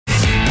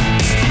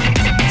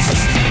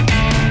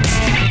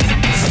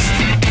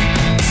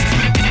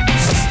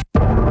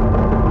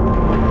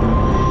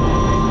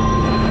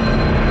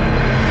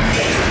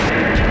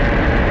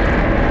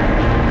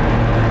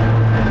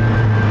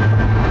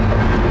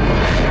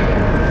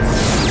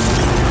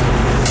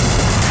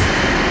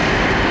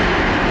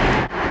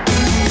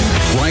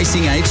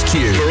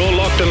HQ. We're all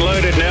locked and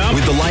loaded now.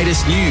 With the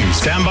latest news,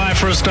 Stand by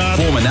for a start.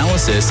 form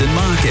analysis and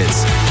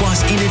markets,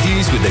 plus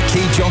interviews with the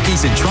key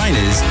jockeys and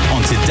trainers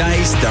on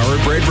today's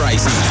thoroughbred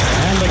racing.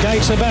 And the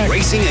gates are back.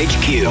 Racing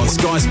HQ On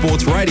Sky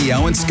Sports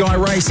Radio and Sky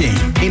Racing,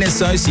 in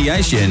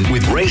association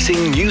with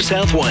Racing New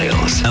South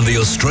Wales and the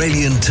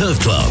Australian Turf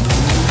Club.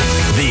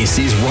 This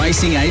is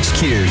Racing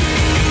HQ.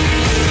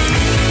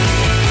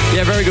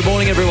 Yeah, very good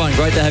morning, everyone.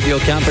 Great to have your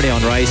company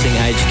on Racing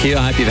HQ.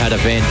 I hope you've had a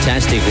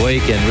fantastic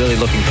week and really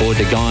looking forward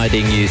to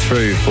guiding you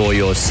through for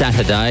your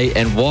Saturday.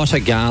 And what a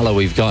gala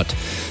we've got.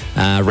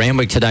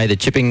 Randwick today, the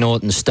Chipping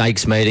Norton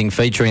Stakes meeting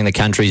featuring the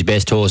country's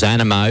best horse,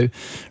 Animo.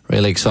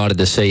 Really excited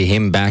to see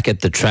him back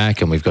at the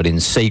track, and we've got In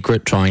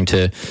Secret trying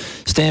to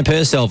stamp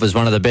herself as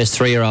one of the best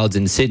 3-year-olds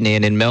in Sydney.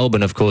 And in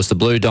Melbourne, of course, the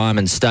Blue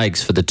Diamond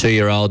Stakes for the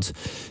 2-year-olds.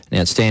 An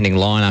outstanding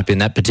lineup in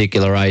that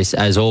particular race,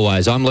 as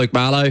always. I'm Luke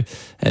Marlowe,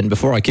 and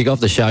before I kick off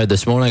the show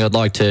this morning, I'd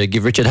like to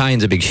give Richard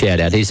Haynes a big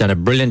shout-out. He's done a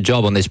brilliant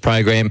job on this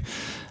program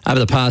over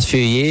the past few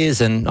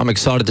years, and I'm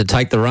excited to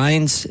take the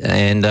reins,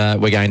 and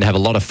we're going to have a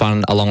lot of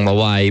fun along the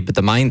way. But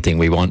the main thing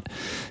we want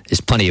is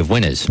plenty of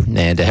winners.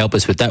 And to help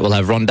us with that, we'll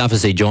have Ron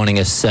Dufficy joining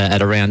us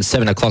at around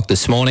 7 o'clock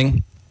this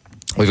morning.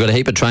 We've got a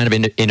heap of trainer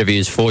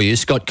interviews for you.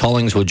 Scott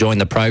Collings will join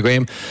the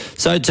program.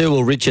 So too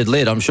will Richard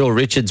Litt. I'm sure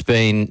Richard's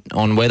been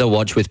on weather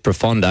watch with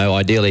Profondo.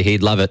 Ideally,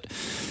 he'd love it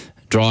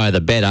drier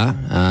the better.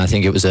 I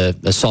think it was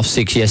a soft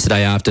 6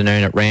 yesterday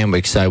afternoon at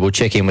Randwick, so we'll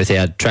check in with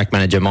our track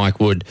manager, Mike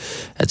Wood,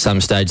 at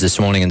some stage this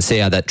morning and see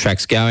how that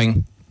track's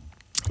going.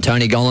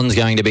 Tony Gollan's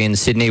going to be in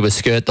Sydney with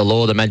Skirt the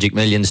Law, the Magic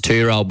Millions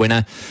 2-year-old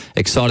winner.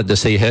 Excited to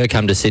see her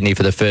come to Sydney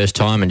for the first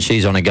time, and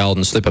she's on a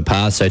golden slipper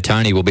path, so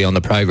Tony will be on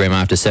the program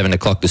after 7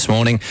 o'clock this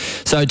morning.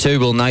 So too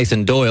will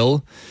Nathan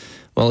Doyle.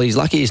 Well, he's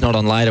lucky he's not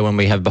on later when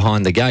we have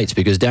Behind the Gates,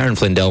 because Darren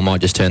Flindell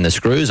might just turn the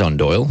screws on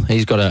Doyle.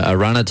 He's got a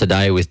runner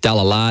today with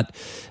Dalalart,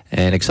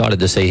 and excited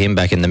to see him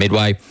back in the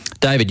midway.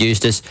 David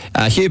Eustace.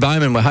 Hugh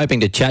Bowman we're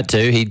hoping to chat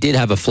to. He did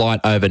have a flight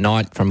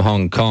overnight from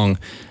Hong Kong.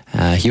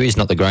 Hughie's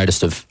not the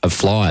greatest of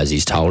flyers,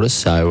 he's told us,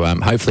 so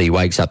hopefully he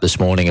wakes up this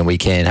morning and we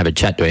can have a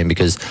chat to him,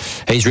 because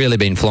he's really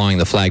been flying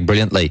the flag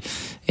brilliantly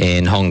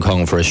in Hong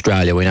Kong for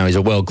Australia. We know he's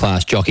a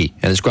world-class jockey,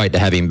 and it's great to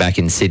have him back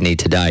in Sydney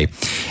today.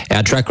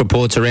 Our track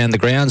reports around the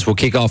grounds. We'll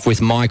kick off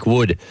with Mike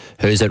Wood,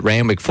 who's at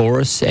Randwick for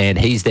us, and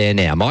he's there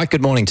now. Mike,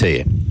 good morning to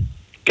you.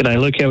 G'day,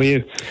 Luke. How are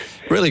you?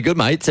 Really good,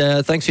 mate.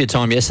 Thanks for your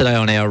time yesterday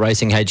on our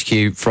Racing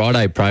HQ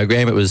Friday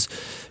program. It was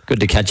good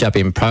to catch up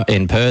in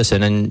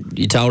person, and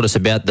you told us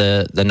about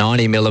the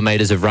 90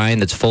 millimetres of rain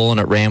that's fallen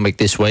at Randwick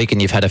this week,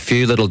 and you've had a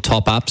few little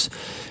top-ups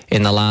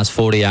in the last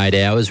 48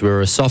 hours. We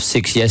were a soft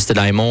 6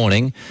 yesterday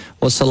morning.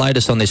 What's the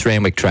latest on this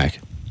Randwick track?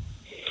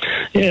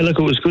 Yeah, look,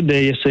 it was good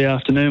there yesterday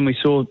afternoon. We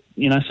saw,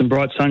 some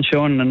bright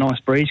sunshine and a nice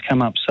breeze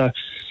come up, so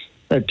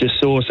that just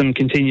saw some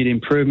continued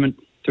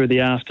improvement through the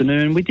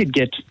afternoon. We did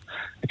get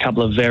a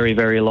couple of very,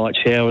 very light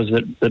showers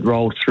that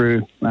rolled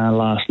through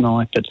last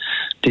night, but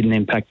didn't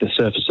impact the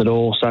surface at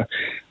all. So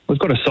we've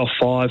got a soft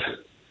 5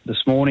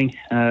 this morning,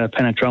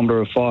 penetrometer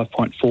of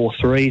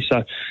 5.43.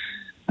 So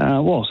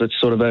whilst it's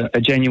sort of a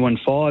genuine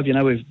 5,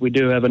 we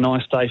do have a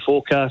nice day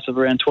forecast of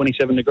around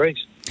 27 degrees.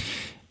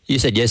 You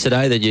said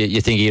yesterday that you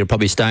think you'll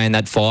probably stay in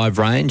that 5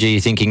 range. Are you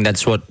thinking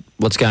that's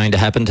what's going to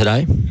happen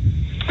today?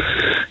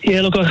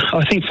 Yeah, look,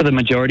 I think for the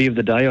majority of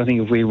the day, I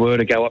think if we were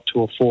to go up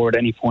to a 4 at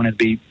any point,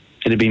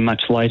 it'd be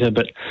much later.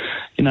 But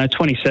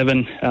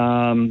 27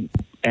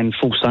 and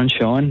full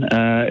sunshine,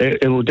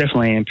 it will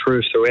definitely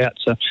improve throughout.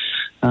 So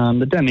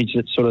the damage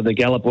that sort of the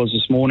gallop was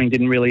this morning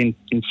didn't really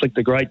inflict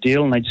a great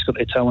deal, and they just got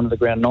their toe into the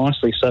ground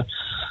nicely. So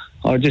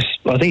I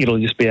think it'll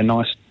just be a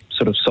nice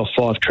sort of soft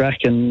 5 track,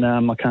 and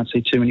I can't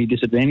see too many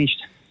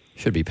disadvantaged.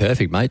 Should be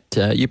perfect, mate.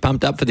 You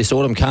pumped up for this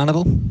autumn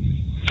carnival?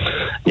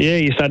 Yeah,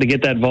 you start to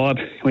get that vibe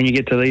when you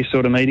get to these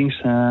sort of meetings.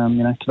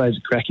 Today's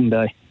a cracking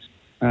day.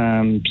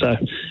 So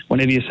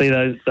whenever you see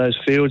those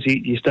fields,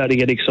 you start to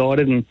get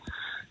excited, and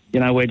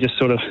we're just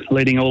sort of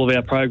leading all of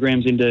our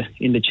programs into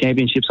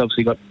championships.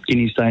 Obviously got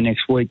Guineas Day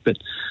next week, but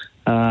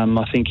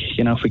I think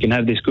if we can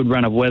have this good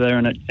run of weather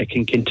and it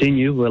can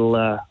continue, we'll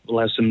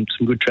have some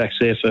good tracks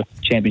there for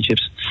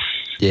championships.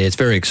 Yeah, it's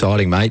very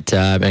exciting, mate,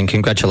 and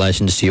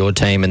congratulations to your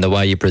team and the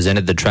way you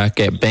presented the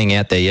track. Being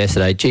out there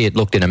yesterday, it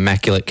looked in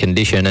immaculate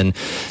condition, and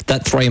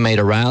that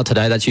 3-metre rail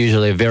today, that's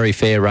usually a very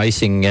fair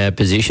racing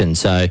position,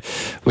 so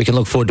we can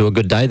look forward to a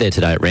good day there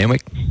today at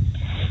Randwick.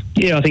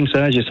 Yeah, I think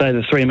so. As you say,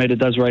 the 3-metre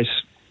does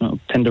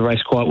tend to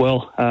race quite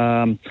well.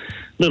 A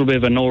little bit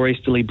of a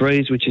nor'easterly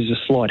breeze, which is a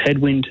slight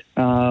headwind,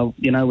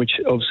 which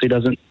obviously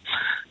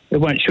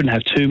shouldn't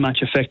have too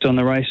much effect on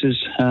the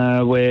races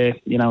where,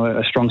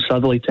 a strong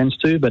southerly tends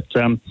to. But,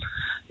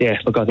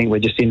 I think we're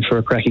just in for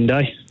a cracking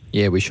day.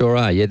 Yeah, we sure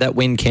are. Yeah, that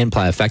wind can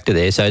play a factor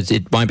there, so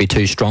it won't be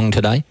too strong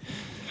today?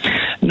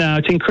 No,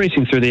 it's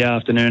increasing through the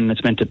afternoon, and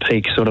it's meant to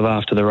peak sort of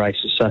after the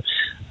races. So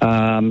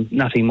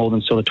nothing more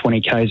than sort of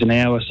 20 k's an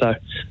hour. So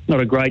not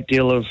a great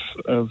deal of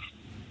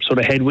sort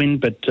of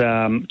headwind, but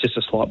just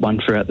a slight one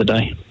throughout the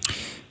day.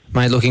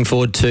 Mate, looking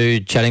forward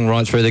to chatting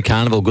right through the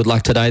carnival. Good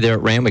luck today there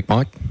at Randwick,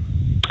 Mike.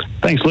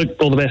 Thanks, Luke.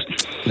 All the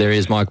best. There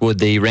is Mike Wood,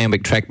 the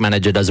Randwick track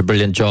manager, does a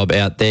brilliant job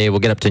out there. We'll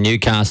get up to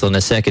Newcastle in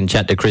a second,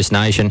 chat to Chris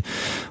Nation.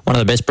 One of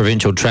the best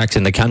provincial tracks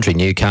in the country,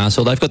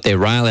 Newcastle. They've got their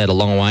rail out a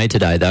long way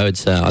today, though.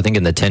 It's, I think,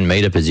 in the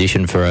 10-metre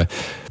position for a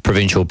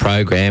provincial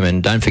program.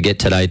 And don't forget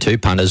today, too,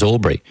 punters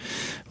Albury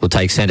will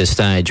take centre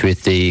stage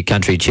with the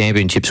Country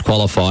Championships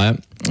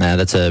qualifier.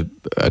 That's a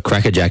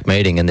crackerjack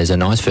meeting, and there's a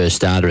nice first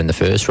starter in the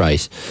first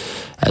race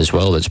as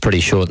well. It's pretty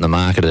short in the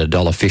market at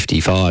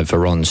 $1.55 for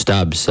Ron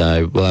Stubbs.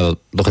 So we'll have a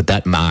look at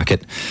that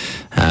market,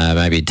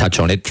 maybe touch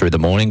on it through the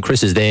morning.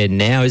 Chris is there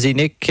now, is he,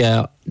 Nick?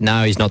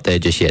 No, he's not there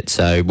just yet.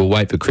 So we'll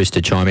wait for Chris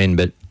to chime in.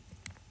 But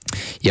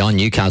yeah, on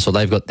Newcastle,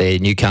 they've got their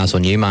Newcastle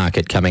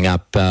Newmarket coming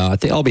up. I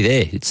think I'll be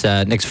there. It's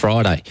next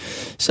Friday.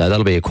 So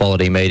that'll be a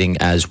quality meeting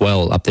as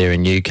well up there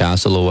in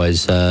Newcastle.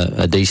 Always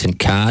a decent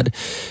card.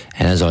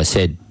 And as I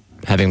said,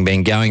 having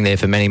been going there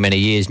for many, many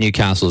years,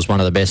 Newcastle is one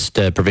of the best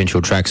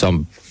provincial tracks.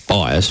 I'm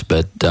biased,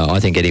 but I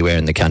think anywhere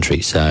in the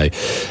country. So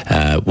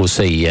we'll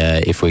see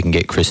if we can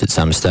get Chris at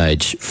some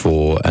stage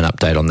for an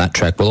update on that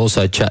track. We'll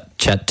also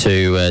chat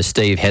to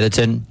Steve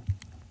Heatherton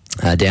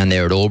down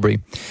there at Albury.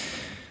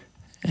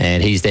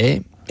 And he's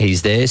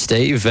there.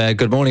 Steve,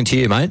 good morning to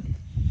you, mate.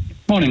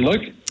 Morning,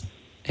 Luke.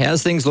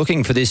 How's things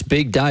looking for this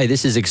big day?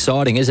 This is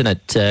exciting, isn't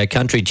it?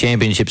 Country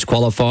Championships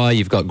qualifier.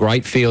 You've got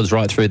great fields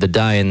right through the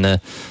day, and the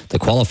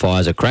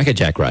qualifier's a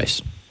crackerjack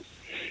race.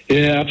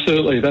 Yeah,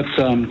 absolutely. That's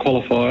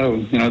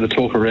qualifier. You know, the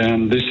talk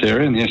around this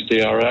area in the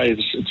SDRA,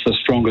 it's the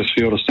strongest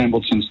field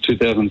assembled since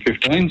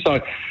 2015.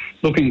 So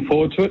looking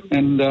forward to it,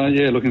 and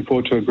looking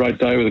forward to a great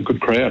day with a good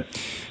crowd.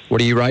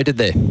 What are you rated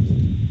there?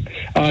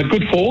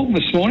 Good fall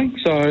this morning,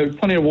 so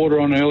plenty of water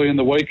on early in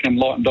the week and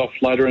lightened off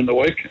later in the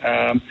week.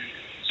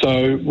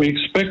 So we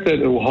expect that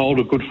it will hold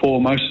a good fall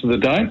most of the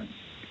day.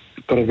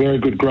 Got a very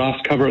good grass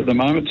cover at the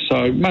moment,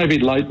 so maybe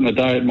late in the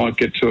day it might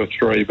get to a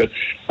 3, but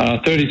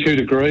 32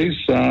 degrees,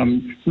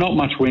 not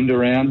much wind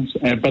around,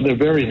 but they're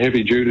very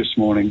heavy dew this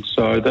morning,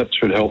 so that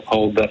should help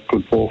hold that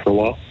good fall for a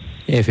while.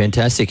 Yeah,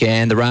 fantastic.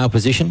 And the rail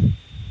position?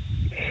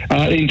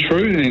 In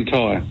true, the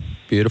entire.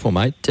 Beautiful,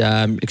 mate.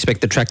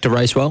 Expect the track to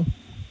race well?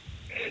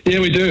 Yeah,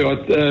 we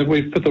do.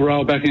 We've put the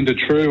rail back into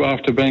true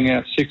after being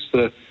out 6th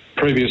the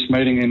previous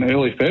meeting in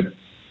early Feb.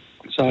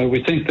 So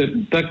we think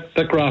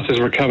that grass has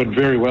recovered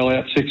very well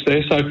out 6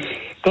 there. So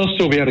they'll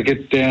still be able to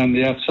get down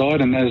the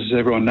outside. And as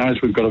everyone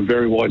knows, we've got a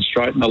very wide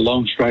straight and a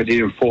long straight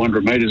here of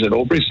 400 metres at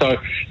Albury. So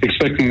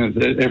expecting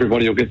that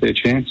everybody will get their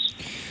chance.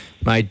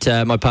 Mate,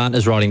 my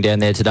partner's riding down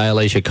there today,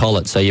 Alicia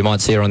Collett, so you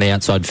might see her on the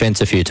outside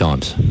fence a few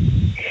times.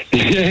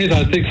 Yeah,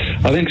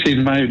 I think she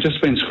may have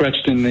just been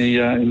scratched in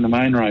the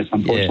main race,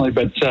 unfortunately.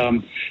 Yeah.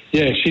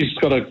 But she's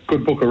got a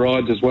good book of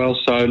rides as well.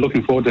 So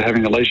looking forward to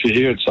having Alicia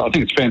here. I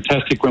think it's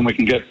fantastic when we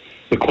can get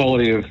the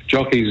quality of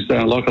jockeys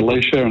like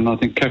Alicia, and I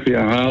think Kathy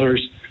O'Hara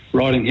is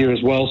riding here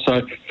as well.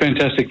 So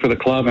fantastic for the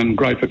club and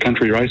great for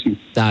country racing.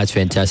 No, it's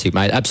fantastic,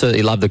 mate.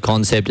 Absolutely love the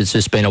concept. It's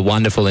just been a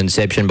wonderful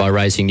inception by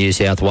Racing New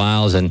South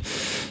Wales, and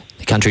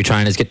the country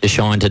trainers get to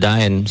shine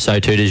today, and so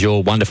too does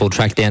your wonderful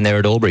track down there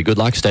at Albury. Good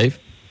luck, Steve.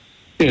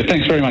 Yeah,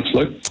 thanks very much,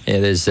 Luke. Yeah,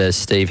 there's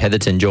Steve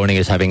Heatherton joining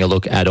us, having a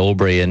look at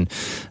Albury, and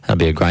that'll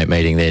be a great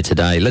meeting there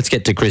today. Let's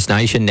get to Chris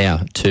Nation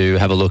now to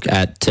have a look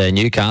at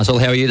Newcastle.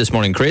 How are you this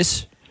morning,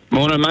 Chris?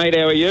 Morning, mate.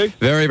 How are you?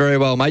 Very, very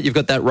well, mate. You've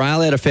got that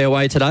rail out a fair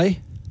way today?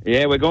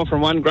 Yeah, we're going from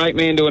one great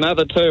man to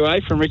another too,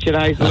 From Richard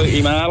Hayes to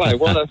Lukey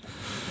Marlowe.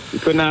 You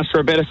couldn't ask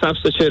for a better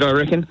substitute, I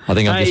reckon. I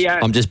think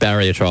I'm just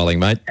barrier trolling,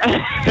 mate.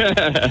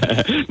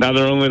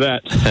 Nothing wrong with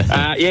that.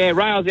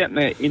 Rails out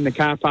in the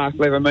car park,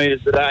 11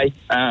 metres today.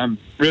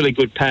 Really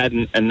good pad,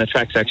 and the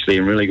track's actually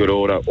in really good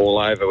order all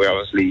over. We're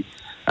obviously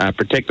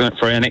protecting it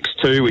for our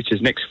next 2, which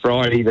is next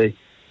Friday,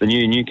 the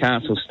new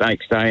Newcastle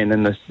Stakes Day, and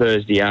then the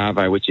Thursday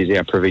Arvo, which is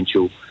our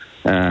provincial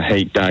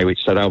heat day,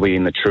 so they'll be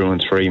in the true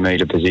and 3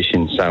 metre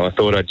position. So I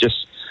thought I'd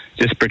just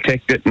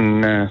protect it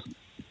and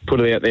put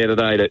it out there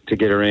today to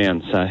get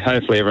around. So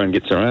hopefully everyone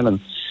gets around,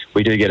 and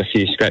we do get a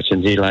few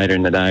scratch-ins here later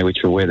in the day,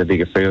 which are where the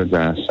bigger fields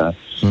are. So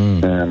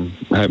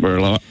I hope we're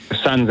alive. The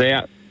sun's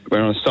out.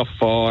 We're on a soft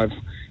 5.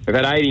 We've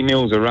had 80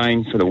 mils of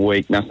rain for the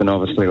week. Nothing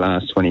obviously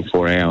lasts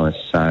 24 hours.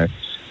 So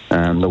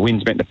the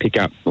wind's meant to pick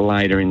up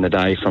later in the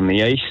day from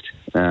the east,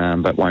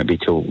 but won't be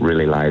till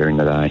really later in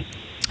the day.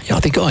 Yeah, I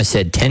think I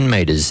said 10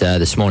 metres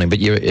this morning, but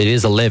it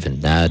is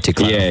 11 to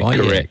clarify. Yeah,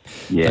 correct.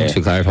 Yeah. Thanks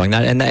for clarifying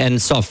that. And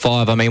soft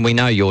 5, I mean, we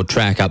know your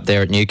track up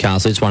there at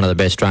Newcastle. It's one of the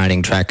best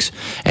training tracks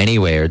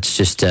anywhere. It's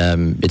just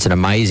it's an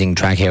amazing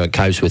track how it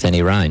copes with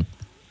any rain.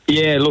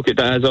 Yeah, look, it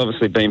has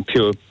obviously been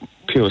pure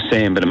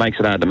sand, but it makes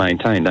it hard to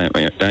maintain, don't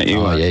you?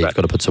 Oh, yeah, you've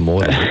got to put some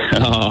water.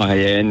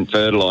 And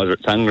fertiliser.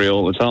 It's hungry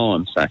all the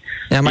time. So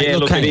now, mate,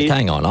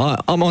 hang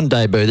on. I'm on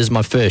debut. This is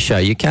my first show.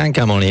 You can't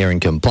come on here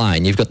and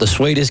complain. You've got the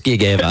sweetest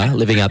gig ever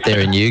living up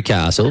there in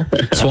Newcastle,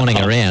 swanning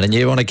around, and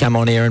you want to come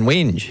on here and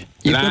whinge.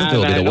 You've got to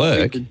do a bit of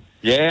work.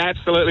 Yeah,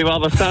 absolutely. While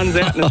the sun's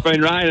out and it's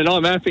been raining,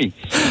 I'm happy.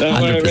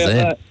 Don't worry about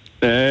that.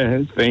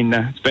 It's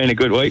been a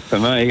good week for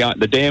me.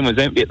 The dam was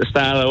empty at the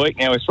start of the week.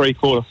 Now we're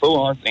 3/4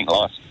 full. I think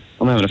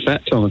I'm having a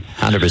fat time.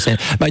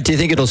 100%. Mate, do you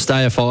think it'll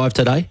stay a 5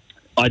 today?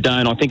 I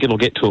don't. I think it'll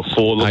get to a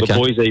 4. Look, Okay. the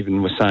boys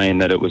even were saying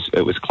that it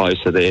was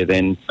closer there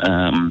than,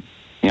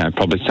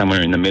 probably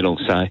somewhere in the middle.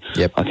 So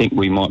Yep. I think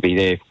we might be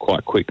there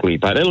quite quickly.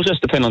 But it'll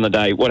just depend on the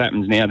day. What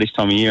happens now this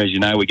time of year, as you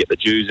know, we get the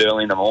dews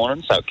early in the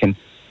morning, so it can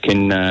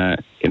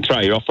throw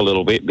you off a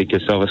little bit,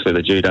 because obviously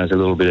the dew does a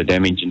little bit of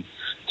damage, and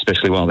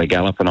especially while they're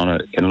galloping on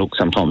it, it can look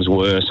sometimes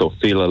worse or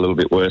feel a little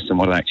bit worse than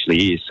what it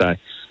actually is. So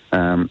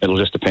it'll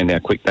just depend how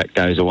quick that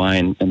goes away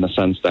and the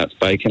sun starts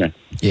baking it.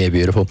 Yeah,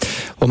 beautiful.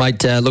 Well,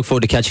 mate, look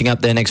forward to catching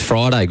up there next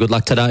Friday. Good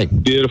luck today.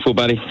 Beautiful,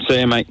 buddy. See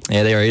you, mate.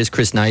 Yeah, there he is.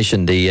 Chris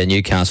Nation, the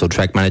Newcastle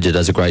track manager,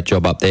 does a great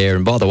job up there.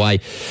 And by the way,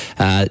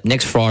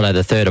 next Friday,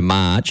 the 3rd of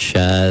March,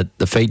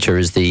 the feature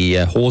is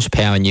the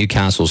Horsepower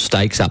Newcastle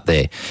Stakes up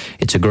there.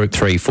 It's a Group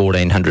 3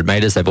 1,400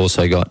 metres. They've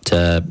also got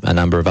a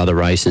number of other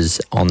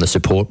races on the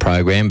support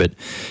program. But,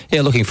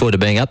 yeah, looking forward to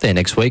being up there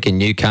next week in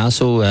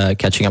Newcastle,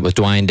 catching up with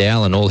Dwayne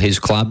Dowell and all his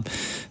club.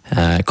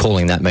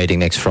 Calling that meeting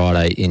next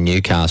Friday in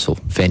Newcastle.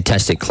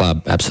 Fantastic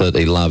club.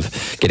 Absolutely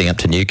love getting up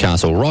to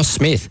Newcastle. Ross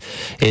Smith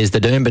is the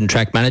Doomben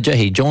track manager.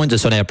 He joins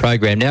us on our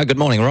program now. Good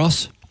morning,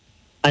 Ross.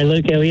 Hey,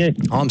 Luke, how are you?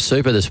 I'm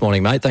super this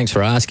morning, mate. Thanks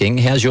for asking.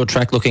 How's your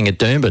track looking at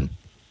Doomben?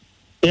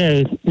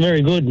 Yeah,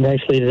 very good,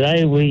 actually,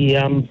 today. We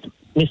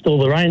missed all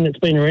the rain that's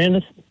been around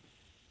us.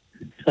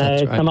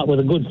 That's So right. come up with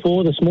a good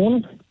 4 this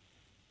morning.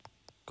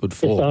 Good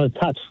Just for. a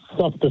touch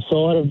off the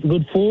side of the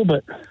good 4,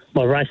 but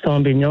my race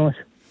time been nice.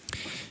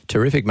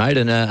 Terrific, mate.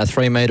 And a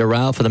 3-metre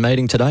rail for the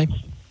meeting today?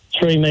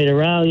 3-metre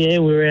rail, yeah.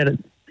 We were out at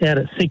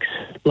 6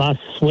 last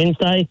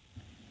Wednesday.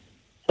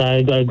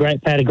 So got a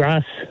great pad of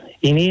grass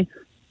in here.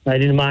 They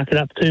didn't mark it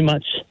up too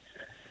much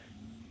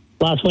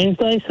last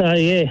Wednesday. So,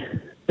 yeah,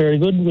 very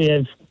good. We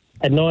have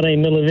had 19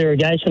 mil of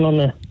irrigation on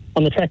the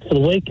track for the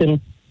week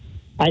and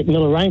 8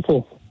 mil of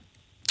rainfall.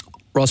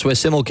 Ross, we're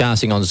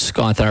simulcasting on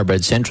Sky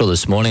Thoroughbred Central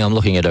this morning. I'm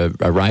looking at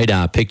a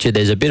radar picture.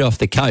 There's a bit off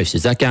the coast.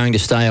 Is that going to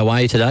stay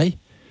away today?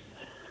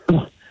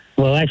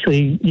 Well,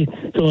 actually, you're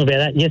talking about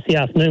that. Yesterday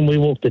afternoon, we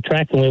walked the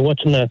track and we were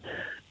watching the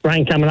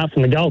rain coming up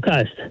from the Gold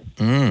Coast.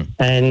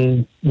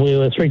 And we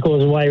were 3/4 of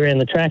the way around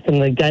the track and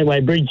the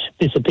Gateway Bridge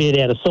disappeared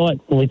out of sight.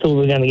 And we thought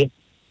we were going to get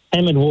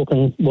hammered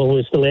walking while we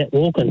were still out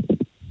walking.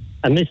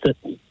 I missed it.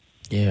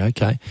 Yeah,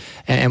 okay.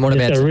 And what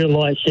Just about... a real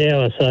light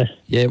shower. So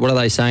Yeah, what are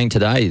they saying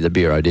today, the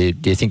Bureau? Do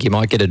you think you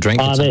might get a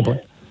drink at some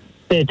point?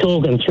 they're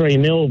talking 3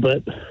 mil,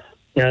 but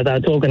they were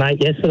talking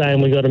 8 yesterday,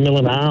 and we got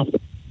 1.5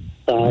 mil.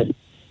 So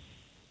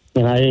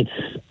it's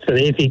so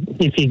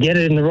if you get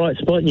it in the right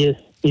spot, you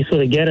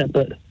sort of get it,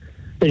 but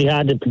pretty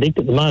hard to predict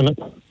at the moment.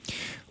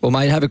 Well,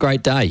 mate, have a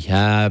great day.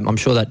 I'm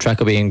sure that track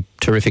will be in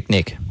terrific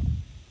nick.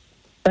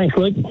 Thanks,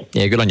 Luke.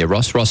 Yeah, good on you,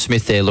 Ross. Ross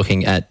Smith there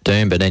looking at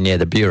Doomben, and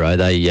the Bureau.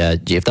 They,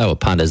 if they were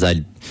punters,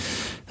 they'd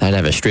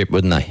have a strip,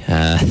 wouldn't they?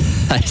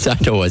 They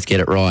don't always get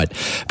it right,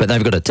 but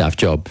they've got a tough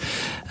job.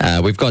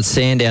 We've got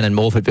Sandown and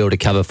Morfettville to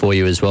cover for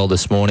you as well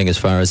this morning as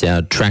far as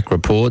our track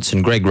reports,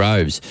 and Greg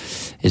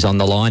Groves is on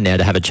the line now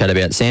to have a chat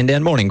about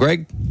Sandown. Morning,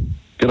 Greg.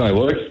 G'day,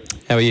 Luke.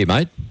 How are you,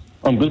 mate?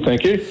 I'm good,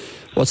 thank you.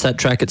 What's that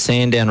track at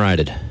Sandown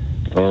rated?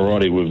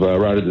 Alrighty, we've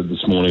rated it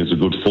this morning as a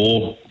good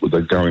 4 with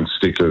a going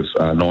stick of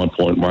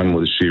 9.1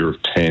 with a shear of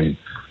 10.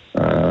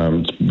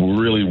 It's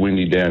really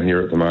windy down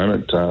here at the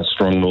moment,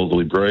 strong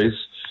northerly breeze.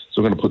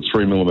 So we're going to put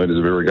 3 millimetres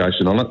of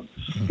irrigation on it,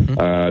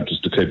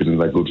 just to keep it in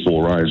that good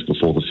 4 range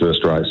before the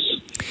first race.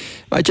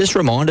 Mate, just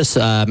remind us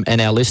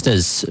and our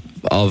listeners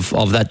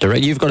of that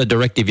direct. You've got a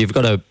directive. You've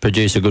got to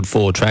produce a good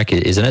 4 track,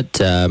 isn't it?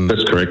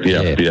 That's correct.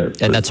 Yeah.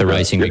 And that's a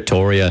Racing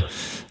Victoria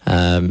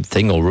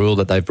thing or rule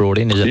that they've brought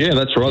in, is it? Yeah,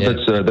 that's right.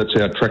 Yeah. That's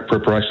our track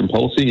preparation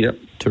policy. Yep.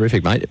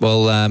 Terrific, mate.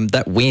 Well,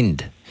 that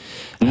wind.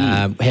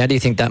 How do you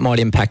think that might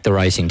impact the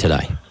racing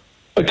today?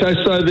 Okay,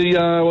 so I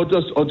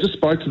just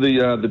spoke to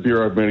the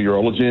Bureau of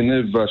Meteorology, and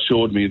they've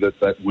assured me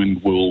that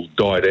wind will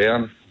die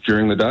down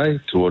during the day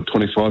to a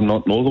 25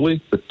 knot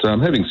northerly. But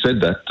having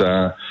said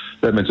that,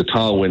 that means a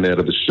tailwind out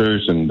of the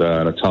chute and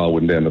a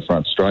tailwind down the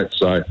front straight.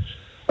 So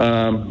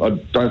I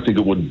don't think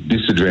it would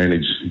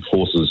disadvantage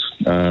horses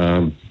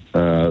in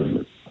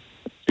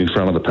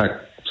front of the pack.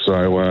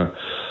 So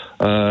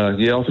I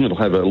think it'll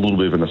have a little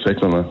bit of an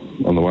effect on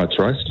the way it's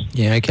raced.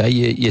 Yeah, okay.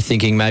 You're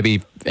thinking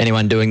maybe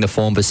anyone doing the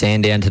form for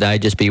Sandown today,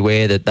 just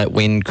beware that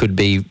wind could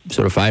be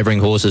sort of favouring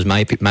horses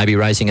maybe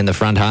racing in the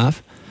front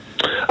half?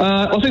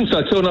 I think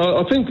so too. And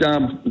I think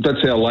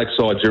that's how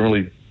Lakeside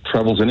generally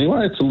travels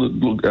anyway. It's a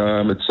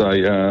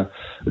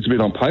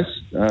bit on pace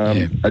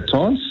at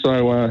times.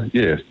 So I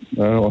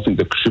think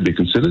that should be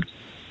considered.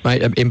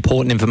 Mate,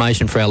 important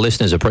information for our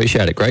listeners.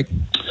 Appreciate it, Greg.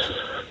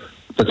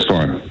 That's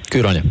fine.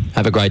 Good on you.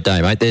 Have a great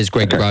day, mate. There's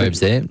Greg Groves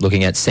there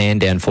looking at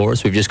Sandown for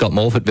us. We've just got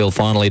Morfettville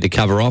finally to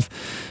cover off.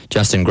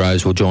 Justin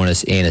Groves will join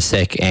us in a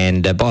sec.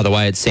 And by the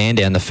way, at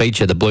Sandown, the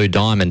feature, the Blue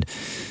Diamond,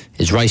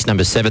 is race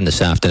number 7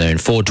 this afternoon.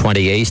 4:20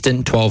 Eastern,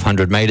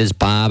 1,200 metres,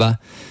 Barber.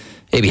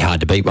 He'll be hard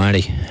to beat, won't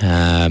he?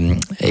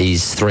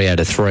 He's 3 out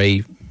of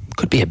 3.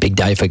 Could be a big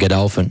day for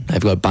Godolphin.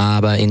 They've got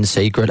Barber, In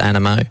Secret,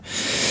 Animo.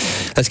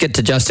 Let's get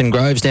to Justin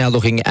Groves now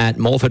looking at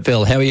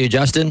Morfettville. How are you,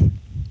 Justin?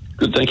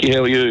 Good, thank you.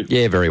 How are you?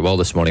 Yeah, very well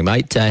this morning,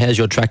 mate. How's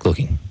your track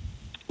looking?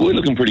 We're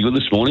looking pretty good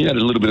this morning. Had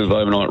a little bit of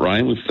overnight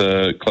rain with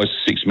close to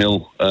 6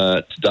 mil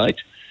to date.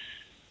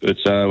 But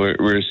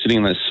we're sitting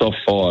in that soft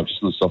 5,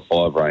 just in the soft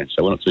 5 range,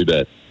 so we're not too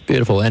bad.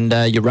 Beautiful. And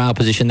your rail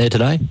position there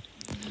today?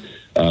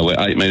 We're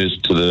 8 metres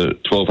to the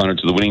 1,200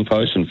 to the winning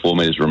post and 4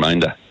 metres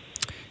remainder.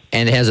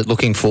 And how's it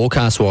looking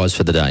forecast-wise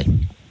for the day?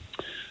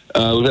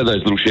 We've had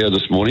those little showers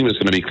this morning, but it's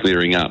going to be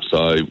clearing up.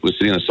 So we're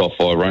sitting in a soft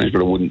 5 range, but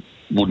I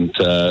wouldn't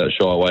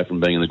shy away from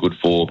being in the good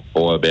 4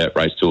 by about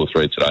race 2 or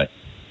 3 today.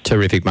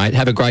 Terrific, mate.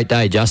 Have a great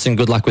day, Justin.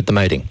 Good luck with the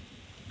meeting.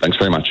 Thanks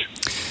very much.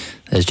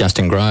 There's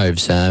Justin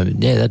Groves.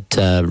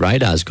 That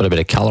radar's got a bit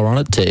of colour on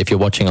it if you're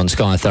watching on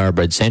Sky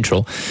Thoroughbred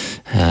Central.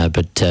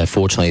 But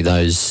fortunately,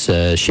 those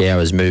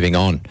showers moving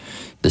on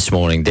this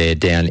morning there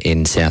down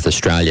in South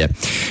Australia.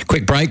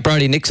 Quick break.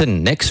 Brodie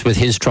Nixon next with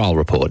his trial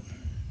report.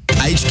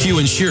 HQ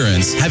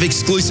Insurance have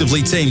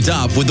exclusively teamed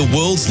up with the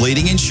world's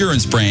leading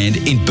insurance brand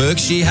in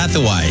Berkshire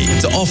Hathaway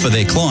to offer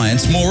their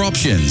clients more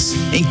options,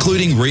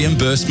 including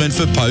reimbursement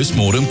for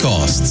post-mortem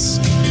costs.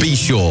 Be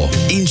sure,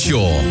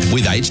 insure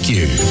with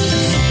HQ.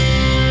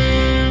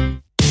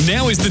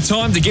 Now is the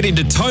time to get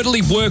into Totally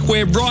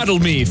Workwear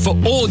Rydalmere for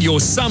all your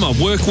summer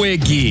workwear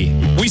gear.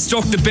 We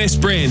stock the best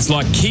brands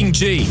like King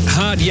G,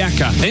 Hard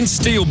Yakka and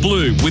Steel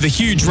Blue with a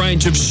huge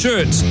range of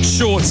shirts,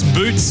 shorts,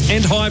 boots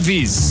and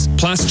high-vis.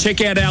 Plus, check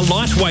out our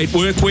lightweight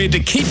workwear to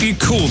keep you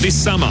cool this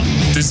summer.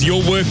 Does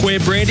your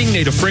workwear branding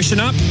need a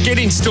freshen up? Get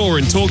in store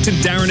and talk to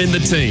Darren and the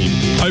team.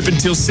 Open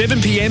till 7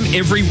 p.m.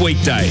 every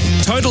weekday.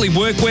 Totally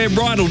Workwear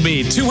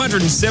Rydalmere,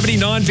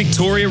 279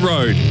 Victoria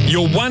Road.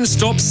 Your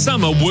one-stop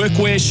summer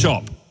workwear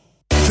shop.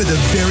 For the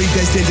very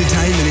best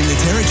entertainment in the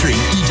Territory,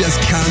 you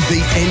just can't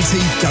beat NT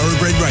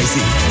Thoroughbred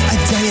Racing. A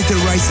day at the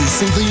races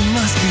simply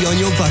must be on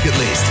your bucket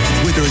list.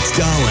 Whether it's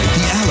Darwin,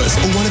 the Alice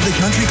or one of the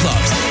country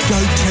clubs, go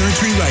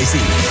Territory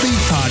Racing. Be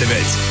part of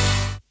it.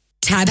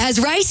 Tab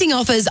has racing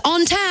offers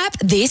on tap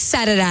this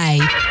Saturday.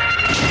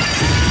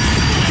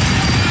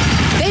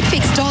 Bet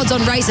fixed odds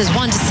on races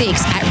 1 to 6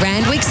 at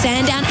Randwick,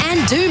 Sandown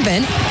and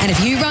Doomben. And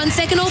if you run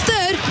second or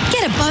third,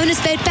 get a bonus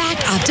bet back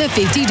up to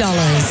 $50.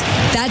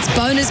 That's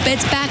bonus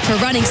bets back for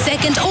running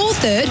second or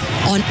third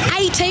on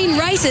 18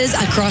 races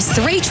across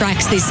 3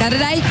 tracks this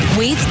Saturday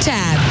with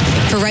Tab.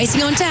 For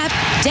Racing on Tap,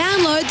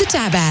 download the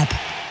Tab app.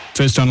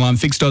 First online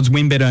fixed odds,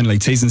 win bet only.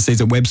 T's and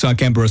C's at website.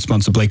 Gamble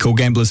responsibly. Call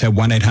Gamblers at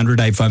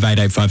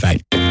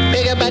 1-800-858-858.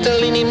 Big battle,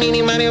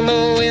 mini, money,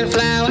 mo, and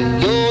flower.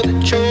 You're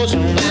the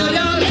chosen one.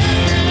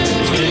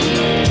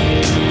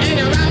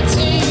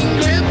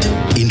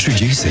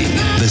 Introducing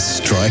the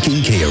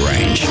striking Kia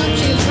range.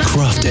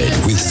 Crafted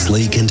with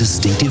sleek and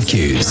distinctive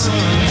cues.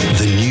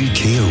 The new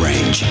Kia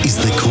range is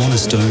the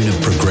cornerstone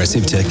of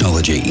progressive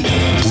technology,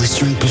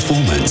 blistering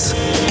performance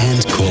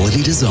and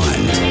quality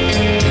design.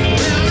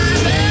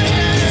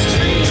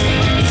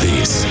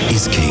 This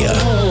is Kia.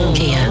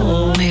 Kia.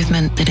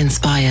 Movement that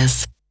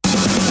inspires.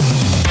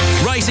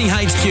 Racing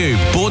HQ,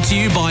 brought to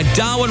you by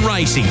Darwin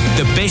Racing,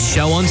 the best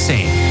show on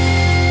sand.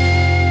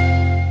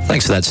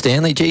 Thanks for that,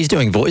 Stanley. Gee, he's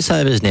doing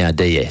voiceovers now,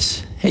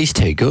 DS. He's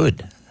too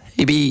good.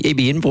 He'd be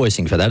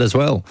invoicing for that as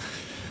well.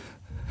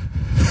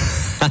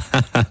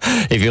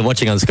 If you're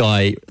watching on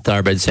Sky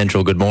Thoroughbred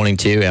Central, good morning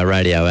to you. Our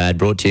radio ad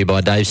brought to you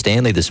by Dave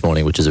Stanley this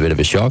morning, which is a bit of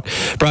a shock.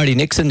 Brodie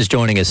Nixon's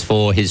joining us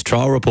for his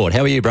trial report.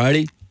 How are you,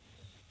 Brodie?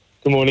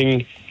 Good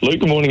morning, Luke.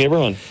 Good morning,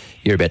 everyone.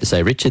 You were about to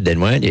say Richard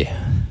then, weren't you?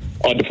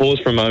 I had to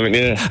pause for a moment,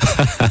 yeah.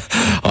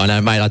 I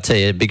know, mate. I tell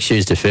you, big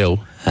shoes to fill.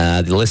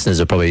 The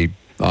listeners are probably...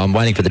 I'm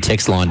waiting for the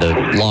text line to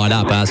light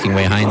up asking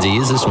where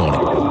Hainsey is this morning.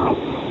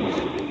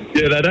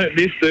 Yeah, they don't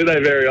miss, do they,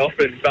 very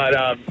often? But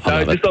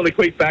just on the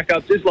quick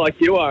backup, just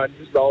like you are, and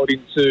just rolled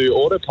into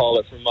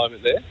autopilot for a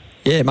moment there.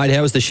 Yeah, mate,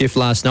 how was the shift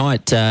last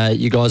night?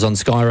 You guys on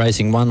Sky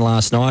Racing won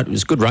last night. It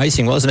was good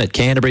racing, wasn't it?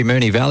 Canterbury,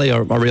 Moonee Valley. I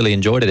really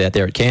enjoyed it out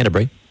there at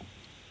Canterbury.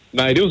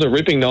 Mate, it was a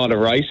ripping night of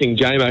racing.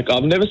 J-Mac,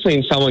 I've never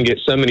seen someone get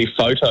so many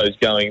photos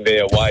going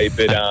their way,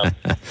 but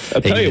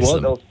I'll tell you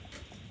what...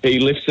 He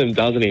lifts them,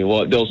 doesn't he? There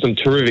was some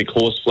terrific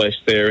horse flesh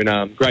there,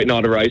 and great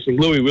night of racing.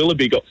 Louis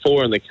Willoughby got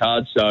 4 on the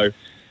card, so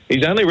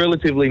he's only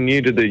relatively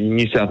new to the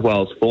New South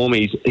Wales form.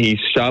 He's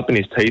sharpened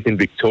his teeth in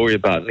Victoria,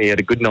 but he had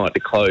a good night to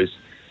close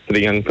for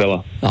the young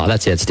fella. Oh,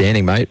 that's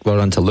outstanding, mate. Well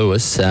done to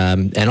Lewis.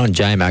 And on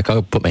J-Mac,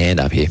 I'll put my hand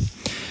up here.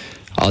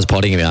 I was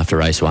potting him after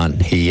race 1.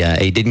 He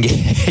didn't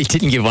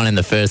give one in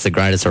the first, the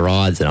greatest of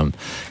rides, and I'm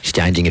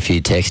exchanging a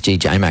few texts. Gee,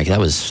 J-Mac, that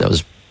was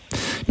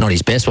not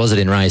his best, was it,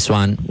 in race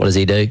 1? What does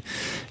he do?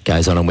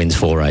 Goes on and wins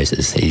 4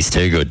 races. He's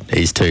too good.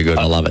 He's too good.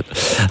 I love it.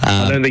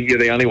 I don't think you're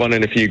the only one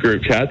in a few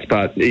group chats,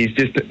 but he's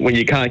just, when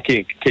you can't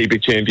keep a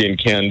champion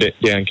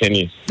down, can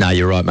you? No,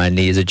 you're right, mate. And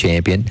he is a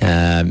champion.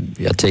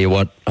 I'll tell you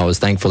what, I was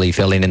thankful he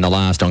fell in the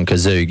last on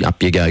Kazoo.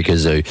 Up you go,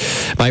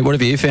 Kazoo. Mate, what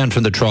have you found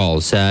from the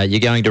trials? You're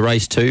going to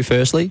race 2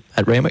 firstly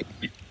at Randwick?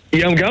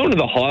 Yeah, I'm going to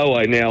the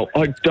highway now.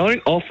 I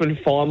don't often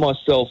find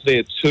myself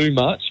there too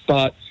much,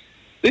 but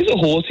there's a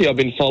horse here I've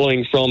been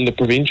following from the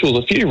provincials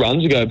a few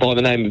runs ago by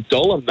the name of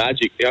Dollar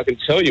Magic. Now, I can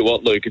tell you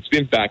what, Luke, it's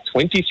been back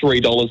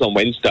 $23 on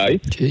Wednesday,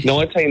 Jeez.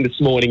 $19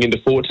 this morning into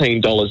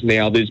 $14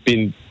 now. There's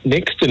been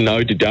next to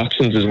no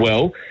deductions as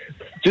well.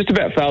 just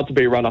about failed to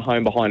be runner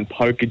home behind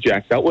Poker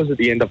Jack. That was at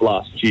the end of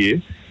last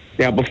year.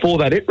 Now, before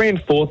that, it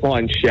ran fourth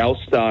line Shell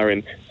Star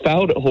and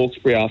failed at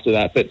Hawkesbury after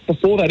that. But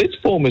before that, its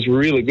form was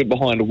really good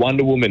behind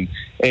Wonder Woman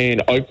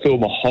and Oakville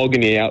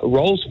Mahogany. Out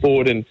rolls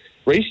forward, and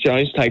Reece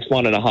Jones takes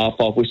 1.5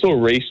 off. We saw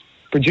Reece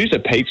produce a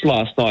peach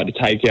last night to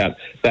take out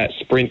that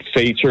sprint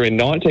feature, and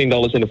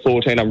 $19 into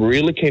 14. I'm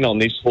really keen on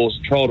this horse.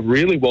 Trialled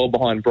really well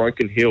behind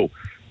Broken Hill.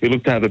 We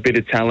look to have a bit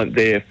of talent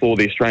there for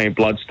the Australian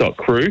Bloodstock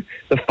crew.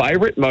 The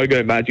favourite,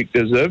 Mogo Magic,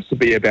 deserves to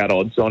be about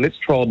odds on. It's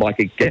trialled like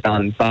a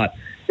gun, but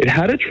it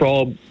had a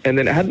trial and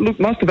then it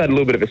must have had a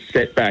little bit of a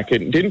setback.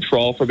 It didn't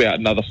trial for about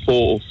another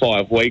 4 or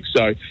 5 weeks.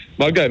 So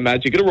Mogo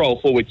Magic, it'll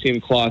roll forward with Tim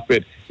Clark,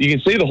 but you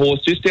can see the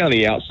horse just down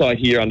the outside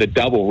here under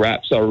double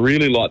wrap. So I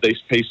really like this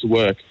piece of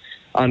work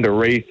under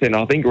Reece, and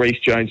I think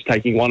Reece Jones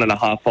taking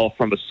 1.5 off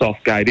from a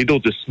soft gate. It'll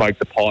just smoke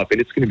the pipe, and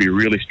it's going to be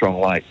really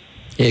strong late.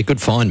 Yeah,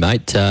 good find,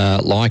 mate.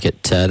 Like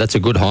it. That's a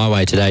good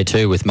highway today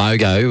too with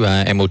Mogo,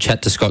 and we'll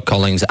chat to Scott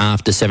Collings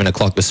after 7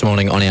 o'clock this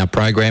morning on our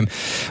program.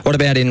 What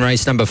about in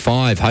race number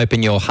 5, Hope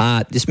in Your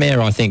Heart? This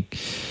mare, I think,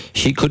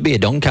 she could be a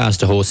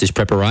Doncaster horse this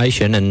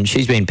preparation, and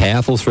she's been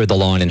powerful through the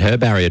line in her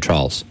barrier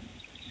trials.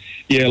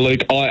 Yeah,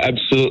 Luke, I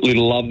absolutely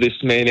love this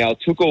mare. Now, it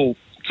took a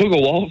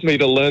while for me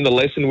to learn the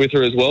lesson with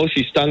her as well.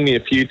 She stung me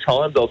a few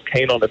times. I was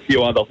keen on a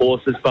few other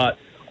horses, but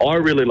I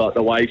really like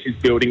the way she's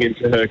building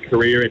into her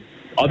career, and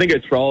I think her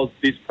trials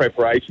this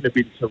preparation have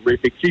been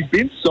terrific. She's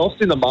been soft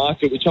in the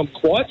market, which I'm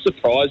quite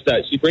surprised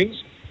at. She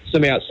brings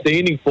some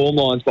outstanding form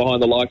lines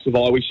behind the likes of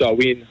I Wish I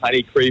Win,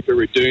 Honey Creeper,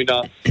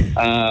 Raduna,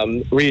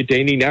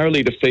 Riadini,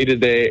 narrowly defeated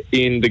there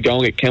in the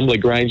going at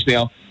Kembla Grange.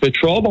 Now, the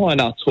trial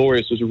behind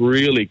Artorias was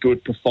really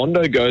good.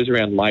 Profondo goes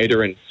around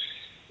later, and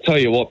tell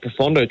you what,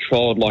 Profondo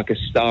trialled like a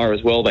star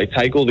as well. They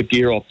take all the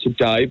gear off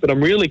today, but I'm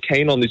really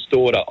keen on this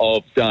daughter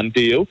of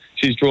Dundee.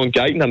 She's drawn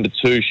gate number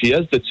 2. She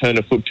has the turn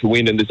of foot to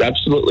win, and there's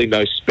absolutely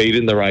no speed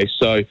in the race.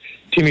 So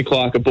Timmy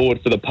Clark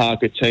aboard for the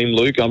Parker team.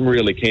 Luke, I'm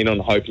really keen on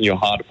Hope in Your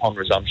Heart upon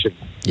resumption.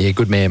 Yeah,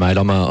 good mare, mate.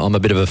 I'm a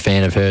bit of a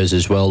fan of hers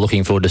as well.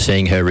 Looking forward to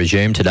seeing her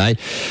resume today.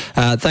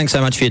 Thanks so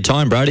much for your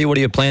time, Brody. What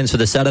are your plans for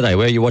the Saturday?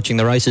 Where are you watching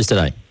the races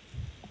today?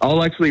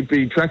 I'll actually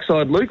be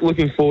trackside, Luke.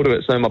 Looking forward to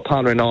it. So my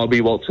partner and I will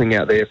be waltzing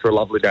out there for a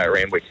lovely day at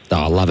Randwick. Oh,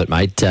 I love it,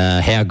 mate.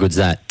 How good's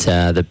that?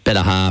 The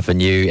better half and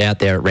you out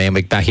there at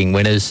Randwick backing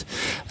winners.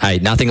 Hey,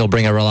 nothing will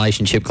bring a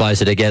relationship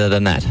closer together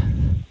than that.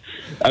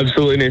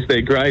 Absolutely, and if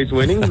they're Gray's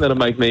winning, that'll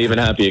make me even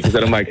happier because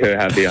that'll make her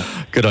happier.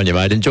 Good on you,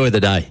 mate. Enjoy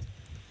the day.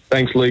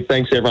 Thanks, Luke.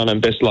 Thanks, everyone,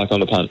 and best luck on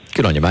the punt.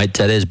 Good on you, mate.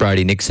 There's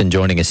Brody Nixon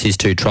joining us. His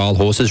 2 trial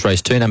horses.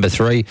 Race 2, number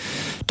 3,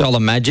 Dollar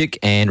Magic,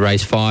 and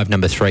race 5,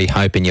 number 3,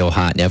 Hope in Your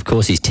Heart. Now, of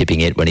course, he's tipping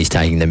it when he's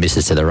taking the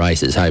missus to the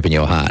races. Hope in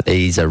Your Heart.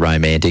 He's a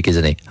romantic,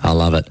 isn't he? I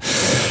love it.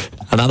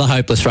 Another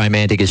hopeless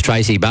romantic is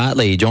Tracy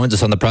Bartley. He joins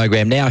us on the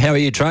program now. How are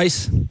you,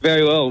 Trace?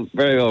 Very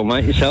well,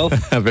 mate. Yourself?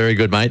 Very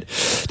good, mate.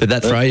 Did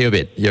that throw you a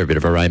bit? You're a bit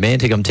of a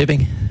romantic, I'm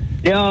tipping.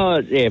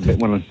 Yeah, but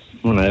when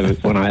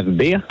I have a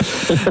beer.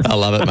 I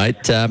love it,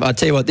 mate. I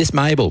tell you what, this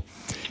Mabel,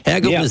 how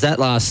good was that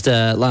last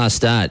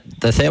start?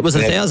 Was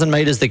 1,000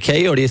 metres the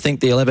key, or do you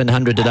think the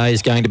 1,100 today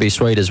is going to be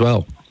sweet as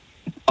well?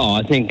 Oh,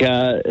 I think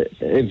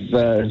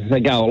if they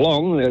go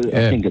along,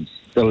 I think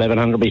the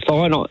 1,100 will be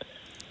fine.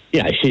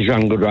 She's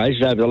run good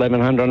races over the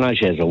 1,100. I know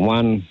she has a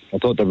 1. I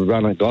thought the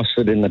run at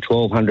Gosford in the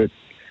 1,200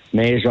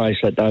 mares race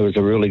that day was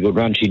a really good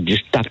run. She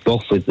just ducked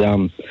off with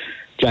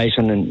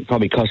Jason and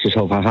probably cost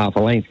herself a half a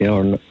length,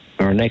 or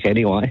a neck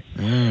anyway.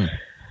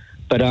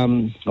 But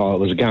it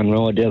was a gun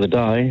ride the other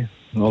day,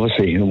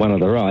 obviously, in one of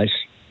the race.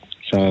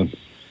 So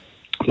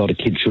a lot of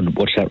kids should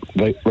watch that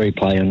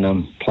replay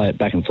and play it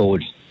back and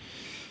forwards.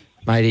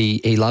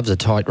 Mate, he loves a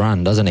tight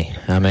run, doesn't he?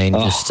 I mean,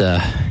 just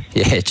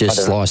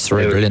slice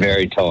through. Brilliant.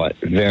 Very tight,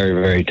 very,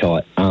 very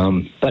tight.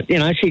 But,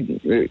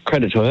 she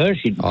credit to her.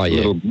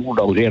 Little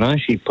Bulldog,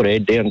 she put her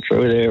head down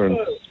through there, and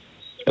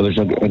it was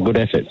a good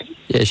effort.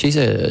 Yeah, she's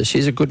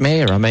a good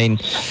mare. I mean,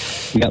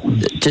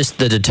 just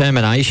the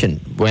determination.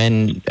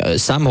 When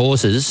some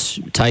horses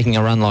taking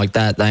a run like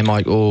that, they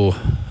might,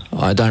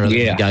 I don't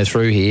really want to go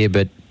through here,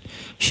 but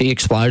she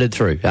exploded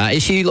through.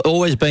 Has she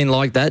always been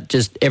like that?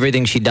 Just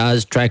everything she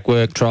does, track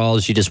work,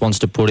 trials, she just wants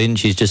to put in?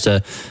 She's just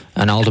an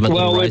ultimate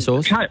little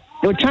racehorse?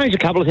 We've changed a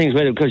couple of things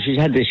with her because she's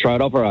had this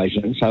throat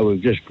operation, so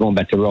we've just gone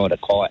back to ride her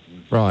quiet.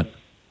 Right.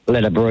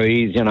 Let her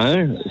breathe,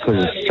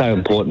 because it's so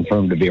important for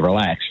them to be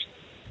relaxed.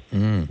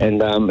 And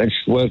it's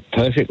worked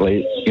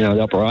perfectly,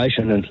 the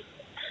operation. And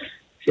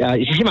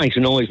she makes a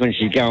noise when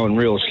she's going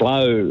real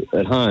slow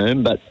at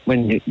home, but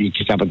when you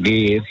kick up a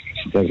gear,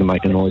 she doesn't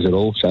make a noise at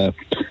all. So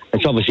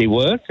it's obviously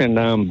worked. And,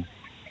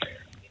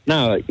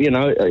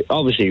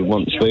 obviously you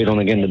want speed on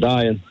again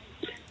today. And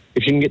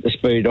if you can get the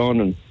speed on,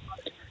 and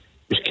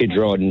this kid's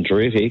riding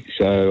terrific,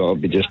 so I'll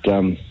be just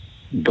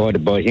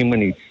guided by him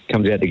when he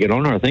comes out to get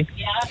on her, I think.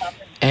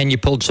 And you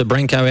pulled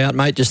Sabrenko out,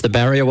 mate, just the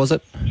barrier, was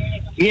it?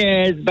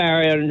 Yeah, the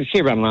barrier. And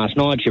she ran last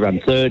night. She ran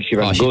third. She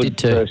ran good. She did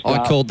too.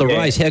 I called the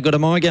race. How good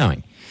am I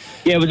going?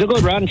 Yeah, it was a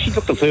good run. She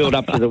took the field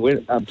up to the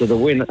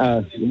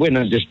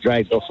winner, just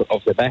dragged off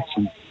the back.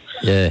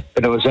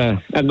 But it was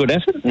a good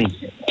effort. And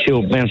she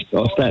she'll bounce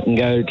off that and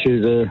go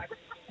to the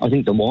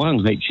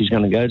Wyong heat she's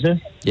going to go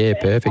to. Yeah,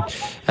 perfect.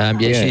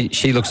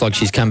 She looks like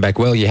she's come back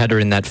well. You had her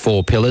in that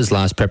 4 pillars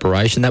last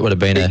preparation. That would have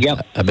been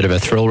a bit of a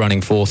thrill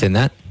running fourth in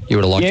that. You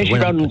would have liked to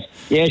win.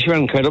 She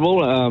ran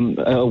incredible.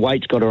 Her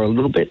weight's got her a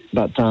little bit,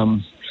 but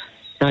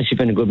no, she's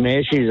been a good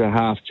mare. She's a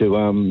half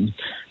to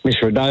Miss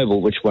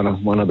Redoble, which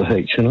won one of the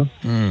heats, you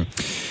know.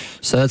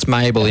 So that's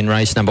Mabel in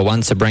race number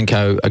 1.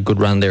 Sabrenko, a good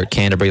run there at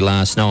Canterbury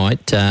last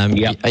night. Are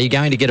you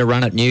going to get a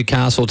run at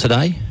Newcastle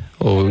today?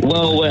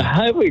 Well, I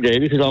hope we do,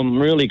 because I'm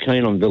really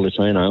keen on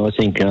Villatino. I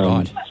think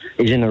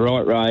he's in the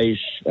right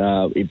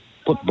race. He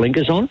put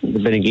blinkers on, the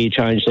bit of gear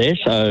change there,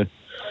 so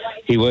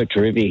he worked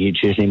terrific. He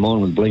Tuesday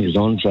morning with blinkers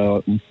on,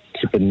 so I'm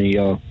tipping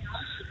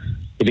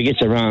if he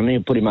gets a run,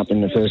 he'll put him up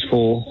in the first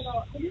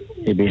 4.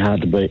 He'd be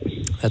hard to beat.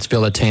 That's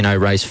Villatino,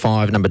 race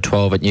 5, number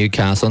 12 at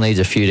Newcastle. Needs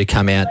a few to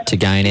come out to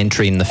gain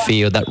entry in the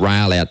field. That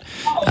rail out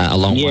a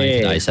long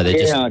way today, so they're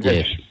I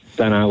just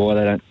don't know why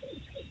they don't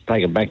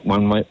take it back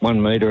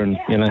 1 metre and,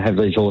 have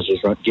these horses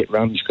get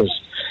runs, because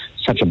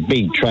it's such a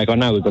big track. I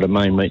know we've got a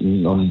main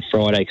meeting on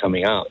Friday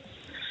coming up,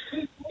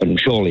 but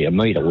surely a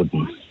metre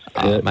wouldn't.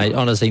 Mate,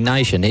 honestly,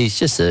 Nation, he's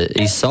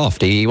he's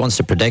soft. He wants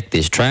to protect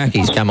this track.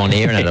 He's come on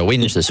here and had a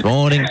whinge this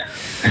morning.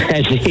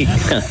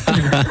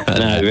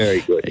 No,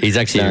 very good. He's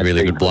actually a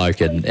really good bloke,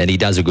 and he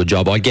does a good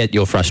job. I get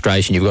your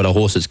frustration. You've got a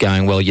horse that's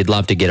going well. You'd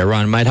love to get a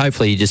run, mate.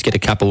 Hopefully you just get a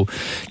couple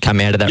come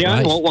out of that race.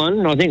 I want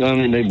one. I think I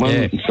only need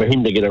one for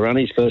him to get a run.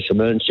 His first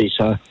emergency,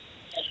 so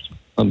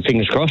I'm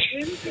fingers crossed.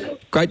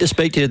 Great to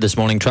speak to you this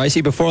morning, Tracy.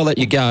 Before I let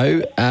you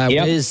go,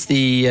 where's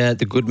the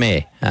good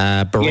mare,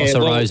 Barossa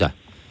Rosa?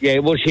 Yeah,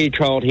 well, she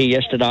trialled here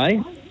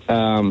yesterday,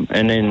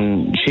 and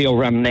then she'll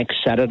run next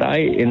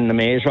Saturday in the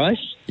mares race.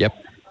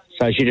 Yep.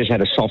 So she just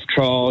had a soft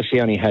trial. She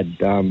only had,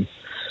 I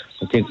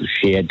think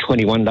she had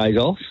 21 days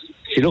off.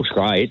 She looks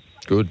great.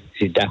 Good.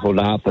 She dappled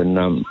up,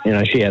 and,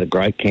 she had a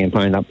great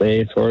campaign up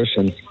there for us,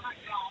 and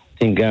I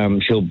think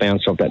she'll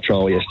bounce off that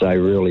trial yesterday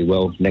really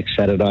well next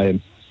Saturday,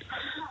 and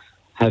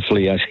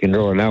hopefully she can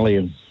draw an alley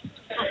and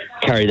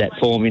carry that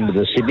form into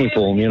the Sydney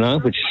form,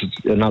 which is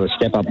another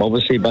step up,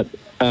 obviously. But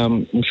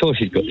I'm sure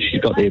she's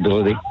got the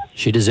ability.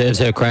 She deserves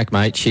her crack,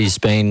 mate. She's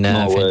been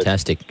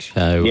fantastic.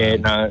 So,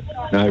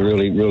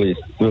 really, really,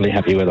 really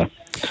happy with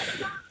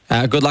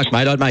her. Good luck,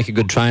 mate. I'd make a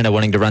good trainer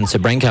wanting to run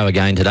Sabrenko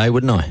again today,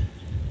 wouldn't I?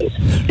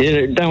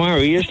 Yeah, don't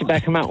worry. We used to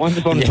back him up once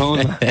upon a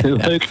time,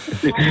 Luke.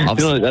 I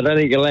don't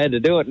think you're allowed to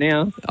do it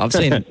now. I've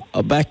seen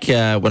back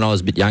when I was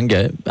a bit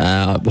younger,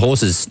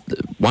 horses.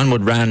 One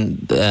would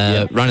run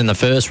in the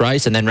first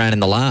race and then ran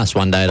in the last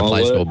one day at a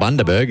place called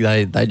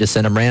Bundaberg. They just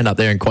sent them round up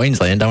there in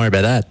Queensland. Don't worry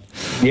about that.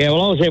 Yeah,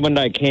 well, I was there one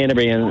day at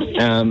Canterbury,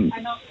 and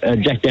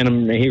Jack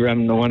Denham, he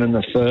ran the one in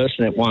the first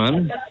and it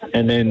won,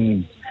 and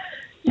then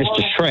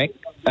Mr.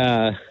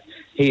 Shrek,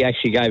 he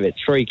actually gave it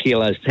 3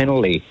 kilos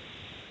penalty,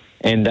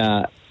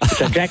 and.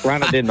 So Jack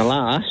ran it in the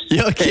last.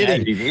 You're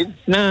kidding. He did.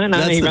 No,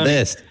 that's he the ran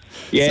best.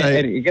 Yeah,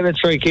 and he gave it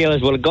 3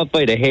 kilos. Well, it got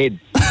beat ahead.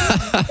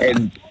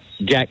 And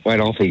Jack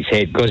went off his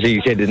head because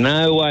he said there's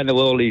no way in the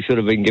world he should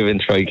have been given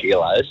 3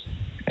 kilos.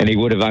 And he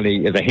would have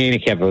only, as a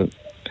handicapper,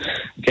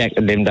 Jack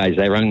in them days,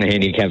 they rung the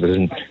handicappers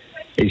and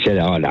he said,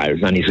 oh, no, it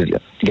was only to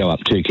go up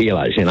 2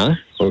 kilos,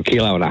 or 1.5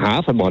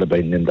 kilos it might have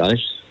been in them days.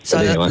 So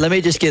anyway. Let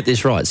me just get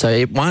this right. So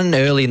it won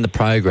early in the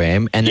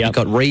program and then it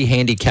got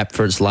re-handicapped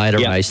for its later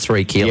race,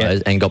 3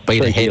 kilos, and got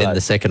beat ahead in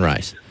the second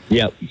race.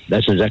 Yep,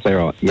 that's exactly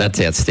right. Yep. That's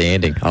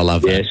outstanding. I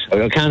love that. Yes,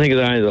 I can't think of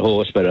the name of the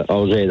horse, but I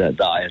was there that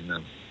day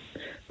and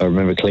I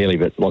remember clearly,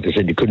 but like I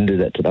said, you couldn't do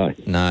that today.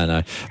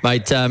 No.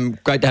 Mate,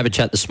 great to have a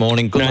chat this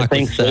morning. Good luck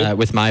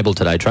with Mabel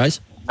today,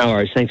 Trace. No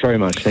worries. Thanks very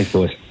much. Thanks,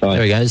 boys. Bye.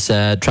 There he goes.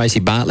 Tracy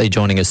Bartley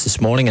joining us this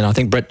morning, and I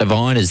think Brett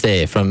Devine is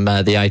there from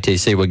the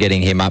ATC. We're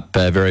getting him up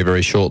very,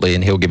 very shortly,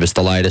 and he'll give us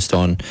the latest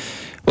on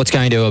what's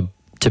going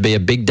to be a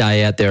big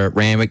day out there at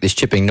Randwick, this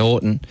Chipping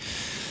Norton.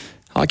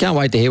 I can't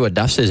wait to hear what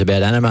Duff says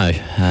about Animo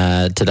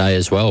today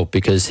as well,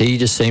 because he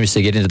just seems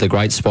to get into the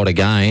great spot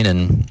again.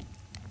 And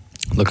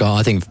look,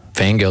 I think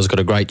Fangirl's got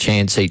a great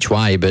chance each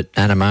way, but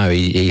Animo,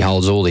 he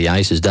holds all the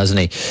aces, doesn't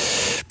he?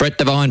 Brett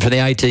Devine from the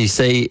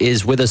ATC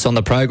is with us on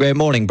the program.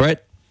 Morning,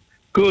 Brett.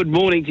 Good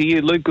morning to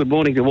you, Luke. Good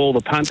morning to all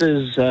the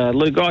punters.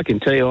 Luke, I can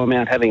tell you I'm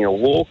out having a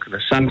walk.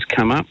 The sun's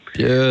come up.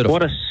 Beautiful.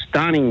 What a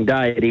stunning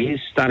day it is.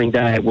 Stunning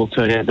day it will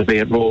turn out to be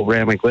at Royal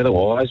Randwick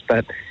weather-wise,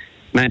 but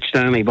matched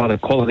only by the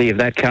quality of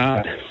that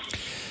card.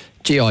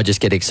 Gee, I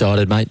just get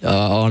excited, mate.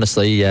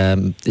 Honestly,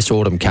 this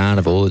autumn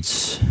carnival,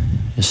 it's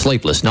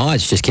sleepless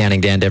nights just counting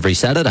down to every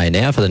Saturday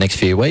now for the next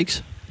few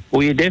weeks.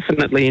 Well, you're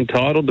definitely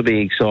entitled to be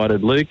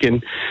excited, Luke,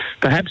 and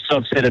perhaps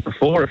I've said it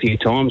before a few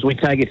times, we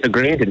take it for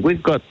granted.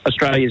 We've got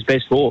Australia's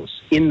best horse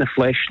in the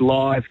flesh,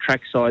 live,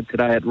 trackside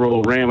today at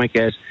Royal Randwick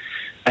as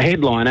a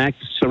headline act,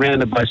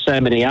 surrounded by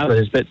so many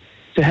others. But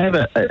to have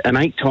an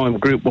 8-time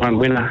Group 1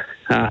 winner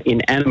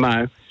in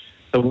Animo,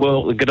 the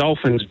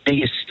Godolphin's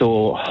biggest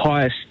or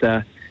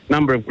highest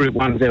number of Group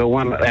 1s ever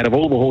won out of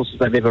all the horses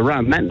they've ever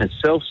run, that in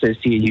itself says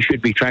to you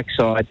should be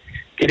trackside,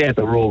 get out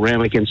the Royal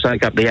Randwick and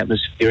soak up the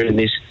atmosphere in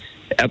this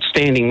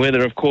outstanding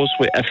weather. Of course,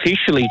 we're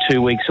officially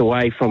 2 weeks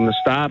away from the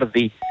start of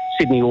the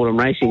Sydney Autumn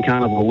Racing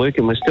Carnival, Luke,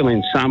 and we're still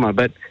in summer,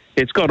 but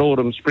it's got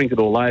autumn sprinkled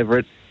all over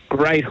it.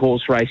 Great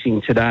horse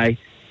racing today,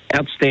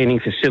 outstanding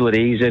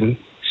facilities, and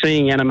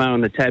seeing Animo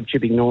and the Tab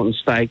Chipping Norton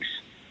Stakes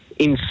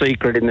in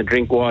secret in the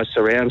Drinkwise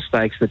Surround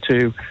Stakes, the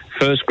two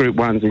first Group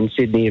 1s in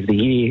Sydney of the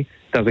year,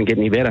 doesn't get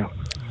any better.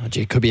 Oh,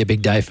 gee, it could be a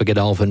big day for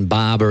Godolphin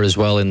Barber as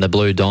well in the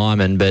Blue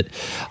Diamond, but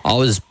I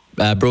was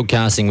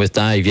broadcasting with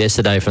Dave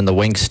yesterday from the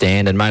Wink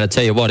stand, and mate, I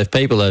tell you what, if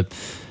people are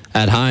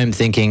at home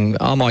thinking,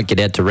 I might get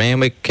out to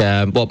Randwick,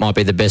 what might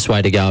be the best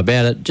way to go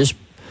about it, just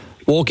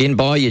walk in,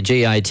 buy your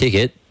GA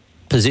ticket,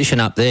 position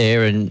up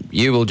there, and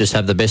you will just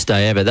have the best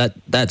day ever.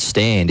 That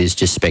stand is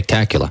just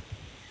spectacular.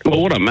 Well,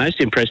 what I'm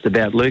most impressed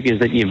about, Luke, is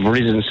that you've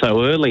risen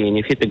so early and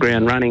you've hit the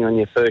ground running on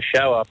your first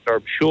show after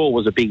I'm sure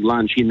was a big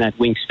lunch in that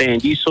Wink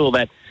stand. You saw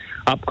that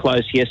up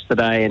close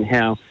yesterday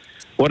and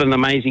what an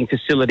amazing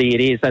facility it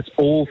is. That's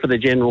all for the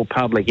general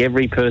public.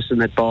 Every person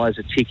that buys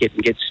a ticket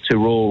and gets to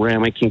Royal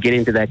Randwick can get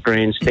into that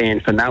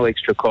grandstand for no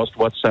extra cost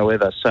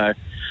whatsoever. So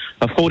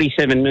a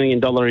 $47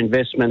 million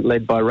investment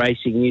led by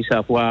Racing New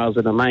South Wales,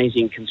 an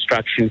amazing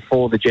construction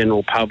for the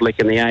general public,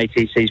 and the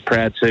ATC is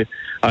proud to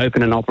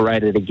open and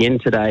operate it again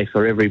today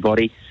for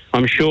everybody.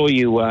 I'm sure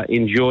you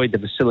enjoyed the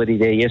facility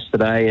there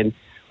yesterday, and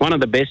one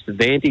of the best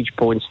vantage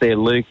points there,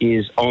 Luke,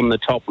 is on the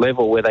top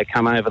level where they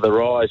come over the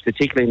rise,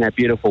 particularly in that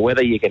beautiful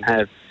weather. You can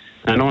have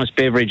a nice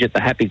beverage at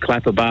the Happy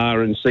Clapper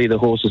Bar and see the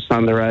horses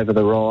thunder over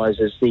the rise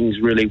as things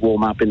really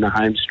warm up in the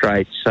home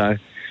straight. So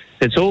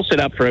it's all set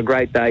up for a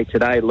great day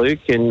today, Luke.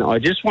 And I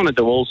just wanted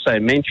to also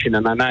mention,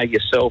 and I know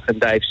yourself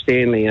and Dave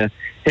Stanley are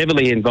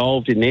heavily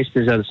involved in this,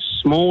 there's a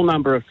small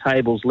number of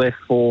tables left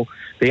for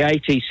the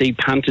ATC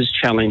Punters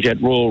Challenge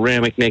at Royal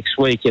Randwick next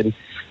week. And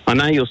I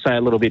know you'll say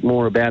a little bit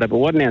more about it, but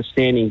what an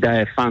outstanding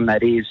day of fun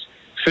that is.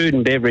 Food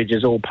and beverage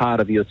is all part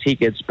of your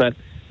tickets, but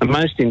the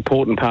most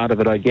important part of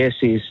it, I guess,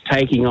 is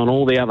taking on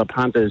all the other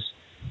punters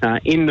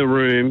in the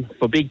room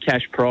for big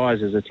cash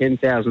prizes, a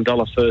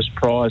 $10,000 first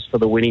prize for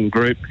the winning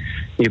group.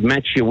 You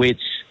match your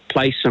wits,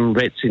 place some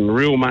bets in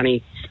real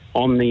money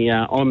on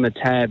the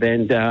tab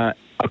and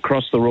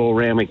across the Royal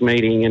Randwick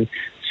meeting. And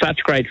such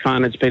great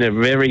fun. It's been a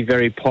very,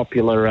 very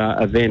popular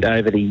event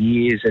over the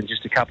years, and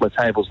just a couple of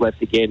tables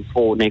left again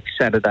for next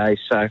Saturday.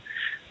 So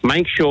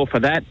make sure for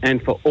that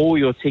and for all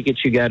your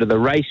tickets, you go to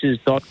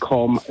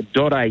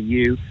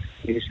theraces.com.au.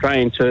 The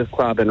Australian Turf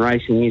Club and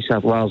Racing New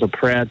South Wales are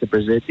proud to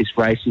present this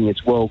racing.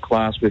 It's world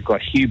class. We've got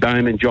Hugh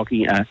Bowman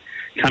jockey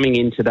coming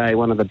in today,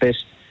 one of the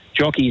best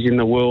jockeys in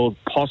the world,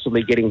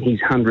 possibly getting his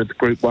 100th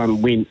Group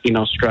 1 win in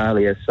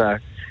Australia. So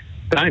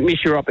don't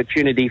miss your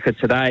opportunity for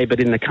today,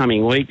 but in the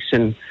coming weeks.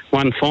 And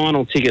one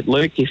final ticket,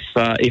 Luke,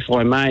 if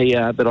I may,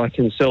 that I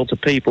can sell to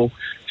people.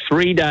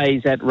 3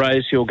 days at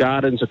Rosehill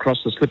Gardens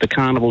across the Slipper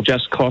Carnival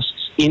just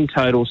costs in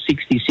total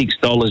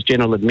 $66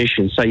 general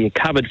admission. So you're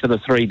covered for the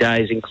 3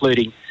 days,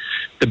 including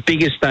the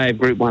biggest day of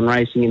Group 1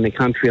 racing in the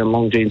country on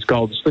Longines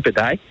Golden Slipper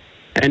Day,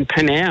 and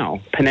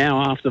Panau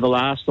after the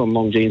last on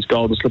Longines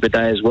Golden Slipper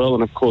Day as well.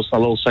 And of course,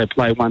 they'll also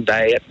play one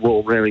day at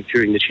Royal Randwick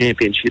during the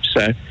championship.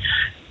 So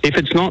if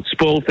it's not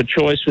spoiled for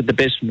choice with the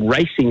best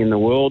racing in the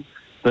world,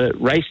 the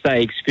race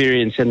day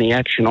experience and the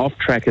action off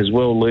track as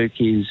well, Luke,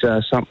 is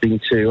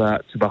something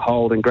to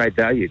behold and great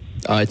value.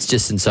 Oh, it's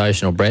just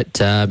sensational, Brett.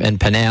 And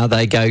Panau,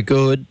 they go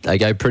good. They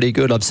go pretty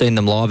good. I've seen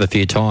them live a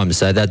few times,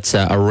 so that's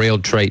a real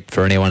treat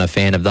for anyone a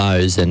fan of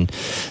those. And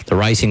the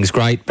racing's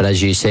great, but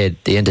as you said,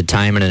 the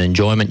entertainment and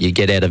enjoyment you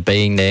get out of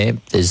being there,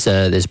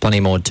 there's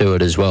plenty more to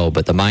it as well.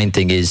 But the main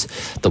thing is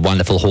the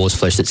wonderful horse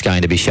flesh that's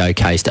going to be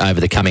showcased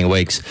over the coming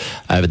weeks,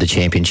 over the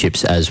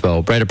championships as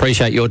well. Brett,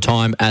 appreciate your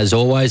time as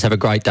always. Have a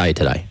great day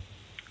today.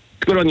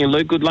 Good on you,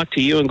 Luke. Good luck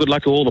to you and good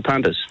luck to all the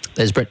punters.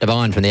 There's Brett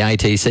Devine from the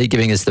ATC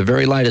giving us the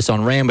very latest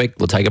on Randwick.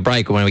 We'll take a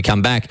break, and when we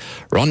come back,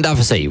 Ron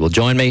Duffy will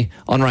join me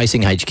on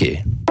Racing HQ.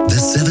 The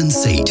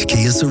 7-seat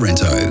Kia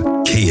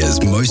Sorrento,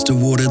 Kia's most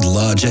awarded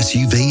large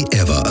SUV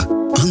ever.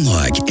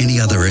 Unlike any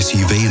other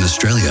SUV in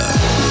Australia,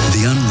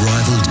 the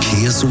unrivaled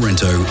Kia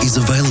Sorrento is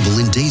available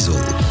in diesel,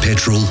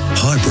 petrol,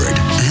 hybrid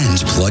and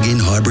plug-in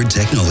hybrid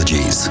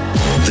technologies.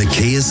 The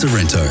Kia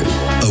Sorrento,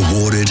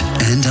 awarded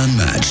and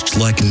unmatched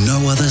like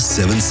no other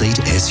 7-seat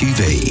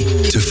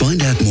SUV. To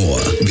find out more,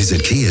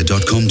 visit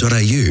kia.com.au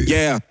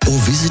or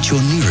visit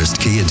your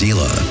nearest Kia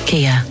dealer.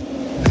 Kia,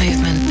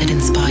 movement that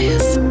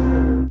inspires.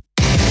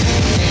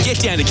 Get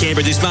down to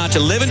Canberra this March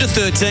 11 to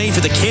 13 for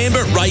the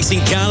Canberra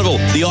Racing Carnival,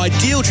 the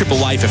ideal trip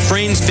away for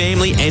friends,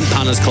 family and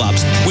punters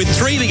clubs, with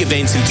 3 big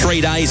events in 3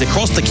 days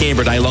across the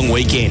Canberra Day long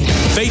weekend,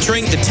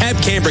 featuring the Tab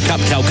Canberra Cup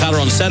Calcutta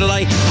on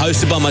Saturday,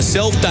 hosted by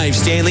myself, Dave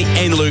Stanley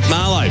and Luke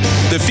Marlowe,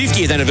 the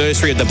 50th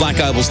anniversary of the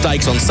Black Oval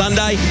Stakes on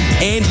Sunday,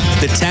 and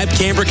the Tab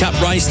Canberra Cup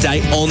Race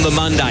Day on the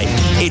Monday.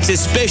 It's a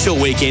special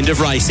weekend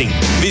of racing.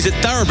 Visit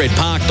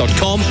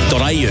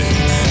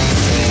thoroughbredpark.com.au.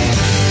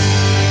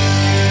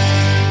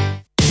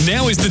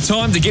 Now is the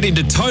time to get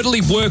into Totally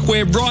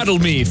Workwear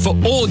Rydalmere for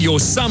all your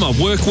summer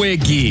workwear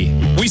gear.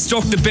 We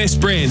stock the best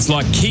brands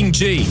like King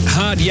G,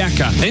 Hard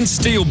Yakka and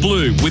Steel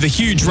Blue with a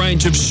huge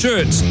range of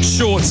shirts,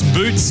 shorts,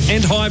 boots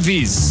and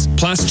high-vis.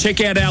 Plus, check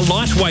out our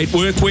lightweight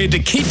workwear to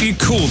keep you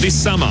cool this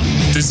summer.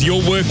 Does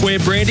your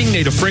workwear branding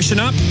need a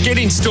freshen up? Get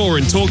in store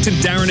and talk to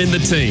Darren and the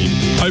team.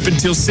 Open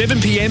till 7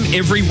 p.m.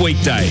 every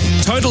weekday.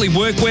 Totally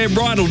Workwear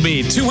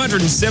Rydalmere,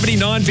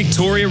 279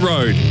 Victoria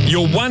Road.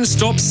 Your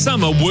one-stop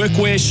summer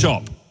workwear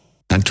shop.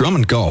 At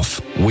Drummond Golf,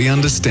 we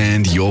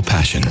understand your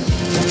passion.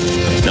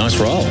 Nice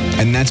roll.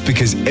 And that's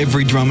because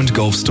every Drummond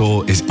Golf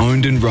store is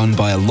owned and run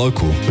by a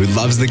local who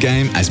loves the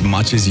game as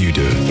much as you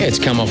do. Yeah, it's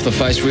come off the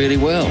face really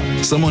well.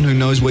 Someone who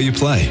knows where you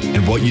play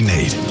and what you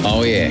need.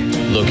 Oh yeah,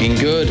 looking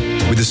good.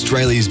 With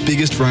Australia's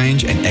biggest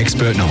range and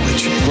expert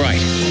knowledge. Great.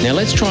 Now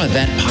let's try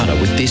that putter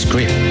with this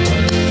grip.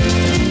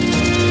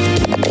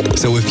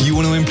 So if you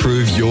want to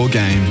improve your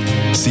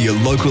game, see your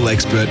local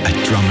expert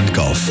at Drummond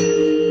Golf.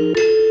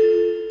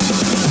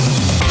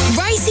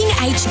 Racing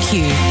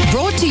HQ,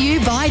 brought to you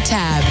by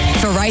Tab.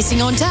 For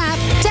racing on tap,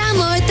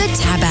 download the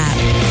Tab app.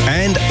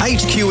 And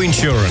HQ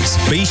Insurance.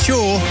 Be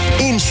sure,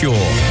 insure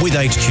with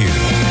HQ.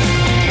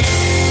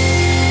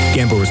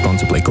 Gamble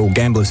responsibly. Call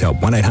Gamblers Help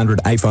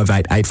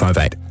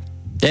 1-800-858-858.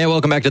 Yeah,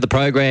 welcome back to the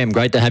program.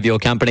 Great to have your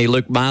company.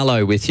 Luke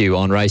Marlowe with you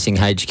on Racing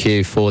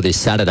HQ for this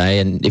Saturday.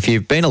 And if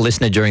you've been a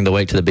listener during the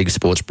week to the Big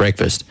Sports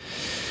Breakfast,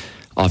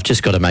 I've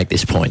just got to make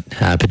this point,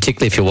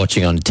 particularly if you're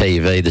watching on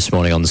TV this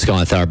morning on the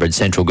Sky Thoroughbred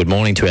Central. Good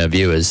morning to our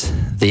viewers.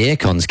 The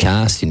aircon's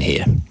cast in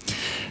here,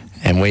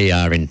 and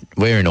we're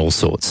in all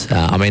sorts.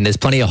 I mean, there's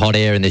plenty of hot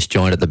air in this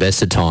joint at the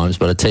best of times,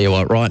 but I tell you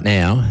what, right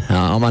now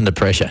I'm under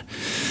pressure.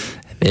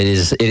 It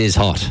is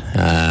hot.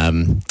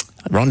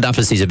 Ron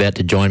Duffus about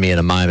to join me in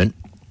a moment.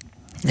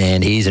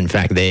 And he's in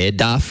fact there.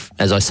 Duff,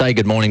 as I say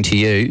good morning to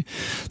you,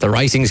 the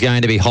racing's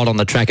going to be hot on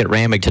the track at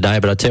Randwick today,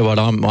 but I tell you what,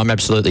 I'm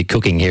absolutely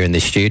cooking here in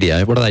this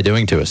studio. What are they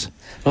doing to us?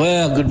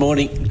 Well, good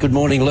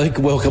morning, Luke.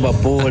 Welcome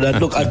aboard.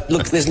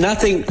 Look, there's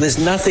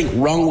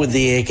nothing wrong with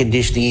the air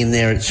conditioning in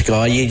there at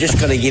Sky. You just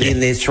got to get in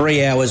there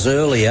 3 hours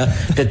earlier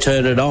to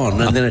turn it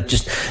on, and then it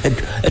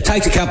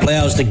takes a couple of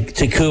hours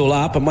to cool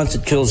up, and once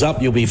it cools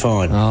up, you'll be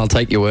fine. I'll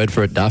take your word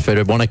for it, Duff. I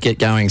want to get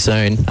going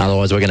soon,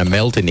 otherwise we're going to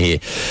melt in here.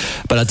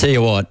 But I tell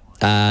you what.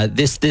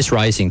 This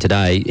racing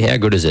today, how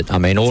good is it? I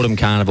mean, Autumn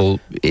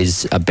Carnival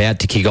is about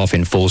to kick off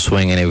in full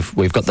swing, and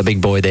we've got the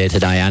big boy there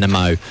today,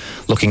 Animo,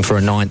 looking for a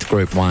 9th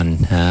Group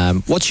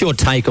 1. What's your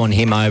take on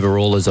him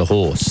overall as a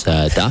horse,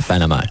 Duff,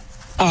 Animo?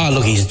 Oh,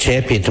 look, he's a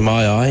champion to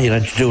my eye. You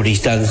know, to do what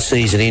he's done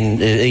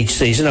each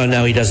season. I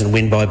know he doesn't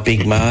win by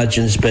big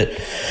margins, but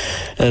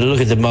look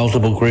at the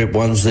multiple Group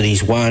 1s that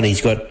he's won. He's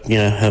got,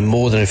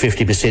 more than a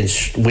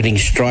 50% winning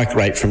strike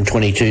rate from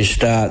 22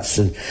 starts,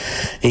 and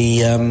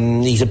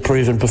he's a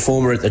proven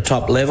performer at the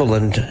top level,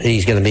 and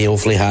he's going to be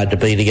awfully hard to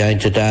beat again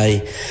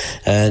today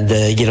and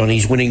get on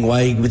his winning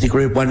way with the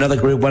Group 1, another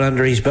Group 1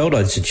 under his belt,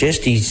 I'd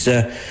suggest.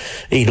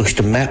 He looks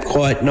to map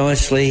quite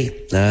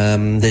nicely.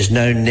 There's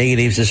no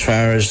negatives as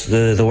far as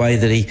the way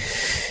that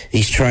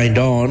he's trained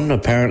on.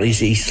 Apparently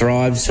he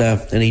thrives,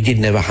 and he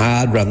didn't have a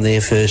hard run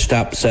there first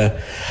up. So,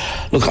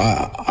 look,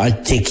 I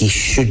think he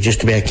should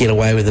just about get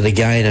away with it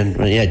again.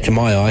 And to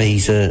my eye,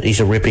 he's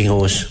a ripping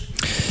horse.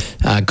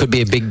 Could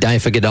be a big day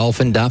for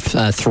Godolphin, Duff.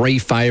 3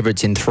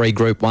 favourites in 3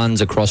 Group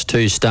 1s across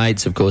 2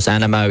 states. Of course,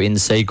 Animo in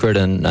secret,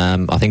 and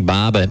I think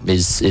Barber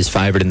is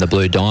favourite in the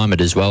Blue Diamond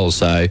as well.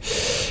 So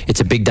it's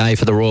a big day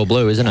for the Royal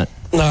Blue, isn't it?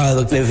 No,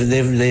 look,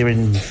 they're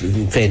in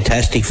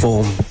fantastic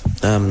form,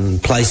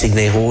 placing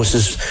their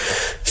horses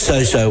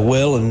so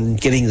well and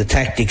getting the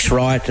tactics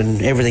right,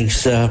 and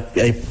everything's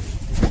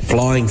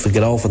flying for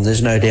Godolphin.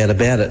 There's no doubt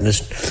about it. And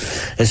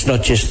it's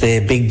not just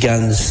their big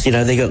guns.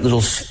 They got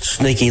little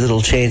sneaky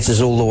little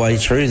chances all the way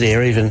through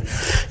there. Even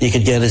you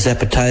could go to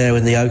Zapateo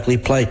in the Oakley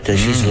Plate.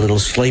 She's a little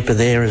sleeper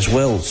there as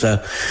well. So,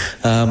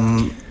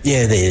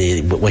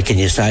 what can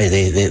you say?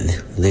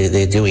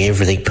 They're doing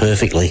everything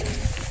perfectly.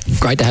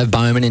 Great to have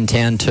Bowman in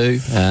town too.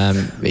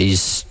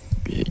 He's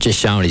just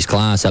showing his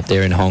class up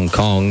there in Hong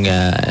Kong,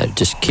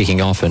 just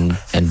kicking off and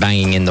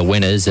banging in the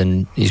winners,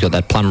 and he's got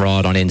that plum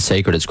ride on in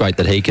secret. It's great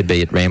that he could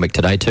be at Randwick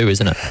today too,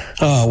 isn't it?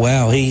 Oh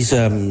wow, he's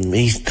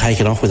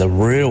taken off with a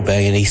real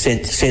bang, and he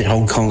sent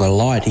Hong Kong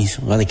alight. I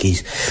think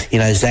he's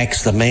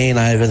Zach's the man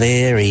over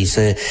there. He's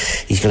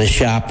got a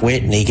sharp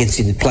wet, and he gets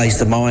in, plays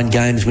the mind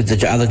games with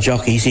the other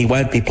jockeys. He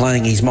won't be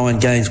playing his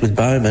mind games with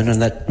Bowman,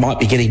 and that might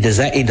be getting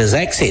into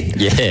Zach's head.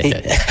 Yeah,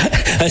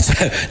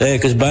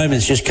 because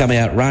Bowman's just come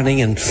out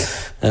running, and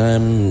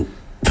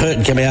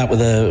Purton came out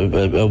with a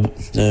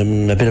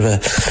bit of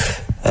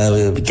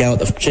a go at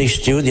the chief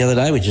steward the other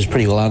day, which is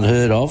pretty well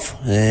unheard of,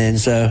 and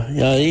so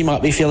he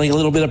might be feeling a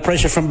little bit of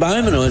pressure from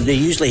Bowman, or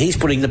usually he's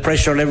putting the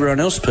pressure on everyone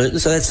else, Purton,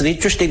 so that's an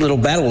interesting little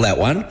battle, that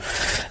one.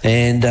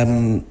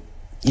 And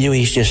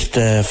he's just,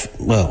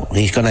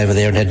 he's gone over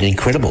there and had an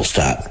incredible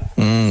start.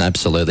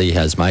 Absolutely he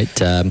has,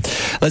 mate.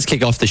 Let's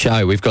kick off the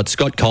show. We've got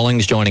Scott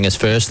Collings joining us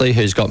firstly,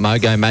 who's got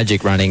Mogo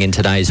Magic running in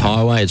today's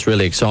highway. It's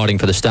really exciting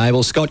for the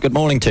stable. Scott, good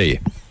morning to you.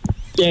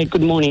 Yeah,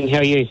 good morning. How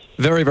are you?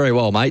 Very, very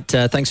well, mate.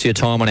 Thanks for your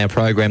time on our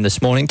program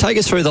this morning. Take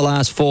us through the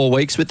last 4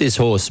 weeks with this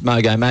horse,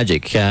 Mogo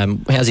Magic.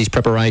 How's his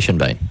preparation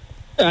been?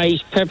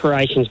 His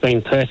preparation's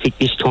been perfect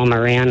this time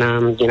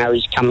around.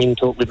 He's come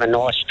into it with a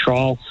nice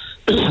trial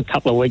a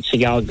couple of weeks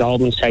ago at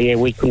Goulburn, so yeah,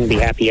 we couldn't be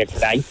happier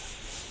today.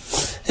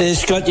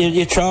 Scott,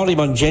 you trialled him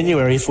on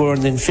January 4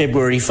 and then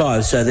February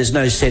 5, so there's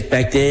no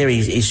setback there.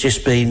 He's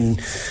just been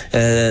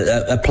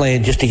a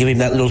plan just to give him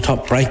that little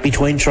top break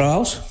between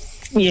trials?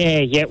 Yeah,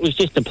 it was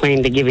just a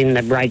plan to give him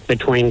the break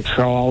between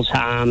trials.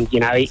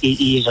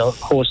 He is a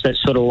horse that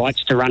sort of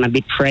likes to run a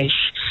bit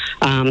fresh,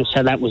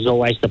 so that was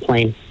always the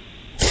plan.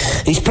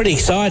 He's pretty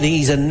exciting.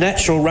 He's a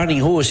natural running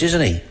horse,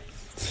 isn't he?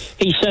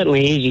 He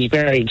certainly is. He's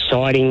very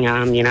exciting.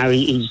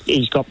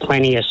 He's got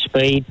plenty of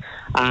speed.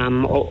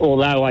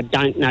 Although I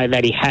don't know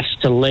that he has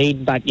to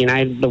lead, but,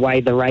 the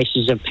way the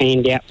races have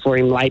panned out for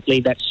him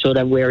lately, that's sort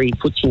of where he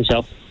puts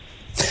himself.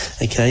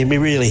 Okay,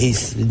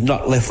 he's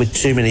not left with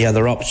too many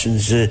other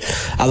options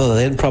other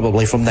than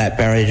probably from that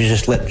barrier to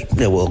just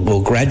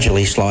we'll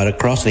gradually slide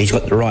across, and he's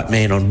got the right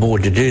man on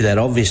board to do that,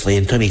 obviously,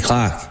 in Timmy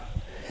Clark.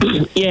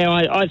 Yeah,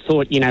 I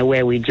thought,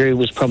 where we drew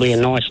was probably a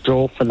nice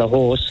draw for the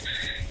horse,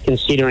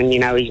 considering,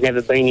 he's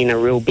never been in a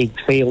real big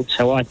field.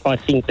 So I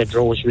think the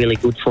draw was really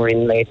good for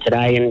him there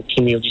today, and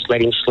Timmy will just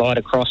let him slide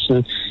across,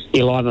 and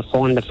he'll either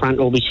find the front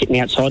or be sitting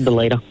outside the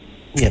leader.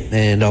 Yep,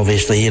 and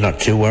obviously you're not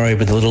too worried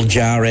with the little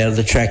jar out of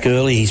the track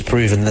early. He's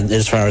proven that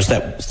as far as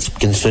that's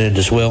concerned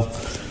as well.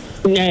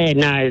 Yeah,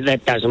 no,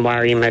 that doesn't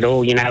worry him at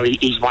all.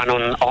 He's won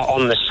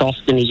on the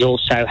soft, and he's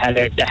also had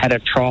a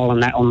trial on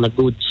that on the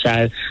good.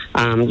 So,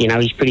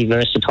 he's pretty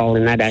versatile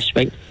in that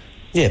aspect.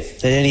 Yeah.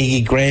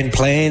 Any grand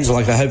plans?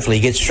 Hopefully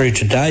he gets through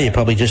today. You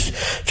probably just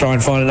try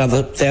and find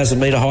another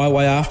 1,000-metre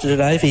highway after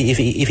today if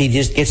he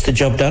just gets the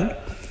job done.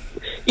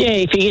 Yeah,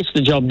 if he gets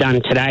the job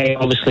done today,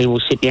 obviously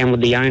we'll sit down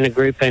with the owner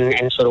group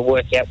and sort of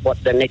work out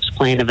what the next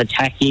plan of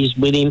attack is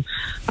with him.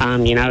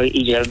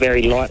 He's a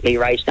very lightly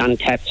raced,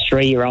 untapped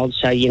 3-year-old,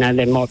 so,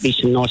 there might be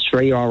some nice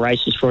 3-year-old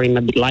races for him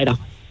a bit later.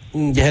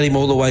 You had him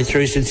all the way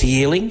through since the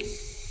yearling?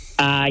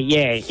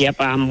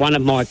 One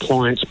of my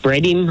clients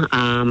bred him,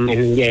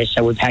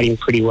 so we've had him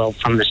pretty well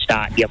from the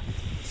start, yep.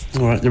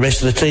 All right, the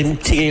rest of the team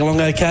ticking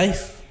along okay?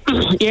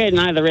 Yeah,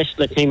 no, the rest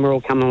of the team are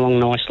all coming along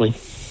nicely.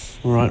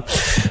 All right.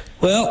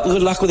 Well,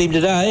 good luck with him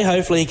today.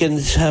 Hopefully he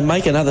can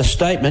make another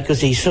statement, because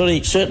he's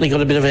certainly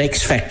got a bit of an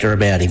X factor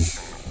about him.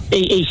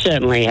 He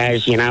certainly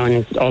has,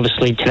 and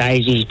obviously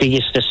today's his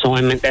biggest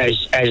assignment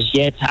as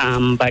yet.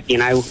 But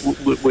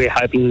we're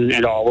hoping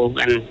that I will,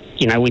 and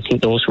we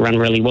think the horse will run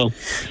really well.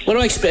 What do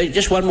I expect?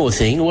 Just one more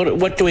thing.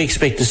 What do we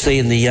expect to see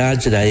in the yard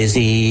today? Is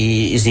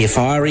he a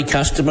fiery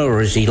customer,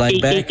 or is he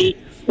laid back?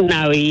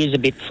 No, he is a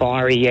bit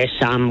fiery, yes.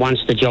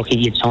 Once the jockey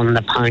gets on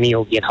the pony,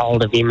 he'll get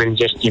hold of him and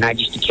just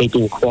to keep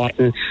him quiet.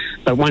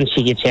 But once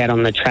he gets out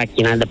on the track,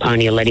 the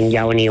pony will let him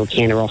go and he'll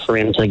canter off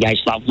around to the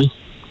gates lovely.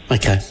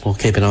 Okay, we'll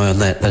keep an eye on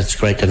that. That's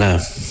great to know.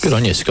 Good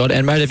on you, Scott.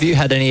 And, mate, have you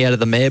had any out of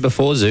the mare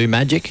before, Zoo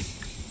Magic?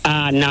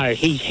 No,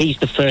 he's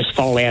the first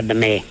foal out of the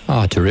mare.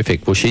 Oh,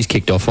 terrific. Well, she's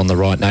kicked off on the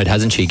right note,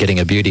 hasn't she, getting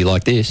a beauty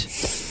like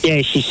this?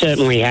 Yeah, she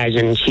certainly has,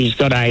 and she's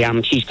got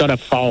a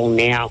foal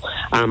now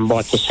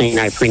by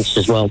Casino Prince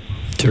as well.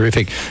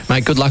 Terrific.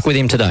 Mate, good luck with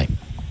him today.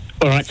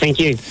 All right, thank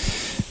you.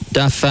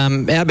 Duff,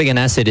 how big an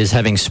asset is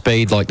having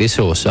speed like this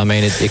horse? I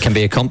mean, it can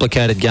be a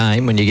complicated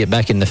game when you get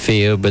back in the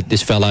field, but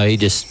this fellow, he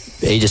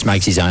just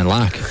makes his own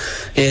luck.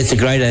 Yeah, it's a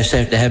great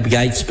asset to have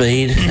gate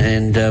speed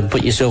and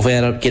put yourself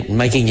out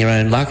making your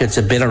own luck. It's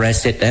a better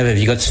asset to have if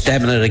you've got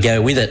stamina to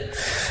go with it.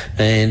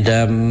 And,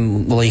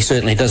 he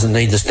certainly doesn't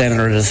need the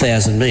stamina at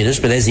 1,000 metres,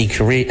 but as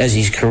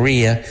his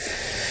career...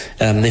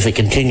 if it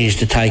continues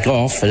to take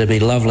off, it'd be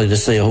lovely to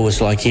see a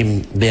horse like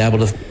him be able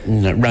to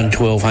run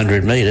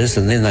 1,200 metres,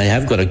 and then they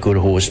have got a good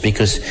horse,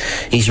 because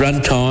his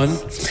run time,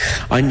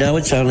 I know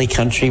it's only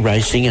country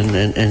racing and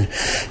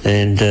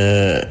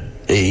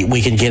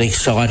we can get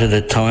excited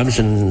at times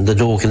and the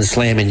door can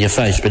slam in your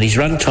face, but his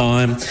run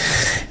time,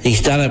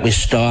 he's done it with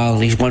style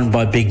and he's won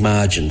by big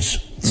margins.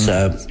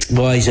 So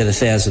while he's at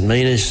 1,000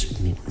 metres,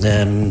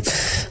 I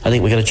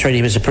think we're going to treat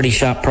him as a pretty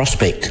sharp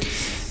prospect.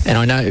 And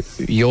I know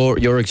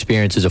your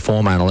experience as a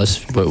form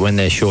analyst, but when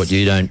they're short,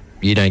 you don't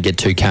get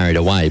too carried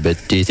away. But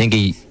do you think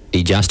he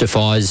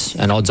justifies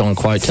an odds-on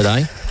quote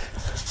today?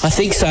 I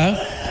think so.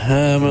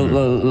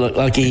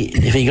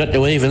 If he got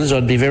to evens,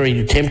 I'd be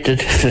very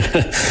tempted.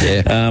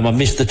 Yeah. I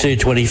missed the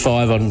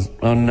 225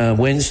 on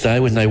Wednesday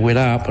when they went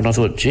up, and I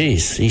thought,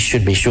 geez, he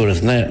should be shorter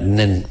than that. And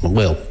then,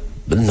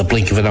 in the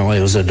blink of an eye,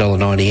 it was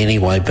 $1.90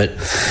 anyway. But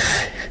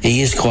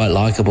he is quite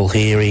likeable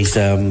here. He's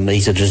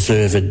a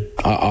deserved.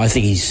 I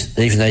think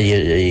even though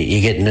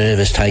you get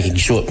nervous taking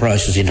short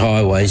prices in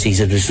highways, he's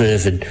a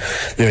deserved,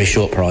 very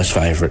short price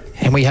favourite.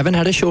 And we haven't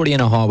had a shorty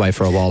in a highway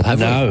for a while, have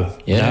we?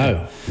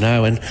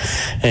 No, and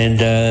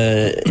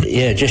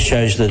it just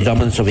shows the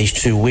dominance of his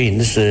 2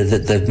 wins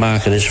that the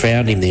market has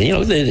found him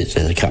there. There's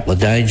a couple of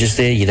dangers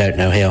there. You don't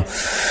know how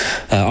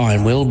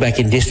Iron Will back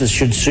in distance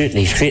should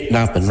certainly fit and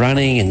up and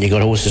running, and you've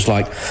got horses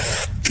like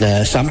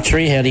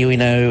Sumtree. How do we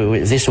know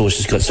if this horse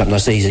has got something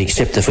nice? He's an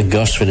acceptor for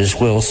Gosford as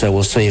well, so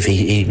we'll see if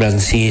he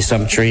runs here,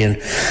 Sumtree.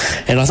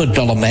 And I thought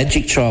Dollar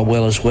Magic tried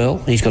well as well.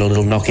 He's got a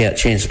little knockout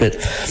chance, but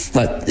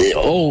like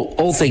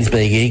all things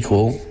being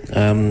equal,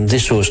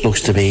 this horse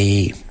looks to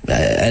be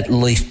at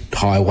least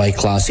high weight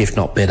class, if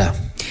not better.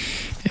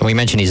 And we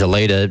mentioned he's a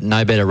leader,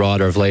 no better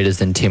rider of leaders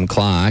than Tim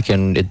Clark,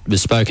 and it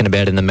was spoken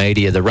about in the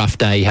media, the rough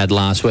day he had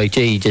last week.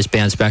 Gee, he just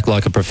bounced back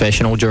like a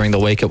professional during the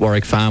week at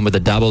Warwick Farm with a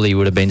double. He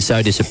would have been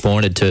so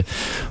disappointed to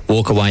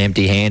walk away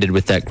empty-handed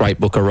with that great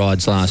book of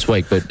rides last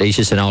week, but he's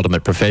just an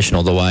ultimate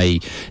professional the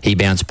way he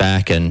bounced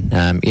back, and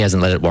he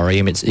hasn't let it worry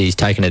him. He's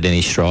taken it in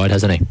his stride,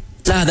 hasn't he?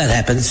 No, that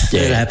happens.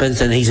 Yeah. That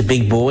happens, and he's a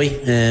big boy.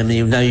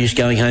 You've no use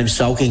going home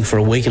sulking for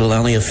a week. It'll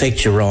only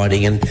affect your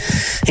riding, and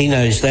he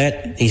knows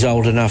that. He's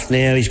old enough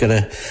now. He's got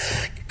a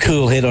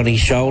cool head on his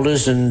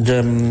shoulders, and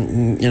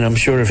I'm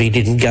sure if he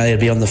didn't go, he'd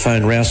be on the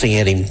phone rousing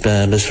at him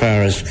as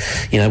far as,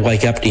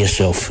 wake up to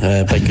yourself,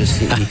 because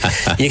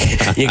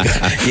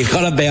you've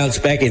got to bounce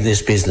back in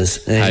this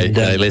business. And,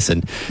 hey,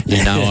 listen,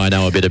 I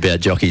know a bit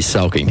about jockeys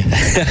sulking.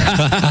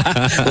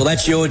 Well,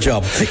 that's your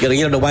job. You've got to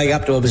get them to wake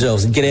up to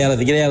themselves and get out of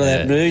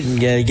that mood and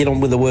get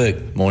on with the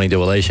work. Morning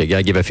to Alicia.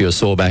 Go give a few a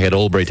sore back at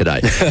Albury today.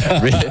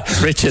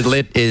 Richard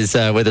Litt is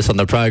with us on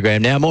the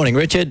program now. Morning,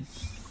 Richard.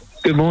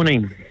 Good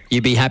morning.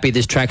 You'd be happy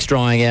this track's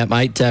drying out,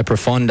 mate.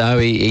 Profondo,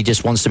 he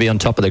just wants to be on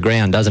top of the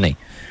ground, doesn't he?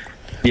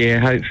 Yeah,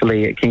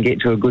 hopefully it can get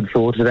to a good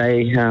 4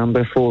 today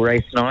before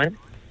race 9.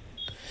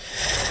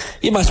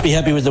 You must be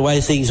happy with the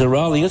way things are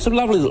rolling. There's some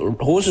lovely little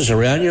horses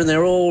around you, and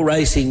they're all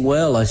racing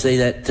well. I see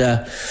that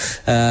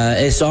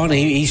Esson,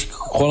 he's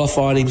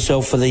qualified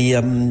himself for the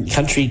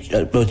country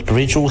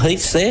provincial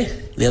heats there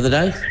the other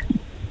day.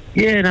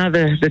 Yeah, no,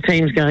 the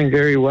team's going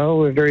very well.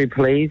 We're very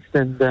pleased,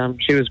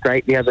 and she was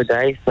great the other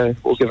day, so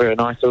we'll give her a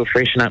nice little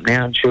freshen up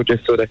now, and she'll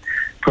just sort of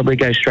probably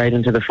go straight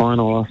into the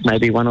final off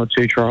maybe 1 or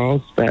 2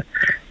 trials. But,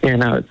 yeah,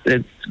 no,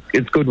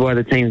 it's good why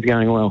the team's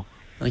going well.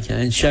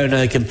 Okay, and show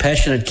no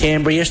compassion at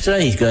Canberra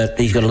yesterday. He's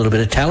got a little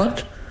bit of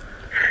talent.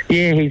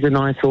 Yeah, he's a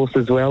nice horse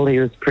as well. He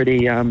was pretty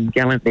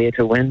gallant there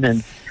to win,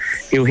 and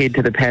he'll head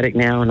to the paddock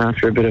now, and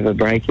after a bit of a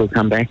break, he'll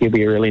come back. He'll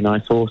be a really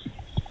nice horse.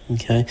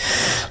 Okay,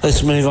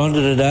 let's move on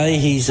to today.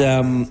 He's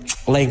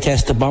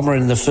Lancaster Bomber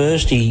in the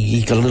first.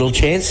 He got a little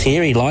chance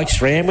here. He likes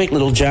Randwick.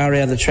 Little jar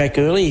around the track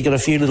early. He got a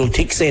few little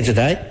ticks there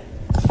today.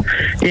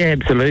 Yeah,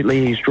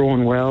 absolutely. He's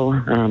drawn well.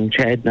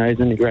 Chad knows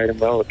him. He rode him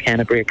well at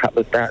Canterbury a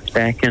couple of starts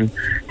back. And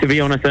to be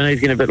honest, I know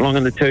he's getting a bit long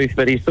in the tooth,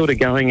 but he's sort of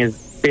going as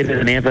better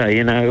than ever.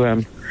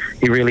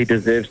 He really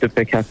deserves to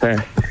pick up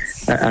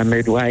a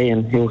midway,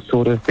 and he'll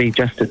sort of be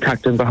just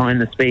tucked in behind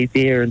the speed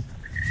there,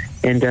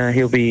 and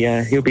he'll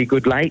be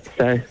good late.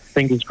 So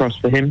fingers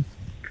crossed for him.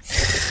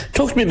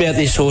 Talk to me about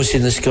this horse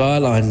in the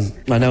Skyline.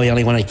 I know he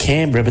only won at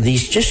Canberra, but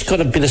he's just got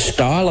a bit of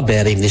style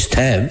about him, this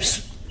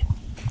Tabs.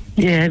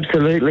 Yeah,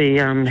 absolutely.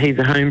 He's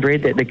a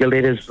homebred that the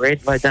Galettas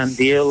bred by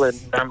Dundeel,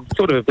 and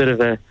sort of a bit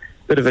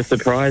of a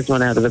surprise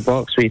one out of the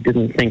box. We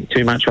didn't think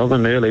too much of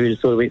him early. We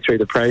just sort of went through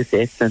the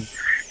process, and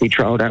he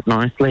trialled up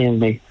nicely,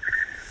 and we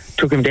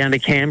took him down to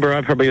Canberra.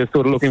 I probably was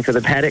sort of looking for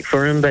the paddock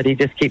for him, but he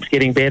just keeps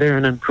getting better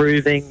and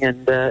improving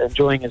and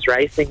enjoying his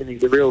racing, and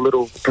he's a real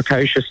little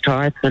precocious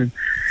type, and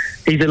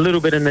he's a little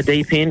bit in the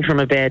deep end from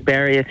a bad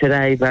barrier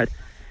today, but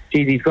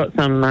geez, he's got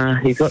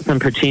some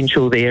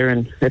potential there,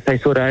 and if they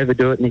sort of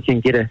overdo it and he can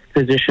get a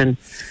position,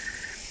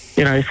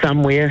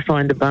 somewhere,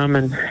 find a bum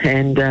and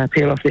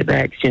peel off their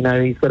backs,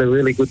 he's got a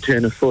really good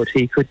turn of foot.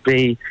 He could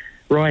be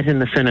right in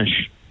the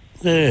finish.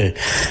 Yeah.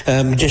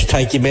 Just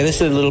take your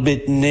medicine a little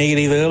bit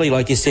negative early,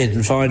 like you said,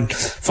 and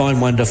find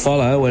one to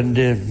follow, and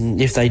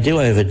if they do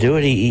overdo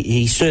it,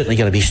 he's certainly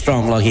going to be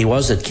strong like he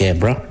was at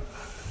Canberra.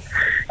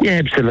 Yeah,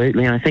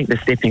 absolutely. I think the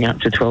stepping up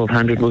to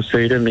 1200 will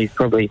suit him. He's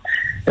probably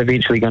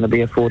eventually going to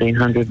be a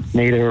 1400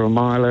 metre or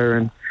miler,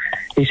 and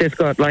he's just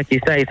got, like you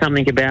say,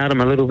 something about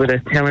him, a little bit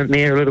of talent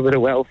there, a little bit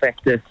of wow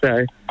factor.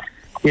 So,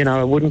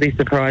 I wouldn't be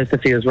surprised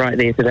if he was right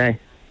there today.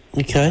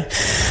 Okay.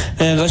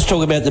 And let's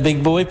talk about the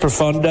big boy,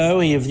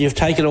 Profondo. You've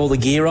taken all the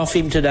gear off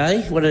him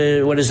today. What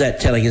is that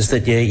telling us?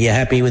 That you're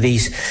happy with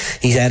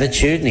his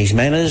attitude and his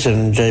manners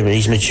and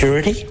his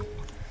maturity?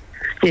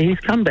 Yeah, he's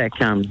come back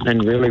in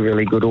really,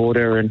 really good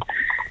order, and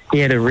he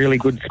had a really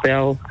good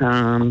spell.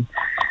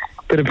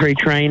 Bit of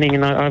pre-training,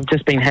 and I've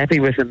just been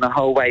happy with him the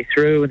whole way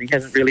through, and he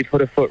hasn't really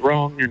put a foot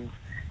wrong, and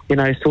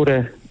sort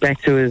of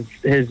back to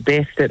his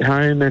best at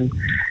home, and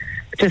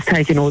just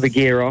taken all the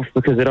gear off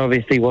because it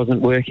obviously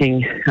wasn't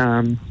working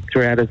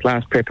throughout his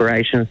last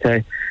preparation.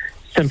 So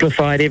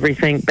simplified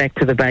everything back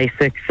to the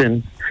basics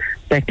and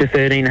back to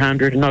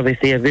 1300, and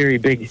obviously a very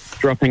big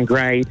drop in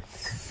grade.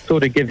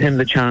 Sort of give him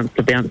the chance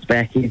to bounce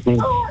back. He's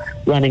been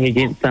running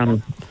against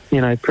some,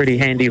 pretty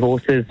handy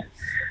horses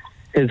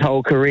his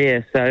whole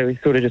career, so we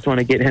sort of just want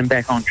to get him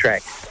back on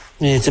track.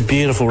 Yeah, it's a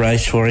beautiful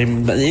race for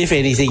him. But if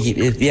anything,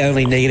 the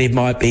only negative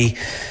might be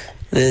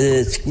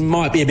it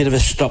might be a bit of a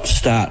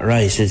stop-start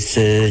race. It's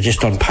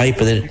just on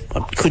paper that I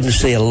couldn't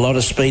see a lot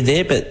of speed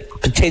there, but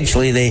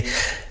potentially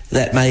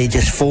that may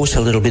just force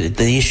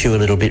the issue a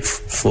little bit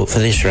for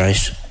this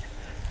race.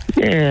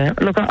 Yeah,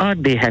 look,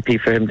 I'd be happy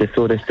for him to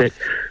sort of sit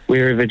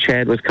wherever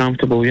Chad was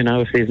comfortable. You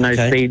know, if there's no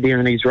speed there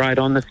and he's right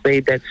on the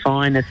speed, that's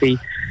fine. If he,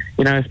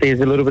 you know, if there's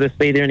a little bit of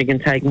speed there and he can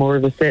take more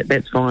of a set,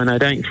 that's fine. I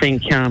don't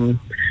think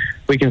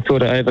we can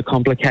sort of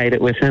overcomplicate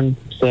it with him.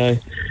 So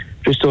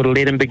just sort of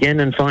let him begin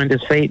and find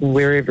his feet, and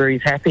wherever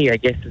he's happy, I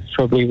guess is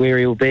probably where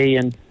he'll be.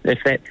 And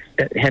if that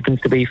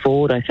happens to be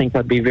forward, I think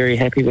I'd be very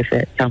happy with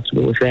that,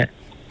 comfortable with that.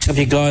 Have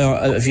you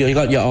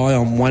got your eye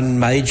on one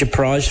major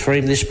prize for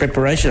him this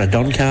preparation, a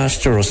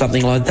Doncaster or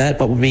something like that?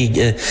 What would be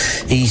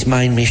his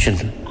main mission?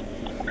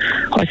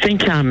 I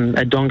think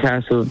a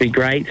Doncaster would be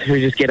great. We'll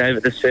just get over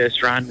this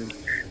first run.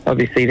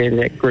 Obviously, there's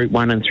that Group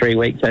 1 in 3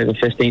 weeks over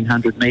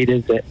 1,500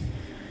 metres at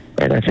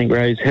I think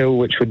Rose Hill,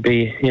 which would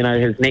be, you know,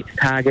 his next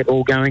target,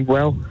 all going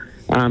well.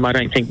 I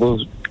don't think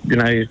we'll, you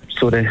know,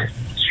 sort of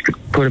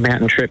put him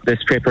out and trip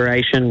this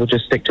preparation. We'll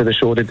just stick to the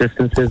shorter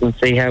distances and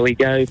see how we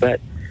go.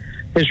 But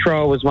his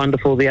trial was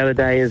wonderful the other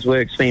day. His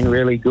work's been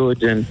really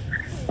good, and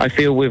I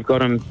feel we've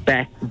got him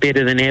back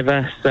better than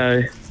ever.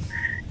 So,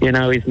 you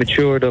know, he's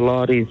matured a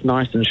lot. He's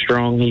nice and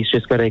strong. He's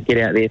just got to get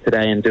out there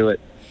today and do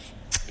it.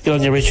 Good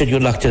on you, Richard.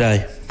 Good luck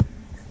today.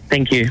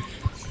 Thank you.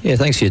 Yeah,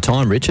 thanks for your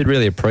time, Richard.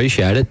 Really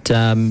appreciate it.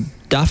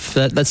 Duff,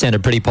 that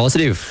sounded pretty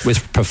positive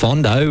with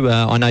Profondo.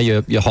 I know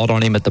you're hot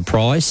on him at the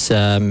price.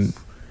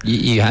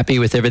 You happy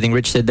with everything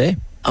Rich said there?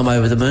 I'm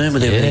over the moon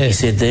with everything he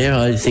said there.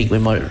 I think we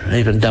might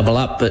even double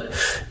up, but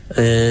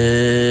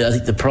I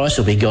think the price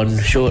will be gone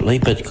shortly.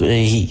 But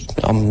he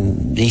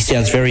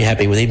sounds very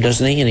happy with him,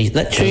 doesn't he? And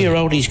that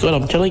 2-year-old he's got,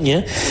 I'm telling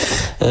you,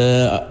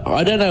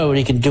 I don't know when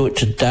he can do it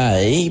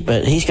today,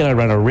 but he's going to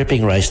run a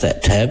ripping race,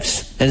 that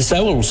Tabs, and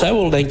so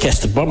will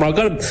Lancaster Bomber.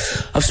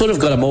 I've sort of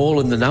got them all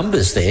in the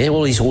numbers there,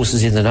 all these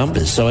horses in the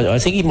numbers. So I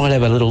think he might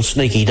have a little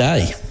sneaky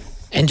day.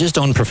 And just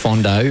on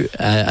Profondo,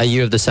 are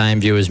you of the same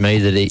view as me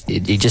that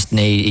he just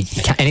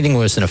anything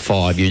worse than a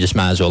 5, you just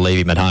may as well leave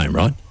him at home,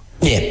 right?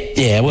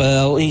 Yeah.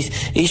 Well,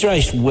 he's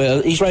raced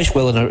well. He's raced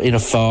well in a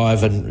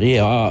 5, and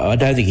I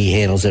don't think he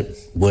handles it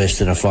worse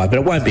than a 5. But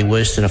it won't be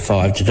worse than a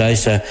 5 today.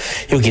 So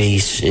he'll get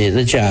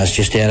the jars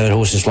just out of it.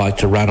 Horses like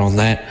to run on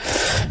that,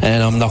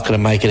 and I'm not going to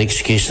make an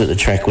excuse that the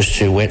track was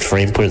too wet for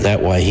him. Put it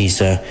that way.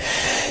 He's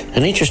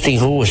an interesting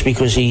horse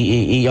because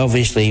he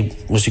obviously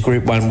was a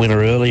Group 1 winner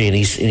early in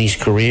his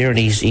career, and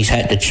he's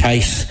had to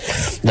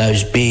chase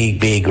those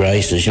big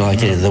races, you know, like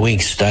the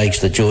Winx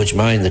Stakes, the George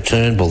Main, the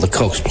Turnbull, the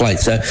Cox Plate.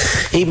 So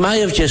he may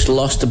have just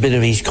lost a bit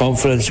of his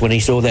confidence when he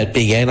saw that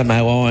big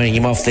Animo eyeing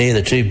him off there,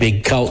 the 2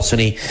 big colts,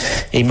 and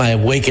he may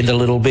have weakened a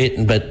little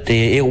bit. But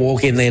he'll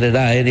walk in there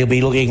today and he'll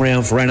be looking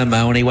around for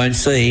Animo and he won't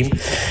see him,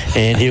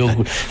 and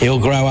he'll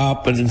grow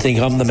up and think,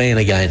 I'm the man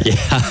again. Yeah,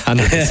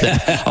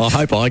 100%. I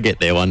hope I get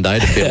there one day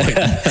to feel like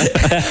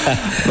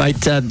that.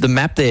 Mate, the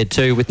map there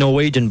too, with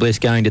Norwegian Bliss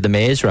going to the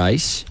Mares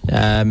race,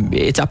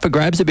 it's up for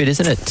grabs a bit,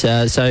 isn't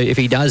it? So if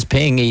he does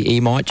ping, he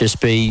might just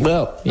be...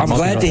 Well, I'm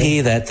glad to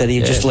hear that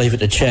he'll just leave it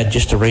to Chad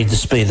just to read the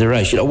speed of the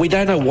race. You know, we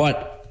don't know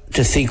what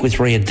to think with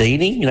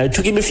Riadini. You know, it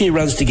took him a few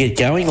runs to get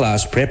going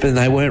last prep, and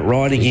they weren't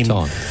riding him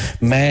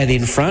mad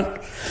in front.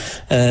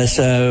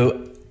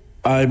 So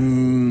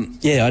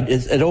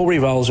it all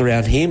revolves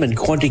around him, and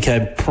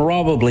Quantico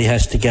probably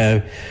has to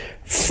go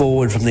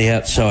forward from the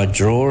outside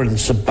draw, and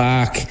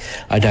Sabak,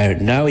 I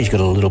don't know, he's got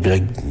a little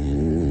bit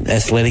of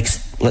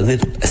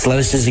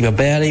athleticism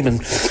about him,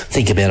 and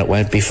think about it,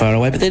 won't be far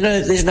away. But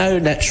there's no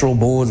natural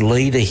born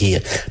leader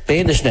here.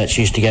 Bandersnatch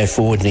used to go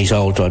forward in his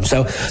old time.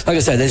 So, like I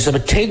say, there's a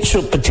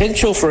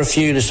potential for a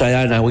few to say,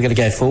 oh no, we're going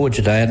to go forward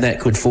today, and that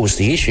could force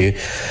the issue.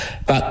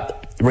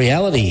 But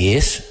reality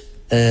is,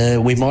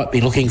 we might be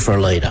looking for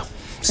a leader.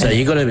 So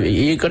you got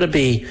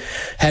to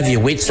have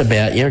your wits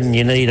about you, and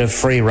you need a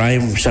free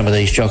rein from some of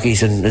these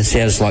jockeys, and it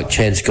sounds like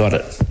Chad's got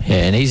it. Yeah,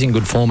 and he's in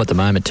good form at the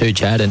moment too,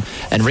 Chad. And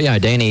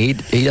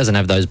Riodini, he doesn't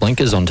have those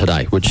blinkers on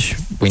today, which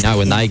we know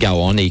when they go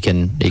on, he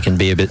can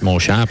be a bit more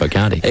sharper,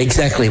 can't he?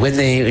 Exactly. When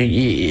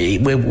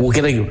we're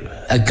getting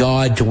a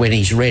guide to when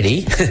he's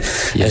ready,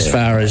 as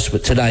far as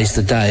today's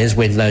the day, is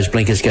when those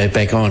blinkers go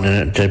back on,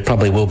 and it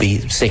probably will be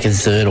second,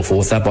 third or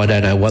fourth up. I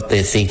don't know what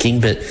they're thinking,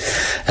 but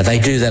they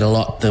do that a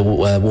lot, the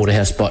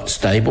Waterhouse Bott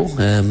stable,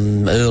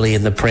 early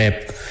in the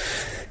prep.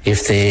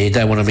 If they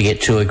don't want them to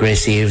get too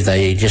aggressive,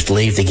 they just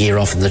leave the gear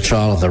off in the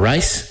trial of the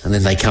race, and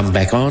then they come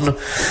back on.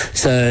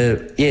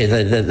 So, yeah,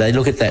 they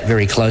look at that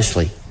very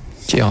closely.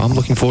 Gee, I'm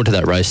looking forward to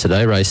that race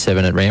today, race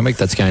 7 at Randwick.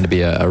 That's going to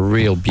be a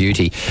real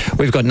beauty.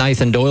 We've got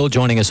Nathan Doyle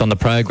joining us on the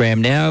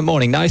program now.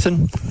 Morning,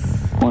 Nathan.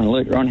 Morning,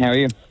 Luke. Ron, how are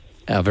you?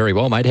 Very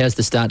well, mate. How's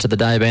the start to the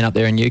day been up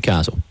there in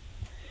Newcastle?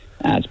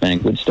 It's been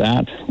a good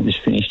start. We just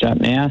finished up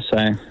now,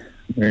 so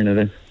we're into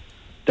the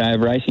day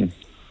of racing.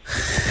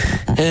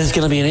 It's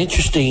going to be an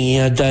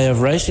interesting day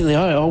of racing.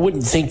 I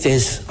wouldn't think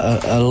there's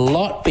a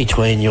lot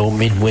between your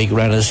midweek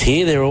runners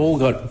here. They're all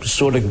got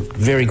sort of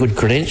very good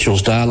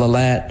credentials.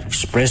 Dalalat,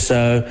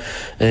 Espresso,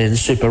 and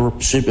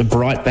Super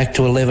Bright back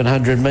to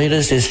 1,100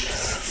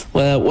 metres.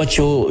 What's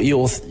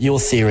your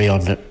theory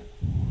on it?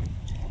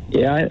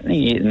 Yeah, I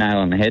think you hit the nail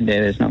on the head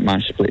there. There's not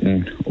much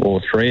splitting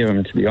all three of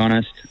them, to be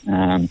honest.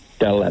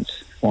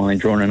 Dalalat's finally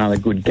drawn another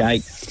good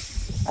gate.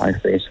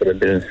 Hopefully, sort of a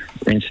bit of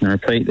rinse and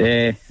repeat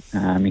there.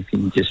 If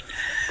he just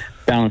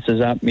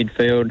balances up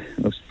midfield,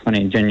 looks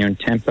plenty of genuine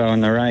tempo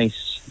in the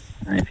race.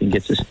 If he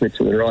gets the splits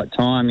at the right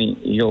time,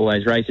 he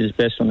always races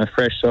best on the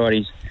fresh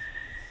side.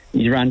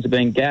 His runs have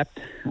been gapped.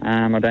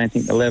 I don't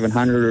think the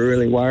 1100 will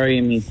really worry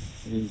him. He's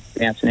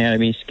bouncing out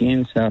of his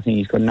skin, so I think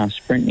he's got enough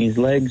sprint in his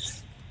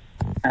legs.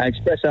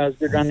 Espresso was a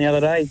good run the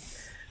other day.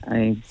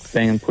 He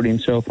bang and put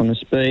himself on the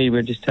speed.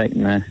 We're just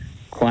taking the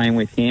claim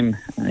with him.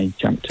 He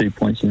jumped 2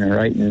 points in the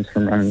ratings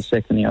from running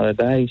second the other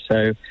day,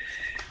 so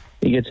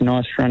he gets a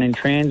nice run in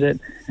transit.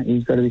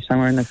 He's got to be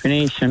somewhere in the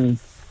finish. And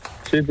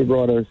Super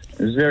Bright was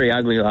very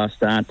ugly last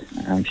start.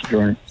 She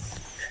drew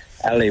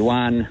alley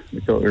one. We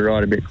thought we'd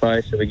ride a bit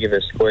closer. We give her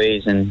a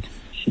squeeze, and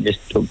she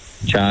just took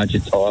charge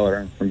of Tyler,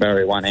 and from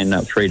barrier one ended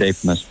up 3 deep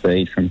on the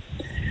speed from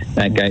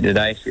that gate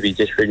today. She'll be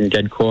just ridden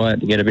dead quiet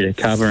to get a bit of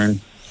cover, and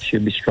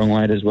she'll be strong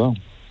weight as well.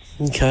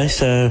 Okay,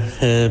 so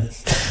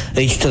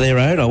each to their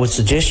own. I would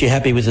suggest you're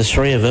happy with the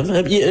three of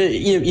them.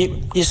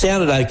 You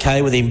sounded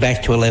okay with him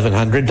back to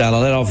 1100. That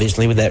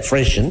obviously with that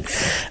freshen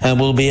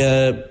will be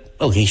a.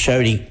 Well, he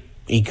showed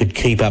he could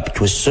keep up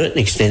to a certain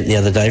extent the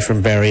other day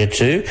from barrier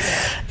 2.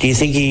 Do you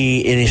think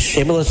it is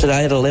similar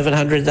today at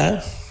 1100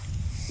 though?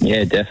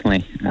 Yeah,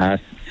 definitely. I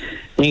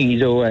think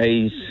he's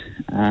always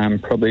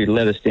probably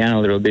let us down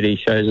a little bit. He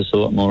shows us a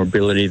lot more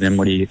ability than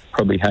what he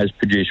probably has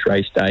produced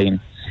race day, and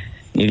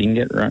he can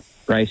get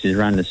races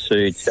run to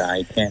suit, so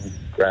he can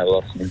gravel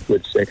off some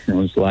good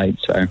sectionals late.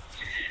 So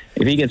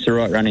if he gets the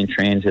right run in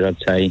transit,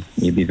 I'd say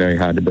he'd be very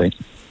hard to beat.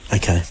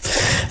 Okay.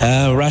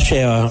 Rush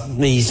Hour,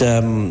 he's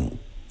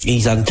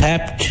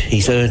untapped.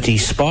 He's earned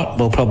his spot.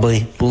 We'll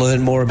probably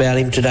learn more about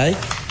him today.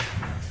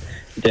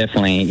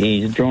 Definitely.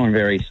 He's drawn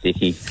very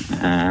sticky.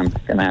 Going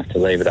to have to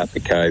leave it up to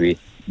Kobe.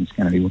 It's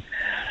going to be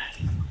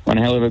one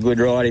hell of a good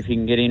ride if he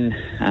can get in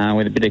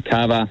with a bit of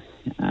cover.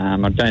 I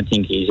don't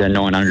think he's a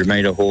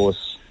 900-metre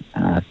horse.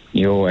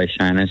 You've always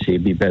shown us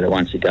he'd be better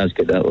once he does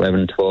get that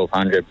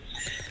 1,1200.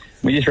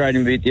 We just rode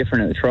him a bit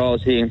different at the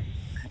trials here.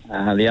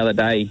 The other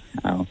day,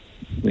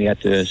 we had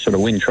to sort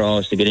of win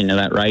trials to get into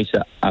that race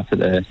up at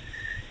the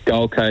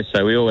Gold Coast,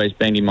 so we always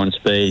banged him on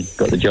speed,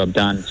 got the job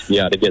done to be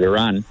able to get a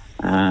run.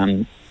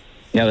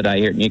 The other day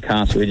here at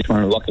Newcastle, we just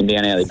wanted to lock him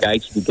down out of the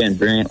gates again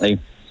brilliantly.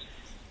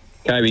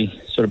 Kobe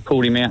sort of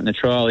pulled him out in the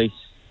trial. He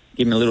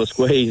gave him a little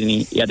squeeze, and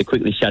he had to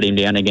quickly shut him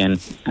down again.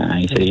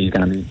 He said he's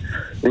going to be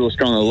real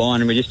strong on the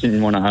line, and we just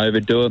didn't want to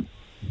overdo it.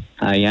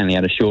 He only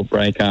had a short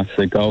break after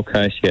the Gold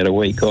Coast. He had a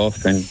week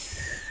off, and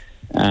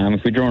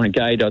if we'd drawn a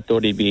gate, I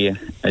thought he'd be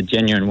a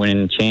genuine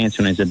winning chance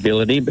on his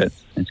ability, but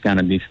it's going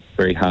to be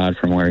very hard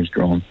from where he's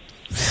drawn.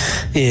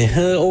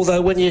 Yeah,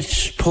 although when you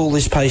pull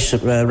this race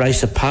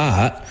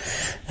apart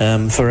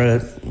for a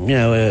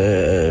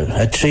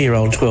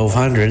 2-year-old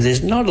 1200,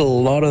 there's not a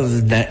lot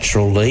of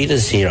natural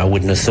leaders here, I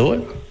wouldn't have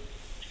thought.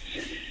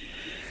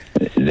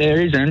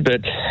 There isn't,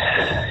 but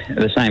at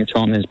the same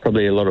time, there's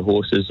probably a lot of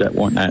horses that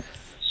want that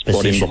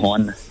spot in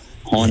behind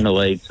the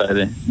lead, so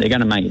they're going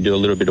to make you do a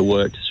little bit of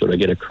work to sort of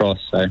get across.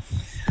 So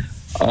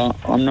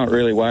I'm not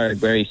really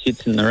worried where he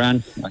sits in the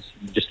run. I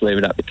just leave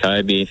it up to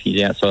Kobe. If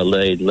he's outside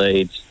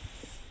leads,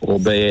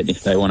 albeit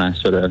if they want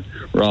to sort of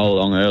roll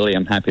along early,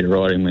 I'm happy to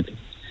ride him with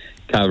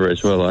cover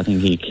as well. I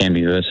think he can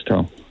be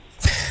versatile.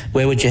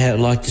 Where would you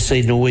like to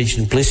see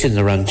Norwegian Bliss in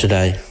the run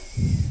today?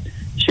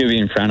 She'll be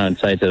in front, I'd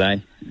say,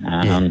 today.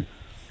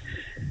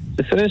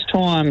 The first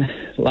time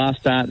last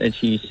start that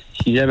she's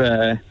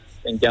ever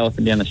been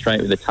galloping down the straight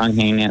with the tongue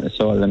hanging out the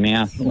side of the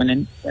mouth.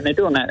 When they're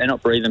doing that, they're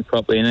not breathing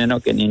properly and they're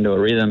not getting into a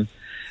rhythm.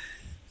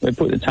 We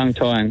put the tongue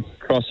tie and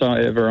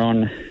crossover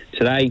on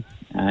today,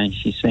 and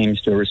she seems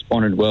to have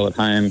responded well at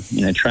home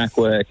in her track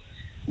work,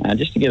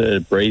 just to get her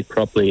to breathe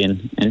properly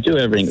and do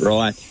everything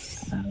right.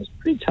 It was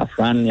a pretty tough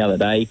run the other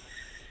day.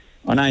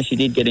 I know she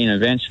did get in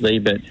eventually,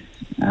 but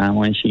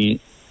when she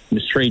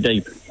was 3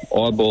 deep,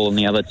 eyeball and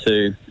the other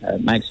two,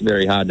 it makes it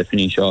very hard to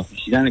finish off.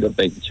 She's only got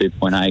beaten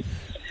 2.8.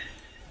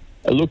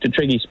 It looked a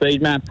tricky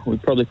speed map. We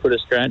probably could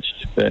have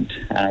scratched, but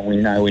we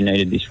know we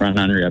needed this run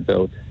under our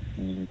belt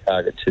and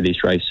target to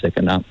this race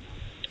second up.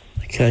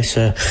 Okay,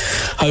 so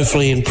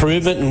hopefully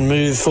improvement and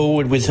move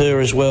forward with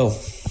her as well.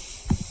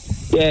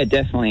 Yeah,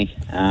 definitely.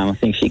 I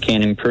think she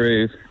can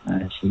improve.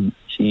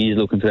 She is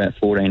looking for that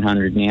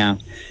 1,400 now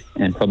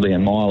and probably a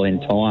mile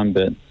in time,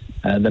 but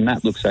the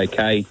map looks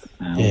okay.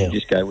 We'll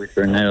just go with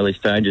her in the early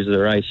stages of the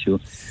race. She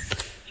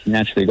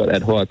naturally got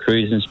that high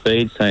cruising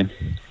speed, so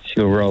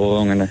she'll roll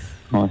along in a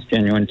nice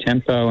genuine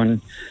tempo,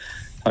 and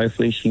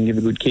hopefully she can give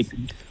a good kick.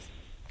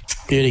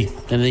 Beauty.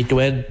 Anything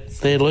to add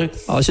there, Luke?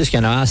 I was just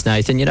going to ask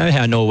Nathan, you know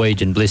how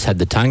Norwegian Bliss had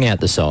the tongue out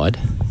the side?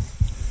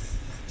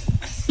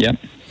 Yep.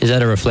 Is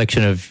that a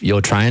reflection of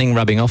your training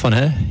rubbing off on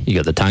her? You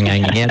got the tongue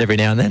hanging out every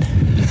now and then?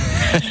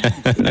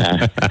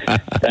 No,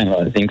 don't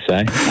like to think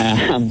so.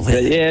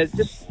 But yeah,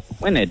 just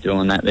when they're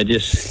doing that,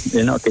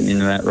 they're not getting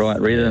into that right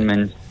rhythm,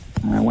 and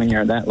when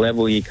you're at that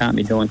level, you can't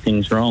be doing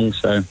things wrong.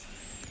 So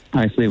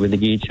hopefully with the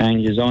gear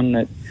changes on,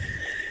 that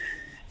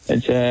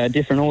it's a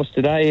different horse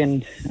today,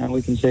 and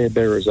we can see a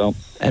better result.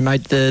 And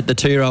mate, the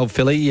 2-year-old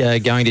filly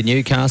going to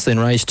Newcastle in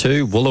race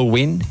 2, Wooler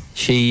Win.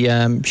 She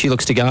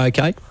looks to go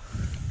okay.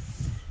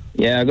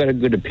 Yeah, I've got a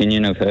good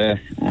opinion of her.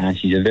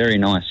 She's a very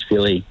nice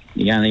filly.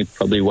 The only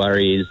probably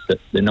worry is that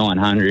the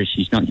 900.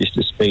 She's not just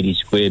a speedy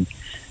squib.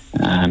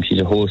 She's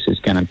a horse that's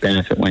going to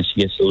benefit when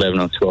she gets to 11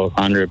 or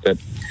 1200. But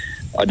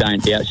I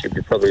don't doubt she'll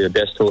be probably the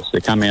best horse to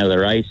come out of the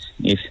race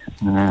if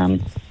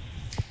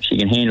she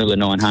can handle the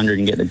 900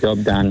 and get the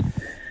job done.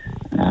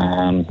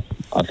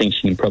 I think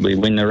she can probably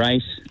win the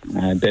race.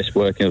 Best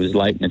work, it was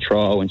late in the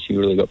trial when she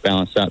really got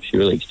balanced up. She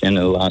really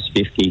extended the last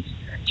 50.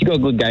 She got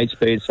good gate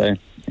speed, so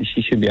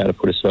she should be able to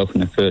put herself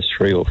in the first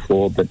 3 or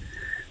 4, but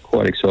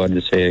quite excited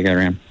to see her go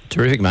around.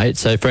 Terrific, mate.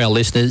 So for our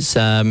listeners,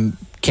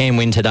 can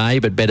win today,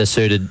 but better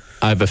suited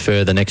over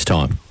further next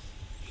time.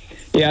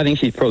 Yeah, I think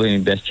she's probably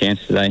in the best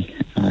chance today.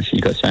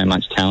 She's got so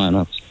much talent.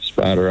 I've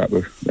sparred her up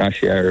with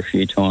Russia a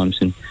few times,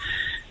 and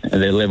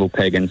they're level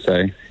pegging,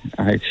 so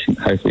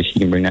hopefully she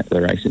can bring that to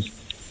the races.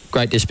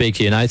 Great to speak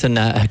to you, Nathan.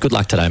 Good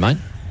luck today, mate.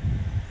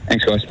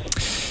 Thanks, guys.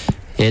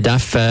 Yeah,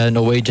 Duff,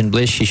 Norwegian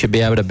Bliss, she should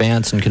be able to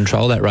bounce and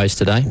control that race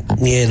today.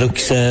 Yeah,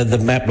 looks the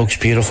map looks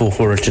beautiful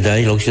for her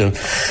today. Looks,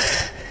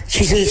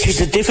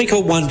 she's a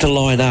difficult one to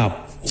line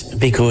up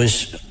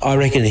because I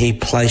reckon he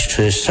placed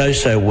her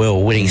so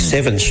well, winning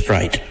 7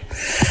 straight.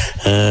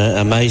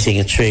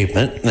 Amazing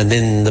achievement. And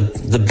then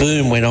the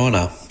boom went on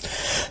her.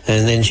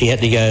 And then she had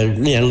to go,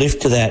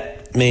 lift to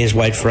that mare's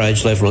weight for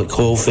age level at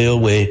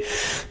Caulfield, where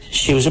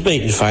she was a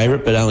beaten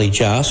favourite, but only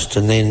just.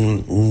 And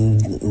then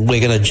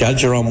we're going to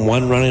judge her on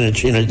one run in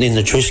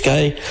the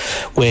Trisquet,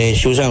 where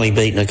she was only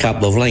beaten a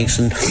couple of lengths.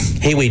 And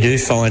here we do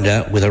find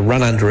her with a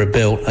run under her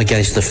belt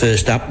against the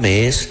first up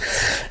mares,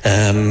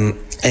 and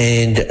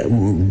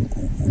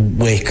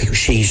where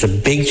she's a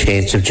big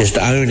chance of just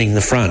owning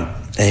the front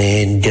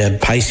and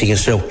pacing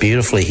herself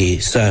beautifully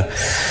here. So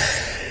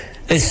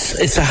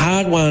it's a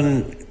hard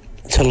one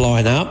to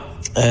line up,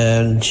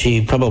 and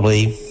she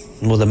probably,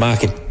 the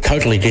market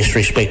totally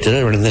disrespected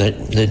her, and then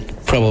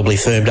it probably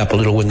firmed up a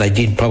little when they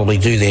did probably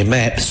do their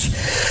maps.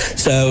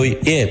 So,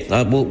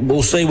 yeah,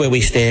 we'll see where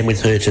we stand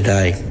with her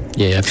today.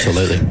 Yeah,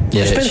 absolutely.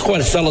 Yeah, it's been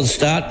quite a solid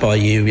start by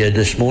you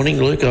this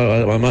morning, Luke,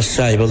 I must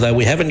say, although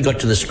we haven't got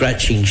to the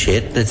scratchings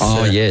yet.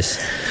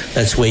 Yes.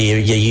 That's where you're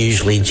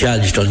usually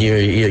judged on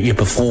your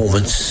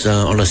performance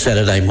on a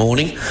Saturday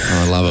morning.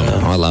 I love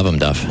them. I love them,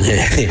 Duff.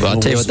 Yeah. Well,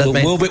 I'll tell you what, that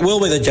means... We'll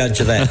be the judge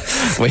of that.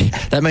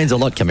 That means a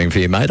lot coming for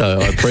you, mate.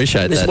 I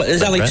appreciate that.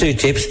 There's only 2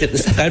 tips.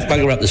 Don't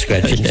bugger up the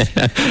scratchings.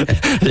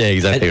 Yeah,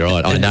 exactly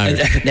right. I know.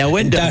 Now,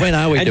 when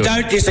are we doing... And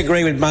don't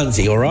disagree with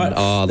Munsey, all right?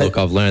 Oh, look,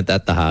 I've learnt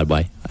that the hard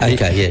way.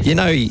 Okay, yeah. You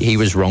know he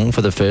was wrong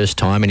for the first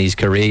time in his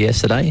career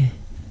yesterday?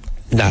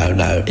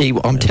 No.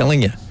 I'm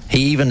telling you.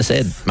 He even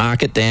said,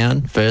 mark it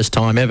down, first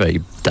time ever,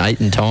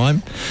 date and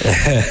time.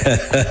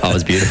 It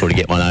was beautiful to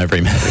get one over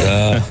him.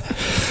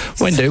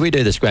 When do we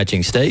do the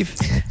scratching, Steve?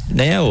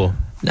 Now or...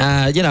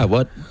 you know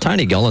what?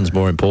 Tony Gollan's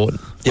more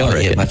important.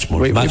 Yeah, much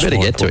more. We much better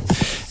more get important.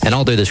 to it. And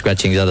I'll do the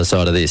scratching the other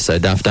side of this. So,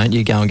 Duff, don't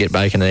you go and get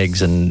bacon,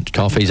 eggs and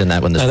coffees and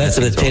that one. No, that's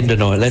at 10 to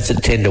 9. That's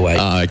at 10 to 8.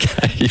 Oh,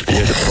 okay.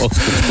 Beautiful.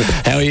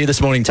 How are you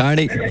this morning,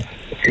 Tony?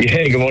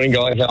 Yeah, good morning,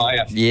 guys. How are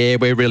you? Yeah,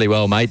 we're really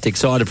well, mate.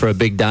 Excited for a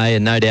big day,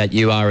 and no doubt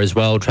you are as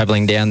well,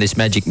 travelling down this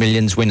Magic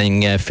Millions,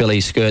 winning filly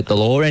Skirt the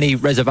Law. Any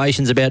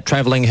reservations about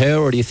travelling her,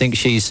 or do you think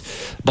she's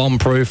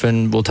bomb-proof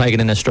and will take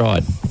it in a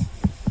stride?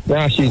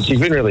 No, she's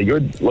been really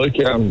good, Luke.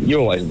 You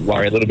always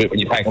worry a little bit when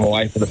you take them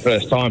away for the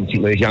first time,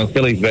 particularly as young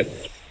fillies, but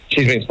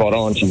she's been spot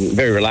on. She's a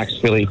very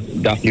relaxed filly.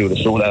 Duffy would have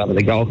saw that up at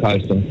the Gold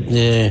Coast, and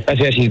that's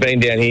how she's been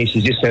down here.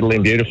 She's just settled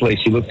in beautifully.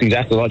 She looks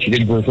exactly like she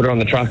did when we put her on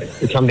the truck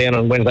to come down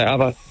on Wednesday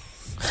other.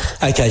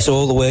 Okay, so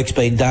all the work's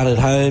been done at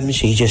home.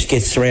 She just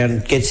gets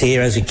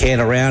here as a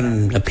can around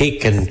and a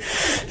pick and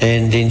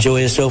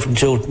enjoy herself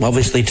until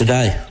obviously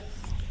today.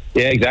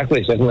 Yeah,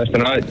 exactly. She hasn't left a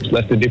note. Just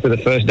left the dip of the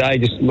first day,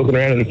 just looking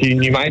around at a few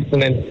new mates,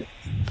 and then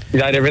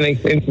she's ate everything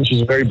since, and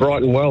she's very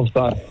bright and well,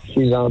 so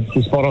she's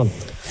spot on.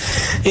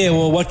 Yeah,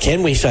 well, what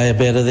can we say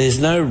about her? There's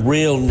no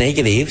real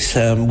negatives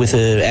with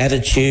her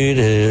attitude,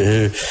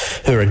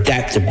 her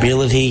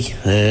adaptability,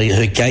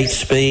 her gate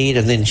speed,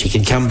 and then she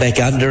can come back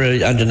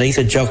underneath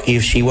a jockey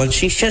if she wants.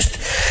 She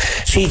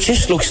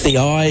just looks the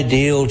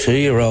ideal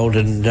 2-year-old,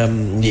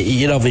 and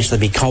you'd obviously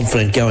be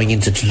confident going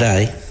into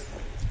today.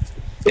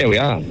 Yeah, we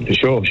are, for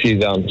sure.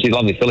 She's a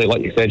lovely filly,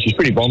 like you said. She's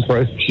pretty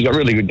bomb-proof. She's got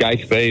really good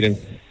gate speed, and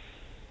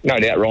no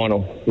doubt Ryan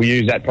will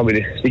use that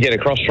probably to get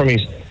across from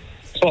his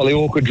slightly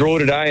awkward draw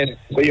today.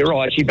 But you're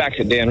right, she backs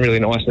it down really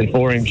nicely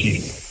for him.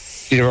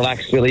 She's a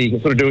relaxed filly. You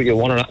can sort of do what you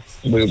want on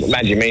her. With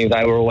Magic Millions,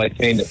 they were always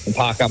keen to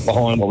park up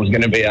behind what was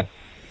going to be a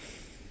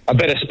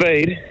better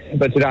speed.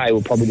 But today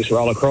we'll probably just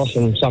roll across,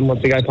 and if someone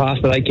wants to go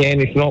past her, they can.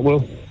 If not,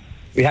 we'll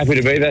be happy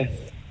to be there.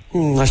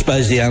 I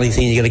suppose the only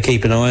thing you got to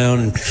keep an eye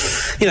on,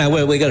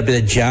 we've got a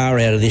bit of jar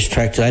out of this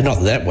track today.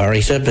 Not that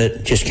worries her,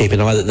 but just keep an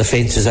eye that the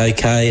fence is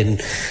okay and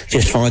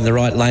just find the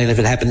right lane if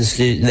there happens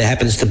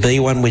to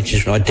be one, which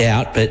is I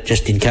doubt, but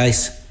just in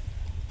case.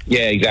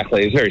 Yeah,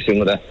 exactly. It's very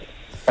similar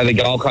to the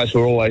Gold Coast.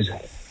 We're always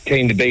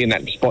keen to be in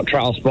that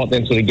trail spot,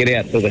 then sort of get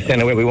out to the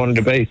centre where we wanted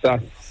to be. So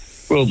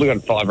we've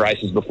got 5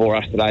 races before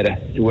us today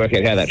to work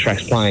out how that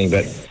track's playing.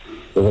 But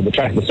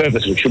the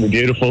surface should be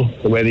beautiful.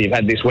 The weather you've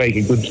had this week,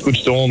 a good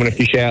storm and a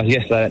few showers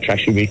yesterday, that track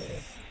should be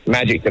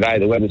magic today.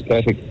 The weather's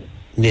perfect.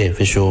 Yeah,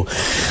 for sure.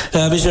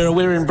 Is there a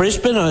winner in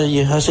Brisbane?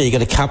 I see you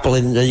got a couple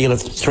you got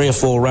 3 or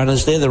 4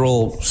 runners there. They're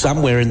all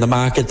somewhere in the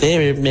market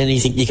there.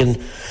 Anything you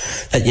can,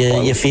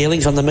 your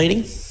feelings on the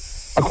meeting?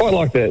 I quite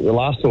like the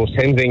last horse,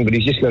 Tenzing, but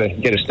he's just got to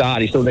get a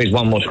start. He still needs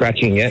one more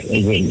scratching yet.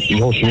 He's a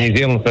horse from New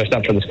Zealand, first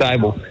up to the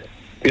stable.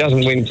 If he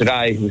doesn't win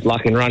today with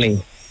luck in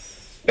running,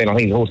 then I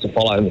think he's a horse to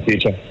follow in the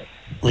future.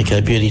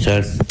 Okay, beauty,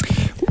 Tone.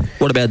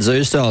 What about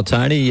Zoo Style,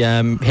 Tony?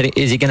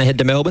 Is he going to head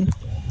to Melbourne?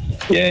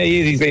 Yeah,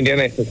 he is. He's been down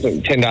there for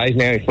 10 days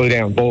now. He flew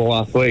down Ball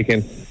last week,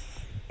 and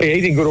yeah,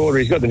 he's in good order.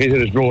 He's got the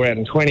visitors draw out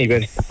in 20,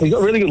 but he's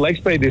got really good leg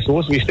speed, this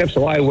horse. If he steps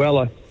away well,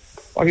 I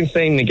can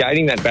see him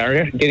negating that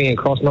barrier, getting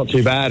across not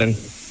too bad, and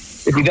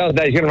if he does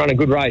that, he's going to run a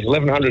good race.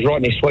 1100 is right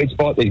in his sweet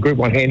spot. These Group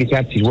 1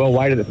 handicaps, he's well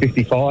weighted at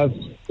 55.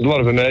 There's a lot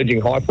of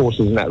emerging high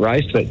horses in that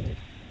race, but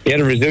he had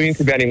a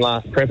resilience about him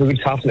last prep, a good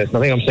toughness, and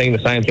I think I'm seeing the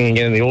same thing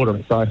again in the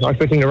autumn. So I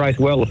expect him to race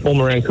well. The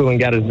form around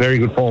Coolangatta is very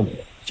good form.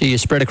 Gee, you're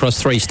spread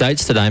across 3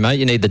 states today, mate.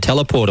 You need the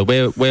teleporter.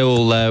 Where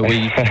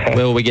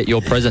will we get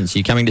your presence?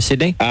 You coming to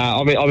Sydney?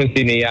 I'm in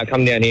Sydney. I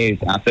come down here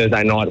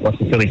Thursday night, watched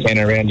the Philly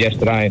Cannon around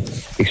yesterday,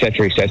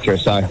 etc., etc.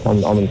 So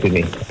I'm in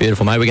Sydney.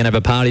 Beautiful, mate. We're going to have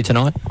a party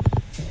tonight.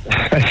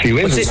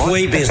 What's this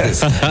wee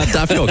business?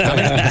 Duff, you're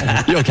coming.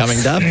 You're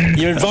coming, Duff.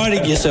 You're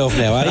inviting yourself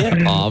now, are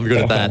you? Oh, I'm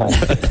good at that.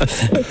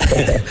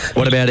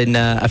 What about in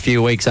a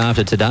few weeks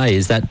after today?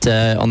 Is that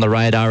on the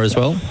radar as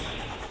well?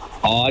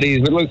 Oh, it is.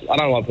 But look, I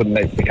don't like putting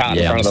the cart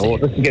in front of the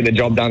horse. Let's get the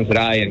job done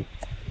today. And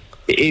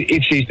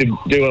if she's to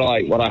do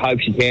what I hope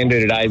she can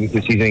do today,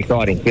 because she's an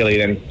exciting filly,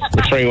 then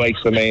the 3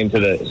 weeks for me into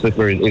the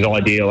slipper is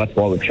ideal. That's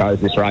why we've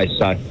chose this race.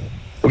 So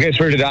we'll get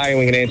through today and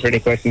we can answer any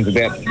questions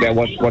about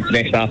what's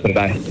next after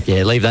today.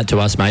 Yeah, leave that to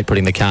us, mate,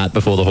 putting the cart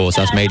before the horse.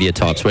 Us media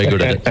types, we're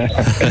good at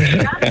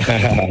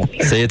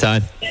it. See you,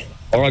 Tone.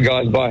 All right,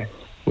 guys, bye.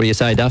 What do you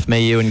say, Duff?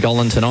 Me, you and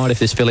Golan tonight if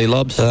this filly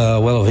lobs?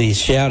 Well, if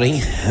he's shouting.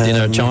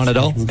 Dinner at China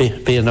Doll?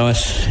 Be a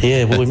nice...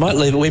 Yeah, well, we might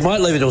leave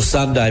it till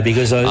Sunday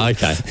because I'm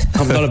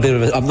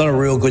not a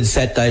real good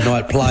Saturday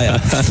night player.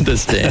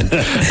 Understand.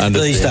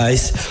 These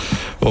days.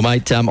 Well,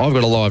 mate, I've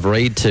got a live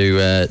read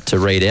to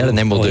read out, and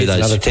then we'll do those.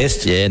 Another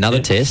test. Yeah,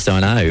 another test. I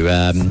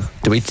know.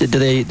 Do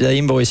they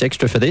invoice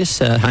extra for this,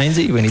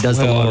 Hainsey, when he does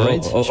the live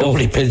reads? All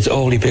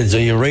depends who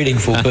you're reading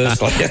for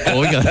personally.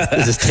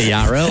 This is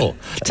TRL.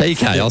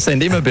 TK, I'll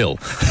send him a bill.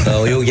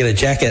 Oh, you'll get a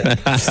jacket.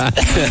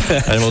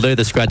 And we'll do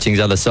the scratchings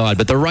other side.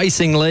 But the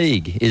Racing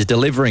League is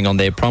delivering on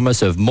their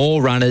promise of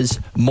more runners,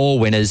 more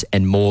winners,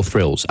 and more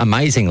thrills.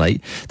 Amazingly,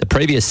 the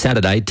previous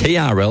Saturday,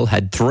 TRL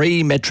had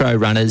 3 Metro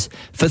runners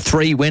for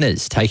 3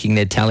 winners, taking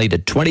their tally to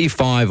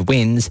 25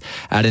 wins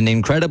at an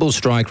incredible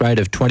strike rate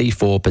of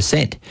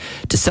 24%.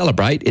 To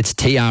celebrate, it's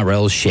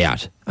TRL's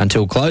shout.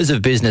 Until close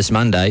of business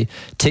Monday,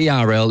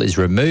 TRL is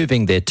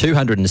removing their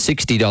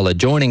 $260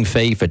 joining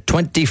fee for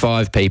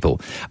 25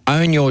 people.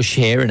 Own your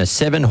share in a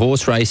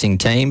 7-horse racing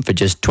team for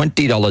just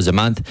 $20 a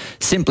month.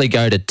 Simply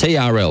go to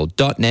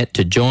trl.net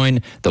to join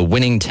the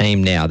winning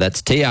team now.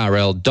 That's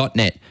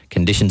trl.net.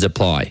 Conditions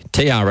apply.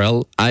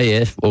 TRL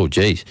AF, oh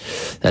geez,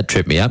 that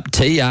tripped me up.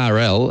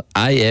 TRL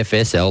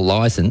AFSL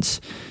licence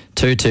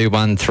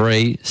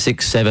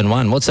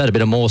 2213671. What's that, a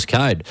bit of Morse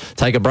code?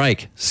 Take a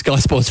break. Sky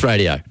Sports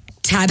Radio.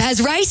 Tab has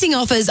racing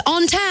offers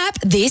on tap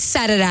this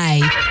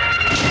Saturday.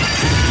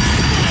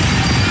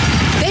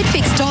 Bet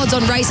fixed odds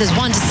on races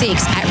 1 to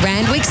 6 at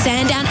Randwick,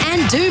 Sandown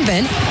and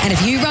Doomben. And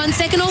if you run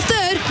second or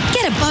third,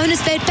 get a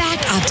bonus bet back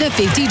up to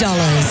 $50.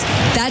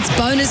 That's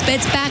bonus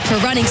bets back for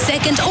running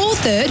second or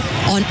third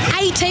on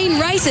 18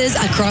 races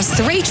across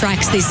 3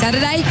 tracks this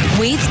Saturday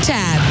with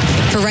Tab.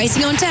 For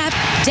Racing on Tap,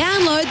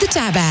 download the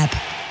Tab app.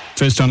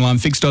 First online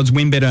fixed odds,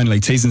 win bet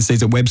only. T's and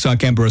C's at website.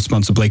 Gamble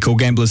responsibly. Call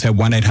Gamblers at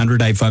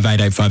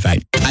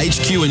 1-800-858-858.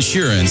 HQ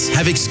Insurance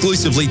have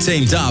exclusively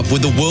teamed up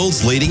with the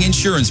world's leading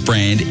insurance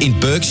brand in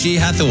Berkshire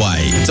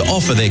Hathaway to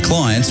offer their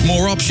clients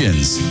more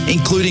options,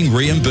 including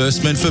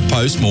reimbursement for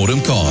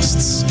post-mortem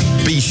costs.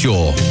 Be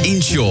sure,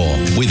 insure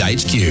with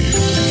HQ.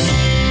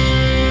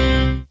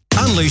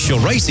 Unleash your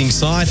racing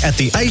side at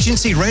the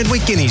Agency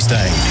Randwick Guineas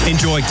Day.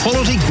 Enjoy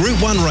quality Group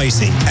 1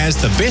 racing as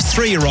the best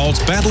 3-year-olds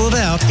battle it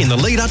out in the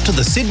lead up to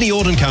the Sydney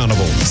Autumn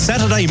Carnival.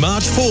 Saturday,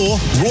 March 4,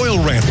 Royal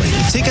Randwick.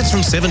 Tickets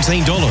from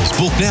 $17.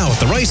 Book now at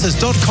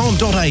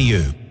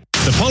theraces.com.au.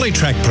 The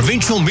Polytrack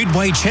Provincial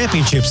Midway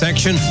Championships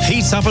action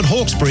heats up at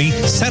Hawkesbury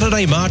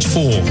Saturday, March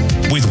 4.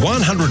 With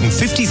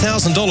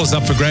 $150,000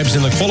 up for grabs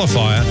in the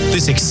qualifier,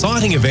 this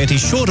exciting event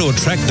is sure to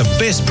attract the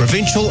best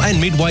provincial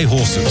and midway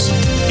horses.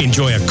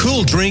 Enjoy a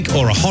cool drink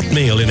or a hot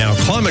meal in our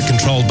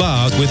climate-controlled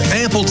bars with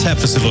ample tap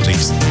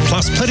facilities,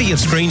 plus plenty of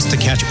screens to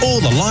catch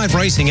all the live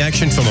racing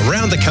action from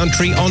around the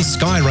country on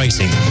Sky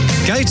Racing.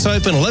 Gates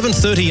open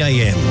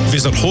 11:30am.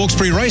 Visit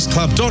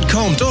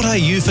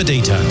hawkesburyraceclub.com.au for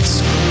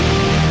details.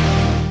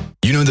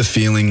 You know the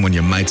feeling when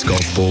your mate's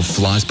golf ball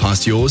flies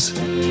past yours?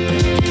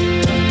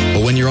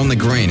 when you're on the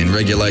green in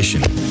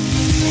regulation,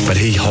 but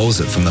he holes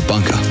it from the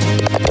bunker.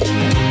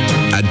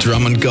 At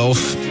Drummond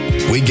Golf,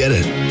 we get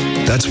it.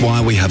 That's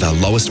why we have our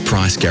lowest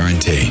price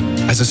guarantee.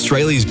 As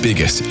Australia's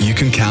biggest, you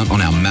can count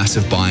on our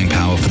massive buying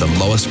power for the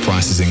lowest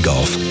prices in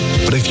golf.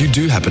 But if you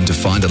do happen to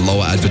find a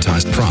lower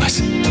advertised price,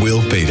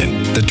 we'll beat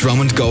it. The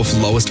Drummond Golf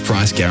lowest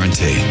price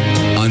guarantee.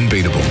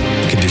 Unbeatable.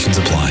 Conditions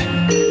apply.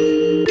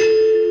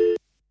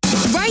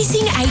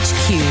 Racing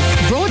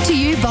HQ, brought to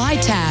you by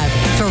Tab.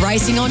 For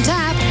racing on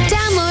tap,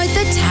 download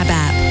the Tab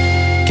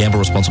app. Gamble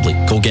responsibly.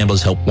 Call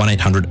Gamblers Help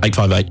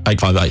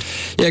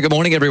 1-800-858-858. Yeah, good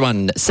morning,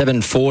 everyone.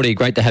 7:40.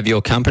 Great to have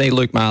your company.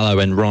 Luke Marlowe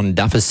and Ron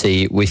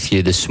Dufficy with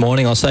you this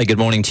morning. I'll say good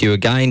morning to you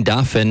again,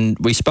 Duff. And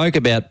we spoke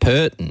about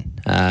Purton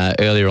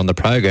earlier on the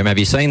program. Have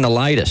you seen the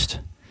latest?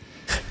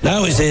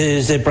 No,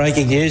 is there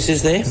breaking news,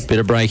 is there? Bit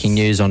of breaking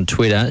news on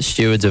Twitter.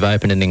 Stewards have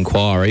opened an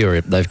inquiry,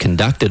 or they've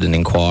conducted an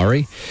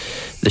inquiry.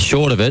 The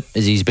short of it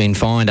is he's been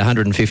fined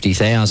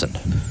 $150,000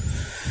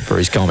 for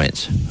his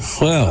comments.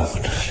 Well,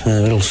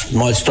 it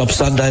might stop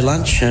Sunday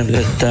lunch,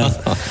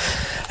 but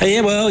yeah,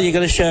 well, you've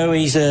got to show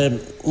he's a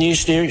new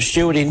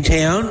steward in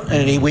town,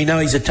 and we know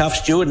he's a tough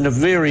steward and a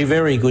very,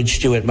 very good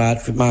steward,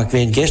 Mark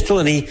Van Gestel,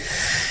 and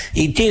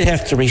he did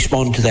have to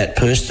respond to that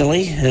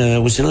personally.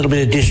 It was a little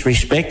bit of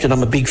disrespect, and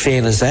I'm a big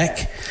fan of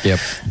Zach. Yep.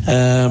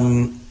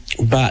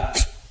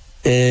 But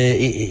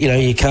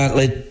you can't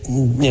let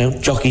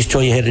jockeys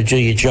tell you how to do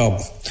your job.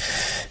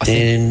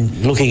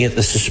 And looking at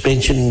the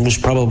suspension was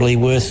probably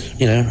worth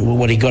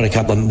what he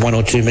got, one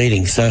or two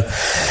meetings. So,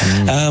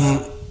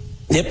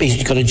 yep,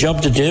 he's got a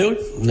job to do,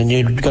 and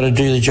you've got to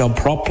do the job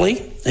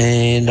properly.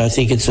 And I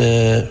think it's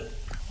a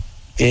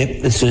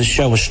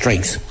show of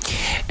strength.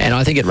 And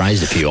I think it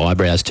raised a few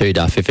eyebrows too,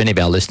 Duff. If any of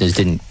our listeners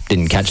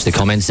didn't catch the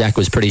comments, Zach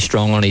was pretty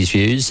strong on his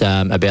views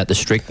about the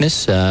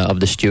strictness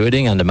of the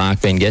stewarding under Mark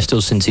Van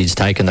Gestel since he's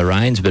taken the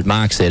reins. But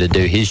Mark's there to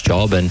do his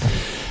job, and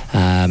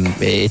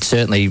it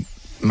certainly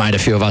made a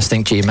few of us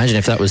think, gee, imagine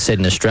if that was said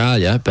in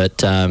Australia. But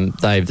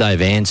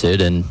they've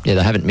answered, and they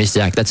haven't missed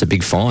Zach. That's a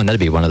big fine. That'd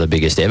be one of the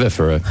biggest ever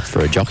for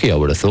a jockey, I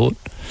would have thought.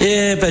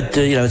 Yeah, but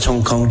it's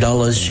Hong Kong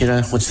dollars.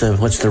 What's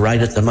the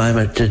rate at the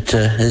moment?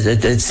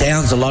 It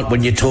sounds a lot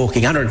when you're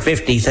talking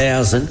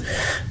 150,000,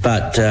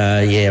 but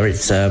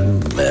it's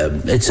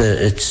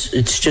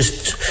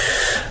just.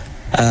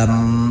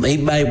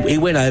 He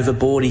went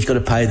overboard. He's got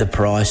to pay the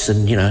price,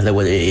 and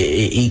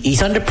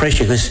he's under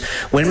pressure because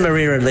when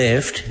Marrera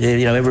left,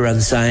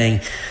 everyone's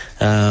saying.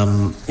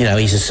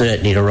 He's a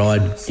certainty to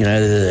ride,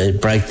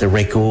 break the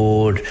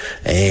record,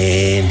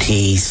 and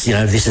he's,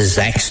 this is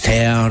Zach's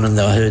town, and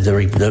I heard the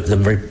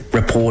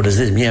reporters,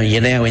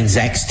 you're now in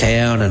Zach's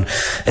town, and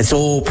it's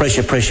all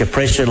pressure,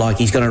 like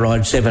he's going to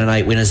ride 7 and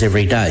 8 winners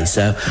every day.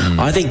 So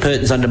I think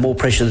Purton's under more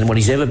pressure than what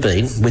he's ever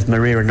been, with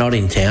Marrera not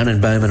in town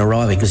and Bowman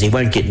arriving, because he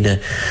won't get into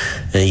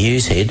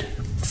use head.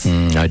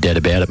 No doubt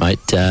about it, mate.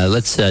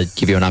 Let's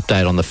give you an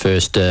update on the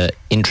first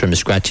interim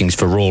scratchings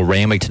for Royal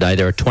Randwick today.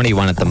 There are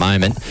 21 at the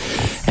moment.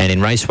 And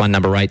in race 1,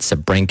 number 8,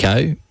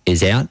 Sabrenko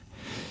is out.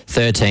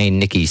 13,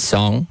 Nikki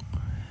Song.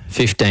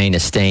 15,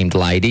 Esteemed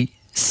Lady.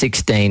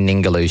 16,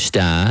 Ningaloo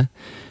Star.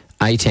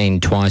 18,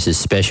 Twice as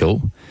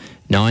Special.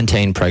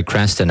 19,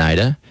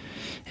 Procrastinator.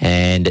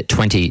 And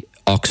 20,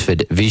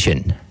 Oxford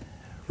Vision.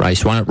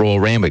 Race 1 at Royal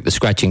Randwick, the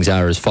scratchings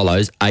are as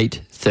follows: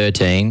 8,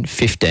 13,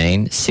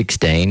 15,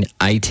 16,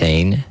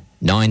 18,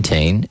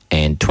 19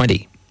 and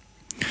 20.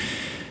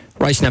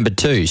 Race number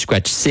 2,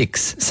 scratch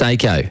 6,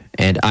 Seiko,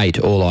 and 8,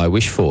 All I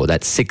Wish For.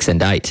 That's 6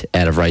 and 8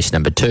 out of race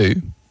number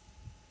 2.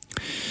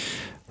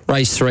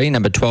 Race 3,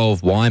 number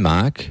 12,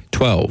 Wymark,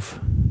 12.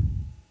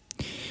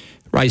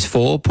 Race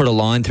 4, Put a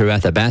Line Through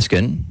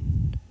Athabascan,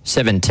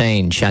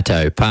 17,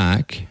 Chateau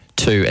Park,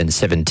 2 and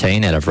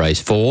 17 out of race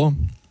 4.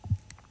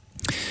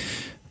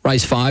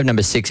 Race 5,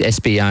 number 6,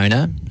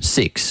 Espiona,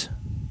 6.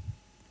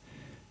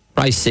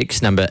 Race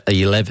 6, number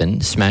 11,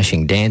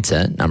 Smashing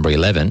Dancer, number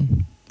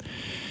 11.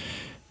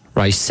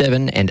 Race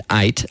 7 and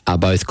 8 are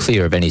both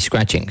clear of any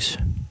scratchings.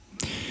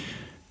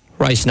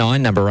 Race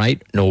 9, number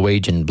 8,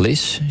 Norwegian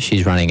Bliss.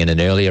 She's running in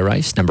an earlier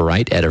race, number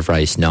 8 out of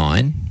race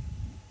 9.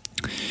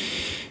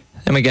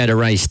 Then we go to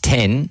race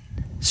 10,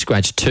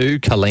 scratch 2,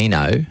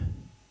 Colino,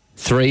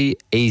 3,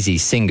 Easy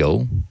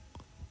Single,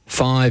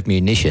 5,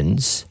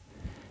 Munitions,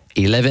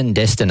 11,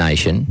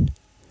 Destination,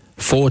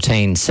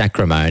 14,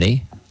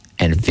 Sacrimony,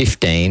 and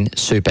 15,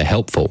 Super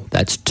Helpful.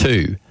 That's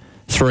 2,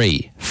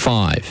 3,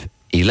 5,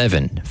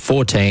 11,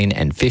 14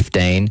 and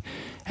 15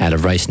 out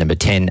of race number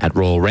 10 at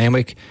Royal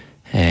Randwick.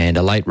 And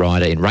a late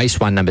rider in race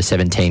 1, number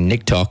 17,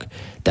 Nick Tock,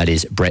 that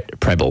is Brett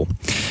Preble.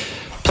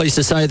 Pleased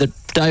to say that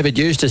David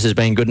Eustace has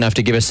been good enough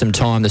to give us some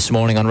time this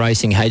morning on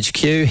Racing HQ.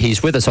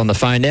 He's with us on the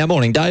phone now.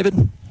 Morning, David.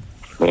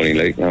 Morning,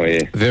 Luke. How are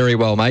you? Very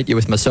well, mate. You're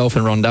with myself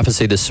and Ron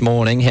Dufficy this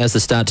morning. How's the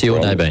start to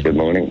your day been? Good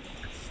morning.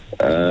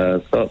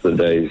 Start of the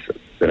day's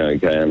been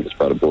okay. I'm just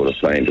about to board a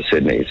plane to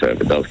Sydney, so if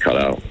it does cut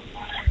out,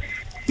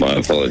 my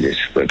apologies.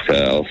 But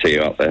I'll see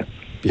you up there.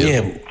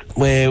 Yeah,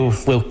 we'll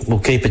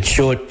keep it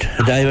short,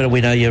 David. We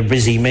know you're a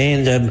busy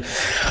man.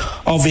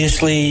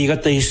 obviously you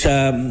got these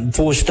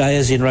 4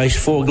 stayers in race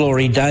 4.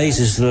 Glory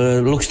Days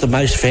looks the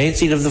most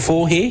fancied of the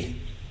 4 here.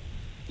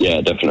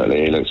 Yeah,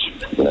 definitely. He looks,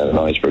 a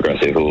nice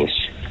progressive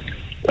horse.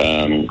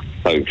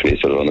 Hopefully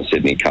sort of on the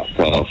Sydney Cup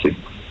class.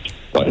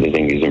 I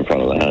think he's in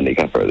front of the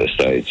handicapper at this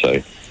stage,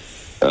 so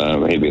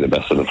he'll be the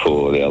best of the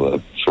 4. The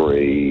other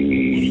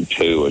 2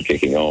 are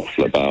kicking off,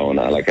 Labao and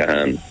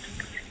Alakahan.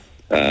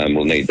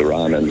 We'll need the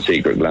run, and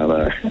Secret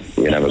Glamour,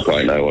 you never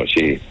quite know what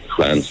she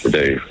plans to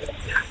do.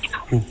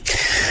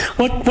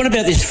 What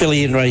about this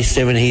filly in race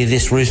 7 here,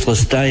 this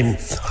Ruthless Dame?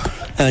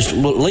 At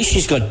least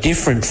she's got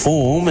different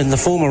form, and the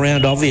form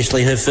around,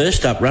 obviously, her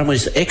first up run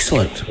was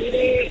excellent.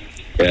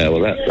 Yeah,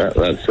 well,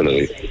 that's sort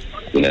of,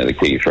 the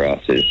key for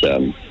us is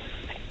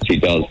she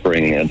does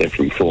bring a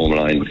different form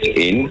line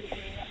in.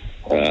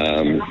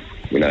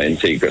 In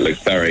Secret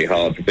looks very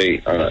hard to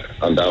beat,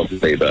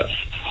 undoubtedly, but,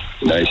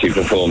 she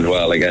performed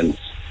well against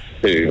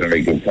 2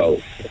 very good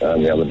colts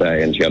the other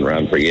day, and she hadn't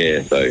ran for a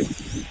year, so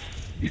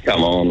she's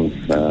come on.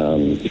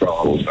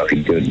 Trial was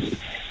very good.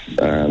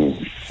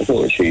 I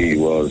thought she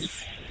was,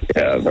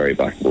 a very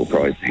backable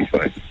price each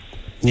way.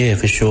 Yeah,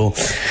 for sure.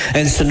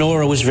 And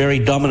Sonora was very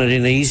dominant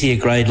in the easier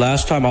grade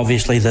last time.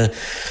 Obviously,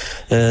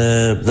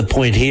 the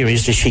point here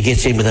is that she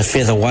gets in with a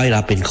featherweight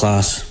up in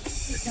class.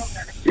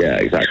 Yeah,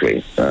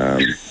 exactly.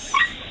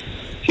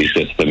 She's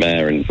just the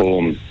mare in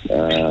form,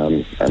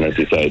 and as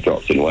you say,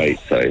 drops in weight.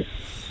 So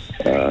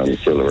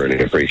still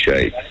really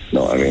appreciate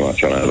not having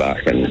much on her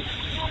back, and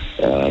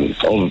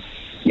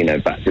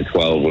back to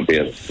 12 would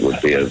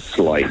be a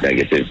slight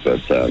negative,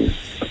 but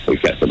we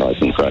kept her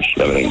nice and fresh.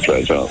 Everything's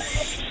very well.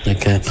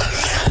 Okay.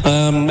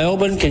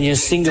 Melbourne, can you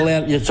single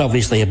out? It's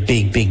obviously a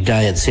big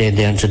day at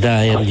Sandown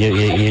today, and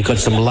you've got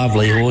some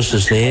lovely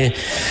horses there.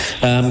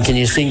 Can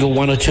you single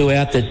 1 or 2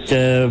 out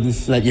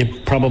that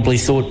you probably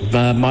thought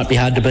might be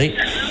hard to beat?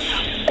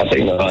 I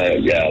think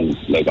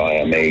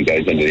IME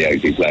goes into the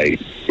Oakley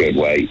Plate, good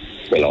weight,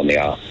 still on the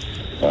up.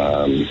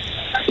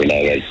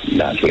 There's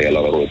naturally a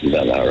lot of horses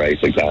in that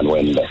race that can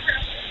win,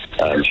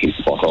 but she's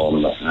spot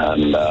on.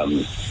 And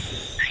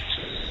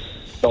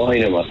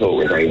Dynam, I thought,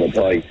 was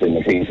overpriced in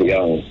the Peter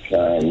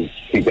Young.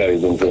 She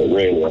goes into it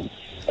really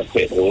a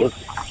fit horse.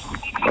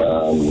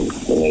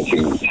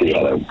 She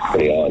had a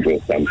pretty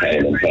arduous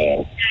campaign and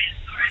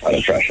had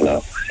to freshen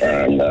up.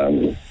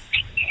 And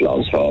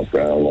last half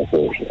ground, I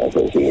thought she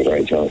was a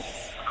great chance.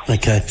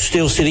 Okay.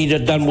 Steel City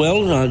done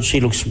well. She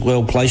looks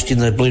well placed in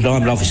the Blue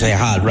Diamond. Obviously a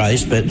hard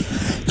race, but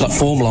got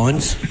form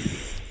lines.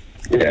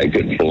 Yeah,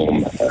 good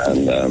form.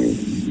 And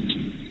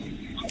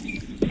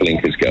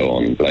blinkers go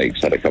on.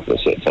 Blake's had a couple of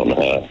sits on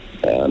her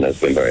and has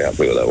been very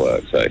happy with her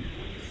work. So,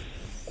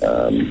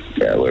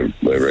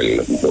 we're really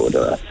looking forward to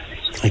that.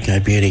 Okay,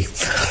 beauty.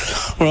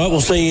 All right,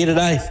 we'll see you here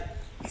today.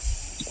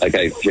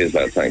 Okay, cheers,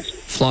 mate. Thanks.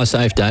 Fly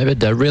safe,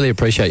 David. Really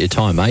appreciate your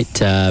time,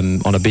 mate.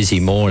 On a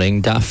busy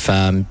morning. Duff,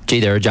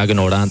 they're a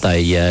juggernaut, aren't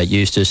they?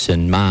 Eustace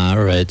and Ma,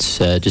 it's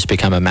just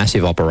become a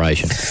massive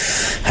operation.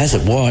 Has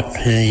it what?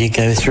 You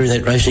go through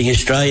that Racing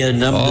Australia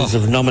numbers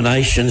of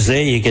nominations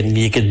there, you get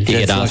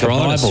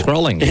arthritis. Like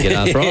scrolling, you get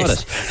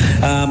arthritis.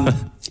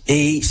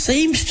 He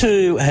seems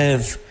to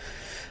have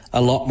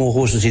a lot more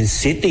horses in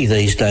Sydney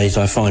these days,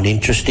 I find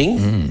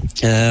interesting.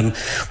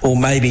 Or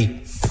maybe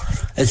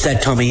it's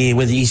that time of year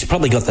where he's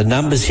probably got the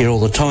numbers here all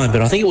the time,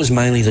 but I think it was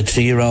mainly the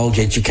 2-year-olds,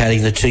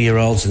 educating the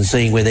 2-year-olds and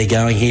seeing where they're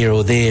going here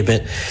or there.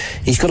 But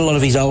he's got a lot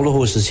of his older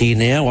horses here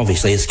now.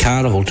 Obviously, it's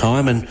carnival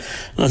time, and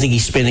I think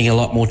he's spending a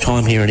lot more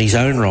time here in his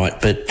own right.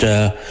 But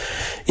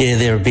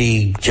they're a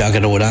big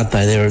juggernaut, aren't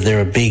they?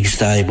 They're a big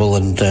stable,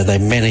 and they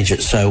manage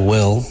it so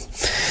well.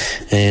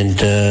 And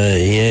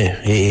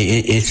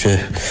it's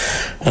an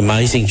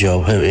amazing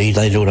job.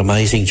 They do an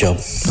amazing job.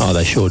 Oh,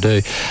 they sure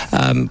do.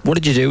 What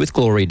did you do with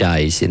Glory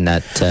Days in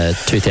that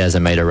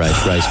 2,000 metre race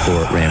 4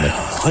 at Randwick?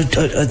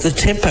 The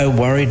tempo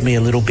worried me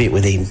a little bit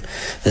with him.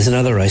 There's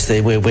another race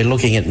there where we're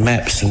looking at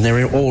maps, and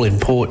they're all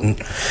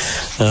important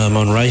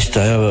on race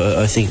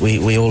day. I think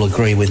we all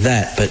agree with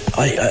that.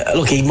 But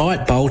look, he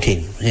might bolt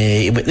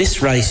in. But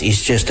this race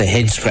is just a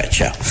head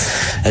scratcher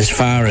as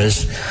far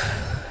as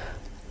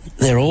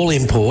they're all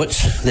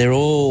imports. They're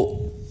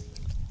all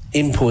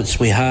inputs.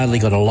 We hardly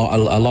got a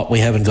lot we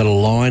haven't got a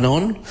line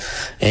on,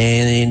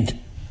 and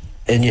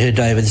you heard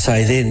David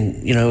say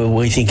then,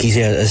 we think he's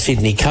a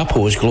Sydney Cup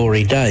horse,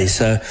 Glory Days.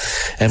 So,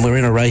 and we're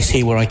in a race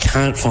here where I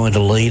can't find a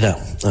leader.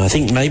 I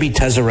think maybe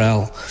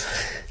Tazaral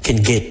can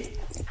get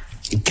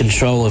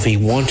control if he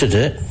wanted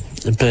it.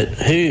 But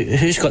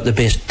who's got the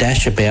best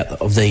dash about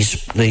of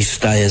these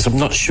stayers? I'm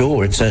not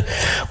sure. It's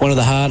one of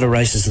the harder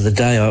races of the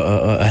day,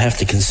 I have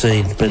to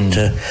concede. But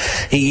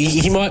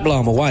he might blow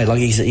him away. Like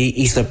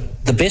he's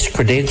the best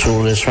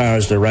credential as far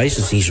as the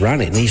races he's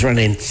running. He's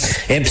running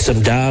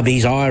Epsom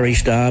derbies,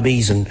 Irish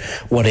derbies, and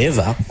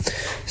whatever.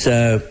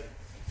 So,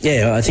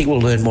 I think we'll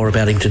learn more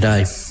about him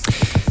today.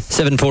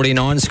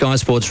 7:49 Sky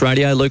Sports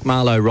Radio. Luke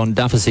Marlowe, Ron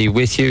Duffy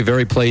with you.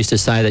 Very pleased to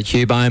say that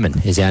Hugh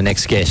Bowman is our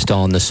next guest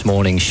on this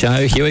morning's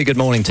show. Hughie, good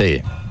morning to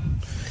you.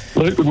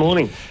 Luke, good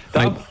morning.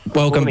 Mate,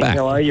 welcome back.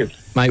 How are you?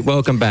 Mate,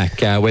 welcome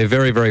back. We're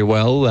very, very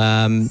well.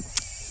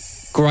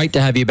 great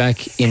to have you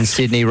back in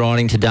Sydney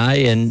riding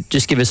today, and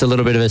just give us a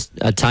little bit of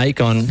a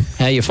take on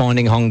how you're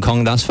finding Hong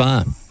Kong thus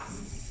far.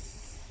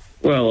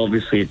 Well,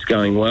 obviously it's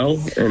going well,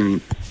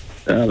 and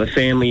the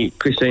family,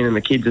 Christine and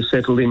the kids, have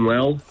settled in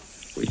well,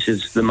 which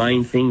is the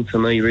main thing for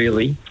me,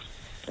 really.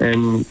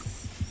 And,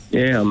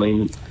 yeah, I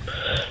mean,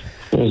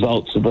 the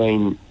results have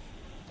been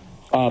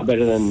far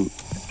better than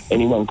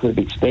anyone could have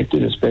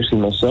expected, especially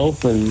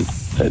myself. And,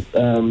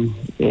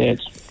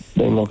 it's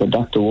been like a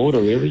duck to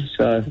water, really.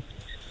 So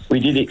we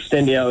did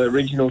extend our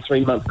original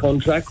 3-month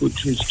contract,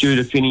 which was due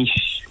to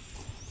finish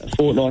a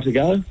fortnight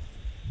ago.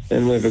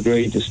 And we've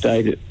agreed to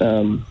stay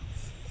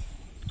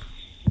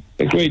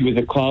agreed with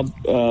the club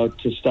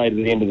to stay to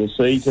the end of the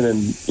season,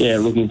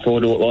 and looking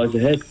forward to what lies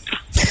ahead.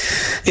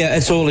 Yeah,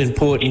 it's all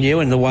important, you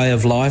and the way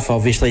of life.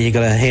 Obviously, you've got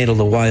to handle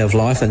the way of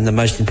life, and the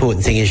most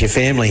important thing is your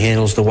family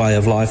handles the way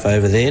of life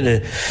over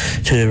there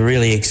to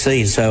really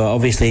exceed. So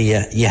obviously,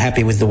 you're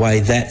happy with the way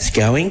that's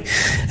going.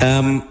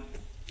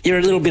 You're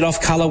a little bit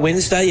off colour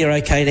Wednesday. You're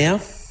okay now?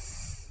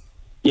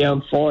 Yeah,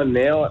 I'm fine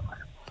now.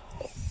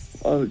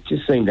 I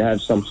just seemed to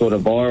have some sort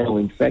of viral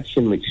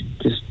infection, which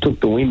just took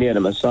the wind out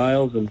of my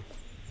sails, and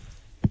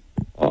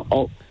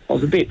I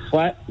was a bit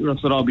flat, and I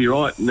thought I'll be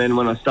right. And then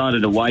when I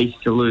started to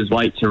lose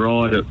weight to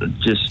ride, it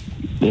just,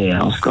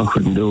 I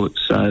couldn't do it.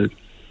 So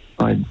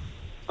I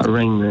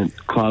rang the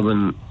club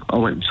and I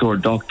went and saw a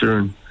doctor,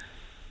 and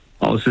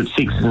I was at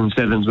 6s and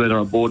 7s whether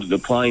I boarded the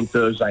plane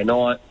Thursday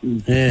night.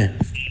 And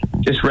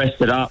just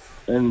rested up,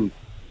 and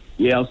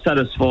I was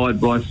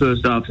satisfied by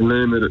Thursday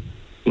afternoon that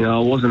I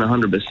wasn't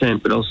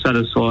 100%, but I was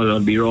satisfied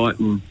I'd be right.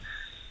 And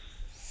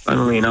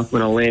funnily enough,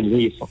 when I landed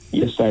here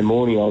yesterday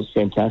morning, I was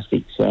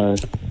fantastic. So,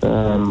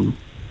 I'm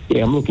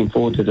looking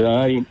forward to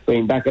today,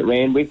 being back at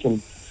Randwick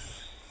and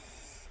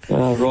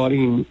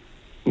riding,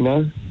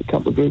 a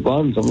couple of Group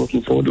 1s. I'm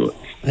looking forward to it.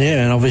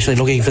 Yeah, and obviously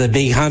looking for the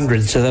big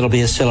 100, so that'll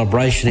be a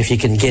celebration if you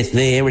can get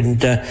there.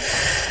 And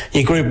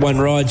your Group 1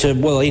 rides are,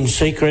 well, in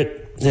secret.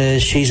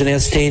 She's an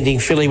outstanding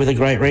filly with a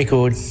great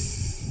record.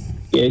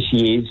 Yeah,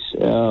 she is.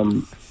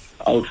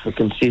 Ultra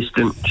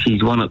consistent.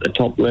 She's won at the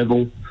top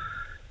level.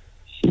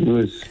 She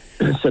was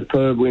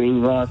superb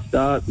winning last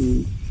start,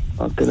 and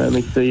I can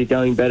only see her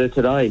going better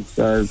today.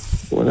 So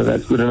whether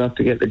that's good enough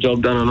to get the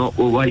job done or not,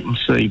 we'll wait and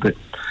see. But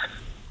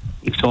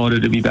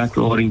excited to be back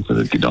riding for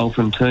the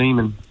Godolphin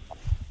team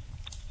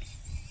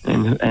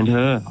and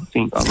her. I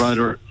think I rode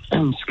her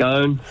at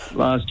Scone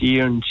last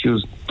year, and she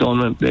was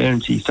dominant there,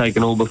 and she's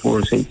taken all before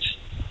her since.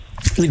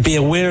 Be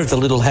aware of the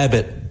Little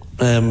Habit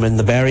in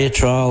the barrier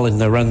trial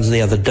and the runs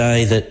the other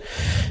day, that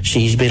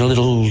she's been a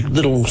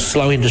little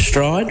slow into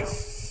stride.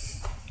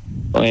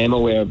 I am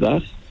aware of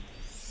that,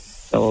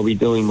 so I'll be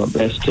doing my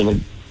best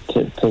to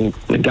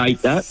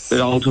negate that. But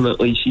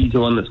ultimately, she's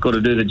the one that's got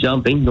to do the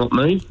jumping, not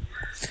me.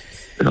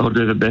 But I'll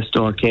do the best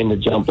I can to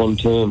jump on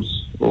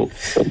terms, or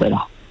better.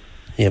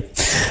 Yep.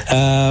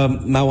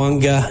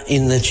 Mo'unga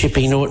in the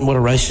Chippy Norton. What a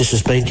race this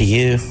has been to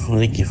you. I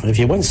think if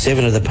you won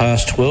 7 of the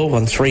past 12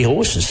 on 3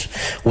 horses,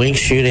 Wing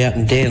Shootout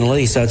and Dan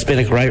Lee, so it's been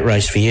a great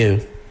race for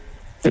you.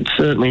 It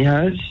certainly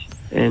has,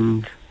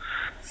 and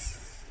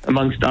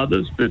amongst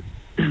others, but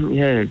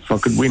if I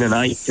could win an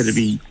 8, it'd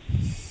be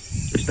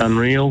just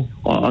unreal.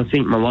 I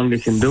think Mo'unga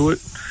can do it.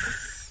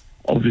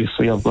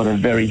 Obviously, I've got a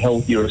very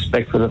healthy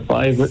respect for the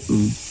favourite,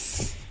 and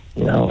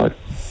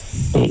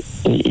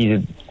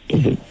he's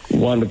a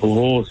wonderful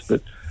horse.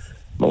 But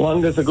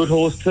Mo'unga's a good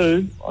horse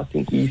too. I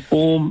think his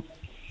form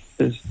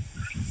is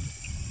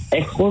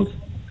excellent.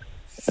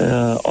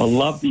 I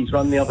loved his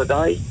run the other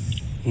day,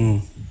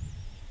 and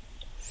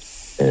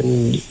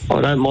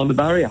I don't mind the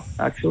barrier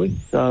actually.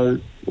 So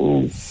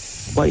we'll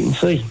wait and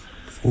see.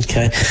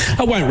 Okay.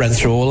 I won't run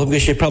through all of them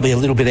because you're probably a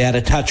little bit out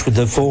of touch with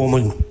the form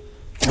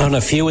on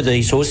a few of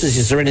these horses.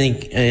 Is there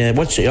anything,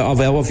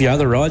 of your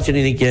other rides,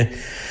 anything you're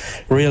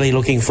really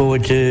looking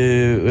forward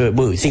to?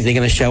 You think they're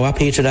going to show up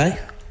here today?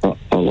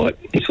 I like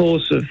this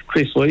horse of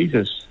Chris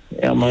Lees's,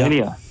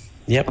 Almonia.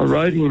 Yep. I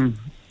rode him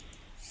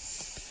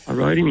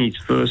his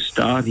first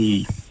start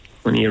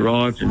when he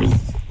arrived, and it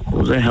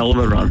was a hell of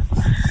a run.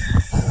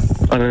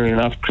 Funnily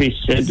enough, Chris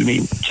said to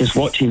me, just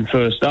watch him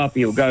first up,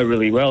 he'll go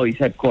really well. He's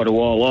had quite a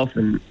while off,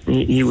 and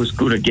he was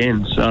good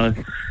again. So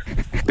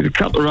with a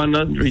couple of runs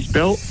under his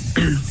belt,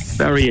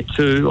 barrier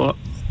 2,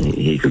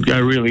 he could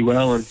go really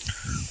well. And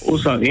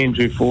also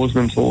Andrew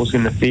Forsman's horse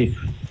in the 5th,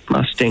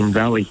 Mustang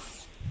Valley.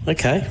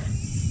 Okay.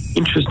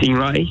 Interesting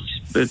race,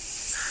 but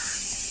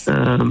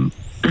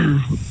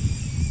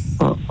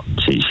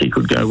she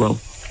could go well.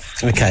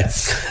 Okay.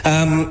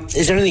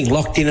 Is there anything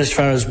locked in as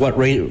far as what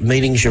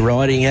meetings you're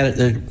riding at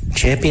the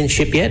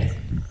championship yet?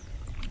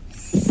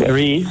 There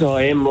is.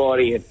 I am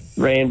riding at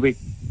Randwick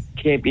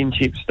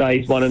Championship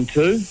Stays 1 and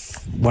 2.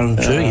 1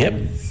 and 2, yep.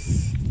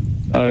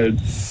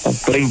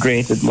 I've been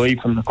granted leave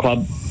from the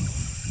club.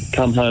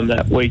 Come home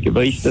that week of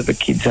Easter. The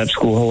kids have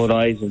school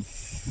holidays, and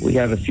we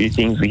have a few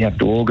things we have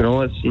to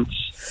organise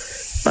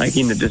since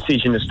making the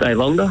decision to stay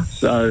longer.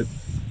 So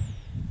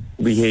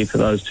we'll be here for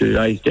those 2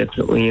 days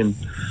definitely, and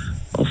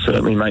I'll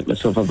certainly make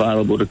myself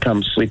available to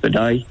come slip a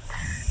day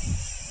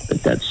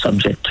but that's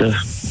subject to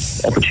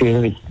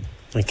opportunity.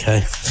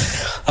 Okay.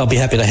 I'll be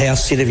happy to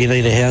house sit if you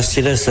need a house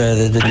sitter, so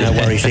there's no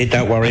worries there.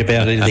 Don't worry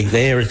about anything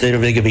there.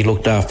 Everything can be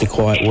looked after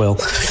quite well.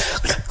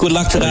 Good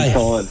luck today.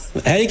 How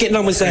are you getting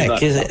on with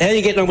Zach?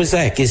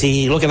 Is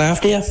he looking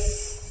after you?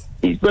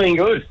 He's been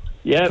good.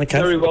 Yeah,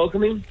 very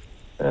welcoming.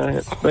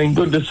 It's been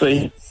good to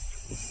see.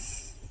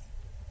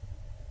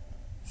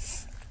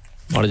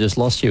 Might have just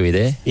lost you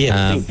there.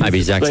 Yeah.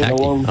 Maybe Zach's hacked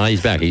him. Oh,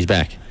 he's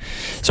back.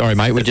 Sorry,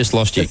 mate, we just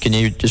lost you. Can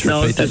you just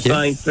repeat that? No,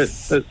 I was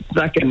just saying that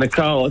Zach and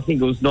Nicole, I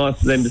think it was nice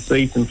for them to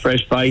see some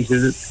fresh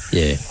faces.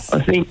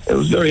 I think it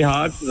was very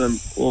hard for them.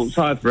 Well, it's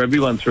hard for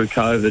everyone through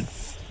COVID.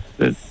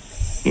 But,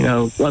 you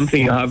know, one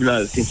thing I have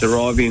noticed since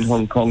arriving in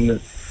Hong Kong,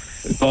 that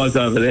the guys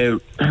over there,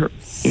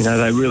 you know,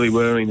 they really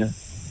were in a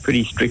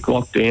pretty strict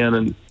lockdown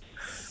and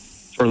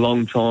for a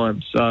long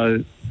time.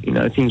 So, you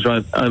know, things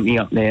are opening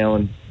up now,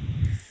 and,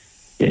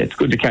 yeah, it's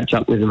good to catch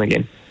up with them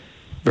again.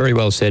 Very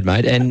well said,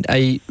 mate. And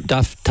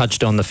Duff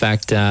touched on the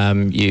fact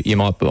you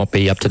might not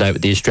be up to date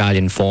with the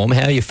Australian form.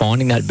 How are you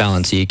finding that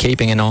balance? Are you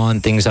keeping an eye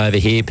on things over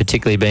here,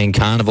 particularly being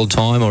carnival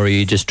time, or are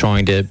you just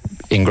trying to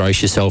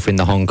engross yourself in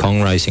the Hong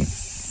Kong racing?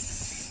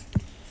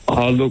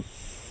 Oh, look,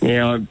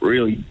 yeah, I'm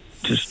really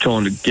just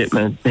trying to get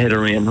my head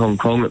around Hong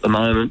Kong at the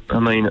moment. I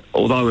mean,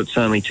 although it's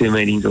only 2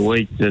 meetings a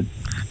week, it's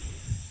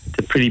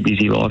a pretty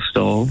busy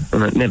lifestyle,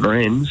 and it never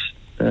ends.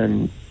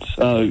 And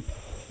so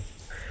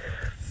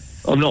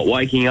I'm not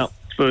waking up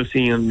first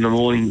thing in the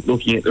morning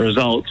looking at the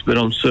results, but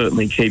I'm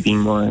certainly keeping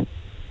my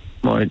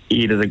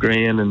ear to the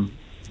ground.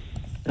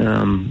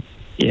 And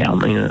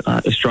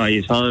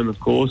Australia's home, of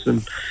course,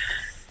 and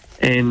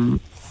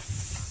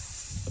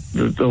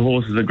the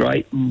horses are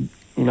great, and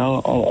you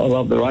know I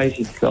love the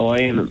racing, so I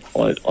am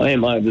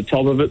over the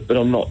top of it, but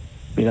I'm not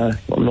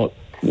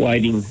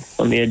waiting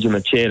on the edge of my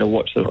chair to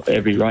watch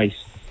every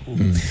race.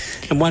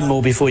 And one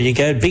more before you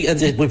go. We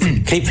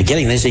keep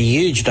forgetting there's a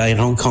huge day in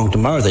Hong Kong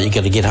tomorrow that you've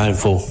got to get home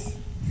for.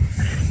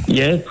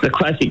 Yeah, it's the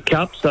Classic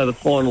Cup, so the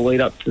final lead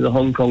up to the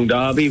Hong Kong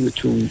Derby,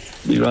 which will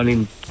be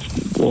running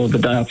the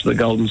day after the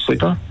Golden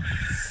Slipper.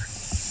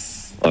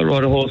 I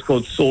ride a horse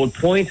called Sword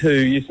Point, who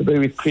used to be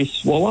with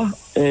Chris Waller,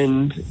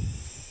 and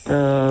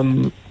I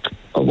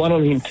won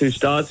on him 2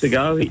 starts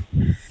ago. He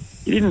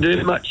didn't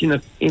do much in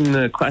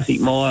the Classic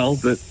Mile,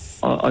 but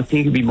I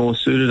think he'd be more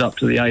suited up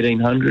to the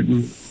 1800,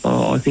 and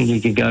I think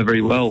he could go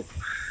very well.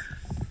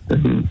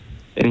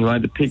 Anyway,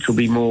 the pitch will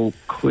be more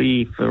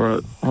clear for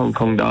a Hong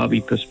Kong Derby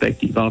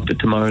perspective after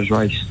tomorrow's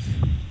race.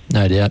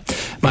 No doubt.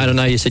 Mate, I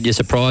know you said you're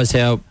surprised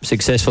how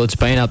successful it's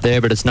been up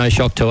there, but it's no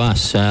shock to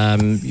us.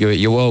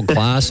 You're world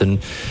class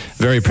and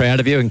very proud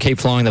of you, and keep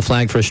flying the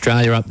flag for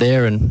Australia up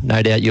there, and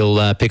no doubt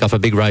you'll pick off a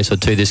big race or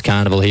two this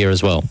carnival here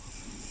as well.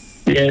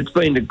 Yeah, it's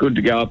been good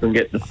to go up and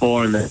get the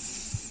 4 and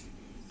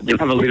you'll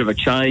have a bit of a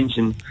change,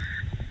 and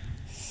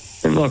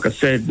like I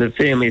said, the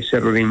family has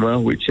settled in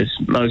well, which is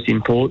most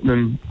important,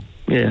 and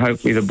yeah,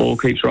 hopefully the ball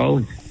keeps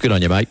rolling. Good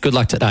on you, mate. Good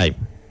luck today.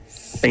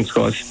 Thanks,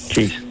 guys.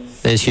 Cheers.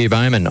 There's Hugh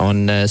Bowman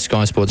on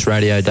Sky Sports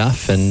Radio,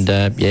 Duff, and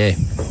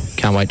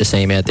can't wait to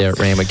see him out there at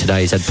Randwick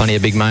today. He's had plenty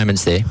of big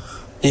moments there.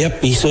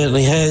 Yep, he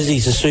certainly has.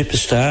 He's a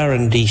superstar,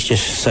 and he's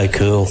just so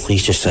cool.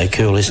 He's just so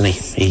cool, isn't he?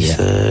 He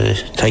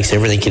takes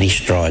everything in his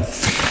stride.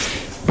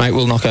 Mate,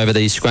 we'll knock over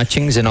these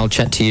scratchings, and I'll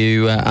chat to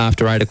you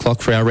after 8 o'clock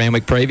for our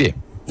Randwick preview.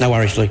 No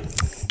worries, Luke.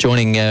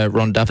 Joining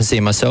Ron Duffy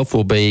and myself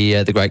will be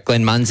the great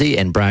Glenn Munsey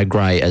and Brad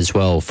Gray as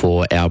well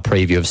for our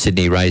preview of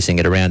Sydney racing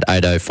at around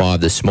 8:05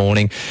 this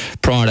morning.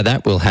 Prior to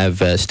that, we'll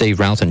have Steve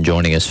Ralton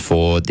joining us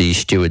for the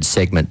Stewards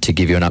segment to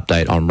give you an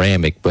update on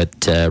Randwick.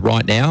 But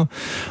right now,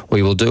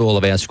 we will do all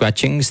of our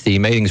scratchings. The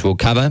meetings will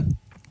cover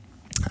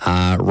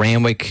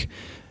Randwick,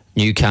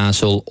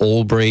 Newcastle,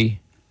 Albury,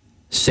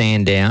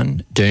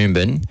 Sandown,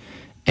 Doomben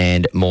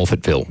and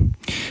Morphettville.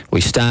 We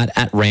start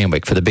at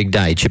Randwick for the big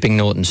day, Chipping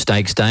Norton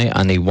Stakes Day.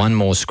 Only one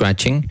more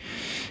scratching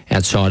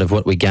outside of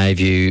what we gave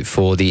you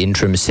for the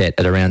interim set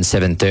at around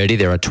 7:30.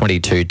 There are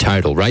 22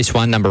 total. Race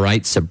 1, number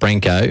 8,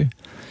 Sabrenko.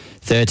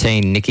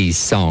 13, Nicky's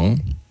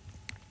Song.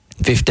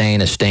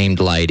 15, Esteemed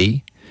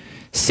Lady.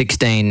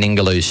 16,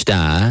 Ningaloo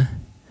Star.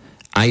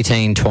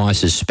 18,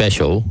 Twice as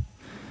Special.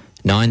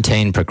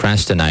 19,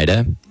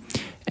 Procrastinator.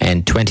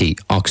 And 20,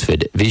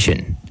 Oxford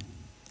Vision.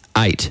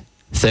 8,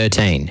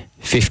 13,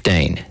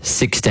 15,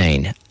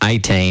 16,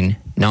 18,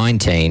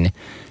 19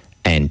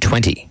 and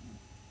 20.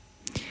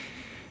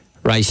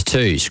 Race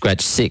 2,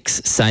 scratch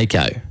 6,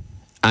 Seiko.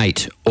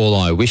 8, All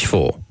I Wish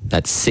For.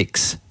 That's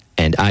 6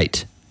 and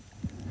 8.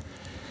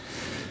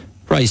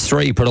 Race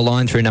 3, put a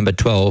line through number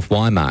 12,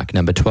 Wymark,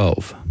 number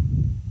 12.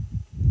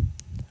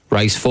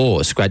 Race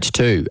 4, scratch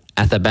 2,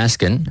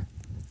 Athabaskan.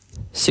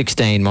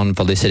 16, Mon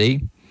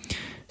Felicity.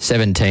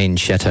 17,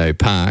 Chateau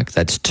Park.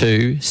 That's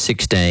 2,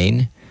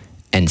 16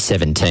 and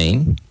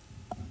 17.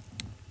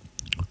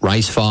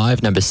 Race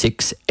 5, number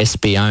 6,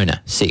 Espiona,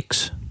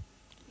 6.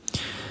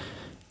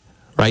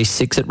 Race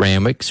 6 at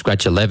Randwick,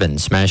 scratch 11,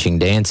 Smashing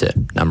Dancer,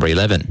 number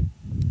 11.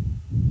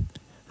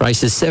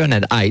 Races 7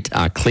 and 8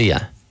 are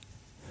clear.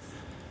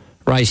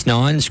 Race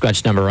 9,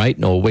 scratch number 8,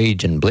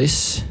 Norwegian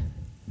Bliss,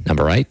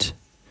 number 8.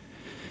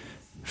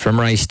 From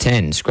race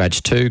 10,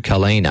 scratch 2,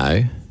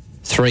 Colino,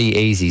 3,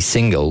 Easy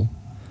Single,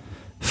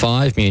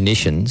 5,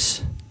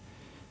 Munitions,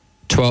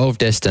 12,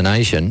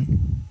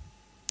 Destination,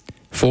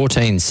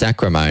 14,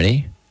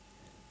 Sacrimony,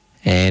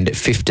 and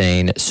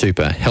 15,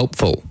 Super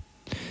Helpful.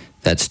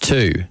 That's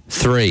 2,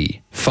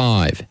 3,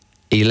 5,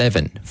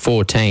 11,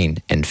 14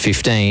 and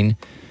 15.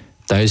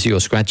 Those are your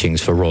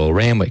scratchings for Royal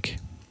Randwick.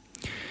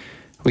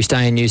 We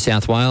stay in New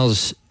South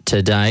Wales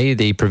today.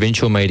 The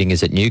provincial meeting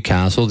is at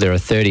Newcastle. There are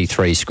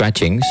 33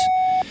 scratchings.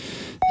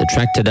 The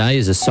track today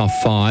is a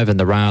soft 5 and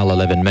the rail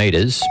 11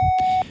 metres.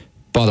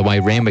 By the way,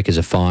 Randwick is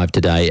a 5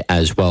 today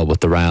as well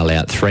with the rail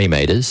out 3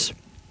 metres.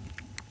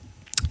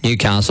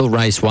 Newcastle,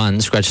 race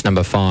 1, scratch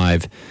number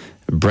 5,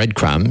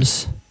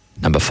 Breadcrumbs,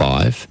 number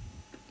 5.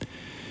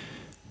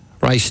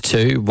 Race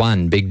 2,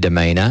 1, Big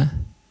Demeanour,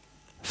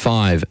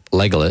 5,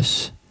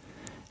 Legolas.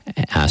 3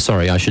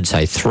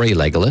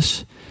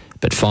 Legolas,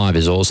 but 5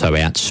 is also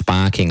out,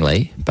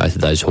 Sparkingly. Both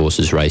of those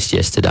horses raced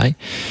yesterday.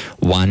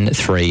 1,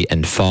 3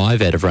 and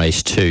 5 out of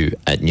race 2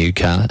 at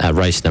Newcastle.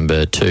 Race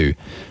number 2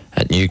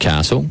 at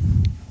Newcastle.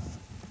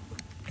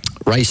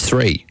 Race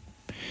 3.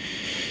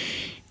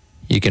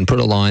 You can put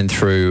a line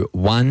through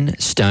 1,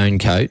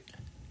 Stonecoat,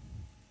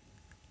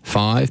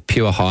 5,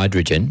 Pure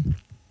Hydrogen,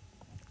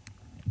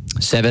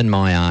 7,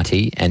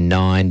 Maiati, and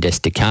 9,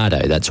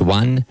 Destacado. That's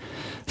 1,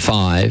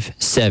 5,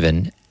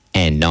 7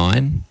 and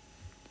 9.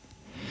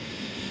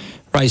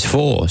 Race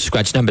 4,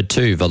 scratch number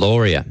 2,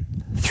 Valoria,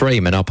 3,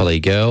 Monopoly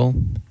Girl,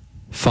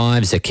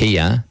 5,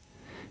 Zakia,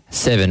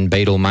 7,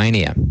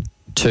 Beatlemania,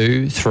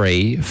 2,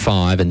 3,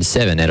 5 and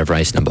 7 out of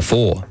race number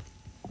 4.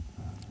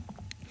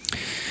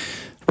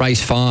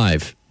 Race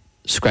 5,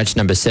 scratch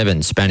number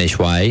 7, Spanish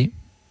Way,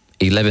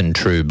 11,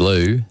 True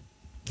Blue,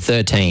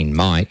 13,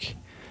 Mike,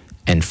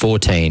 and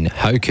 14,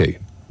 Hoku.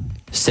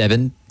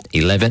 7,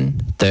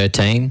 11,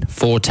 13,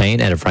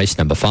 14 out of race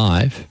number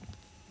 5.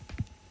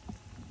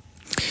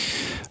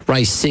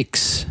 Race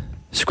 6,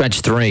 scratch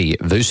 3,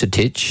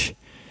 Vucetich,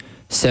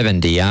 7,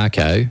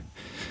 Diaco,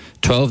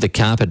 12, The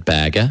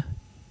Carpetbagger,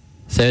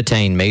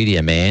 13,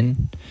 Media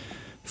Man,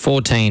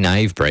 14,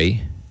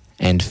 Avebury,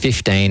 and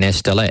 15,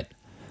 Estelet.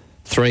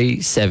 3,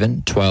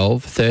 7,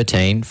 12,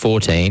 13,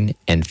 14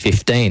 and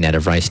 15 out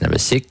of race number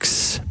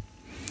 6.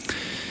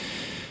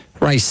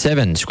 Race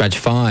 7, scratch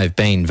 5,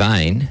 Bean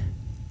Vane,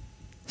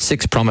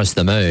 6, Promise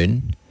the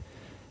Moon,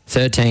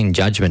 13,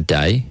 Judgment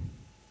Day,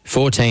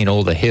 14,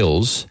 All the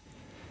Hills,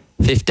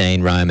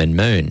 15, Roman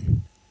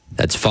Moon.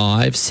 That's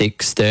 5,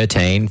 6,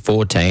 13,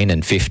 14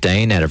 and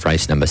 15 out of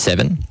race number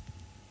 7.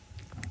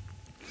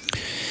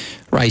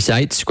 Race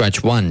 8,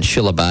 scratch 1,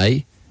 Schiller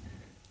Bay,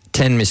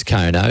 10, Miss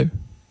Kono,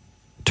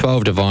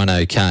 12, Divine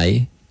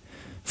OK,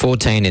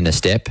 14, In a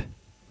Step,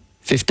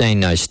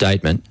 15, No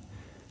Statement,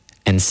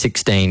 and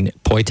 16,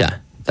 Poiter.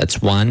 That's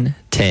 1,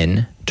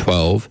 10,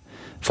 12,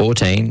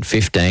 14,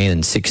 15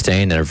 and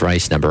 16 out of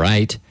race number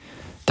 8.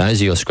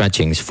 Those are your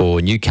scratchings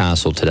for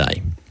Newcastle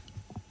today.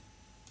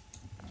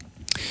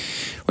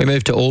 We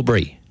move to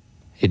Albury.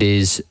 It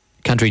is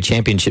Country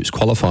Championships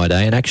qualifier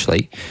day, and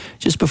actually,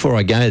 just before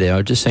I go there,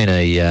 I've just seen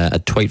a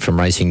tweet from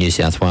Racing New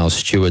South Wales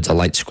stewards, a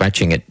late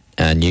scratching at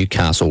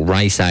Newcastle,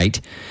 race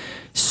 8.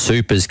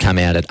 Supers come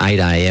out at 8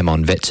 a.m.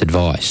 on Vet's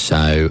advice,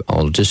 so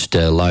I'll just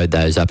load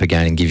those up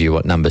again and give you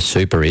what number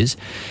super is.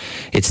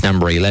 It's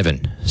number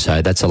 11,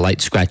 so that's a late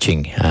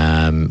scratching.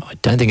 I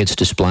don't think it's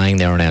displaying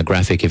there on our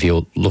graphic if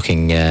you're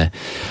looking at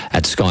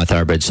Sky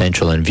Thoroughbred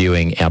Central and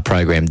viewing our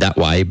program that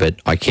way, but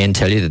I can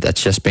tell you that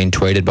that's just been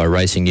tweeted by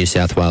Racing New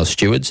South Wales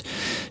stewards.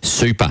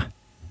 Super,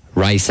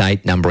 race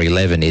 8, number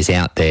 11 is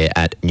out there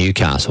at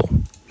Newcastle.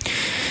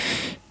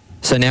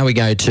 So now we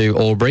go to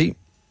Albury,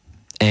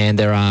 and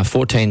there are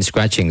 14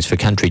 scratchings for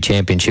Country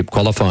Championship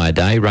qualifier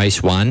day.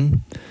 Race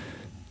 1,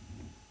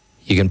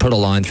 you can put a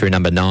line through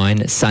number 9,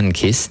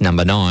 Sunkiss,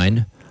 number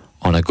 9,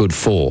 on a good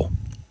 4.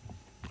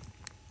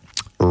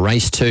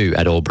 Race 2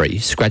 at Albury,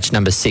 scratch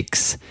number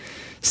 6,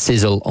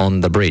 Sizzle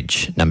on the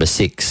Bridge, number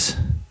 6.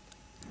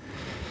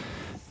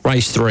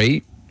 Race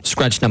 3,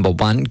 scratch number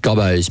 1,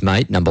 Gobbo's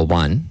Mate, number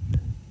 1.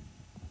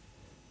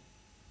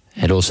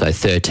 And also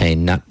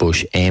 13,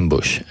 Nutbush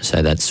Ambush.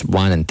 So that's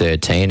 1 and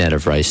 13 out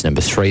of race number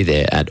 3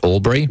 there at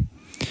Albury.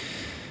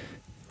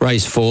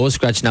 Race 4,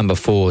 scratch number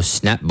 4,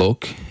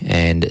 Snapbook,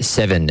 and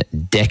 7,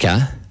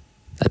 Decker.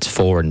 That's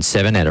 4 and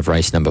 7 out of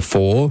race number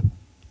 4.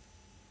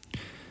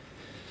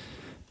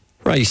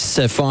 Race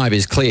 5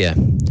 is clear.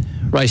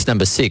 Race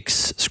number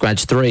 6,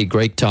 scratch 3,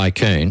 Greek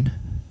Tycoon,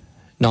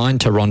 9,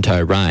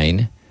 Toronto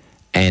Rain,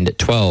 and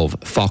 12,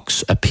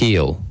 Fox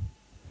Appeal.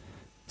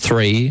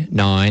 3,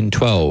 9,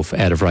 12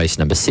 out of race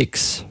number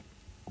 6.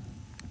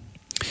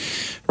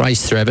 Race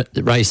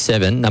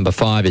 7, number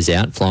 5 is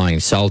out, Flying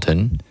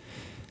Sultan.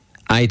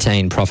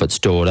 18, Prophet's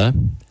Daughter.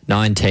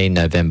 19,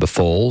 November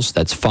Falls.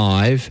 That's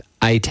 5,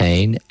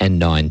 18 and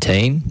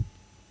 19.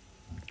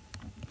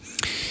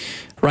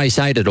 Race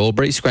 8 at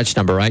Albury, scratch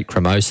number 8,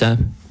 Cremosa.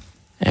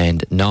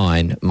 And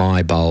 9,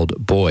 My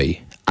Bold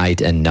Boy. 8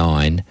 and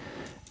 9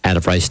 out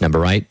of race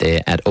number 8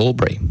 there at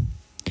Albury.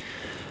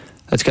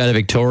 Let's go to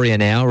Victoria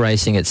now,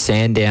 racing at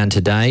Sandown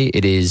today.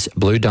 It is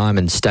Blue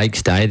Diamond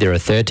Stakes Day. There are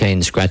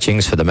 13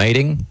 scratchings for the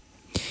meeting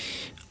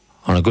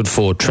on a good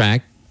 4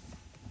 track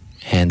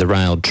and the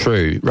rail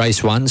true.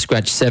 Race 1,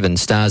 scratch 7,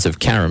 Stars of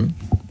Karam,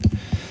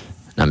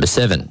 number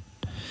 7.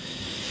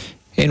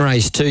 In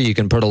race 2, you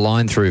can put a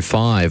line through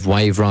 5,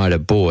 Wave Rider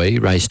Boy,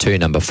 race 2,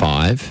 number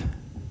 5.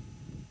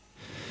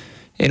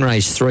 In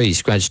race 3,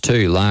 scratch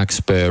 2,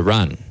 Larkspur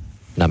Run,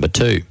 number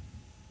 2.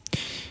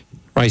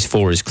 Race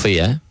 4 is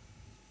clear.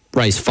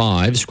 Race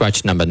 5,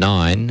 scratch number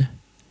 9,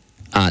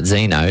 Art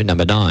Zeno,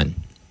 number 9.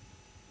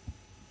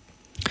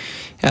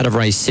 Out of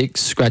race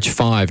 6, scratch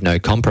 5, No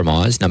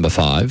Compromise, number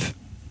 5.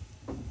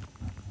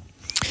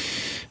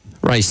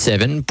 Race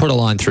 7, put a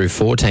line through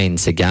 14,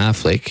 Cigar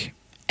Flick,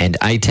 and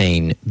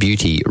 18,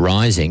 Beauty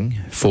Rising,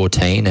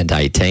 14 and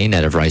 18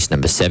 out of race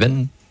number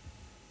 7.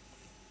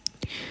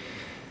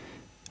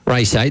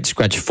 Race 8,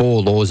 scratch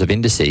 4, Laws of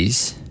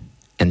Indices,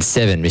 and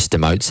 7, Mr.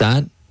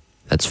 Mozart,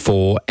 that's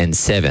 4 and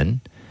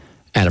 7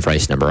 out of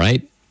race number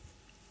 8.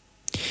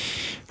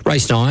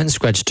 Race 9,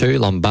 scratch 2,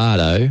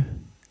 Lombardo,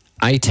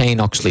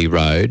 18, Oxley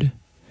Road,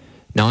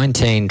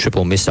 19,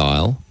 Triple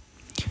Missile,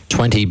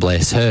 20,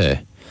 Bless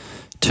Her,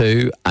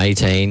 2,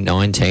 18,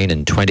 19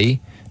 and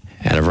 20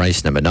 out of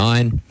race number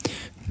 9.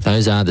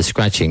 Those are the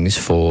scratchings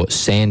for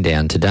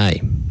Sandown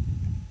today.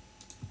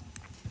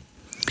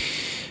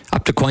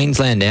 Up to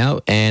Queensland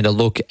now and a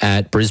look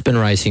at Brisbane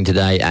racing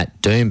today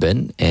at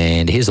Doomben.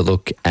 And here's a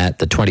look at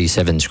the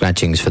 27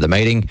 scratchings for the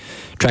meeting.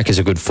 Track is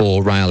a good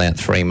 4, rail out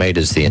 3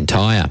 metres the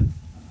entire.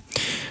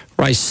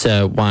 Race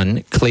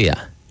 1, clear.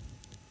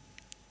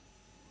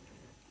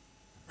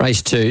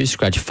 Race 2,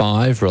 scratch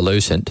 5,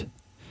 Relucent.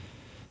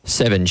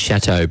 7,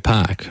 Chateau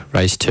Park.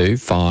 Race 2,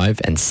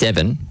 5 and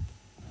 7.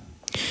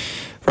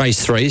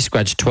 Race 3,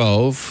 scratch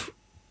 12,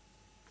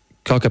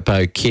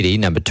 Cockapoo Kitty,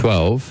 number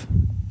 12.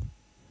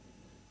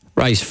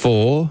 Race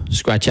 4,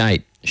 scratch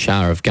 8,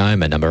 Shah of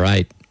Goma, number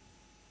 8.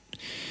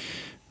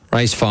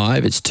 Race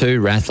 5, it's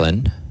 2,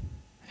 Rathlin,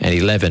 and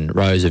 11,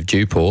 Rose of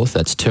Dewporth.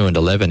 That's 2 and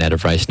 11 out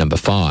of race number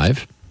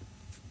 5.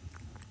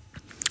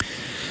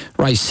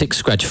 Race 6,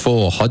 scratch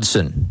 4,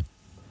 Hodson.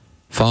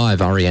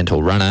 5,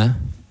 Oriental Runner.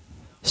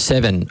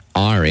 7,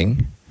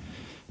 Iring.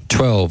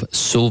 12,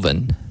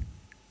 Sylvan.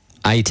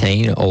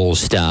 18, All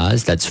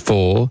Stars. That's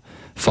 4,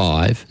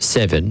 5,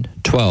 7,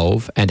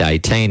 12 and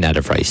 18 out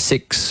of race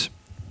 6.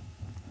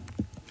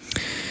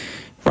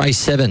 Race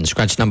 7,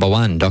 scratch number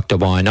 1, Dr.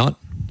 Why Not.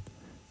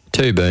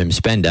 2, Boom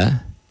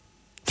Spender.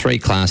 3,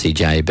 Classy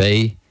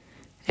JB.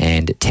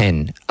 And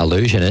 10,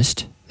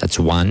 Illusionist. That's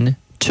 1,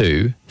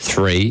 2,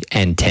 3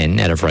 and 10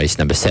 out of race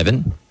number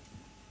 7.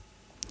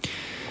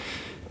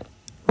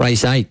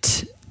 Race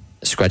 8,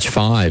 scratch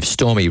 5,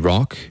 Stormy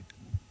Rock.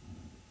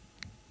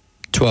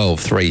 12,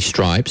 3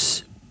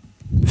 Stripes.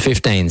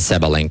 15,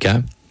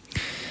 Sabalenka.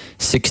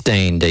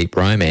 16, Deep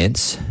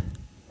Romance.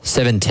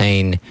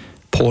 17,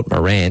 Port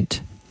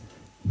Morant.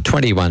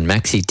 21,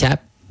 Maxi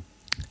Tap.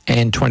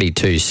 And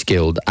 22,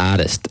 Skilled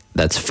Artist.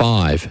 That's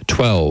 5,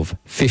 12,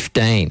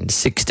 15,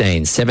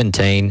 16,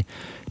 17,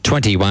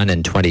 21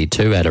 and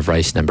 22 out of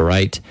race number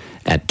 8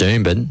 at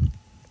Doomben.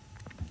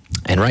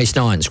 And race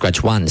 9,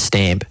 scratch 1,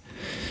 Stamp.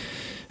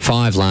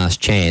 5,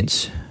 Last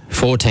Chance.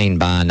 14,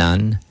 Bar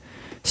None.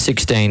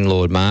 16,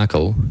 Lord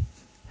Markle.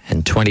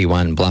 And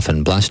 21, Bluff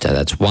and Bluster.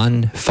 That's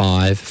 1,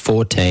 5,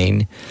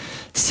 14,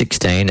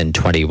 16 and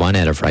 21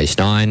 out of race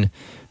 9.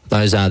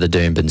 Those are the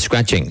Doomben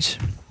scratchings.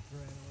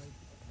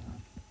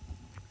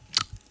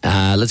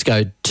 Let's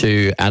go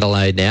to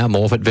Adelaide now,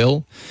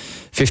 Morphettville.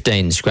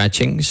 15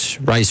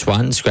 scratchings. Race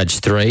 1, scratch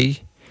 3,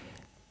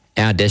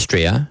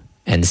 Audestria,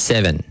 and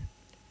 7,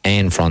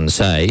 Anne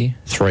Francais,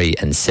 3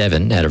 and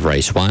 7 out of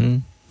race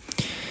 1.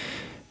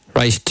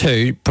 Race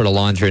 2, put a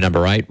line through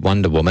number 8,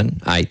 Wonder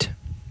Woman, 8.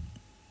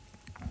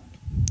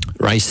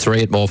 Race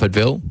 3 at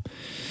Morphettville,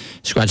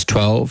 scratch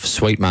 12,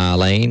 Sweet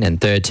Marlene,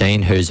 and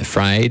 13, Who's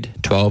Afraid,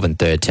 12 and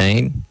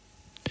 13.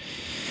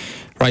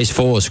 Race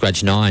 4,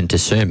 scratch 9,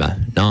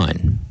 Tasuma,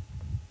 9.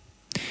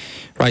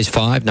 Race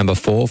 5, number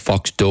 4,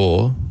 Fox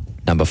Door,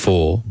 number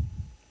 4.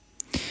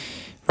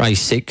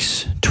 Race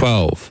 6,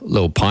 12,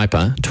 Lil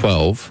Piper,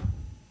 12.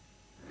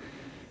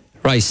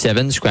 Race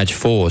 7, scratch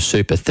 4,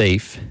 Super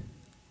Thief.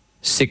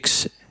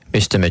 6,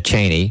 Mr.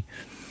 Machini.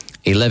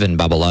 11,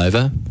 Bubble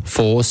Over.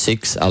 4,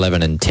 6,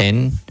 11 and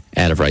 10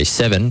 out of race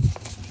 7.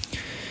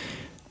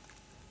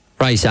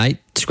 Race 8,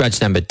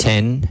 scratch number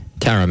 10,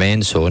 Tara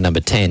Mansour,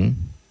 number 10.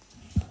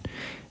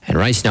 And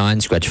race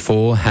 9, scratch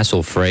 4,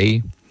 Hassle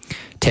Free.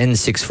 10,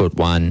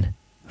 6'1",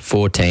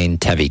 14,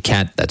 Tavi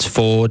Cat. That's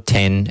 4,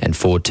 10 and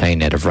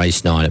 14 out of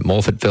race 9 at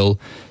Morphettville.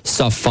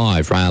 Soft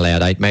 5, rail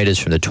out 8 metres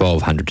from the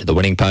 1200 to the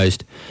winning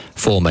post.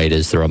 4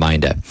 metres the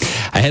remainder.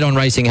 Ahead on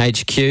Racing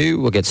HQ,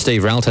 we'll get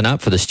Steve Ralton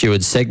up for the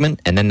Stewards segment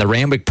and then the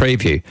Randwick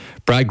preview.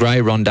 Brad Gray,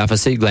 Ron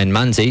Dufficy, Glenn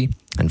Munsey.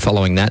 And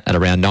following that at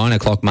around 9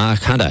 o'clock, Mark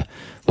Hunter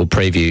will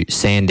preview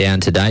Sandown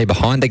today.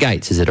 Behind the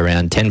Gates is at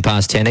around 10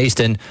 past 10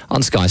 Eastern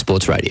on Sky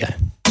Sports Radio.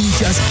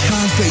 just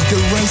can't beat the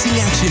racing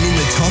action in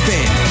the top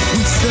end.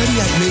 With 38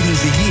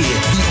 meetings a year,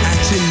 the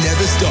action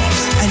never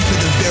stops. And for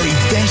the very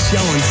best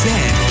show on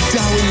sand,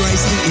 Darwin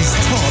Racing is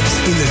tops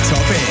in the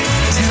top end.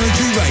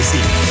 Territory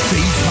Racing, be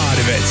part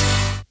of it.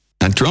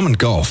 At Drummond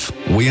Golf,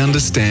 we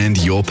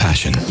understand your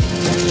passion.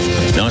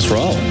 Nice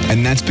roll.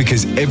 And that's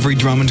because every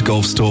Drummond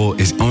Golf store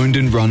is owned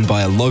and run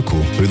by a local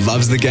who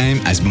loves the game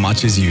as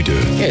much as you do.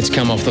 Yeah, it's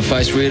come off the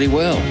face really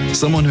well.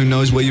 Someone who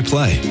knows where you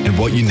play and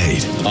what you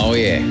need. Oh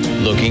yeah,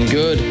 looking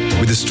good.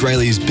 With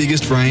Australia's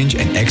biggest range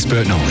and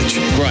expert knowledge.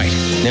 Great.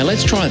 Now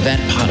let's try that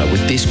putter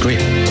with this grip.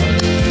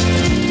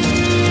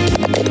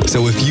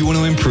 So if you want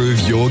to improve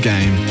your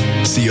game,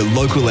 see your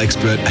local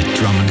expert at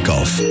Drummond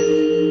Golf.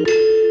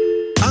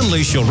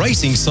 Unleash your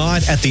racing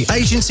side at the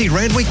Agency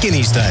Randwick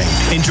Guineas Day.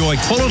 Enjoy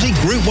quality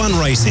Group 1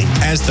 racing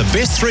as the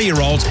best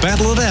 3-year-olds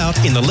battle it out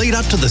in the lead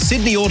up to the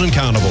Sydney Autumn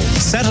Carnival.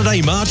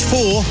 Saturday, March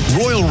 4,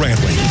 Royal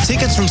Randwick.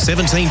 Tickets from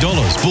 $17.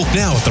 Book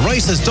now at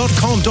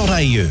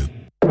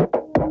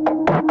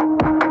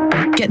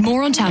theraces.com.au. Get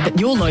more on tap at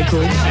your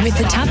local with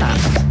the Tap app.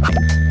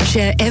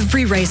 Share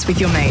every race with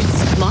your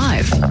mates,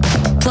 live.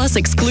 Plus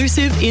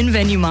exclusive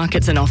in-venue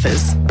markets and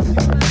offers.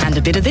 And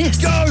a bit of this.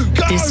 Go!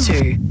 This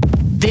too.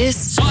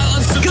 This.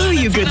 Go,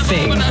 you good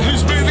thing.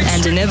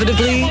 And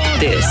inevitably,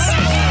 this.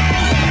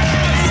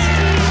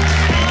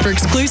 For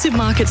exclusive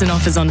markets and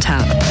offers on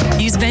tap,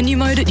 use venue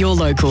mode at your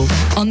local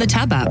on the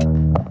Tab app.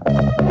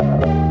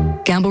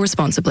 Gamble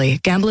responsibly.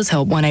 Gamblers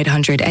Help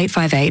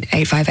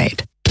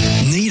 1-800-858-858.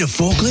 Need a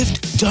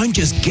forklift? Don't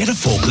just get a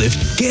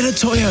forklift, get a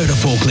Toyota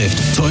forklift.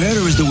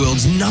 Toyota is the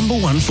world's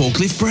 #1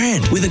 forklift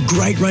brand with a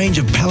great range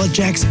of pallet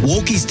jacks,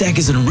 walkie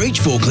stackers and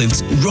reach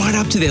forklifts right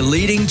up to their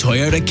leading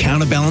Toyota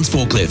counterbalance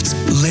forklifts.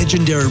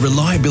 Legendary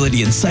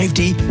reliability and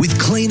safety with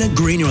cleaner,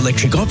 greener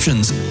electric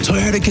options.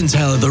 Toyota can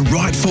tailor the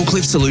right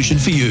forklift solution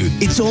for you.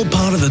 It's all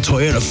part of the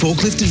Toyota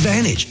Forklift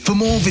Advantage. For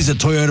more, visit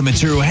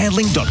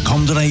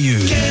toyotamaterialhandling.com.au.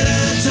 Get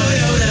a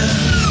Toyota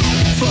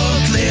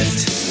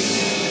forklift.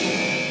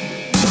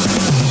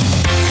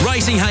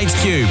 Racing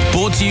HQ,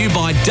 brought to you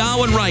by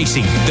Darwin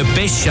Racing, the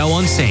best show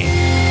on sand.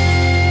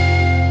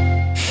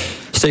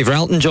 Steve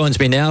Ralton joins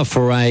me now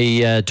for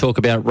a talk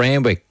about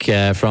Randwick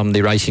from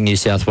the Racing New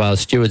South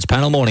Wales Stewards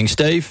panel. Morning,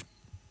 Steve.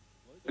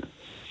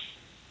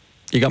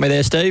 You got me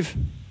there, Steve?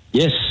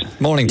 Yes.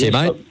 Morning to you,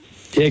 mate.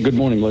 Yeah, good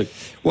morning, Luke.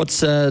 What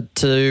have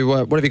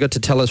you got to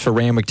tell us for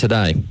Randwick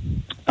today?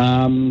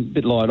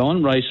 Bit light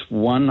on. Race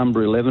 1,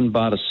 number 11,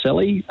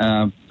 Barticelli.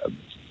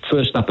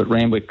 First up at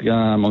Randwick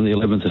on the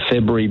 11th of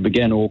February,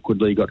 began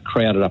awkwardly, got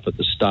crowded up at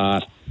the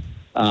start.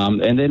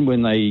 And then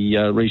when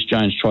Rhys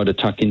Jones tried to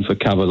tuck in for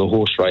cover, the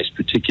horse raced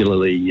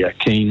particularly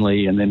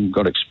keenly and then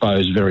got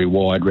exposed very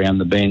wide round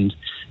the bend.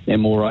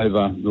 And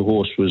moreover, the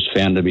horse was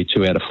found to be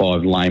 2 out of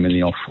 5 lame in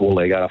the off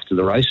foreleg after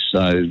the race.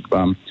 So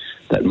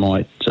that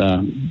might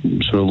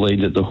sort of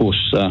lead that the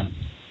horse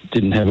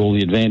didn't have all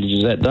the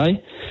advantages that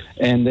day.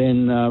 And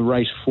then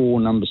race 4,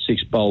 number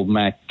 6, Bold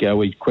Mac.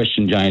 We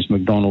questioned James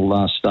McDonald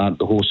last start.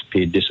 The horse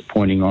appeared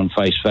disappointing on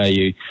face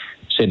value.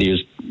 Said he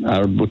was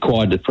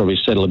required to probably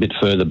settle a bit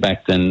further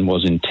back than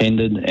was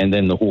intended. And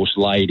then the horse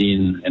laid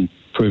in and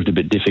proved a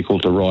bit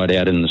difficult to ride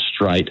out in the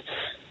straight,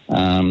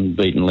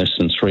 beaten less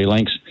than 3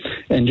 lengths.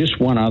 And just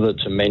one other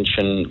to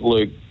mention,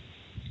 Luke,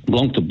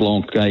 Blanc de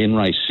Blanc in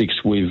race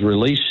 6, we've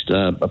released,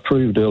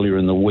 approved earlier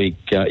in the week,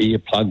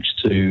 earplugs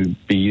to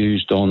be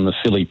used on the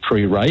filly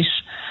pre-race.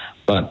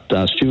 But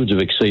stewards have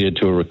acceded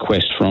to a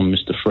request from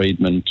Mr.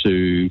 Friedman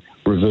to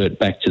revert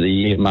back to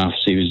the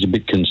earmuffs. He was a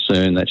bit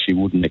concerned that she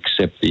wouldn't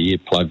accept the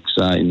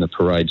earplugs in the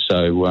parade.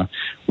 So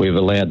we've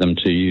allowed them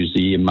to use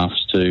the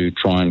earmuffs to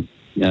try and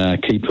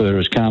keep her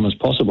as calm as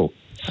possible.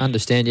 I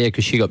understand, yeah,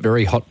 because she got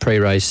very hot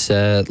pre-race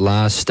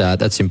last start.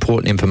 That's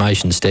important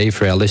information, Steve,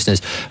 for our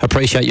listeners.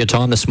 Appreciate your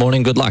time this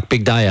morning. Good luck.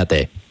 Big day out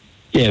there.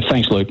 Yeah,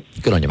 thanks, Luke.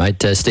 Good on you,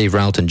 mate. Steve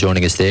Ralton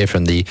joining us there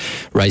from the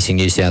Racing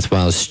New South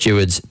Wales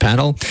Stewards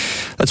panel.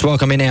 Let's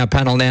welcome in our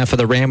panel now for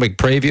the Randwick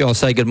preview. I'll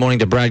say good morning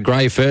to Brad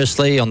Gray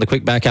firstly on the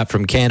quick backup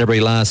from Canterbury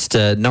last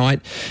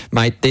night.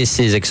 Mate, this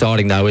is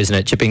exciting though, isn't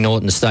it? Chipping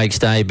Norton Stakes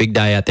Day, big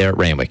day out there at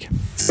Randwick.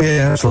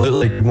 Yeah,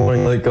 absolutely. Good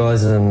morning, Luke,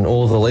 guys, and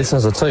all the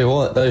listeners. I'll tell you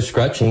what, those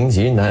scratchings,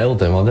 you nailed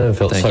them. I've never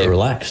felt so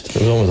relaxed.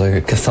 It was almost like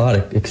a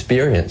cathartic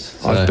experience.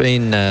 So. I've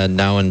been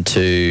known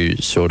to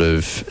sort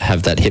of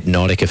have that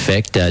hypnotic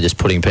effect, just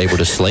putting people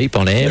to sleep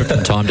on air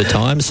from time to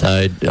time,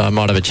 so I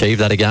might have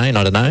achieved that again,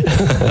 I don't know.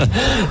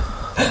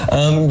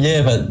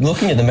 Yeah, but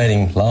looking at the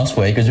meeting last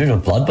week, it was a bit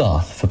of a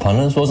bloodbath for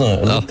punters, wasn't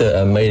it? I looked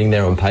at a meeting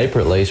there on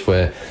paper at least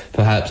where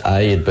perhaps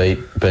A had beat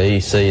B,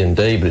 C and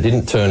D, but it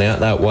didn't turn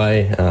out that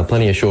way.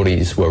 Plenty of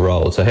shorties were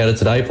rolled. So how did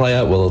today play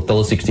out? Well,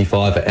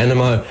 $1.65 for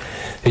Animo.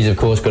 He's, of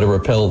course, got to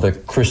repel the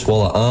Chris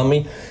Waller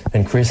army.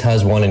 and Chris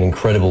has won an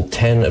incredible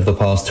 10 of the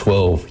past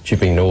 12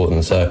 chipping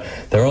Norton. So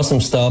there are some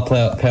star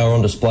power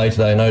on display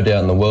today, no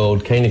doubt in the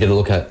world. Keen to get a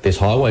look at this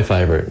highway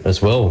favourite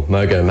as well,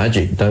 Mogo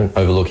Magic. Don't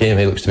overlook him.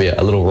 He looks to be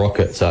a little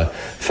rocket. So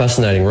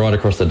fascinating right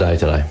across the day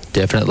today.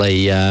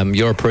 Definitely.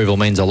 Your approval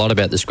means a lot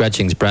about the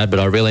scratchings, Brad, but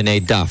I really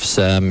need Duff's.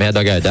 How'd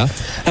I go,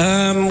 Duff?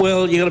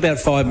 Well, you've got about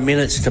 5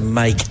 minutes to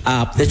make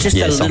up. There's just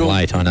yes, a little, I'm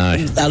late, I know.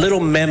 A little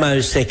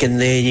memo second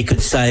there you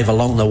could save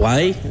along the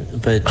way,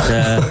 but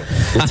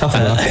tough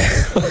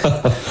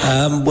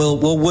enough.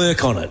 We'll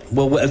work on it.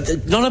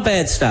 Not a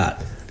bad start.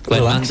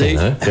 Relaxing,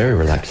 though. Very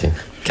relaxing.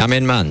 Come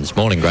in, Muns.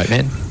 Morning, great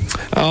man.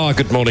 Oh,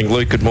 good morning,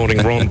 Luke. Good morning,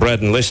 Ron,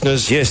 Brad and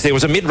listeners. Yes, there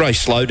was a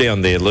mid-race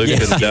slowdown there, Luke,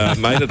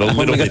 and made it a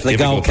little bit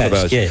difficult for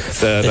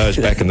those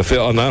back in the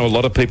field. I know a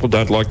lot of people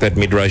don't like that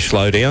mid-race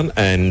slowdown,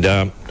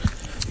 and...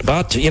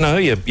 But, you know,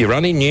 you're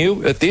running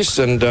new at this,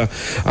 and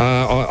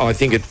I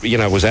think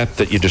it, was apt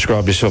that you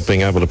described yourself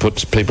being able to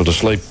put people to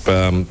sleep,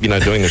 doing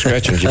the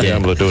scratchings. You'll be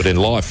able to do it in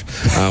life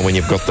when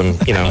you've got them,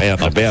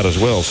 out and about as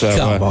well. So,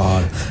 come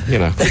on.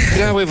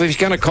 If he's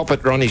going to cop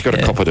it, Ron, he's got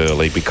to cop it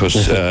early because,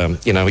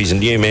 he's a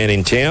new man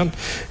in town,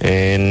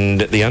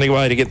 and the only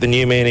way to get the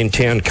new man in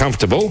town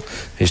comfortable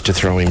is to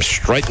throw him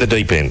straight in the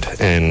deep end,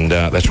 and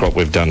that's what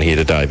we've done here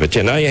today. But,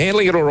 you're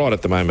handling it all right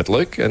at the moment,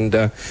 Luke, and,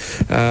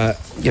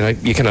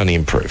 you can only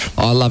improve.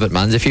 I love it,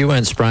 Muns. If you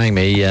weren't spraying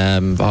me,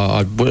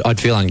 I'd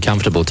feel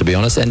uncomfortable, to be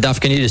honest. And Duff,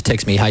 can you just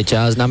text me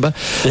HR's number?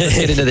 Let's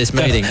get into this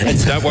meeting.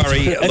 Don't worry,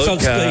 it's Luke, on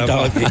speed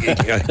dial.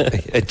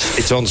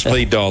 it's on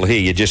speed dial here.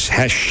 You just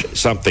hash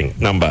something,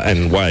 number,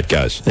 and away it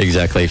goes.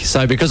 Exactly.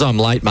 So because I'm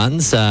late,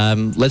 Muns,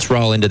 let's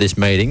roll into this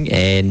meeting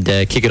and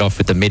kick it off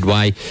with the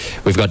midway.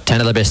 We've got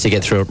 10 of the best to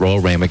get through at Royal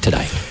Randwick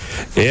today.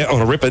 Yeah,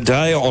 on a ripper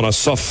day, on a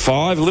soft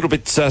 5, a little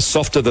bit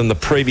softer than the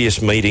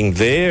previous meeting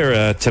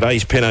there.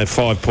 Today's Penno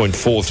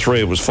 5.43,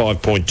 it was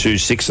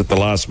 5.26 at the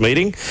last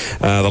meeting.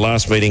 The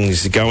last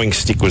meeting's going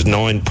stick was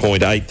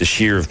 9.8, the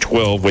shear of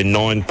 12. We're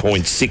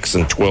 9.6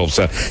 and 12,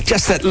 so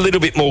just that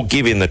little bit more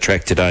give in the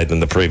track today than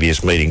the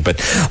previous meeting. But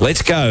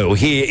let's go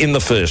here in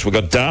the first. We've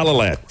got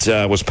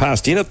Dalalat, was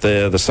passed in at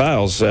the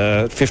sales,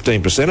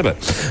 15% of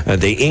it.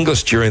 The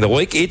English during the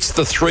week, it's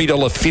the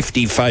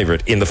 $3.50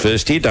 favourite in the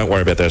first here. Don't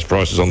worry about those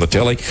prices on the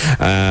telly.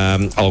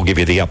 I'll give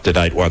you the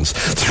up-to-date ones.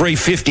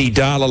 $3.50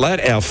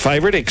 Dalalat, our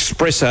favourite.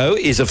 Espresso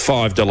is a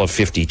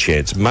 $5.50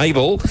 chance.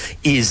 Mabel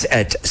is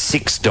at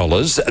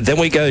 $6. Then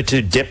we go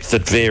to Depth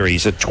That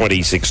Varies at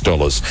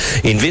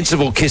 $26.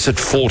 Invincible Kiss at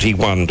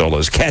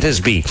 $41.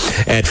 Cattersby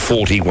at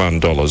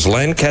 $41.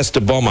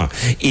 Lancaster Bomber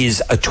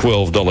is a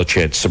 $12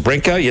 chance.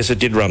 Sabrenko, yes, it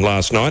did run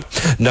last night.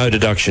 No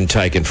deduction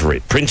taken for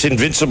it. Prince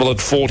Invincible at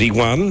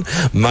 $41.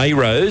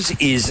 Mayrose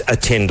is a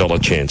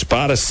 $10 chance.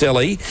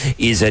 Barticelli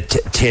is at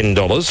 $10.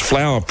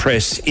 Flower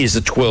Press is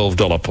a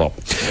 $12 pop.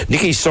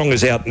 Nikki's Song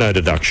is out, no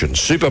deduction.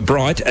 Super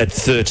Bright at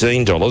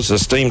 $13.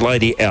 Esteemed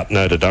Lady out,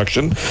 no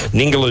deduction.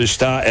 Ningaloo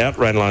Star out,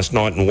 ran last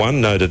night and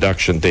won, no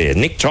deduction there.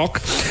 Nick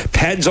Tock,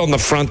 pads on the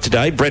front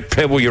today. Brett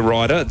Pebble, your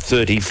rider, at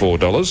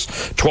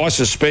 $34. Twice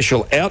as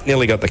Special out,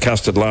 nearly got the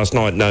custard last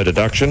night, no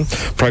deduction.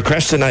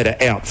 Procrastinator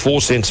out,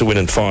 4 cents a win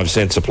and 5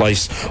 cents a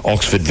place.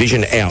 Oxford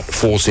Vision out,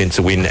 4 cents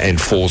a win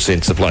and 4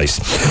 cents a place.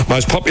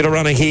 Most popular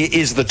runner here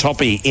is the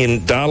Toppy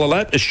in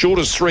Dalalat, as short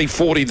as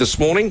 $3.40 this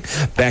morning,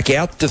 back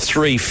out to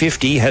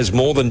 $3.50, has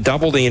more than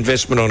double the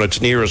investment on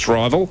its nearest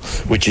rival,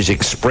 which is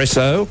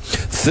Espresso.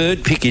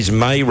 Third pick is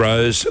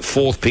Mayrose.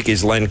 Fourth pick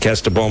is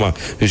Lancaster Bomber,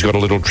 who's got a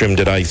little trim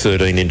today,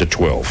 13 into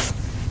 12.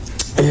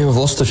 Yeah, we've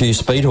lost a few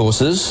speed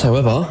horses.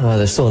 However,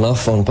 there's still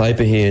enough on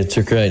paper here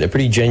to create a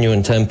pretty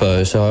genuine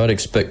tempo. So I'd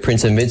expect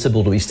Prince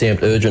Invincible to be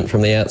stamped urgent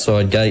from the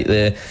outside gate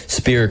there.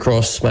 Spear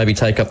across, maybe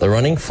take up the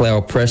running. Flower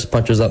Press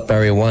punches up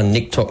barrier 1.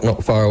 Nick Tock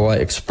not far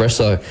away.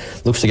 Espresso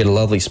looks to get a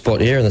lovely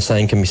spot here. And the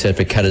same can be said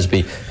for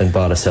Cattersby and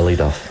Barticelli,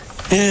 Duff.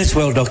 Yeah, it's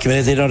well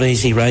documented. They're not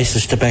easy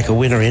races to back a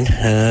winner in.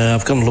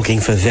 I've gone looking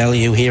for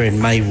value here in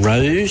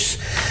Mayrose.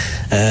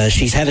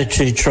 She's had her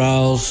 2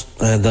 trials,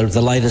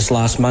 the latest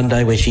last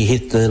Monday where she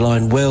hit the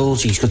line well.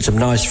 She's got some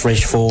nice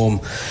fresh form,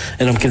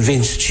 and I'm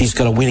convinced she's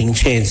got a winning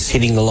chance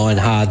hitting the line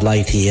hard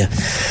late here.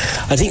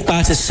 I think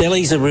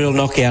Barticelli's a real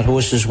knockout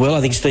horse as well.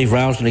 I think Steve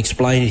Railton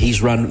explained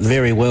he's run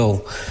very well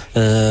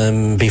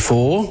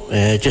before.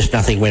 Just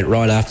nothing went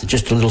right after,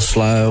 just a little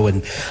slow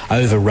and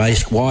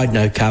over-raced, wide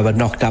no cover,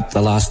 knocked up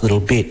the last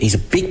little bit. He's a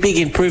big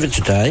improvement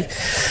today.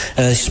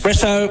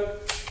 Espresso,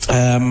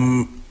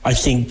 I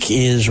think,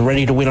 is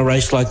ready to win a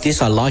race like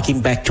this. I like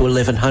him back to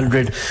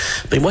 1100.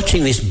 Been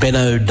watching this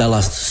Benno Dalla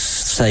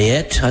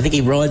Sayet. I think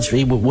he rides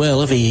very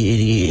well. I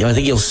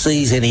think he'll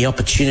seize any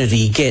opportunity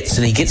he gets,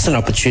 and he gets an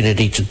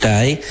opportunity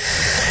today.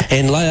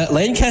 And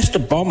Lancaster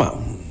Bomber,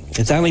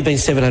 it's only been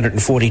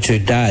 742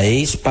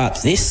 days, but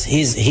this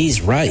is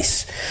his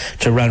race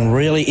to run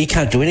really. He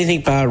can't do anything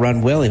bar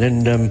run well in,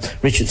 and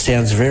Richard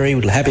sounds very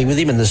happy with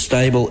him, and the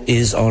stable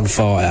is on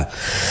fire.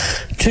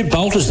 2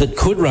 bolters that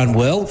could run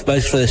well,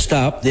 both first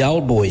up, the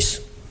old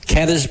boys,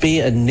 Cattersby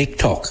and Nick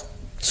Tock.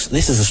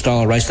 This is a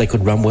style of race they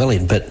could run well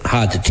in, but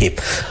hard to tip.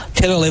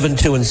 10, 11,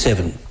 2 and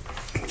 7.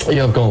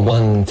 Yeah, I've gone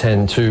 1,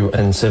 10, 2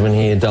 and 7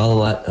 here.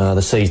 Dalalat,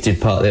 the seas did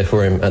part there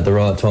for him at the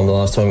right time the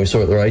last time we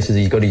saw at the races.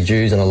 He's got his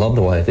dues, and I love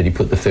the way that he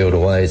put the field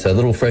away. So a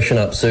little freshen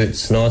up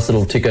suits, nice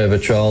little tick over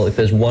trial. If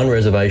there's one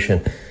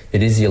reservation,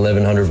 it is the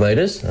 1,100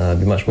 metres.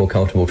 Be much more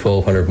comfortable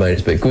 1,200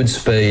 metres, but good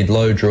speed,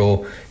 low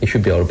draw. He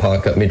should be able to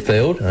park up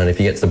midfield, and if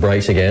he gets the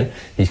brace again,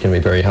 he's going to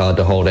be very hard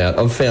to hold out.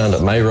 I've found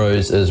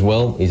Mayrose as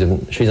well.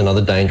 She's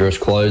another dangerous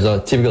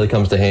closer. Typically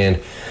comes to hand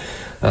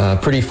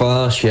pretty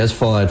fast. She has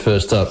fired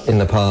first up in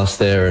the past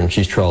there, and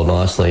she's trialled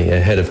nicely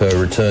ahead of her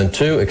return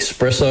to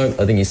Expresso.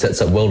 I think he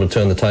sets up well to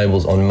turn the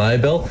tables on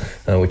Maybell,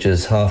 which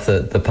is half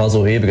the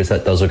puzzle here, because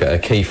that does look at a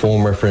key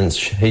form reference.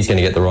 He's going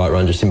to get the right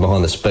run just in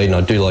behind the speed, and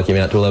I do like him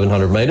out to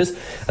 1,100 metres,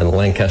 and the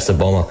Lancaster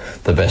Bomber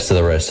the best of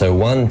the rest. So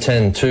 1,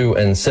 10, 2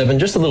 and 7.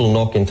 Just a little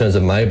knock in terms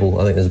of Mabel.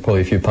 I think there's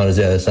probably a few punters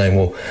out there saying,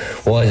 well,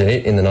 why is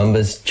it in the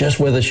numbers? Just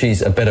whether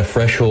she's a better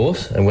fresh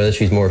horse and whether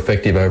she's more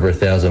effective over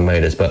 1,000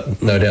 metres,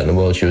 but no doubt in the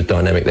world she was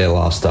dynamic there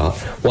last start.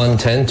 1,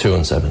 10, 2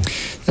 and 7.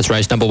 That's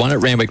race number 1 at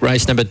Randwick.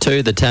 Race number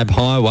 2, the Tab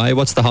Highway.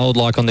 What's the hold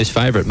like on this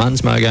favourite?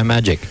 Muns Mogo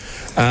Magic.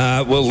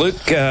 Well,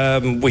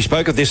 Luke, we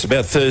spoke of this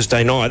about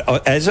Thursday night.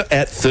 As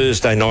at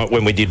Thursday night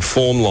when we did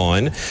form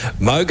line,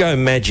 Mogo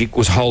Magic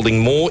was holding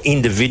more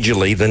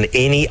individually than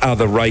any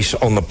other race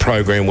on the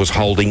program was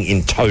holding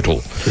in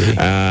total.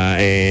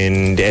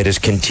 And it has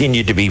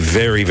continued to be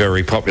very,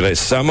 very popular.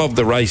 Some of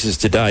the races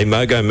today,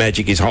 Mogo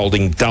Magic is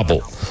holding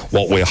double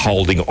what we're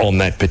holding on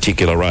that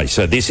particular race.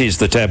 So this is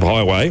the Tab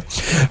Highway,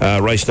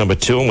 race number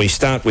 2, and we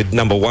start with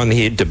number 1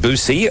 here,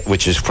 Debussy,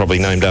 which is probably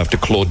named after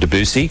Claude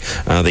Debussy,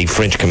 the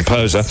French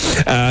composer,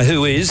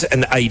 who is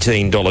an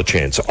 $18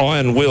 chance.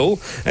 Iron Will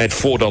at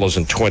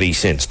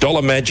 $4.20.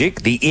 Dollar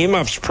Magic, the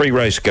earmuffs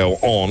pre-race go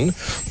on,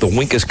 the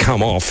winkers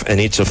come off, and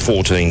it's a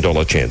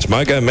 $14 chance.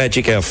 Mogo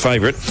Magic, our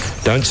favourite,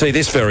 don't see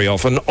this very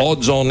often,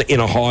 odds on in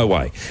a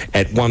highway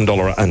at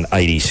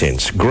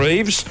 $1.80.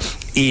 Greaves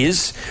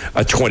is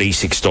a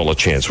 $26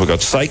 chance. We've got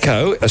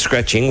Seiko, a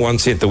scratching, 1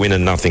 cent the win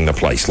and nothing the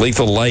place.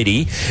 Lethal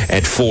Lady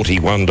at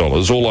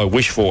 $41. All I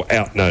Wish For,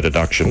 out, no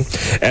deduction.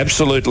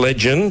 Absolute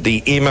Legend,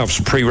 the earmuffs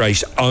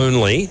pre-race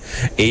only,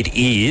 it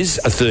is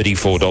a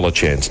 $34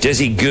 chance.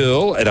 Desi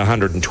Girl at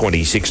 $126.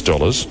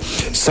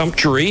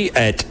 Sumptuary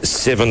at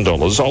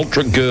 $7.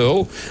 Ultra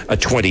Girl, a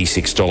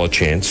 $26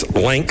 chance.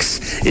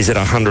 Lanks is at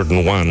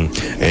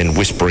 $101, and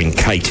Whispering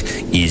Kate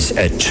is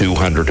at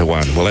 $200 to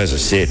 1. Well, as I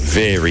said,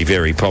 very,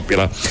 very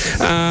popular.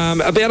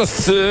 About a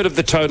third of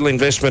the total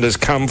investment has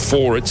come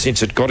for it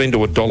since it got into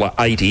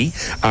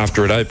 $1.80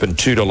 after it opened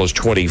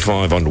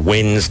 $2.25 on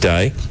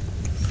Wednesday.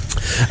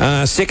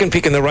 Second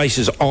pick in the race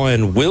is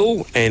Iron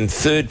Will, and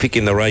third pick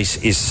in the race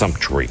is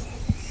Sumptuary.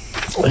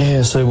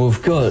 Yeah, so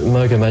we've got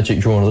Mogo Magic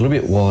drawn a little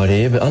bit wide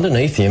here, but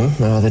underneath him,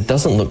 there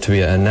doesn't look to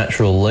be a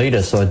natural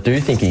leader, so I do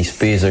think he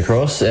spears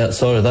across.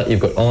 Outside of that, you've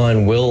got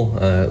Iron Will,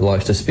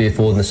 likes to spear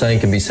forward, and the same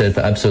can be said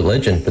for Absolute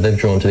Legend, but they've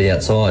drawn to the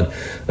outside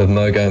of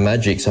Mogo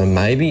Magic, so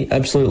maybe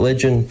Absolute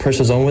Legend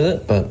presses on with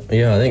it, but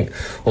yeah, I think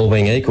all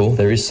being equal,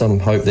 there is some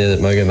hope there that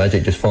Mogo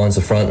Magic just finds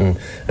the front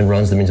and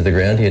runs them into the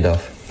ground here,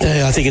 Duff.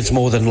 Yeah, I think it's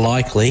more than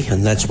likely,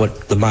 and that's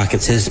what the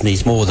market says to me,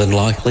 is more than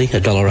likely,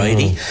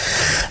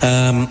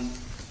 $1.80.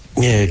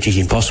 Yeah, it's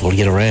impossible to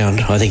get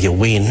around. I think you'll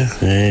win,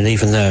 and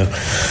even though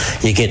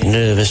you get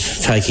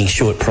nervous taking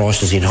short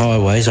prices in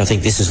highways, I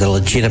think this is a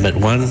legitimate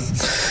one.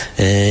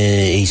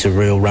 He's a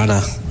real runner,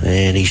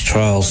 and his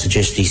trials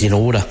suggest he's in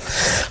order.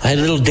 I had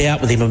a little doubt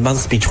with him a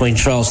month between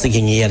trials,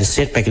 thinking he had a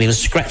setback, and he was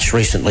scratched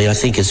recently, I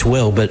think, as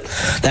well, but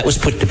that was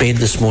put to bed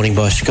this morning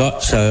by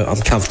Scott, so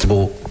I'm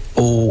comfortable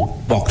all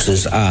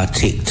boxes are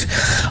ticked.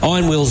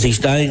 Iron Will's his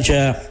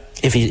danger.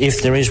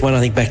 If there is one, I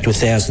think back to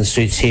 1,000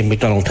 suits him.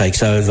 McDonald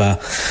takes over.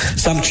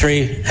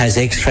 Sumptuary has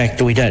X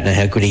Factor. We don't know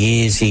how good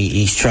he is.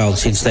 He's trailed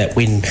since that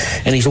win,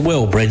 and he's a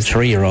well-bred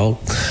 3-year-old.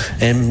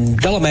 And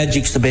Dollar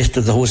Magic's the best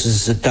of the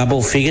horses at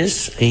double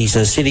figures. He's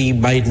a City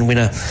Maiden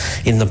winner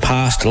in the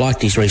past.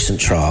 Liked his recent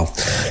trial.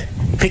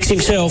 Picks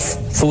himself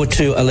 4,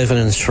 2, 11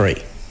 and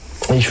 3.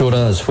 He sure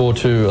does. 4,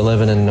 2,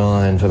 11 and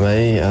 9 for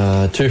me.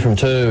 2 from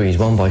 2. He's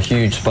won by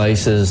huge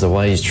spaces. The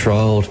way he's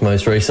trialled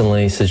most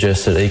recently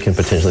suggests that he can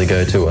potentially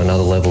go to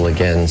another level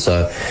again.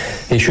 So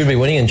he should be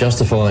winning and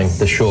justifying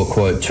the short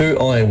quote. 2,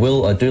 Iron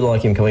Will. I do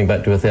like him coming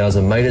back to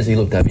 1,000 metres. He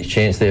looked to have his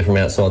chance there from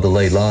outside the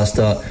lead last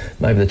start.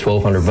 Maybe the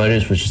 1,200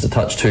 metres was just a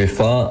touch too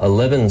far.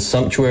 11,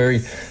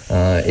 Sumptuary.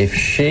 If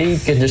she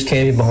can just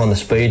camp in behind the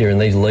speeder and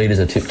these leaders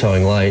are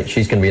tiptoeing late,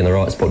 she's going to be in the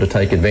right spot to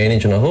take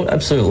advantage. And I thought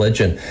Absolute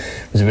Legend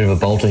was a bit of a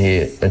bolter here.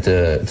 It's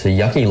a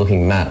yucky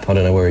looking map. I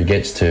don't know where he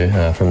gets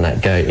to from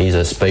that gate. He's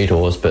a speed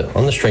horse, but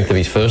on the strength of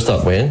his first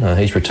up win,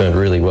 he's returned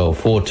really well.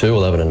 4, 2,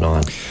 11 and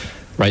 9.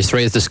 Race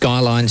 3 is the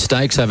Skyline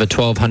Stakes over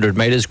 1,200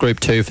 metres. Group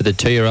 2 for the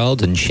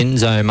 2-year-olds, and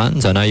Shinzo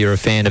Muns. I know you're a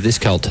fan of this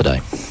colt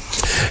today.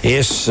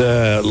 Yes,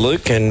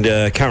 Luke, and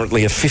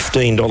currently a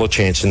 $15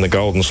 chance in the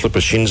Golden Slipper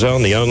Shinzo,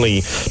 and the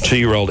only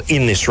 2-year-old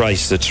in this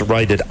race that's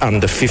rated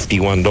under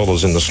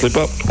 $51 in the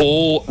Slipper.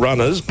 All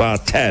runners, bar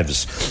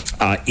Tavs,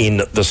 are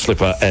in the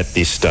Slipper at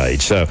this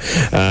stage. So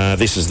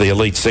this is the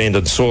Elite Sand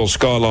and Soil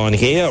Skyline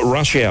here.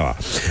 Rush Hour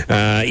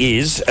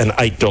is an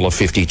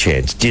 $8.50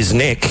 chance.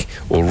 Disneck,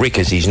 or Rick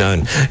as he's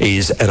known,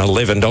 is an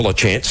 $11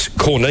 chance.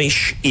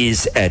 Corniche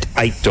is at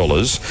 $8.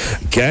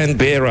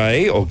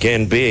 Ganbare, or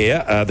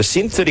Ganbare, the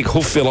synthetic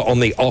hoof filler on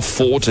the off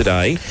 4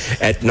 today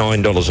at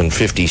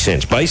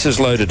 $9.50. Bases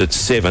loaded at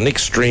 7.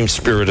 Extreme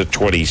Spirit at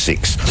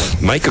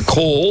 26. Make a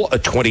Call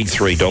at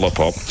 $23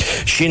 pop.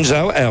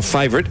 Shinzo, our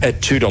favourite, at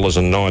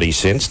 $2.90.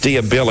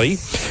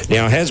 Diabelli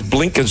now has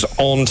blinkers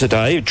on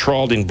today.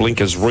 Trialled in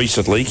blinkers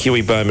recently.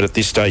 Huey Bowman at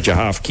this stage a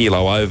half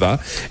kilo over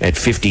at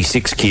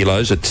 56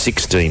 kilos at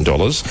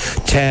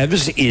 $16.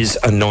 Tabs is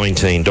a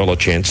 $19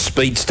 chance.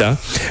 Speedster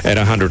at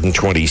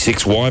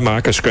 $126. Y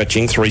marker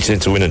scratching 3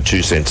 cents a win and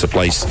 2 cents a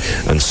place.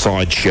 And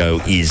Sideshow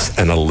is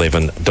an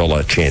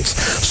 $11 chance.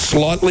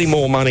 Slightly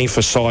more money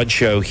for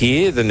Sideshow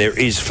here than there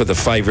is for the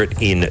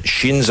favourite in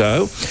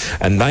Shinzo,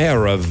 and they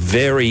are a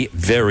very,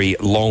 very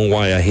long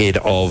way ahead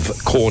of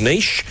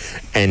Corniche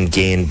and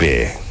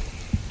Ganbare.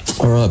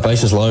 All right,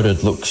 bases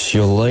loaded looks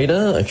your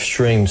leader.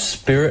 Extreme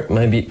Spirit,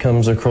 maybe it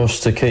comes across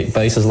to keep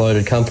bases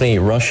loaded company.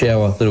 Rush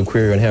Hour, little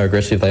query on how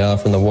aggressive they are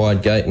from the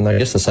wide gate, and I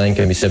guess the same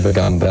can be said for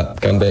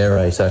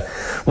Ganbare. So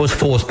was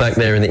forced back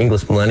there in the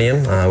English Millennium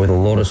with a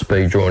lot of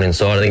speed drawn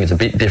inside. I think it's a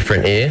bit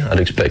different here. I'd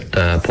expect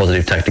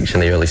positive tactics in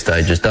the early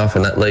stages, Duff,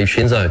 and that leaves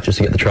Shinzo just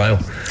to get the trail.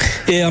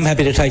 Yeah, I'm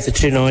happy to take the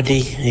 290.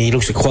 He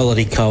looks a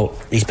quality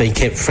colt. He's been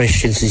kept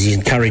fresh since his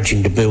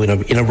encouraging debut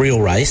in a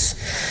real race.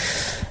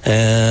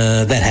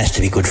 That has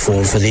to be good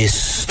form for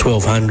this.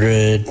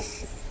 1200,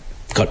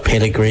 got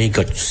pedigree,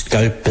 got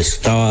scope,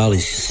 style.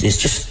 There's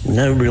just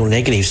no real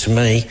negatives for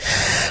me.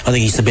 I think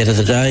he's the bet of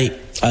the day.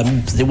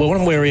 The one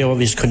I'm wary of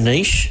is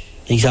Corniche.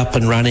 He's up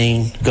and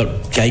running,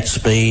 got gate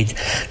speed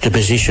to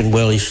position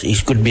well.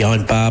 He's good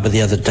behind Barber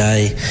the other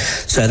day.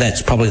 So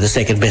that's probably the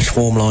second best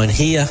form line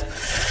here.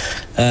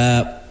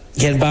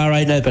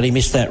 Ganbare, nobody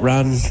missed that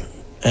run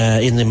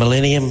in the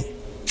Millennium.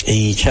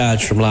 He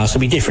charged from last.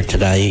 It'll be different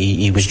today.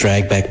 He was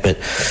dragged back, but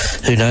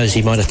who knows?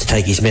 He might have to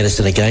take his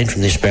medicine again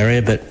from this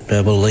barrier, but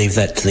we'll leave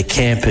that to the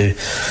camp who,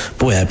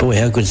 boy, oh boy,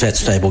 how good's that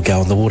stable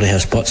going, the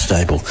Waterhouse Pot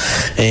stable.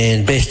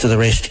 And best of the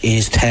rest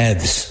is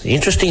Tabs.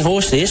 Interesting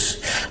horse,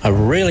 this. I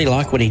really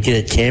like what he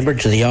did at Canberra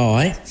to the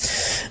eye.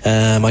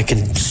 I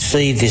can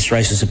see this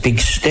race as a big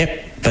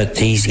step, but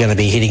he's going to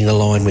be hitting the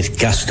line with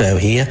gusto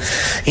here.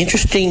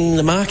 Interesting,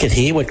 the market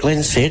here, what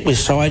Glenn said, with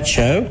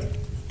Sideshow.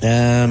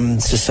 To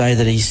say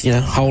that he's,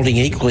 holding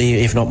equally,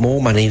 if not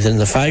more money than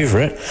the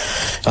favourite.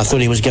 I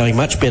thought he was going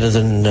much better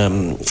than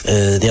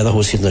the other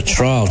horse in the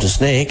trial,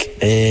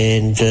 Disneck.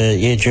 And,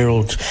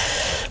 Gerald,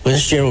 when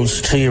Gerald's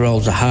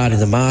 2-year-olds are hard in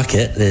the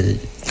market, the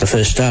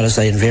first starters,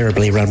 they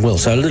invariably run well.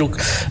 So I'm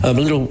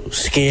a little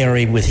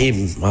scary with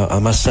him, I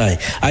must say.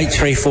 8,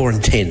 3, 4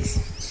 and 10.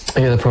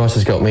 Yeah, the price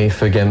has got me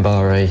for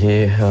Ganbare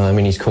here.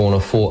 In his corner,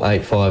 4,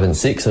 8, 5 and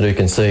 6. I do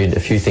concede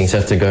a few things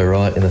have to go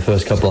right in the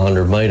first couple of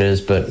 100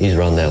 metres, but his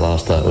run there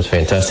last start was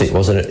fantastic,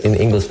 wasn't it? In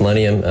the English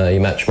Millennium, he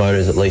matched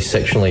motors at least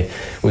sectionally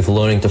with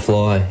Learning to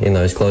Fly in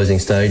those closing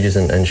stages,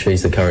 and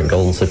she's the current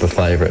Golden Slipper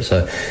favourite.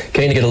 So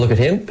keen to get a look at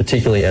him,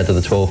 particularly out to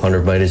the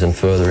 1,200 metres and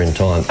further in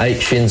time.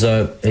 8,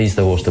 Shinzo, he's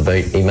the horse to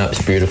beat. He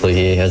maps beautifully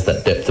here, has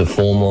that depth of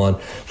form line.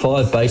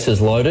 5 bases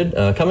loaded,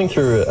 coming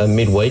through a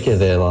midweeker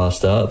there last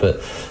start, but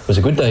it was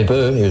a good debut.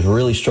 He was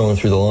really strong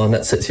through the line.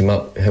 That sets him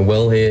up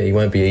well here. He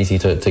won't be easy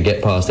to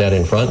get past out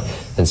in front.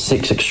 And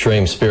 6,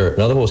 Extreme Spirit.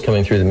 Another horse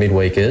coming through the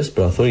midweekers,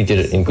 but I thought he did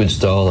it in good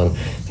style, and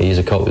he is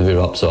a colt with a bit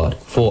of upside.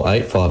 4,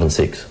 8, 5 and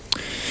 6.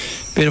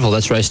 Beautiful.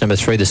 That's race number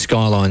 3, the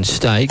Skyline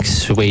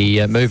Stakes.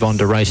 We move on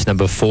to race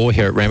number 4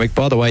 here at Randwick.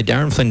 By the way,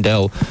 Darren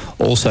Flindell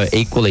also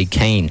equally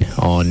keen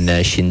on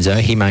Shinzo.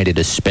 He made it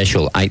a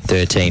special 8,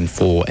 13,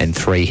 4 and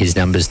 3. His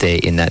numbers there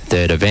in that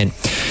third event.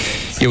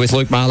 You're with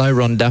Luke Marlowe,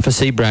 Ron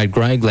Dufficy, Brad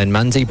Gray, Glenn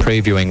Munsey,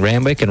 previewing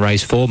Randwick and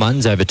race 4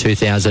 Muns over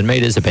 2,000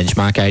 metres, a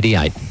benchmark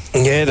 88.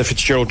 Yeah, the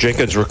Fitzgerald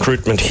Jenkins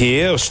recruitment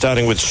here,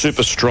 starting with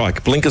Super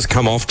Strike. Blinkers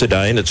come off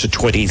today, and it's a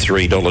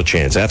 $23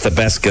 chance.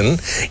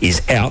 Athabascan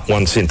is out,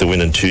 1 cent the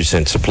win and 2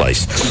 cents a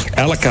place.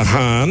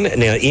 Alakahan,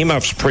 now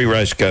earmuffs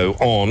pre-race go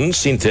on.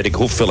 Synthetic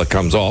hoof filler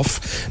comes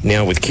off.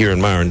 Now with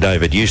Kieran Maher and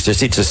David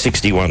Eustace, it's a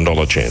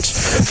 $61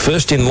 chance.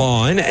 First in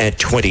line at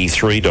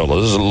 $23.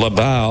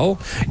 Labal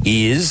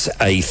is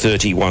a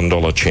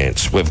 $31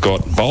 chance. We've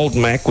got Bold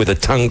Mac with a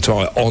tongue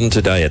tie on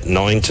today at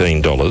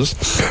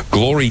 $19.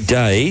 Glory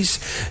Days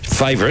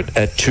Favourite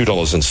at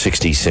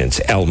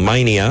 $2.60.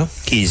 Almania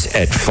is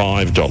at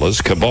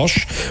 $5.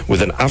 Kibosh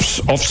with an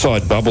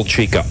offside bubble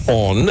checker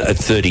on at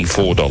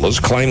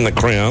 $34. Claim the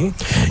Crown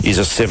is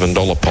a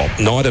 $7 pop.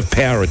 Night of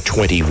Power at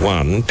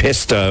 $21.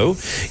 Pesto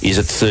is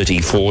at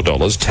 $34.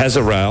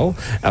 Tazaral,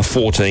 a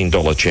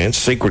 $14 chance.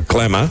 Secret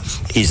Glamour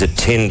is at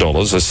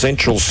 $10.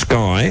 Essential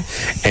Sky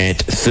at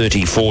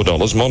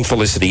 $34. Mont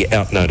Felicity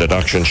out no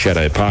deduction.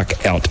 Shadow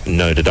Park out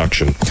no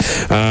deduction.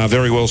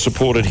 Very well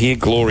supported here.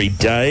 Glory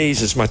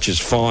Days as much as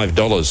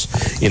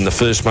 $5 in the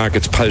first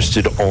markets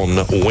posted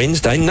on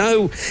Wednesday.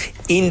 No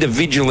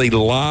individually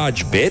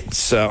large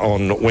bets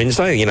on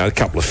Wednesday, you know, a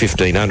couple of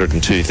 1,500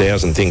 and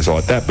 2,000, things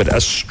like that, but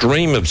a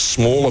stream of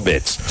smaller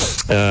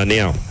bets.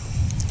 Now,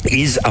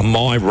 is a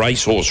My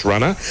Racehorse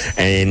runner,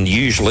 and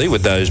usually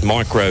with those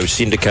micro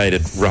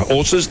syndicated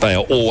horses, they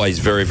are always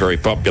very, very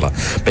popular.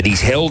 But he's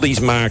held his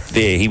mark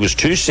there. He was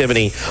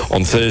 270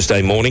 on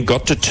Thursday morning,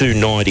 got to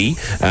 290,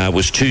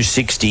 was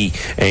 260,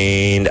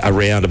 and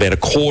around about a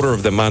quarter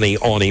of the money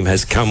on him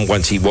has come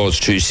once he was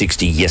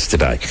 260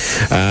 yesterday.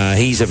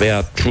 He's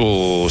about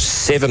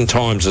 7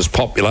 times as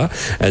popular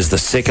as the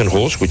second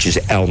horse, which is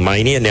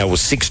Almania. Now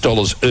was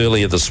 $6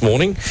 earlier this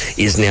morning,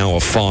 is now a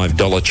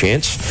 $5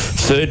 chance.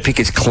 Third pick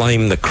is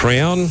Claim the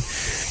Crown,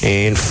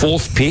 and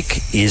fourth pick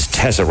is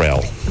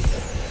Tazaral.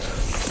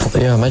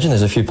 Yeah, I imagine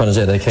there's a few punters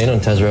out there keen on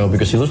Tazaral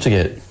because he looks to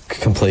get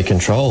complete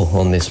control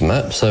on this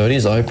map, so it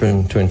is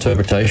open to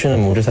interpretation,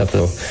 and we'll just have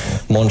to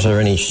monitor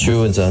any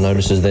stewards'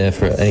 notices there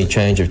for any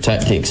change of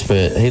tactics.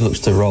 But he looks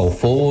to roll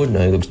forward.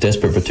 He looks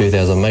desperate for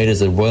 2,000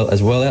 metres as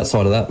well.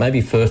 Outside of that,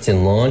 maybe first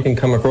in line can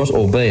come across,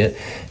 albeit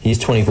he's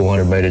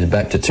 2,400 metres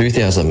back to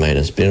 2,000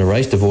 metres. But in a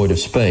race devoid of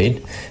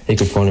speed, he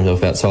could find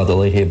himself outside the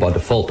lead here by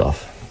default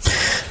off.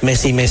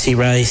 Messy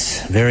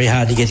race. Very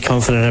hard to get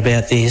confident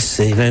about this.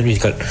 You know, we've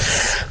got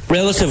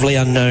relatively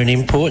unknown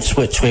imports,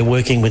 which we're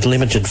working with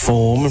limited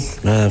form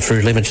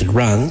through limited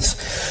runs.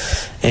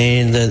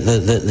 And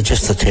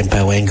just the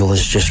tempo angle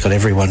has just got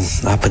everyone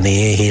up in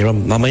the air here.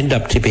 I'm end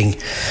up tipping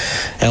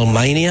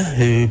Almania,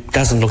 who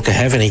doesn't look to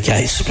have any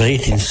gate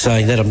speed. In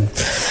saying that, I'm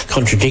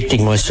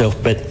contradicting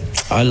myself, but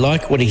I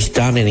like what he's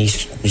done in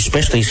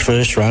especially his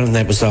first run, and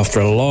that was after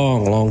a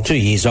long 2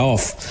 years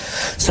off.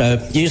 So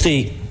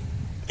usually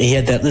he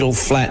had that little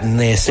flat in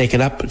there second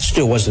up, but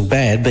still wasn't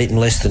bad, beaten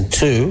less than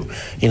 2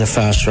 in a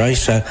fast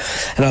race. So,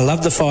 and I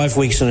love the 5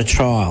 weeks in a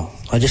trial.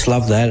 I just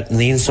love that, and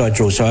the inside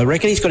draw. So I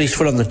reckon he's got his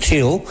foot on the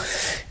till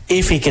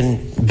if he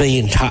can be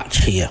in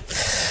touch here.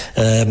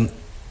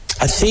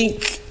 I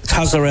think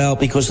Tazaral,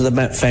 because of the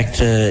map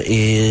factor,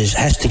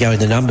 has to go in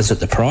the numbers at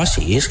the price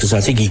he is, because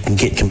I think he can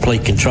get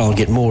complete control and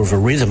get more of a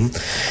rhythm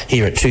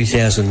here at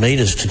 2,000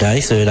 metres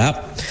today, third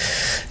up.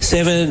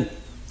 7...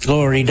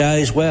 Glory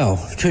Days, well,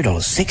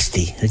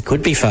 $2.60. It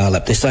could be far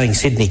up. They're saying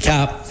Sydney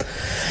Cup.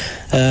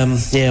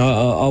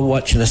 I'll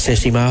watch and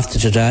assess him after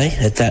today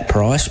at that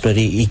price, but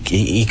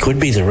he could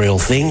be the real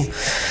thing.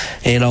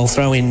 And I'll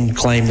throw in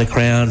Claim the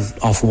Crown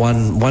off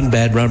one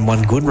bad run,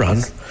 one good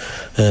run.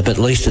 But at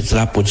least it's an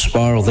upward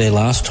spiral there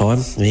last time.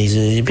 He's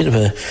a bit of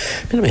a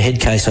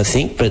head case, I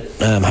think, but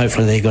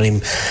hopefully they got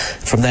him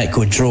from that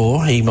good draw.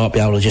 He might be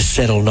able to just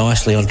settle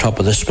nicely on top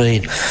of the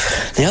speed.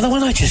 The other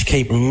one I just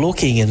keep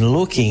looking at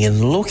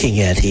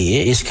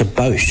here is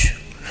Kibosh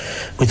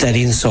with that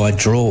inside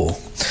draw.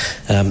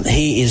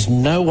 He is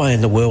no way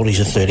in the world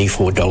he's a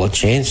 $34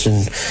 chance,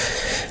 and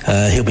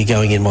he'll be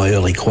going in my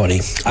early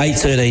quaddie. 8,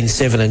 13,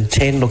 7 and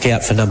 10. Look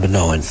out for number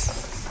 9.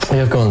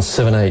 Yeah, I've gone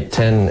 7, 8,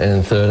 10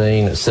 and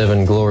 13.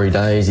 7 Glory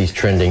Days. He's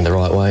trending the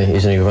right way,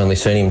 isn't he? We've only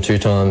seen him 2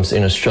 times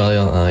in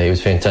Australia. He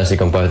was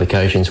fantastic on both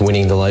occasions,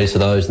 winning the latest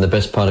of those. And the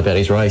best part about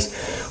his race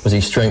was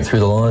his strength through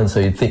the line. So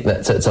you'd think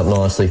that sets up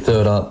nicely.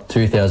 Third up,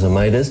 2,000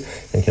 metres,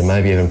 and can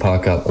maybe even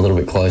park up a little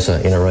bit closer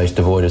in a race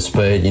devoid of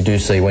speed. You do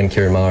see when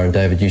Kirimara and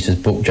David Eustace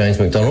book James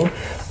McDonald,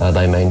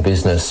 they mean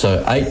business.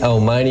 So 8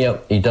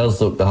 Almania, he does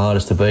look the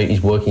hardest to beat.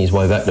 He's working his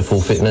way back to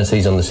full fitness.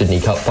 He's on the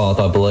Sydney Cup path,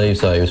 I believe.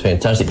 So he was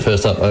fantastic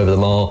first up over the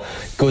mile.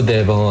 Good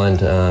there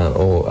behind,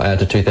 or out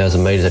to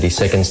 2,000 metres at his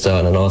second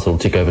start, and a nice little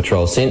tick over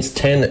trial since.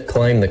 10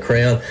 Claim the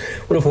Crown.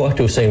 Would have liked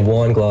to have seen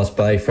Wineglass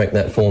Bay frank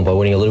that form by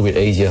winning a little bit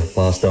easier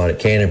last night at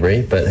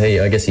Canterbury, but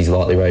I guess he's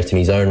lightly raced in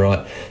his own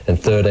right. And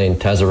 13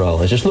 Tazaral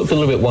has just looked a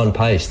little bit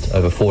one-paced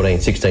over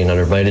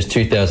 1,600 metres.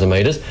 2,000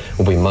 metres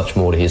will be much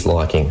more to his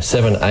liking.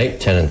 7,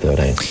 8, 10 and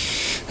 13.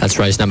 That's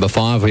race number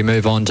 5. We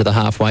move on to the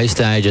halfway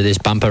stage of this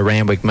bumper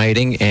Randwick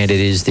meeting, and it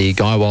is the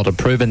Guy Walter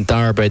Proven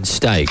Thoroughbred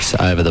Stakes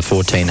over the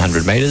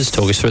 1,400 metres.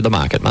 Talk us through the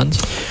market,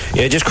 Muns.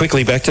 Yeah, just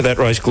quickly back to that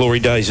race. Glory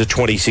Days, a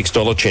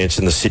 $26 chance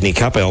in the Sydney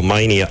Cup.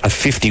 Almania, a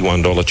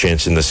 $51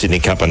 chance in the Sydney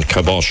Cup, and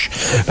Kibosh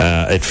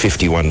at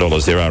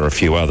 $51. There are a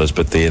few others,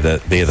 but they're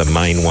the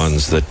main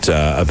ones that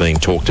are being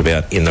talked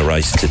about in the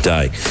race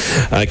today.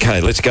 Okay,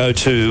 let's go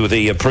to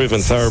the Proven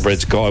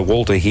Thoroughbreds. Guy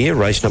Walter here,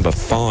 race number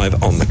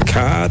 5 on the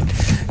card.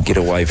 Get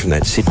away from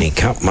that Sydney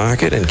Cup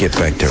market and get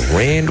back to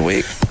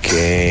Randwick. think.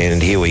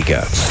 And here we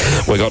go.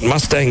 We've got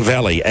Mustang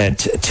Valley at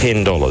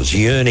 $10.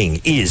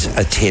 Yearning is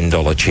a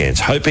 $10 chance.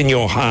 Hope in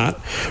Your Heart,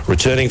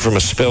 returning from a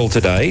spell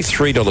today,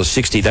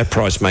 $3.60. That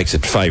price makes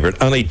it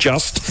favourite. Only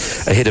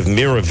just ahead of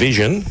Mirror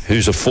Vision,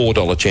 who's a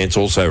 $4 chance,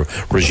 also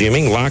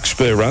resuming.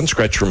 Larkspur Run,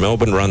 scratch from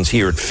Melbourne, runs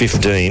here at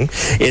 15.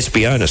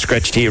 Espiona,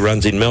 scratched here,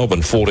 runs in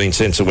Melbourne, 14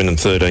 cents a win and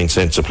 13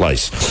 cents a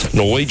place.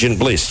 Norwegian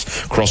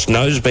Bliss, Cross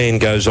Noseband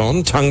goes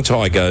on, Tongue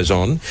Tie goes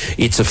on.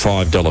 It's a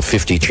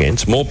 $5.50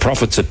 chance. More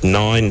profits at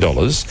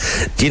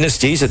 $9.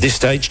 Dynasties, at this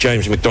stage,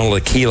 James McDonald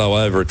a kilo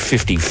over at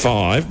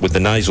 55 with the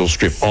nasal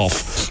strip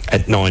off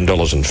at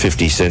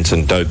 $9.50,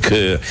 and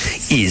Dokur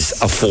is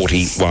a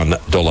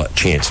 $41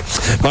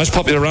 chance. Most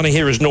popular runner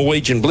here is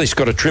Norwegian Bliss.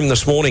 Got a trim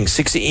this morning,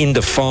 6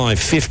 into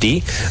 550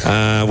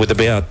 with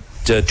about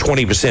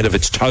 20% of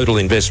its total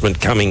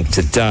investment coming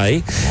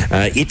today.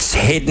 It's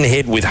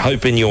head-and-head with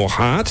Hope in Your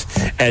Heart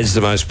as the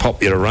most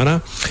popular runner.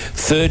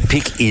 Third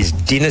pick is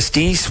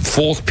Dynasties.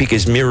 Fourth pick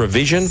is Mirror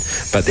Vision,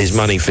 but there's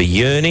money for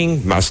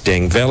Yearning,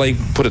 Mustang Valley.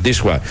 Put it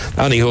this way,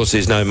 only horse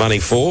there's no money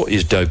for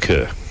is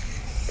Dokur.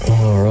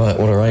 All right,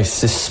 what a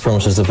race. This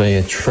promises to be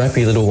a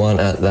trappy little one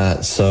at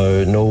that.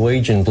 So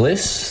Norwegian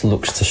Bliss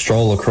looks to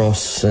stroll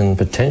across and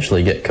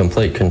potentially get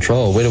complete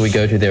control. Where do we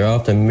go to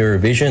thereafter? Mirror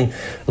Vision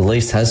at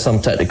least has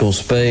some tactical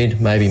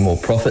speed. Maybe more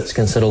profits,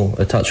 can settle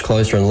a touch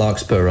closer, and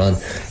Larkspur Run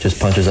just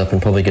punches up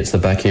and probably gets the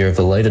back here of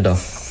the leader,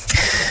 Duff.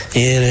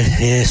 Yeah,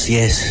 yes.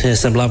 There's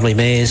some lovely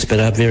mares, but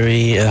a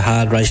very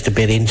hard race to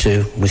bet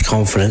into with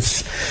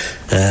confidence.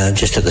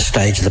 Just at the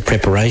stage of the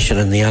preparation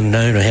and the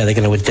unknown of how they're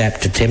going to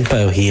adapt to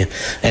tempo here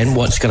and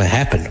what's going to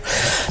happen.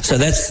 So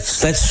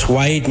that's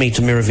swayed me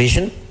to Mirror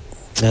Vision.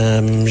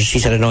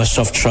 She's had a nice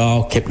soft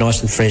trial, kept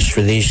nice and fresh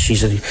for this.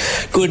 She's a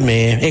good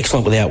mare,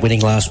 excellent without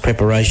winning last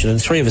preparation,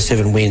 and 3 of her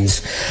 7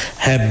 wins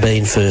have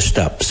been first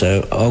up.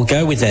 So I'll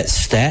go with that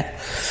stat.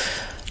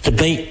 To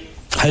beat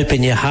Hope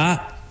in Your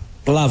Heart,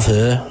 love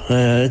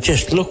her.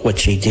 Just look what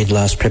she did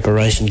last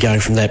preparation,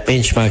 going from that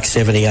benchmark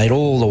 78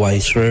 all the way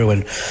through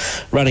and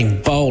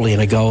running boldly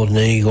in a Golden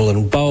Eagle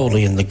and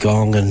boldly in the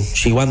Gong, and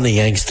she won the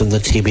Yanks and the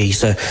Tibby.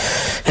 So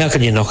how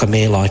can you knock a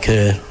mare like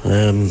her?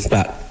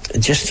 But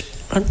just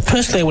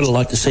personally, I would have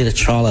liked to see the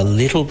trial a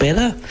little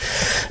better,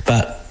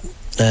 but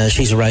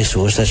she's a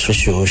racehorse, that's for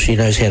sure. She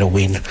knows how to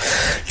win.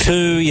 2,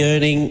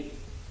 Yearning,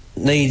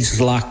 needs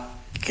luck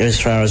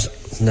as far as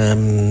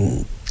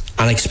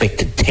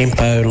unexpected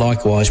tempo.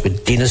 Likewise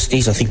with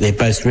Dynasties, I think they're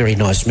both very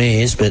nice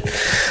mares, but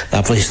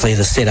obviously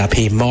the setup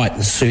here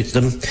mightn't suit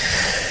them.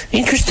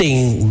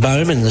 Interesting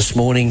Bowman this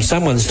morning.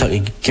 Someone's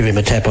give him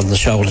a tap on the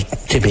shoulder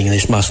tipping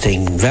this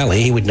Mustang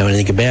Valley. He wouldn't know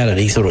anything about it.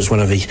 He thought it was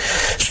one of the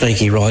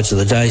sneaky rides of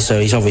the day, so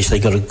he's obviously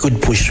got a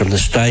good push from the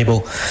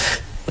stable.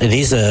 It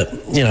is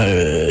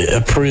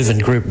a proven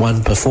Group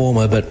 1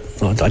 performer, but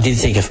I did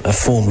think a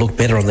form looked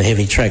better on the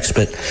heavy tracks,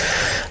 but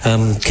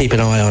keep an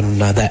eye on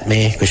that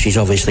mare because she's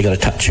obviously got a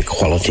touch of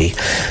quality.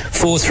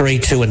 4, 3,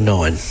 2 and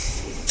 9.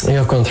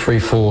 Yeah, I've gone 3,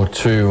 4,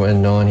 2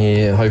 and 9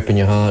 here. Hope in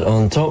Your Heart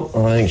on top.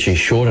 I think she's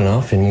short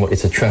enough in what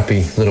it's a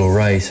trappy little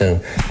race,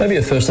 and maybe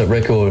a first up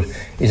record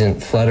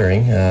isn't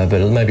flattering, but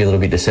it may be a little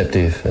bit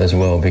deceptive as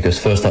well, because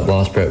first up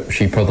last prep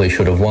she probably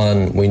should have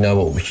won. We know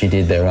what she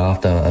did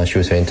thereafter. She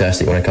was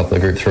fantastic, won a couple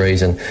of Group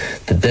 3s, and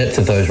the depth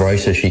of those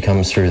races she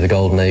comes through, the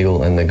Golden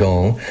Eagle and the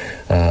Gong,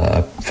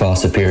 are far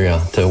superior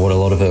to what a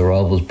lot of her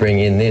rivals bring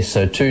in this.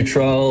 So 2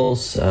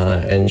 trials,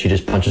 and she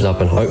just punches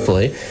up and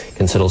hopefully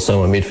can settle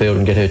somewhere midfield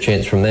and get her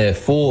chance from there.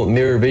 4,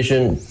 Mirror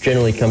Vision,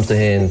 generally comes to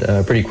hand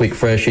pretty quick,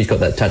 fresh. She's got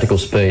that tactical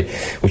speed,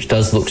 which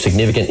does look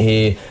significant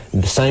here.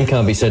 The same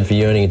can't be said for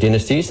Yearning and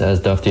Dynasties, as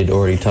Duff did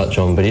already touch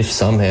on, but if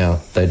somehow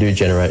they do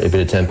generate a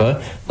bit of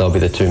tempo, they'll be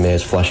the 2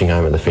 mares flashing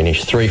home at the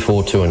finish. 3,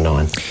 4, 2 and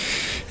 9.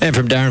 And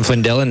from Darren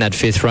Flindell in that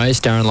 5th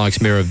race, Darren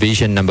likes Mirror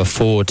Vision, number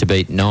 4, to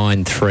beat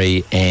 9,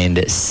 3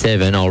 and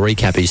 7. I'll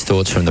recap his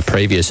thoughts from the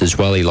previous as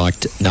well. He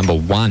liked number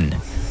 1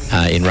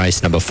 in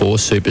race number 4,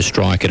 Super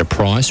Strike at a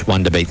price,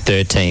 1 to beat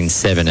 13,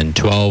 7 and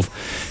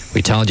 12.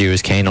 We told you he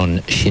was keen on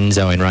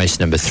Shinzo in race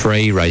number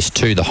 3. Race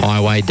 2, The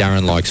Highway.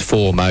 Darren likes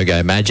 4,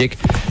 Mogo Magic,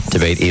 to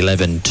beat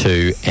 11,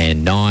 2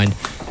 and 9.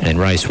 And in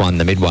race 1,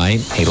 the Midway,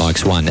 he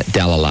likes 1,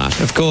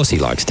 Dalalat. Of course he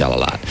likes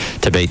Dalalat,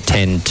 to beat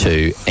 10,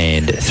 2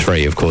 and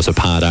 3. Of course, a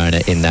part owner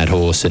in that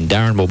horse. And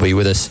Darren will be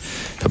with us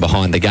for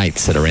Behind the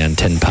Gates at around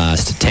 10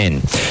 past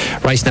 10.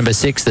 Race number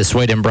 6, the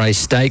Sweet Embrace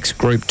Stakes,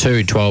 Group 2,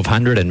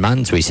 1200 and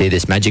Munns. We see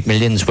this Magic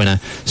Millions winner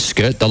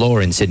skirt the law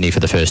in Sydney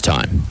for the first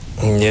time.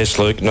 Yes,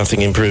 Luke,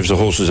 nothing improves a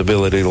horse's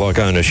ability like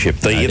ownership.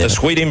 The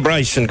Sweet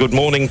Embrace, and good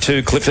morning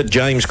to Clifford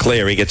James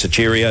Clare. He gets a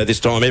cheerio this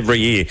time every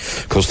year.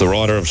 Of course, the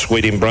rider of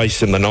Sweet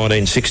Embrace in the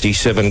 1960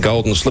 $1.67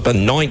 Golden Slipper,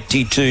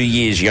 92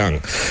 years young.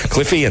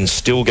 Cliffy and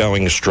still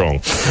going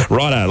strong.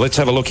 Righto, let's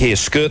have a look here.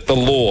 Skirt the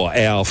Law,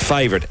 our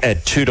favourite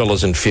at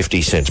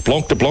 $2.50.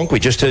 Blanc de Blanc, we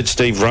just heard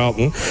Steve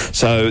Ralton.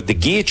 So the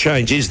gear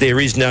change is there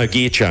is no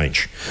gear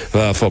change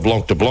for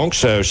Blanc de Blanc.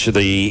 So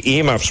the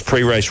earmuffs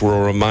pre-race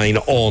will remain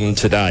on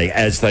today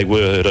as they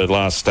were at her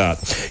last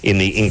start in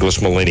the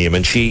Inglis Millennium.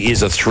 And she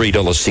is a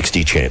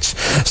 $3.60 chance.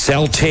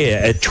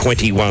 Saltaire at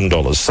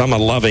 $21. Summer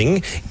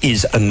Loving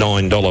is a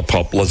 $9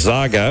 pop.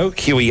 Lazago,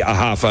 Kiwi a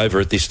half over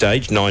at this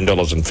stage,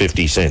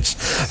 $9.50.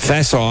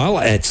 Facile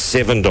at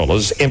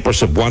 $7.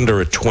 Empress of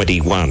Wonder at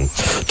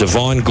 $21.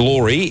 Divine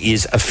Glory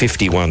is a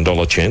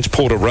 $51 chance.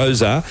 Porta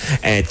Rosa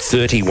at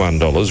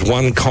 $31.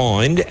 One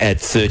Kind at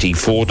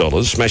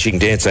 $34. Smashing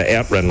Dancer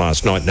outran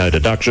last night, no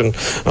deduction.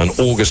 And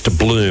August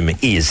Bloom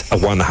is a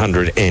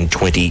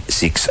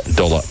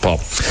 $126 pop.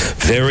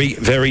 Very,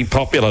 very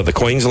popular. The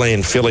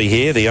Queensland filly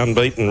here, the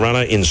unbeaten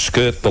runner in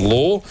Skirt the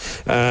Law.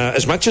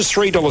 As much as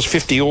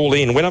 $3.50 all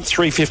in. Went up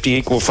 $3.50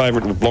 equal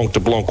favourite with Blanc de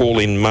Blanc all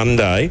in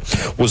Monday.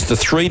 Was the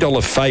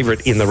 $3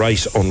 favourite in the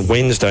race on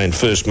Wednesday, and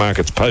first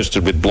markets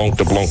posted with Blanc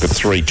de Blanc at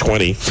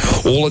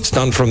 $3.20. All it's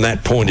done from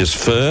that point is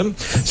firm.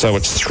 So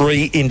it's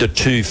 3 into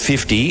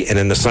 $2.50, and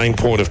in the same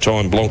point of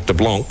time, Blanc de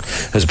Blanc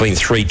has been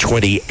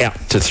 $3.20 out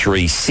to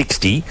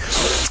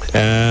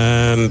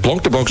 $3.60.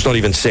 Blanc de Blanc's not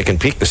even second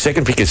pick. The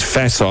second pick is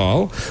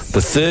Facile.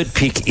 The third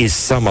pick is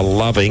Summer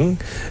Loving.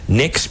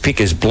 Next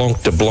pick is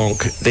Blanc de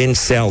Blanc, then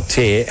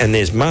Saltaire, and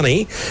there's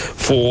money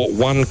for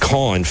One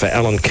Kind for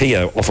Alan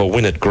Keogh off a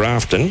win at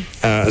Grafton.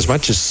 As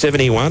much as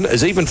 71,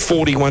 as even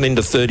 41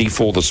 into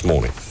 34 this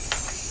morning.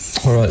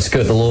 All right,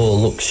 Skirt the Law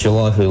looks your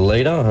likely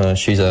leader.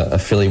 She's a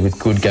filly with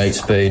good gate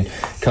speed.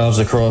 Carves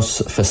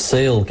across.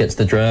 Facile gets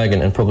the drag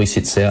and probably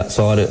sits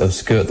outside of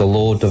Skirt the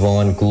Law.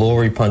 Divine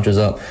Glory punches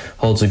up,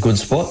 holds a good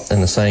spot,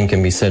 and the same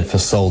can be said for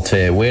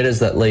Saltaire. Where does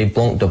that leave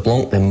Blanc de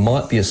Blanc? There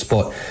might be a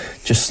spot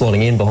just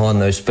slotting in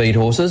behind those speed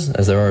horses,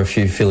 as there are a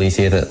few fillies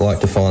here that like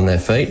to find their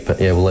feet. But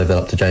yeah, we'll leave that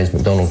up to James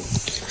McDonald.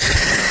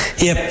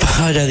 Yep,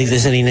 I don't think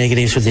there's any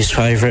negatives with this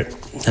favourite.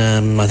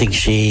 I think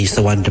she's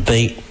the one to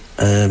beat.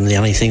 The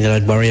only thing that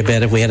I'd worry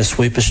about if we had a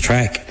sweepers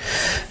track,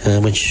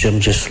 which I'm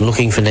just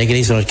looking for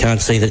negatives and I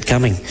can't see that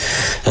coming.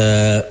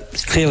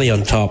 It's clearly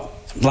on top.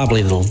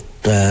 Lovely little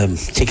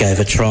tick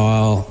over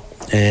trial.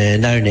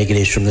 No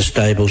negatives from the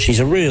stable. She's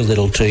a real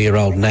little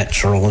 2-year-old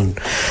natural, and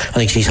I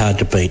think she's hard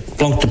to beat.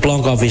 Blanc de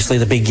Blanc, obviously,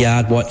 the big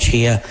yard watch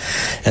here.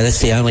 That's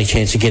the only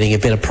chance of getting a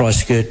better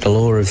price. Skirt the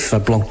Law if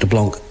Blanc de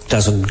Blanc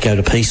doesn't go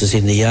to pieces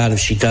in the yard. If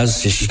she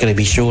does, she's going to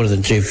be shorter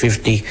than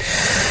 $2.50.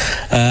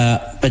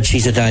 But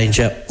she's a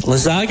danger.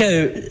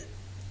 Lazago,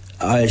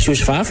 she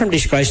was far from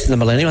disgraced in the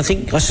Millennium.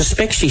 I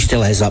suspect she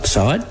still has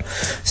upside.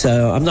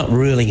 So I'm not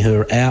ruling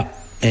her out,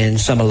 and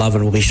Summer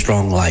Lovin' will be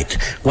strong late.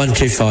 1,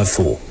 2, 5,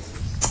 4.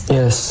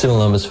 Yeah, still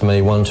numbers for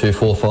me. 1, 2,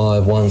 4,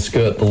 5. 1,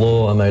 Skirt the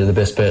Law. I made her the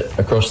best bet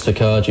across the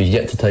card. She's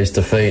yet to taste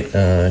defeat.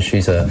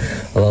 She's a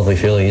lovely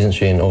filly, isn't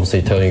she? And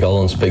obviously Tony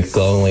Gollan speaks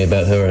glowingly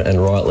about her,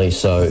 and rightly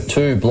so.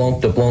 2,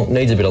 Blanc de Blanc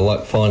needs a bit of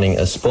luck finding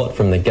a spot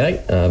from the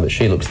gate, but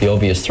she looks the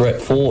obvious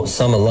threat. 4,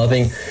 Summer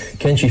Loving.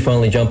 Can she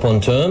finally jump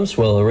on terms?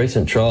 Well, a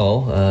recent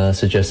trial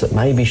suggests that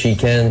maybe she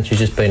can. She's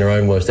just been her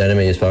own worst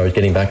enemy as far as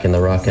getting back in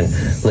the ruck and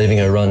leaving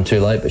her run too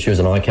late, but she was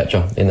an eye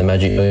catcher in the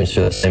Magic Moons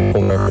to the same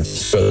former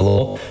Skirt the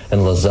Law.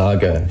 And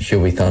Lazago,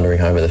 she'll be thundering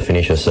home with the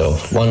finish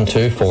herself. 1,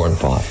 2, 4 and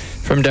 5.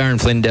 From Darren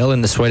Flindell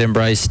in the Sweet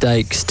Embrace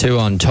Stakes, 2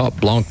 on top,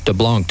 Blanc de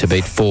Blanc to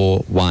beat 4,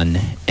 1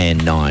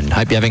 and 9.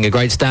 Hope you're having a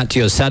great start to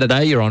your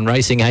Saturday. You're on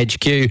Racing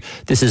HQ.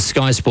 This is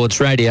Sky Sports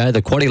Radio,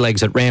 the Quaddy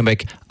Legs at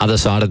Randwick, other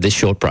side of this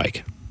short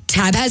break.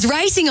 Tab has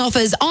racing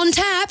offers on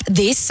tap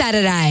this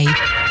Saturday.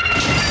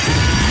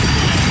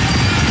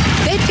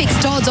 Bet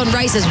fixed odds on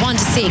races 1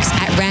 to 6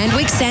 at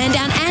Randwick,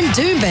 Sandown and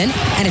Doomben.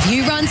 And if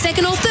you run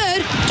second or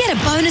third, get a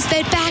bonus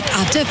bet back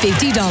up to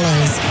 $50.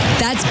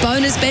 That's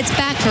bonus bets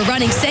back for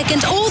running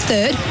second or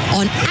third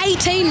on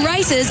 18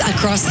 races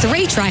across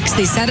 3 tracks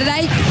this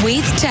Saturday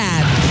with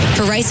Tab.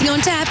 For Racing on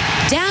Tap,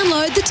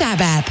 download the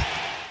Tab app.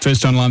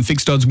 First online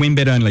fixed odds win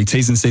bet only.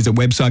 T's and C's at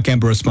website.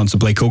 Gamble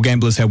responsibly. Call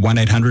Gamblers at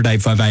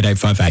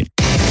 1-800-858-858.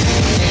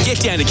 Get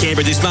down to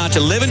Canberra this March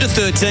 11 to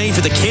 13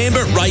 for the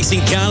Canberra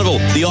Racing Carnival,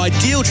 the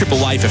ideal trip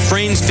away for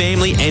friends,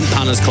 family and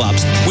punters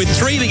clubs, with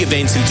 3 big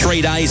events in 3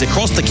 days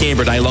across the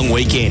Canberra Day long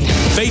weekend,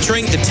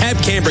 featuring the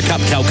Tab Canberra Cup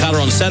Calcutta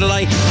on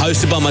Saturday,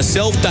 hosted by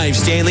myself, Dave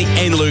Stanley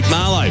and Luke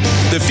Marlowe,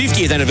 the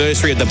 50th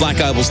anniversary of the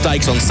Black Oval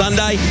Stakes on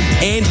Sunday,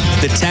 and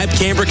the Tab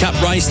Canberra Cup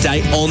Race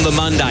Day on the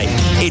Monday.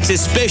 It's a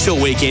special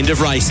weekend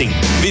of racing.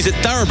 Visit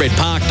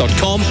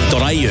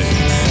thoroughbredpark.com.au.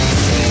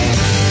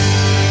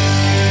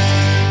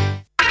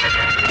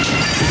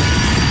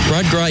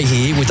 Brad Gray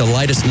here with the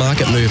latest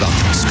market mover,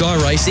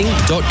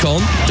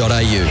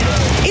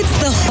 skyracing.com.au. It's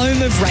the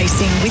home of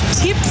racing with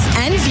tips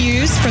and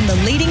views from the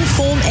leading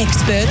form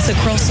experts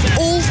across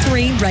all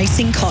 3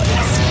 racing codes.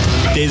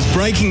 There's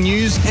breaking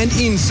news and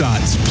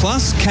insights,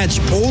 plus catch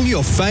all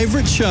your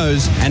favourite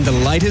shows and the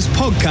latest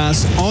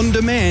podcasts on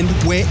demand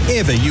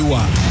wherever you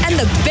are. And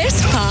the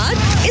best part,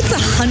 it's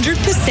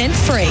 100%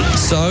 free.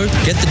 So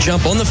get the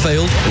jump on the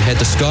field and head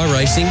to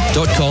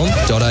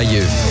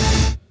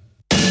skyracing.com.au.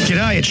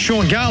 G'day, it's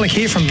Sean Garlick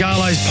here from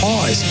Garlo's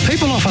Pies.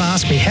 People often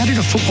ask me, how did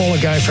a footballer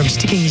go from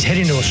sticking his head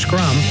into a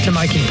scrum to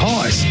making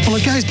pies? Well,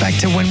 it goes back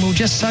to when we were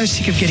just so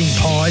sick of getting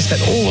pies that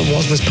all it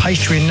was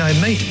pastry and no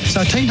meat. So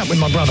I teamed up with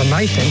my brother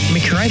Nathan and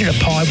we created a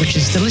pie which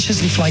is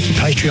deliciously flaky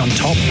pastry on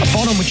top, a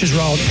bottom which is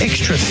rolled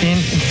extra thin,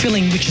 and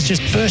filling which is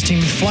just bursting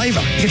with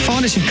flavour. You can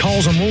find us in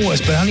Coles and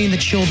Woolworths, but only in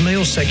the chilled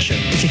meals section.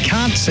 If you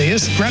can't see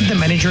us, grab the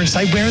manager and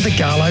say, where are the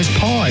Garlo's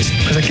Pies?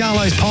 Because at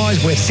Garlo's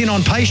Pies, we're thin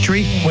on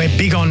pastry, we're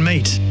big on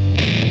meat.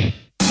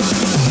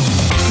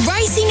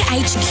 Racing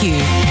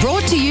HQ,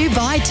 brought to you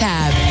by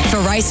Tab. For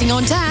Racing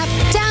on Tap,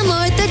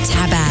 download the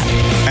Tab app.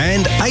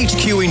 And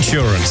HQ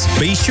Insurance.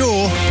 Be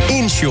sure,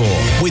 insure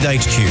with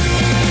HQ.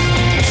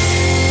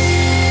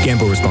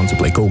 Gamble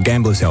responsibly. Call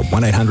Gamblers Help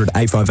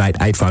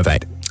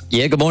 1-800-858-858.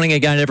 Yeah, good morning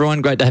again,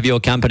 everyone. Great to have your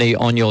company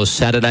on your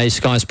Saturday,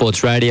 Sky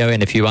Sports Radio.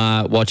 And if you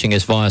are watching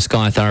us via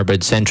Sky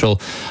Thoroughbred Central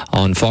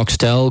on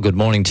Foxtel, good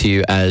morning to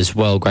you as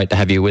well. Great to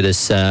have you with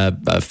us.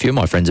 A few of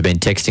my friends have been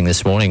texting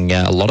this morning.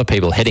 A lot of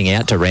people heading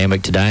out to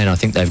Randwick today, and I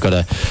think they've got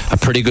a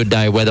pretty good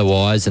day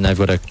weather-wise, and they've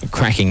got a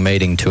cracking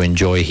meeting to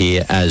enjoy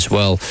here as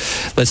well.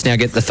 Let's now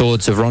get the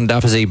thoughts of Ron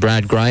Dufficy,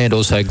 Brad Gray, and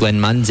also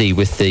Glenn Munsey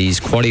with these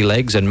quaddie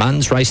legs. And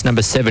Muns, race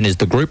number 7 is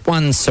the Group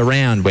 1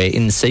 Surround, where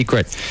In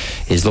Secret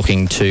is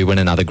looking to win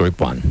another Group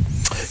 1.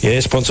 Yeah,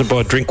 sponsored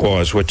by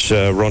Drinkwise, which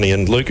Ronnie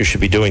and Lucas should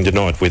be doing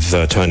tonight with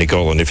Tony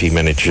Gollan if he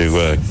managed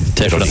to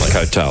get on his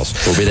coattails.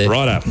 We'll be there.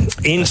 Right up.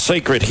 In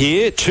Secret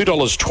here,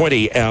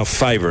 $2.20 our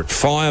favourite.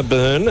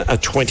 Fireburn, a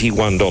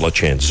 $21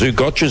 chance.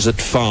 Zougotcha's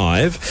at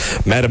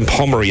 5. Madame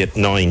Pomery at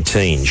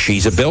 19.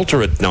 She's a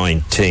Belter at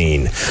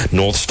 19.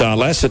 North Star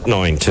Lass at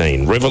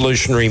 19.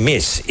 Revolutionary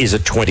Miss is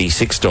at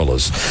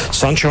 $26.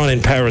 Sunshine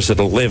in Paris at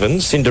 11.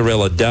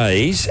 Cinderella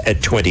Days at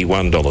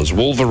 $21.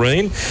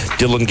 Wolverine,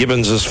 Dylan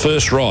Gibbons'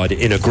 first ride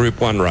in a Group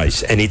 1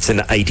 race, and it's an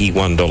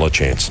 $81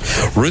 chance.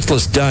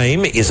 Ruthless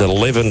Dame is at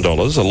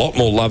 $11, a lot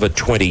more love at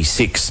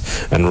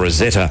 $26, and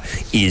Rosetta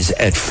is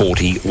at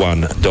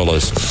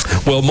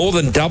 $41. Well, more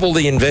than double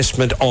the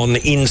investment on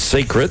In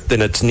Secret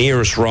than its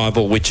nearest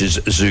rival, which is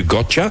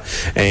Zougotcha,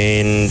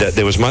 and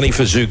there was money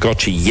for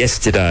Zougotcha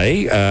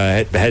yesterday.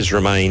 It has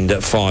remained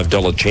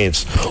 $5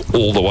 chance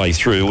all the way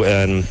through,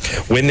 and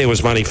when there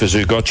was money for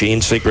Zougotcha, In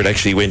Secret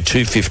actually went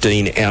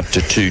 $2.15 out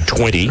to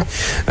 $2.20.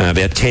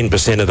 About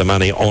 10% of the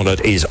money on it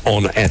is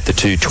on at the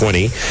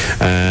 220.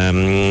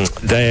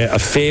 They're a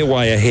fair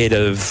way ahead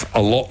of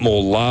A Lot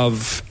More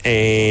Love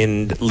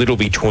and little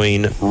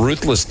between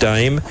Ruthless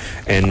Dame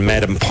and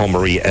Madame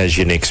Pomery as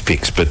your next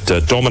picks, but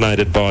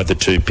dominated by the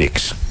 2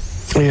 picks.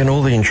 Yeah, and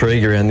all the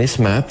intrigue around this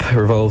map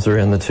revolves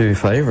around the 2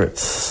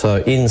 favourites.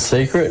 So In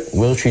Secret,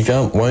 will she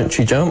jump, won't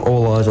she jump?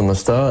 All eyes on the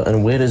start.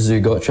 And where does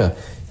Zougotcha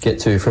get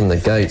to from the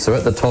gate? So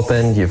at the top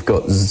end, you've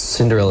got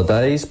Cinderella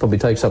Days, probably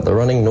takes up the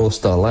running. North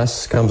Star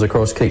Lass comes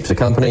across, keeps the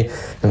company,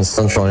 and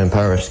Sunshine in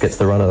Paris gets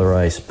the run of the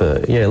race.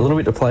 But yeah, a little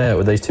bit to play out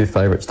with these 2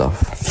 favourite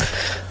stuff.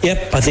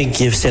 Yep, I think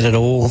you've said it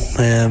all.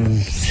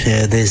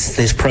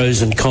 There's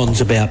pros and cons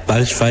about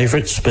both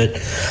favourites,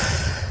 but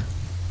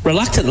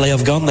reluctantly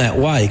I've gone that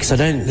way because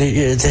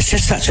there's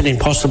just such an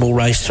impossible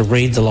race to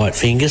read the light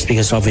fingers,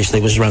 because obviously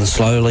it was run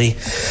slowly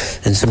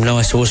and some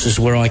nice horses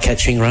were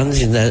eye-catching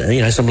runs in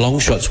that, some long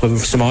shots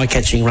with some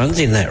eye-catching runs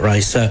in that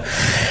race. So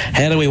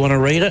how do we want to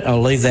read it?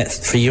 I'll leave that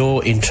for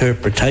your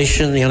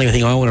interpretation. The only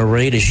thing I want to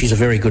read is she's a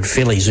very good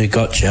filly,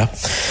 Zougotcha.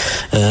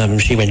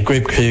 She went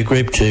Group 2,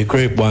 Group 2,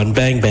 Group 1,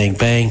 bang, bang,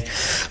 bang.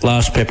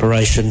 Last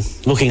preparation,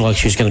 looking like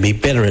she's going to be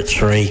better at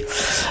 3.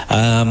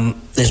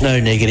 There's no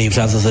negatives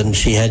other than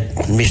she had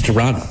missed a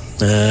run,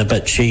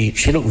 but she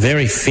looked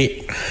very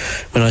fit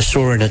when I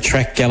saw her in a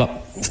track gallop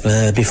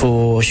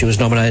before she was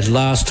nominated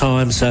last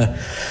time. So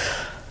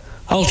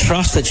I'll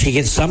trust that she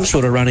gets some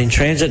sort of run in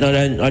transit.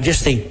 I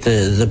just think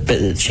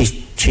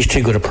she's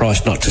too good a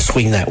price not to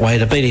swing that way.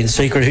 To beat In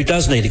Secret, who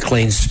does need a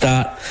clean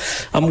start.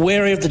 I'm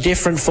wary of the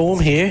different form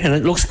here, and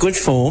it looks good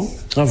form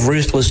of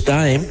Ruthless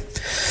Dame,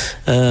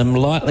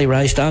 lightly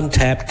raced,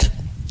 untapped.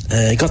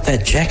 Got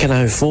that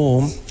Jacquinot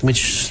form,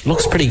 which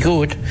looks pretty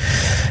good.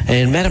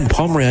 And Madame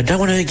Pomery, I don't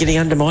want her getting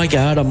under my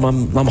guard.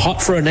 I'm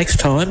hot for her next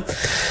time.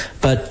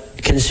 But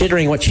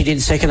considering what she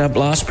did second up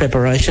last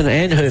preparation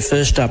and her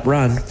first up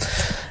run,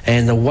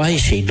 and the way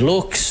she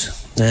looks,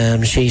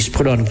 she's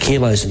put on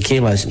kilos and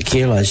kilos and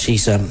kilos.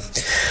 She's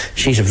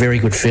a very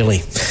good filly.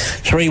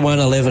 3, 1,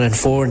 11 and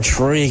 4,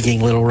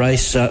 intriguing little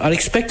race. I'd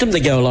expect them to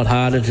go a lot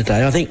harder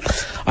today. I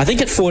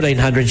think at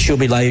 1400 she'll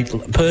be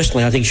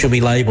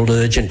labelled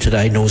urgent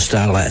today, North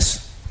Star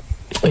Lass.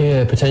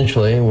 Yeah,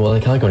 potentially. Well, they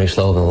can't go any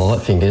slower than the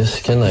Light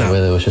Fingers, can they? No.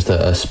 Where there was just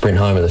a sprint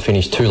home at the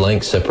finish, 2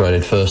 lengths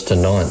separated first to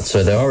ninth.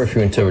 So there are a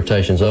few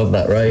interpretations of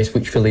that race.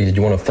 Which filly did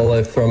you want to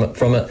follow from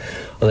it?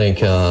 I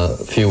think a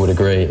few would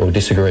agree or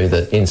disagree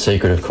that In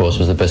Secret, of course,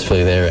 was the best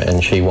filly there,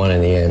 and she won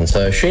in the end.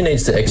 So she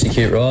needs to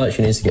execute right.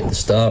 She needs to get the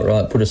start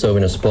right, put herself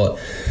in a spot,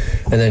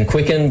 and then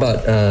quicken.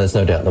 But there's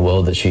no doubt in the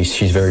world that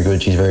she's very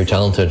good. She's very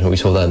talented. We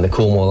saw that in the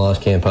Coolmore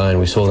last campaign.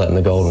 We saw that in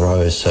the Golden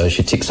Rose. So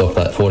she ticks off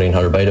that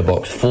 1400 beta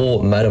box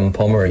for Madame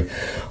Pomeroy.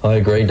 I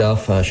agree,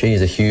 Duff. She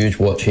is a huge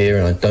watch here,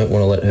 and I don't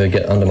want to let her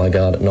get under my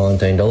guard at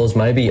 $19.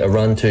 Maybe a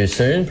run too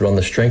soon, but on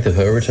the strength of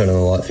her return on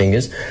the Light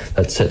Fingers,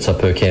 that sets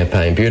up her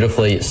campaign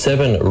beautifully.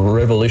 7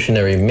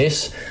 Revolutionary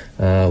Miss.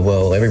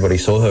 Well, everybody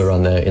saw her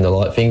run there in the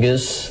Light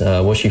Fingers.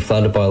 Was she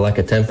flooded by a lack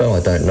of tempo?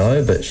 I don't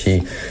know, but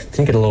she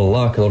didn't get a lot of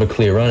luck, a lot of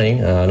clear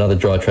running. Another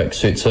dry track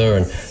suits her,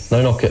 and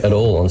no knock at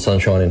all on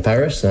Sunshine in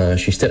Paris.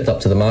 She stepped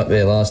up to the mark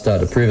there last start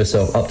to prove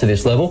herself up to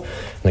this level,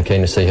 and I'm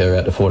keen to see her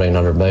out to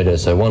 1400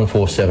 metres. So 1,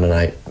 4, 7 and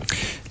 8.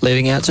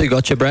 Leaving out, so you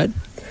got you, Brad?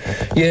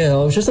 Yeah,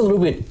 I was just a little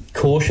bit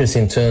cautious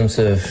in terms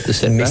of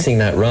missing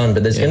that run,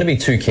 but there's going to be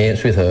 2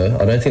 camps with her.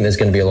 I don't think there's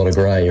going to be a lot of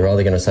grey. You're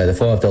either going to say the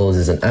 $5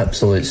 is an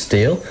absolute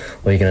steal,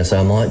 or you're going to say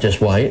I might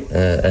just wait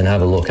and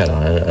have a look at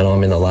her, and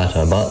I'm in the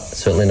latter. But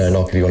certainly no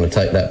knock if you want to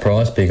take that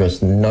price,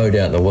 because no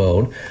doubt in the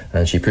world,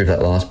 and she proved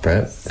that last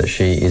prep, that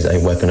she is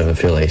a weapon of a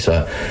filly.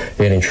 So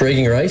an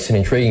intriguing race, an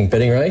intriguing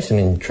betting race, an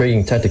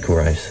intriguing tactical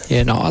race.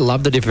 Yeah, no, I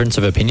love the difference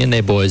of opinion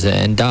there, boys.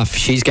 And Duff,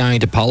 she's going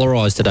to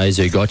polarise today,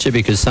 Zougotcha,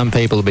 because some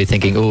people will be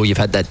thinking, oh, you've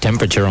had that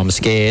temperature, I'm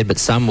scared, but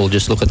some will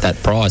just look at that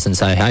price and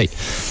say, hey,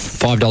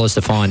 $5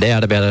 to find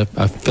out about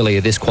a filly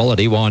of this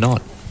quality, why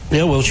not?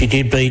 Yeah, well, she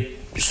did beat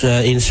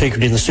In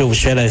Secret in the Silver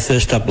Shadow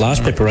first up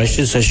last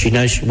preparation, so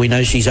we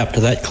know she's up to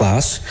that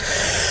class,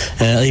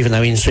 even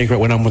though In Secret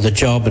went on with the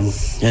job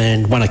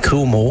and won a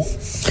Coolmore,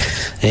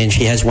 and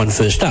she has won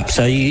first up.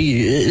 So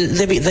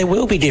there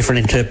will be different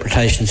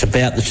interpretations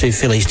about the 2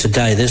 fillies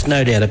today. There's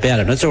no doubt about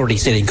it. And it's already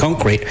set in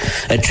concrete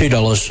at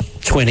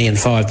 $2.20 and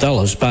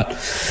 $5, but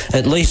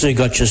at least we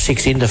got just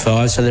 6 into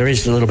 5, so there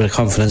is a little bit of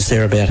confidence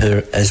there about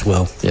her as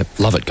well. Yep,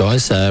 love it,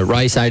 guys.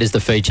 Race 8 is the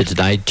feature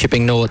today.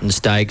 Chipping Norton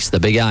Stakes, the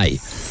Big A.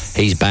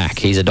 He's back.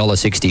 He's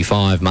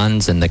 $1.65,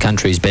 Munns, and the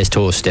country's best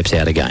horse steps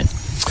out again.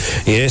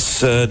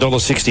 Yes,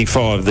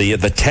 $1.65.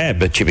 The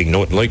tab at Chipping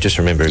Norton. Luke, just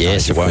remember.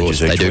 Yes, of course.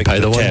 They do pay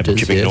the tab. wages,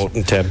 Chipping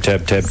Norton, tab.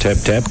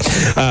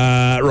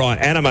 Right,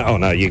 Animo. Oh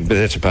no,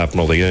 that's apart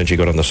from all the earns you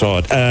got on the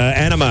side.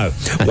 Animo,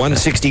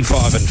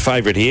 165 and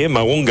favourite here.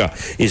 Mounga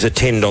is a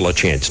 $10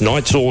 chance.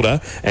 Knight's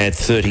Order at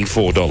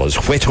 $34.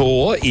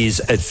 Whetor is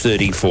at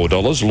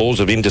 $34. Laws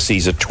of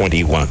Indices at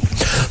 $21.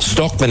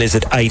 Stockman is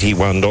at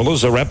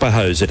 $81.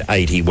 Arapahoe's at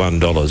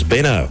 $81.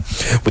 Benno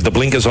with the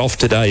blinkers off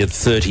today at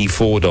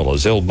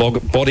 $34. El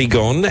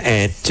Bodygon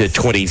at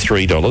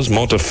 $23.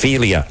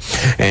 Montefilia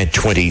at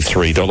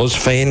 $23.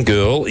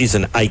 Fangirl is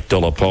an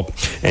 $8 pop,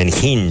 and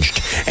Hinged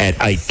at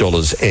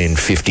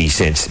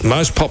 $8.50.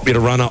 Most popular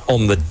runner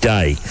on the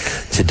day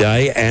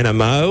today,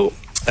 Animo.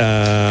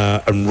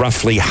 And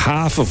roughly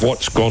half of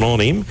what's gone on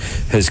him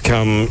has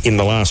come in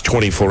the last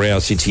 24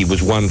 hours since he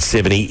was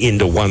 170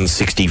 into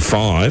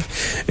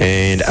 165,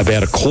 and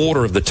about a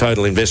quarter of the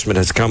total investment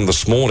has come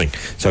this morning.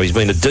 So he's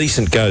been a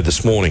decent go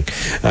this morning,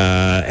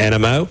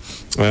 Animo.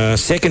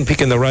 Second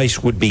pick in the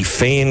race would be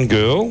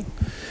Fangirl.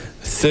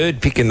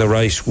 Third pick in the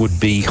race would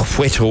be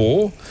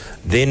Whetor,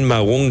 then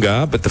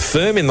Mounga, but the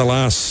firm in the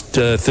last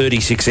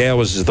 36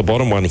 hours is the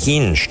bottom one,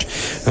 Hinged.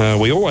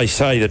 We always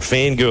say that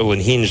Fangirl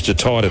and Hinged are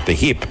tied at the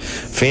hip.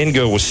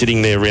 Fangirl was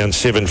sitting there around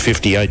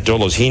 $7.50,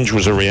 $8. Hinge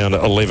was around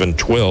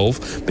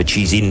 $11.12, but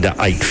she's into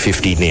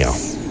 $8.50 now.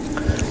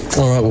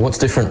 All right, well, what's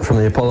different from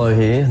the Apollo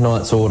here?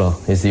 Knight's Order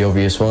is the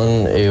obvious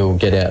one. He'll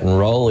get out and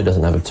roll. He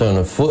doesn't have a turn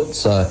of foot,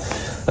 so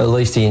at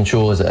least he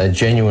ensures a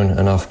genuine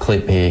enough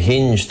clip here.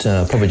 Hinged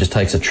probably just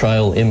takes a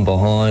trail in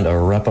behind.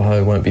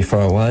 Arapahoe won't be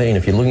far away. And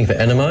if you're looking for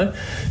Animo,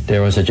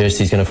 dare I suggest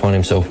he's going to find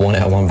himself 1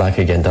 out, 1 back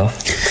again,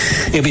 Duff.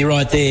 He'll be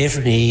right there.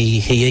 He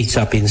eats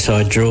up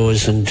inside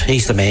draws, and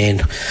he's the man.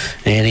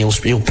 And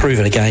he'll prove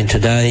it again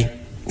today.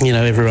 You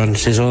know, everyone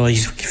says, oh, he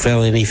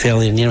fell in.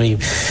 You know,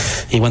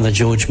 he won the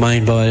George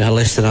Main by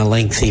less than a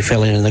length. He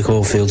fell in the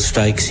Caulfield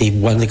Stakes. He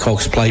won the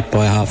Cox Plate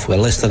by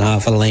less than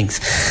half a length.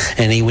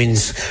 And he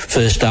wins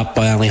first up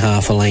by only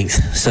half a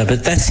length. So,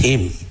 but that's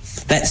him.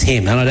 That's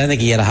him. And I don't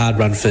think he had a hard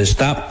run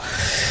first up.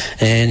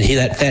 And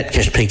that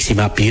just picks him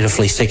up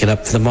beautifully, second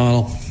up for the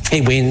mile.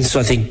 He wins.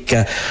 I think,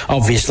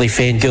 obviously,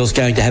 Fangirl's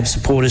going to have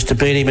supporters to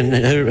beat him, and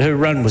her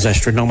run was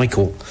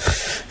astronomical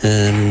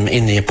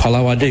in the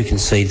Apollo. I do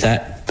concede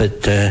that.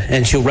 But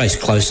and she'll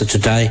race closer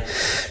today.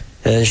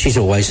 She's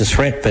always a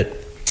threat, but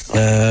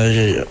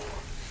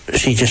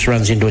she just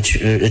runs into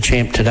a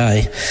champ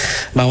today.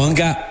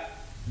 Mounga,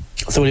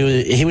 I thought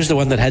he was the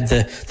one that had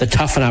the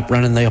toughen up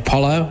run in the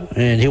Apollo,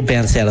 and he'll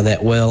bounce out of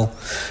that well.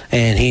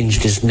 And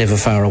Hinged is never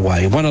far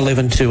away. 1,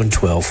 11, 2 and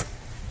 12.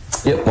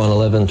 Yep, 1,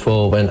 11,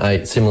 12 and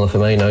 8. Similar for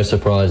me, no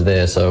surprise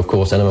there. So, of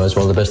course, Animo is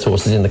one of the best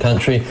horses in the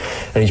country,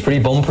 and he's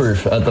pretty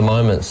bomb-proof at the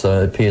moment,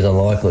 so it appears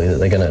unlikely that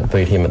they're going to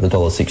beat him at the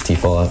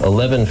 $1.65.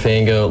 11,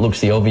 Fangirl,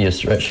 looks the obvious.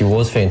 She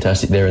was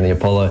fantastic there in the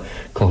Apollo,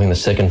 clocking the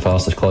second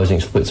fastest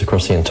closing splits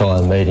across the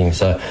entire meeting.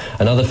 So,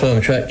 another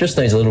firm track, just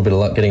needs a little bit of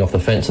luck getting off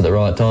the fence at the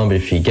right time, but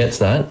if she gets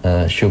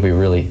that, she'll be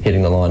really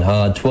hitting the line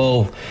hard.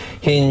 12,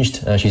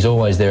 Hinged, she's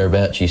always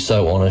thereabouts. She's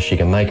so honest, she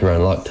can make her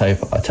own luck,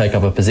 take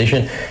up a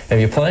position. If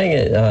you're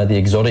playing the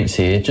exotics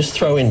here, just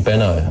throw in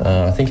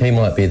Benno. I think he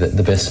might be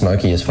the best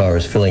smoky as far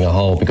as filling a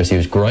hole, because he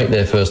was great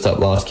there first up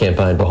last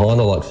campaign behind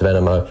the likes of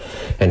Animo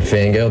and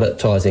Fangirl. That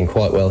ties in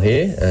quite well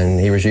here, and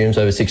he resumes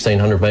over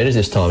 1,600 metres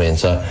this time in.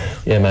 So,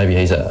 yeah, maybe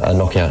he's a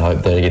knockout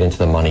hope there to get into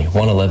the money.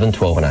 1, 11,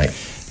 12 and 8.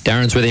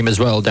 Darren's with him as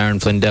well.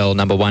 Darren Flindell,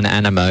 number 1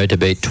 Animo to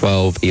beat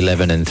 12,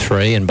 11 and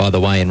 3. And by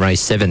the way, in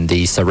race 7,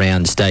 the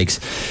Surround Stakes,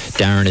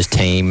 Darren is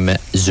team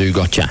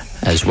Zougotcha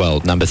as well.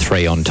 Number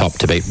 3 on top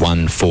to beat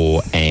 1,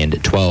 4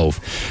 and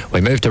 12.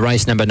 We move to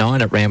race number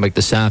 9 at Randwick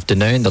this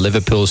afternoon, the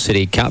Liverpool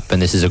City Cup.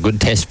 And this is a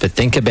good test for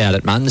Think About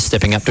It, Muns,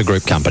 stepping up to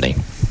Group Company.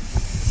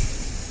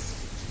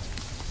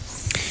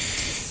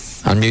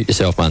 Unmute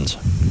yourself, Muns.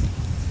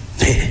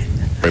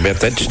 Sorry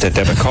about that, just had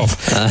to have a cough.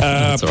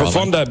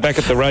 Profondo back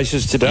at the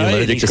races today.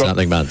 You're allergic to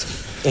something, Muns.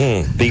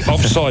 The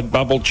offside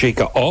bubble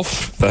checker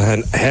off, the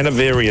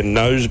Hanoverian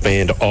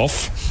noseband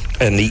off,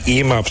 and the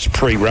earmuffs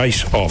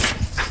pre-race off.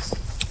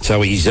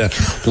 So he's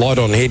light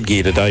on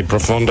headgear today,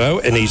 Profondo,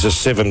 and he's a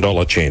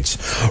 $7 chance.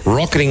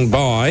 Rocketing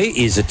By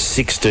is at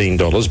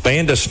 $16.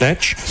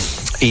 Bandersnatch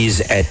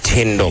is at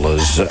 $10.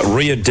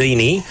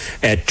 Riodini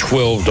at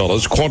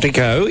 $12.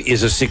 Quantico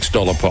is a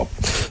 $6 pop.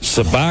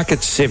 Sabak at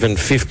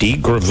 $7.50.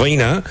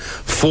 Gravina,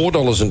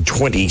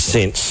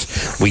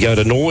 $4.20. We go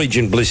to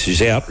Norwegian Bliss,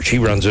 who's out. She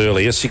runs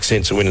earlier, 6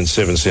 cents a win and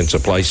 7 cents a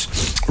place.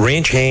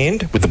 Ranch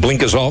Hand, with the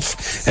blinkers off,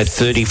 at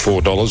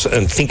 $34.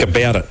 And Think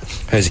About It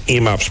has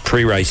earmuffs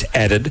pre-race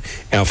added,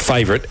 our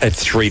favourite, at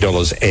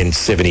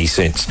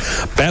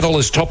 $3.70. Battle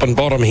is top and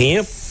bottom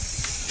here.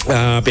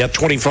 About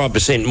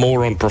 25%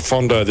 more on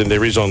Profondo than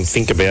there is on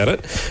Think About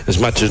It. As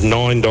much as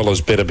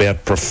 $9 bet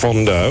about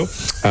Profondo.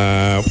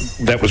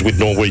 That was with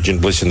Norwegian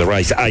Bliss in the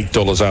race.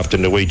 $8 after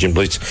Norwegian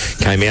Bliss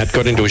came out.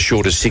 Got into as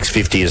short as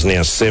 $6.50, is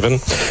now $7.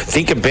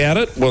 Think About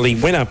It. Well, he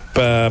went up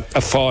a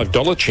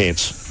 $5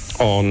 chance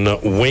on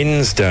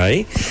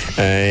Wednesday,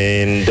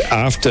 and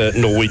after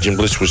Norwegian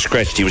Bliss was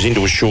scratched, he was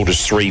into as short as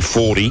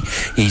 $3.40.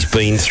 He's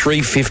been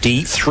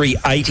 $3.50,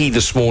 $3.80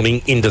 this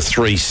morning into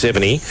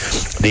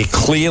 $3.70. They're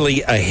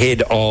clearly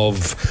ahead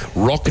of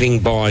Rocketing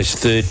By's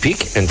third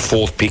pick, and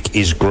fourth pick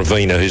is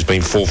Gravina, who's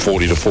been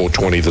 $4.40 to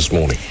 $4.20 this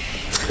morning.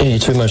 Yeah, you're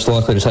two most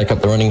likely to take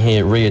up the running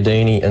here,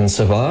 Riodini and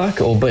Savak,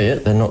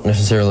 albeit they're not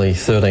necessarily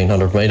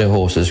 1,300 metre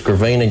horses.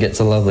 Gravina gets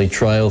a lovely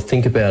trail.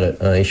 Think About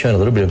It. He's shown a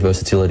little bit of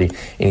versatility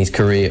in his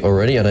career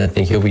already. I don't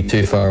think he'll be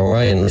too far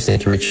away. And listening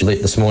to Richard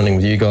Litt this morning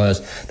with you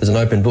guys, there's an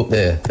open book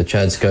there for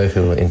Chad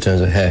Schofield in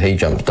terms of how he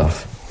jumps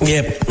stuff.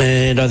 Yep,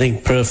 and I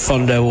think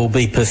Profondo will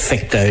be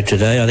perfecto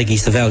today. I think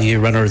he's the value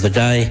runner of the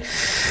day.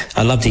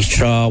 I loved his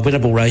trial,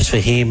 winnable race for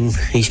him.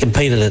 He's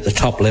competed at the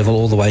top level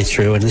all the way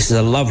through, and this is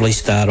a lovely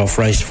start-off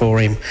race for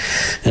him,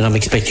 and I'm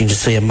expecting to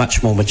see a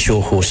much more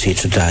mature horse here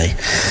today.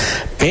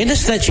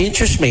 Bandersnatch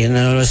interests me, and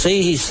I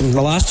see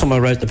the last time I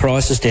wrote the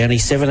prices down,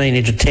 he's 17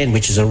 into 10,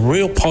 which is a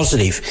real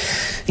positive.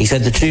 He's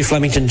had the 2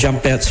 Flemington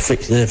jump outs for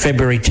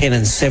February 10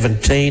 and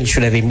 17,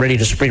 should have him ready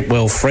to sprint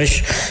well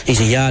fresh. He's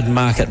a yard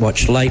market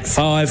watch late.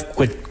 5,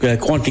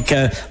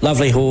 Quantico,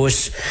 lovely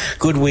horse,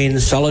 good win,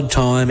 solid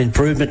time,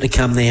 improvement to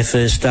come there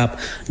first up.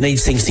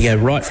 Needs things to go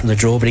right from the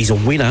draw, but he's a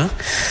winner.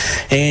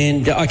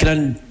 And I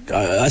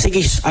think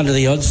he's under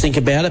the odds, Think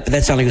About It, but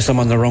that's only because I'm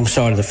on the wrong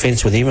side of the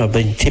fence with him. I've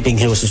been tipping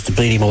horses to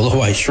beat him all the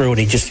way through, and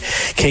he just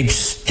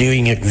keeps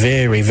doing it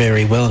very,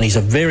 very well, and he's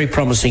a very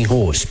promising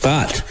horse.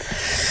 But,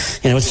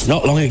 it's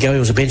not long ago he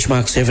was a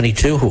benchmark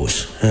 72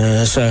 horse.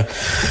 So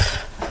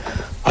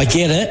I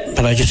get it,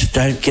 but I just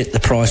don't get the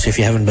price if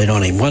you haven't been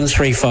on him. 1,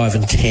 3, 5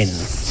 and 10.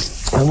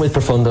 I'm with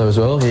Profondo as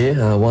well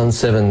here. 1,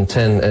 7,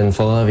 10 and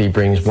 5. He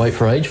brings weight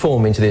for age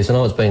form into this. I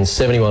know it's been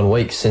 71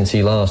 weeks since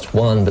he last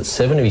won, but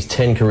 7 of his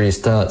 10 career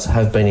starts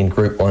have been in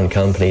Group 1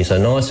 company.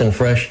 So nice and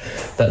fresh.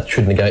 That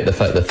should negate the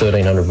fact that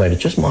 1,300 metres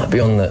just might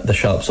be on the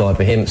sharp side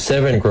for him.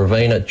 7,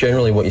 Gravina.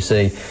 Generally what you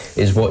see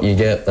is what you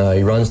get.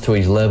 He runs to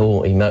his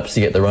level. He maps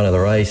to get the run of the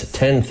race.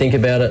 10, Think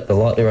About It, the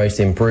lightly raced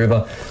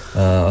improver.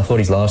 I thought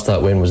his last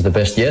start win was the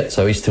best yet,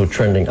 so he's still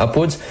trending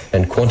upwards.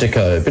 And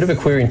Quantico, a bit of a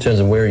query in terms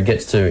of where he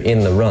gets to in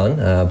the run,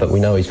 but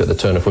we know he's got the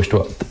turn of foot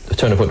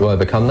to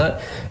overcome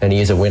that, and he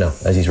is a winner,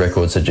 as his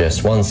record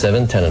suggests. 1,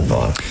 7, 10 and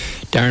 5.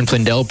 Darren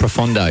Flindell,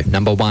 Profondo,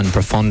 number 1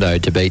 Profondo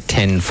to beat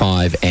 10,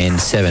 5 and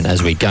 7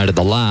 as we go to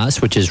the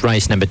last, which is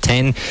race number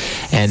 10.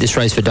 And this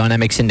race for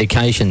Dynamic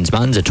Syndications,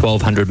 Muns, a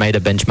 1,200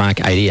 metre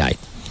benchmark 88.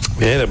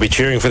 Yeah, they'll be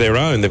cheering for their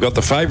own. They've got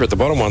the favourite, the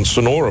bottom one,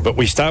 Sonora. But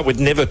we start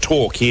with Never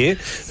Talk here,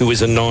 who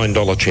is a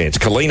 $9 chance.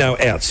 Colino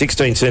out,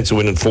 16 cents a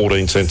win and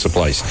 14 cents a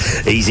place.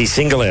 Easy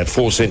Single out,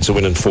 4 cents a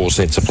win and 4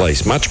 cents a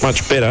place. Much,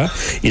 much better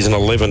is an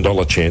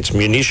 $11 chance.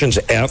 Munitions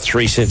out,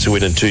 3 cents a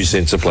win and 2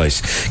 cents a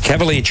place.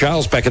 Cavalier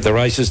Charles back at the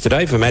races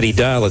today for Matty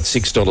Dale at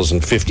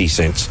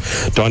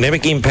 $6.50.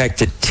 Dynamic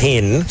Impact at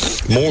 10.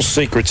 More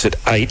Secrets at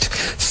 8.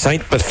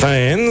 St.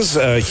 Bethans,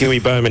 Huey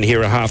Bowman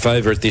here a half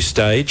over at this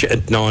stage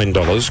at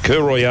 $9.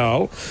 Cur Royale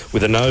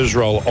with a nose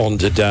roll on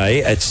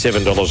today at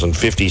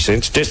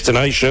 $7.50.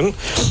 Destination,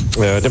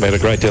 never had a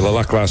great deal of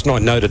luck last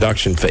night, no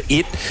deduction for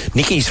it.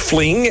 Nicky's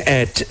Fling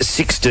at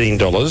 $16.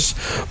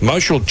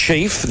 Moshel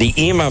Chief, the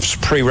Earmuffs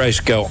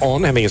pre-race go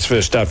on, having its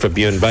first start for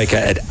Bjorn Baker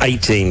at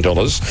 $18.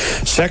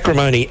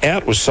 Sacrimony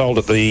out was sold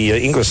at the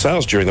English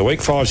sales during the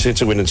week, 5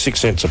 cents a win and 6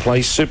 cents a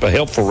place. Super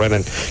Helpful ran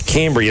in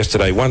Canberra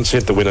yesterday, 1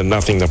 cent the win and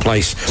nothing the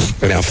place.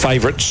 And our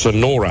favourite,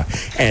 Sonora,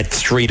 at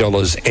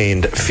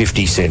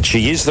 $3.50.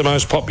 She is the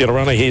most popular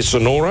runner here,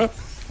 Sonora.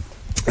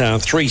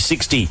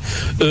 360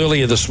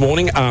 earlier this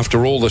morning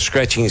after all the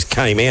scratchings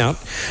came out.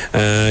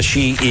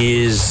 She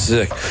is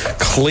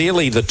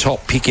clearly the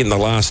top pick in the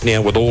last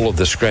now with all of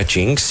the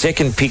scratching.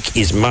 Second pick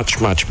is much,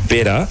 much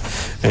better,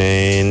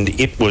 and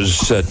it was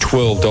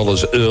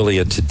 $12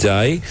 earlier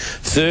today.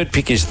 Third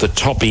pick is the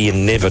toppy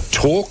and Never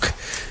Talk,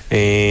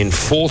 and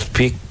fourth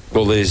pick,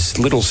 well, there's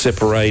little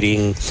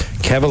separating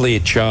Cavalier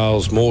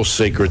Charles, More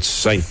Secrets,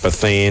 St.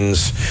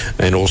 Bethans,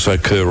 and also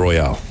Cur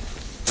Royale.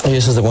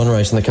 This is the one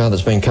race in the car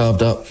that's been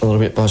carved up a little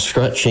bit by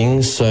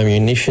scratchings. So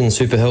Munition,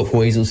 Super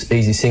Helpful,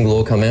 Easy Single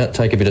all come out,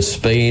 take a bit of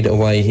speed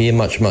away here,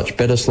 much, much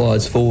better.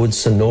 Slides forward.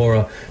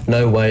 Sonora,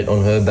 no weight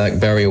on her back,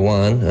 barrier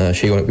 1.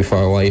 She won't be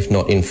far away, if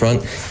not in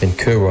front. And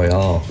Cur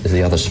Royale is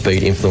the other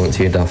speed influence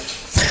here, Duff.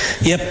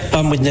 Yep,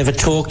 I'm with Never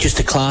Talk,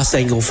 just a class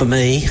angle for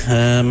me.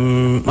 I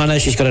know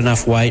she's got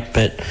enough weight,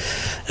 but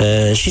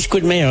she's a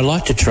good mare. I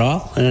like to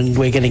trial, and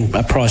we're getting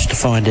a price to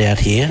find out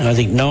here. I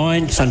think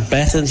 9, St.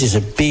 Bethans is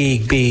a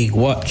big, big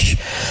watch.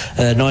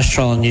 Nice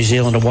trial in New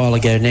Zealand a while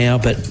ago now,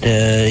 but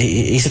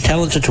he's a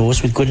talented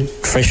horse with good,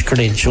 fresh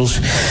credentials.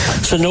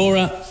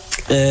 Sonora,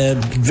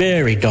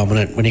 very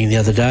dominant winning the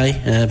other day,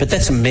 but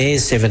that's a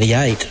mare's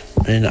 78.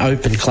 An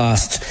open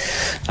classed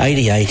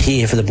 88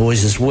 here for the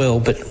boys as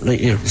well, but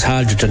it's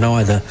hard to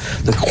deny the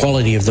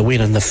quality of the win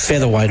and the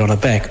featherweight on her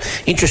back.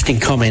 Interesting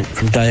comment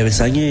from David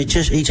saying, he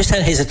just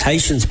had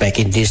hesitations back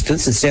in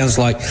distance. It sounds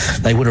like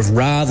they would have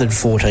rathered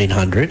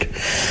 1400.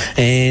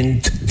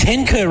 And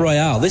 10 Cur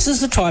Royale, this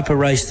is the type of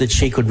race that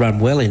she could run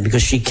well in,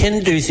 because she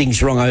can do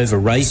things wrong over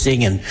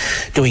racing and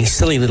doing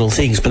silly little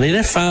things, but in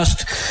a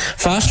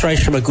fast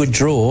race from a good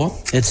draw,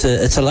 it's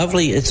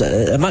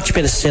a much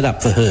better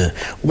setup for her.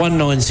 1,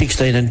 9, 16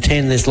 and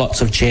 10, there's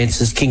lots of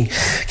chances. King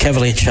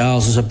Cavalier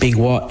Charles is a big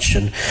watch,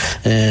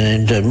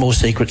 and More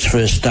Secrets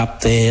first up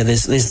there.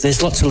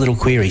 There's lots of little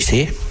queries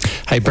here.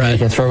 Hey Brad, you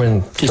can throw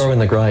in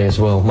the grey as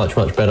well. Much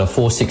better.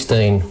 4,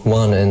 16,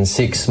 1 and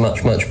 6,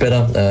 much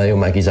better. He'll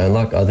make his own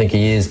luck. I think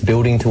he is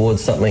building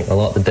towards something. I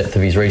like the depth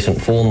of his recent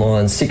form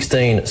line.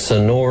 16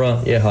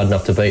 Sonora, hard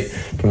enough to beat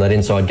from that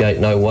inside gate.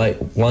 No weight.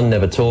 1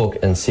 Never Talk,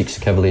 and 6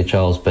 Cavalier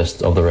Charles,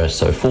 best of the rest.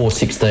 So 4,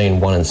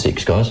 16, 1 and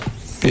 6, guys.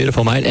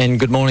 Beautiful, mate. And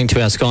good morning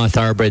to our Sky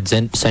Thoroughbred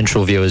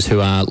Central viewers who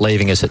are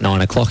leaving us at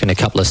 9 o'clock in a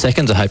couple of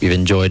seconds. I hope you've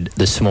enjoyed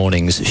this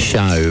morning's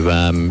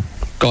show.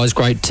 Guys,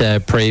 great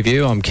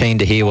preview. I'm keen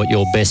to hear what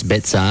your best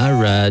bets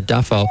are.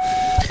 Duff,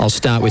 I'll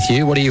start with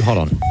you. What are you hot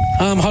on?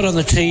 I'm hot on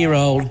the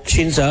 2-year-old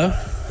Shinzo.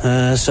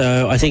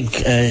 So I think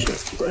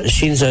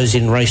Shinzo's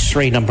in race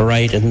 3, number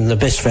 8, and the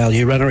best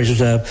value runner is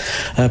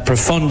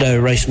Profondo,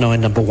 race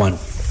 9, number 1.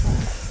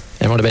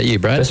 And what about you,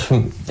 Brad?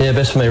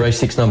 Best for me, race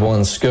 6, number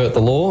 1, Skirt the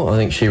Law. I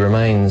think she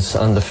remains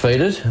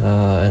undefeated.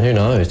 And who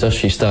knows, does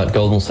she start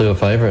Golden Silver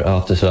favourite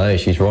after today?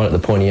 She's right at the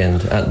pointy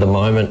end at the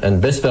moment.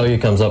 And best value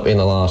comes up in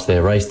the last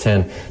there. Race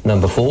 10,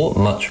 number 4,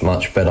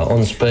 much better.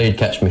 On speed,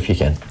 catch me if you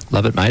can.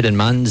 Love it, mate. And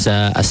Mun's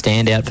a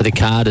standout for the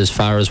card as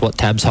far as what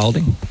Tab's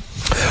holding?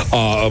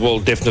 Well,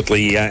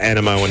 definitely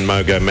Animo and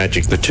Mogo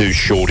Magic, the two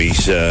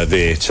shorties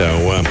there. So,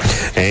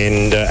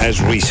 and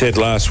as we said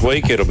last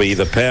week, it'll be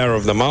the power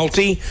of the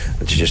multi.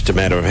 It's just a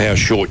matter of how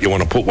short you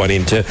want to put one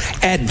in to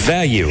add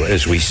value,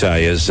 as we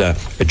say, as a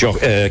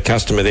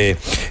customer there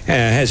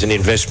has an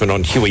investment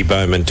on Huey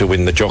Bowman to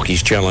win the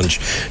Jockeys Challenge.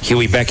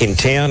 Huey back in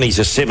town. He's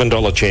a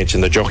 $7 chance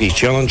in the Jockeys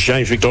Challenge.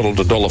 James McDonald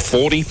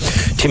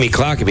 $1.40. Timmy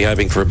Clark will be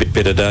hoping for a bit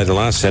better day than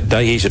last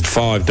Saturday. He's at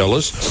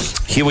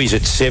 $5. Huey's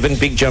at $7.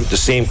 Big jump to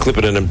Sam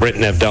Clipperton and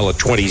Brenton Avdulla,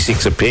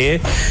 26 a pair.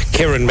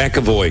 Karen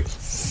McAvoy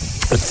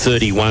at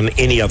 31,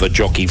 any other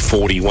jockey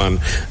 41,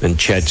 and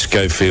Chad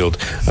Schofield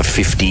a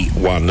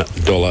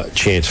 $51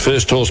 chance.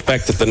 First horse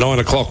backed at the 9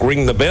 o'clock,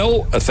 Ring the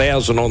Bell,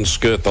 1,000 on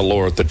Skirt the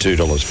Law at the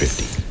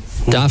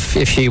 $2.50. Duff,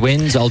 if she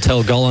wins, I'll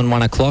tell Golan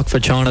 1 o'clock for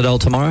China Doll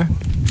tomorrow.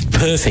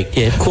 Perfect,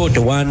 yeah.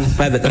 1:15,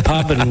 maybe at the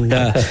pub, and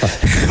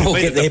we'll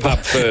Meet get at the there. pub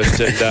first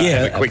and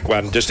have a quick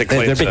one, just to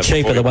cleanse. They're a bit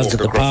cheaper, the ones at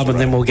the pub, and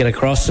then we'll get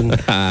across, and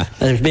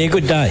it'll be a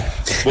good day.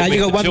 We'll You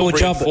got one more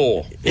job.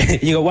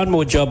 You got one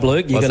more job,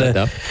 Luke. You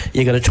got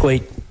to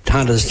tweet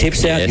Hunter's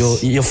tips out.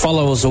 Yes. Your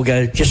followers will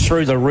go just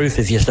through the roof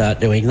if you start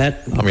doing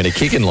that. I'm going to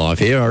kick in live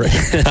here, I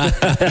reckon.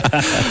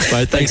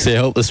 Mate, thanks for your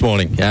help this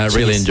morning.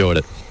 Really enjoyed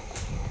it.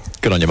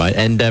 Good on you, mate.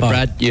 And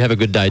Brad, you have a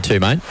good day too,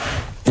 mate.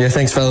 Yeah,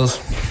 thanks, fellas.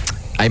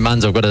 Hey,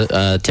 Muns, I've got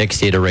a text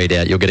here to read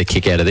out. You'll get a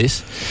kick out of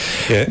this.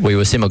 Yeah. We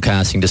were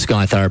simulcasting to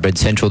Sky Thoroughbred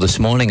Central this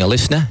morning. A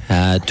listener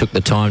took the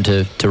time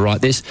to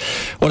write this.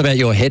 What about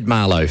your head,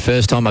 Marlo?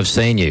 First time I've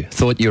seen you.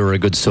 Thought you were a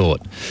good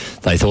sort.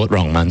 They thought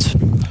wrong, Muns.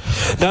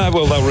 No,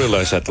 well, they'll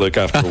realise that, Luke,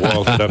 after a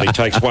while. It only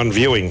takes one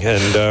viewing,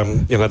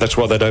 and, that's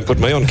why they don't put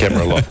me on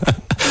camera a lot.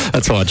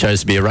 That's why I chose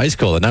to be a race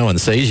caller. No one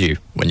sees you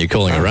when you're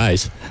calling a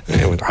race.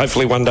 Yeah, well,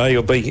 hopefully one day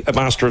you'll be a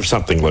master of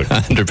something, Luke.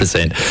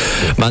 100%.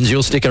 Muns,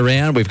 you'll stick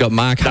around. We've got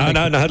Mark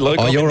Hunter. No, Luke,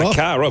 I'm you're in the off.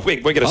 car.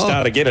 We're going to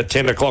start again at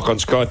 10 o'clock on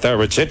Sky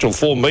Thoroughbred Central.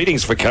 4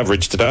 meetings for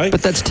coverage today.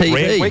 But that's TV.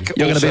 Randwick,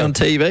 You're going to be on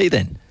TV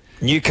then.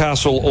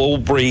 Newcastle,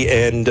 Albury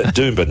and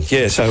Doomben.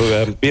 Yeah,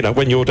 so,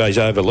 when your day's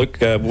over, Luke,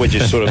 we're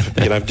just sort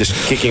of, just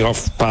kicking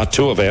off part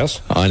 2 of ours.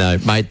 I know.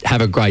 Mate,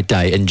 have a great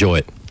day. Enjoy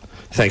it.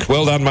 Thanks.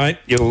 Well done, mate.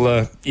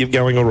 You're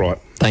going all right.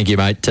 Thank you,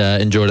 mate.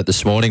 Enjoyed it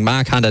this morning.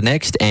 Mark Hunter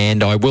next,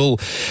 and I will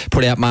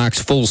put out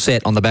Mark's full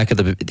set on the back of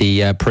the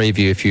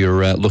preview if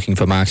you're looking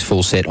for Mark's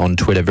full set on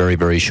Twitter very,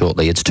 very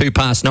shortly. It's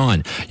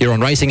 9:02. You're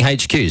on Racing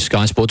HQ,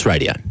 Sky Sports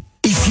Radio.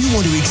 If you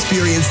want to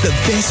experience the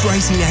best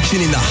racing action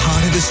in the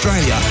heart of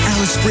Australia,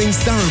 Alice Springs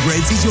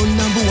Thoroughbreds is your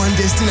 #1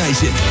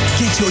 destination.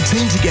 Get your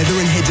team together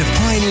and head to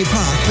Pioneer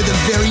Park for the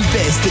very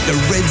best that the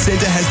Red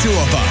Centre has to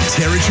offer.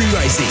 Territory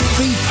Racing.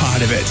 Be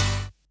part of it.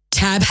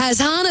 Tab has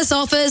harness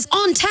offers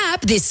on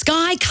tap this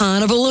Sky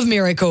Carnival of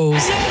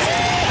Miracles.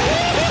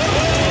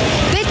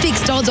 Bet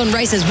fixed odds on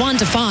races 1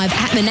 to 5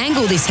 at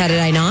Menangle this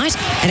Saturday night.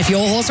 And if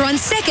your horse runs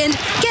second,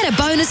 get a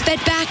bonus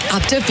bet back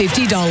up to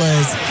 $50.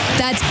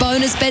 That's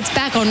bonus bets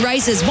back on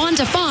races 1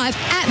 to 5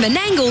 at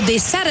Menangle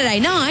this Saturday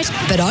night,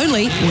 but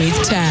only with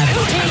Tab.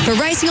 For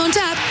Racing on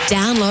Tap,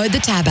 download the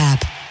Tab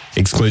app.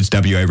 Excludes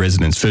WA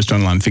residents. First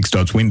online fixed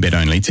odds win bet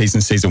only. T's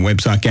and C's on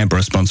website. Gamble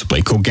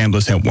responsibly. Call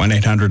Gamblers Help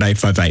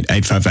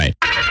 1-800-858-858.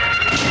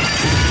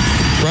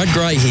 Brad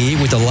Gray here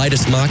with the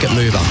latest market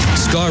mover.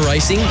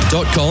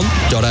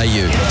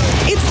 skyracing.com.au.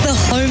 It's the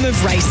home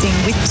of racing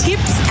with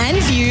tips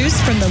and views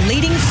from the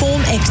leading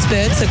form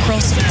experts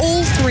across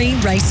all 3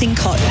 racing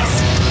codes.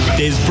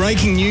 There's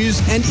breaking news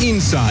and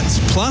insights.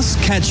 Plus,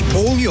 catch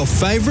all your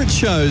favourite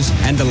shows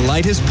and the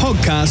latest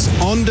podcasts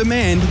on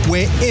demand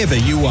wherever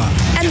you are.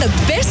 And the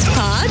best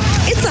part,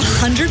 it's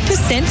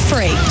 100%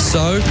 free.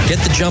 So, get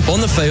the jump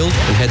on the field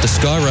and head to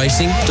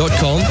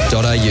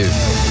skyracing.com.au.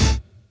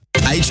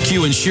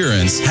 HQ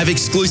Insurance have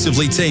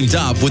exclusively teamed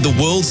up with the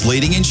world's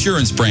leading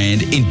insurance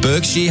brand in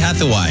Berkshire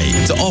Hathaway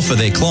to offer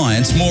their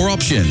clients more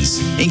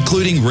options,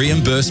 including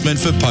reimbursement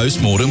for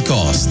post-mortem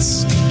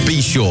costs.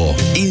 Be sure,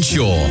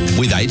 insure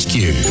with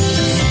HQ.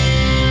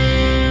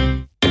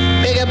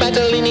 Big about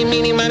the leany,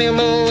 meany, money,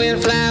 mo,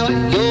 and flower.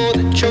 You're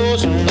the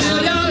chosen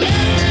one.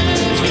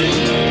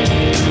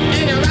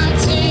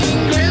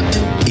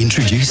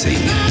 Introducing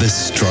the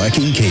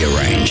striking Kia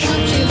range.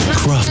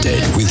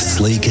 Crafted with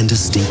sleek and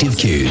distinctive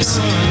cues.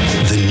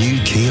 The new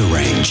Kia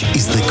range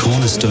is the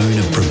cornerstone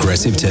of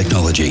progressive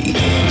technology,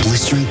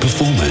 blistering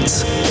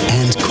performance,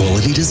 and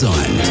quality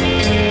design.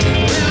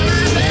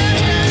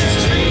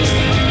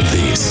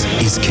 This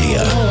is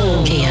Kia.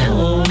 Kia,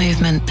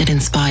 movement that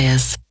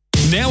inspires.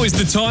 Now is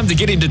the time to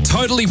get into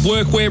Totally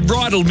Workwear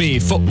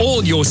Bridalmere for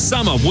all your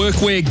summer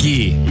workwear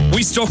gear.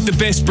 We stock the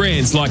best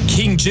brands like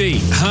King G,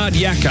 Hard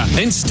Yakka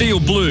and Steel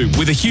Blue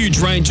with a huge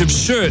range of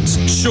shirts,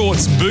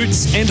 shorts,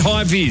 boots and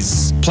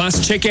high-vis. Plus,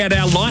 check out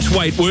our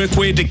lightweight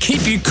workwear to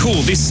keep you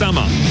cool this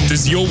summer.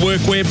 Does your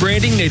workwear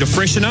branding need a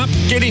freshen up?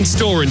 Get in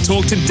store and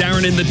talk to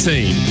Darren and the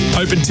team.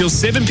 Open till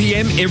 7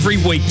 p.m. every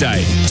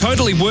weekday.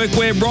 Totally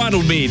Workwear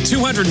Bridalmere,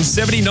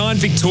 279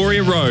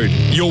 Victoria Road.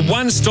 Your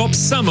one-stop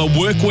summer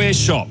workwear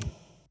shop.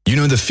 You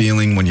know the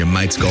feeling when your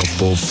mate's golf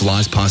ball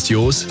flies past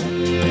yours?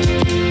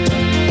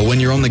 Or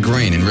when you're on the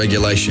green in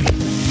regulation,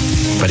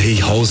 but he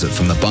holds it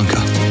from the bunker?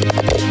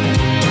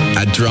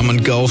 At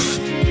Drummond Golf,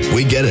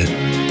 we get it.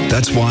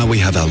 That's why we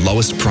have our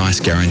lowest price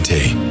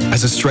guarantee.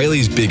 As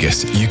Australia's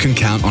biggest, you can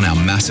count on our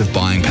massive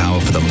buying power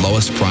for the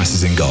lowest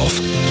prices in golf.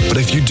 But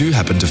if you do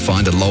happen to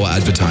find a lower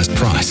advertised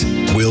price,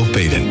 we'll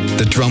beat it.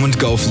 The Drummond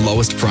Golf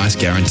lowest price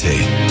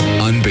guarantee.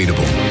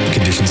 Unbeatable.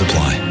 Conditions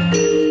apply.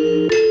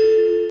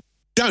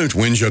 Don't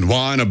whinge and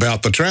whine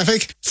about the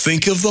traffic.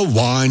 Think of the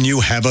wine you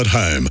have at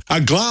home.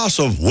 A glass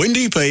of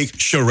Windy Peak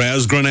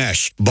Shiraz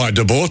Grenache by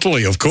De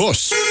Bortoli, of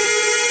course.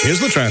 here's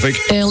the traffic.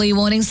 Early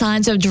warning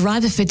signs of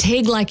driver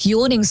fatigue like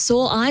yawning,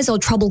 sore eyes or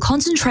trouble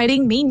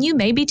concentrating mean you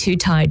may be too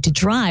tired to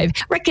drive.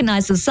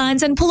 Recognise the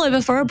signs and pull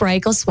over for a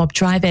break or swap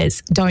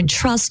drivers. Don't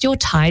trust your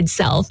tired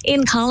self.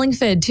 In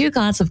Carlingford, 2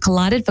 cars have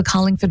collided for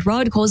Carlingford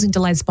Road, causing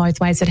delays both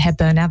ways at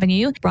Hepburn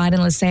Avenue.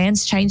 Brighton Les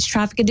Sands changed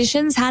traffic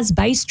conditions, has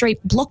Bay Street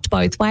blocked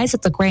both ways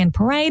at the Grand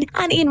Parade.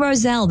 And in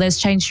Rozelle, there's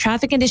changed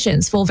traffic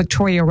conditions for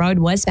Victoria Road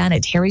westbound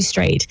at Terry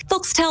Street.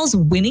 Foxtel's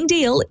winning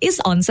deal is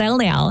on sale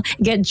now.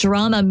 Get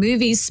drama,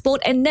 movies,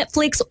 sport and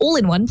Netflix all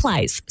in one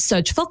place.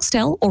 Search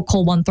Foxtel or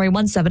call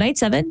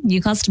 131787.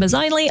 New customers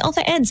only.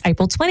 Offer ends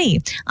April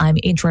 20. I'm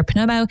Indra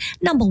Pinomo,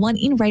 number 1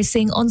 in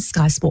racing on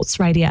Sky Sports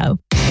Radio.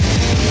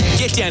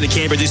 Get down to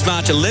Canberra this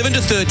March 11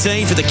 to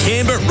 13 for the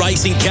Canberra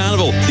Racing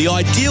Carnival, the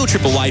ideal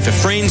trip away for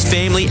friends,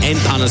 family and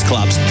punters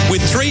clubs,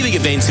 with 3 big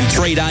events in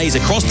 3 days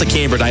across the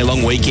Canberra Day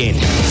long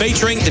weekend,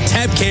 featuring the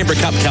TAB Canberra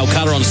Cup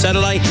Calcutta on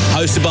Saturday,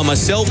 hosted by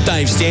myself,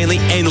 Dave Stanley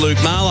and Luke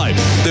Marlowe,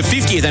 the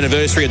 50th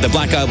anniversary of the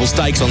Black Oval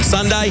Stakes on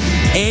Sunday,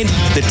 and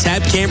the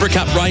TAB Canberra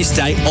Cup Race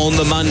Day on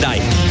the Monday.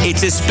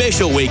 It's a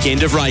special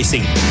weekend of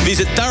racing.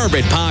 Visit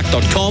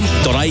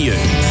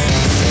thoroughbredpark.com.au.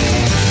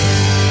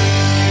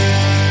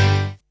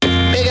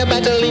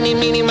 Bartolini,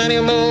 mini, money,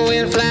 mo,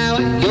 and flower.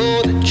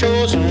 You're the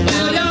chosen one.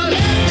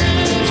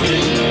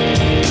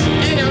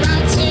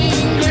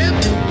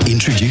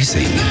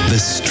 Introducing the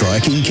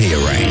striking Kia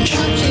range.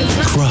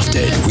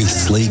 Crafted with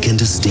sleek and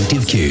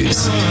distinctive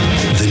cues.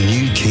 The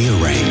new Kia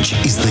range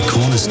is the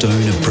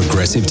cornerstone of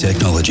progressive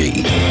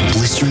technology,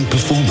 blistering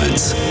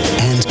performance,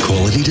 and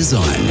quality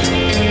design.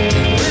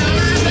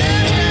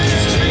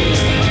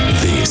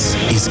 This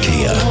is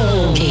Kia.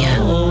 Kia,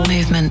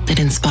 movement that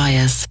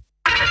inspires.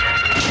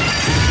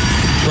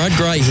 Brad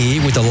Gray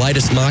here with the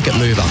latest market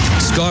mover,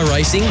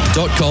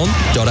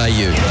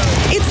 skyracing.com.au.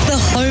 It's the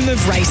home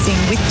of racing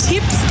with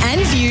tips and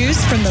views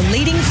from the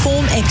leading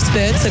form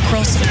experts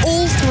across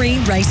all 3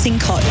 racing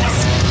codes.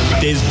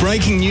 There's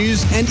breaking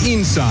news and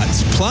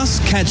insights, plus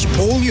catch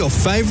all your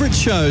favourite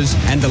shows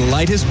and the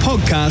latest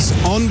podcasts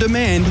on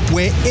demand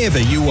wherever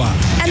you are.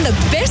 And the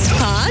best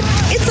part,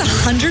 it's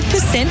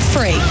 100%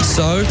 free.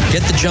 So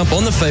get the jump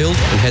on the field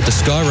and head to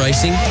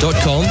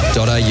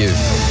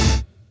skyracing.com.au.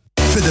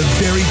 For the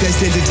very best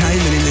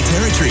entertainment in the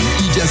territory,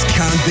 you just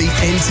can't beat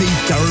NT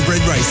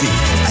Thoroughbred Racing.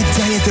 A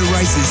day at the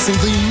races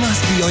simply must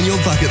be on your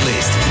bucket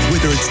list.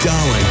 Whether it's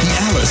Darwin, the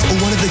Alice or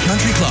one of the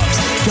country clubs,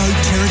 go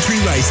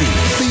Territory Racing.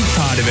 Be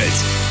part of it.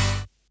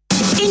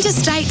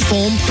 Interstate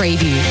Form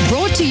Preview,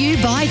 brought to you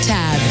by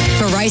TAB.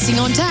 For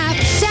racing on tap,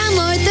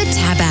 download the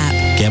TAB app.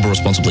 Gamble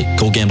responsibly.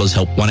 Call Gamblers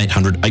Help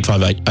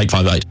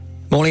 1-800-858-858.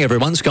 Morning,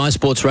 everyone. Sky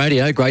Sports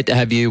Radio. Great to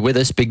have you with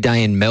us. Big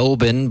day in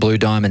Melbourne, Blue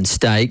Diamond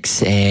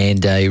Stakes,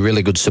 and a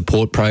really good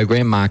support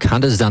program. Mark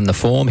Hunter's done the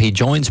form. He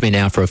joins me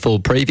now for a full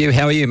preview.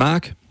 How are you,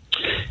 Mark?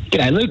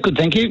 G'day, Luke. Good,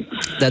 thank you.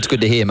 That's good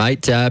to hear,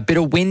 mate. Bit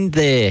of wind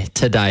there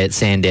today at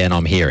Sandown,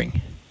 I'm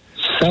hearing.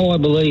 So I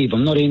believe.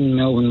 I'm not in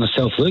Melbourne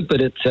myself, Luke, but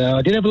I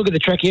did have a look at the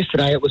track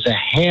yesterday. It was a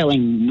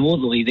howling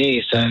northerly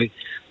there, so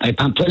they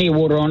pumped plenty of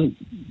water on.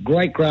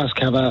 Great grass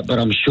cover, but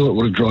I'm sure it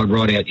would have dried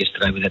right out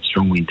yesterday with that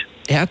strong wind.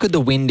 How could the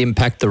wind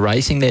impact the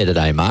racing there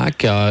today,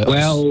 Mark?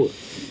 Well,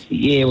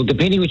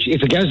 depending if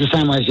it goes the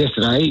same way as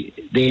yesterday,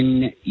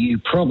 then you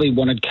probably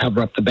wanted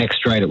cover up the back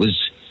straight. It was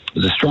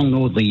a strong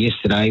northerly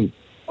yesterday.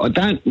 I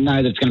don't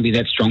know that it's going to be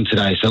that strong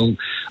today. So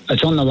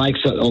it's on the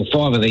lakeside, or 6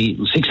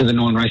 of the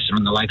 9 races are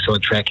on the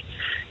lakeside track.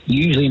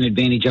 Usually an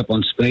advantage up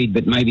on speed,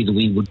 but maybe the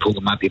wind would pull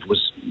them up if it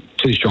was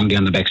too strong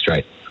down the back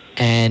straight.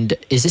 And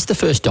is this the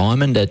first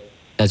diamond at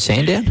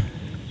Sandown?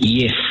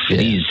 Yes,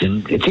 it is.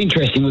 And it's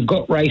interesting. We've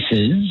got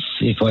races,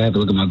 if I have a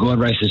look at my guide,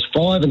 races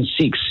 5 and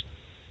 6.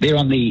 They're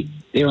on the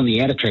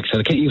outer track.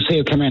 So you'll see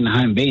it come around the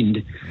home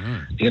bend.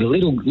 They've got a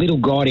little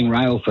guiding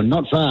rail for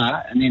not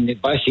far, and then they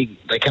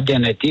come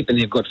down that dip and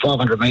they've got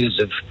 500 metres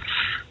of,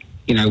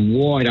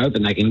 wide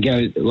open. They can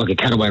go like a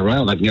cutaway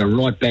rail. They can go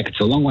right back. It's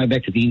a long way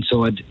back to the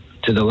inside,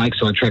 to the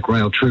lakeside track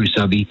rail true. So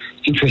it'll be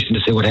interesting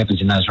to see what happens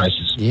in those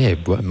races. Yeah,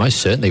 most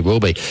certainly will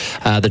be.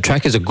 The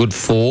track is a good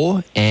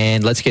 4,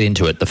 and let's get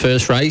into it. The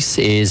first race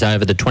is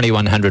over the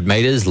 2,100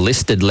 metres,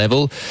 listed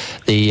level.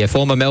 The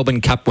former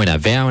Melbourne Cup winner,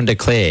 Vow and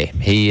Declare.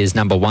 He is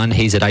number 1.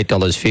 He's at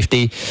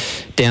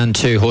 $8.50. Down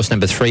to horse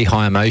number 3,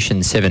 High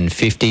Emotion,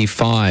 $7.50.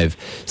 5,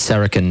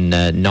 Saracen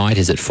Knight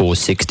is at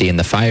 $4.60, and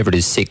the favourite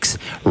is 6,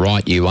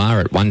 Right You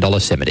Are, at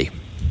 $1.70.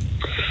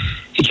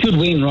 It should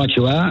win, Right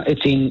You Are.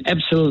 It's in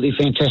absolutely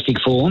fantastic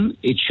form.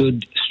 It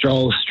should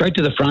stroll straight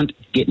to the front,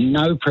 get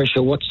no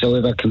pressure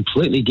whatsoever,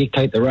 completely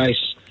dictate the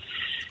race.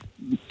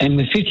 And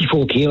with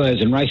 54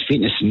 kilos and race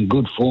fitness and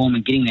good form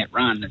and getting that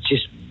run, it's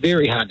just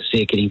very hard to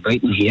see it getting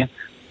beaten here.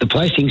 The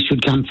placings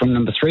should come from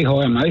number 3,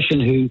 High Emotion,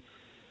 who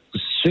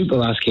was super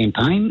last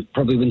campaign,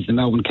 probably wins the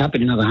Melbourne Cup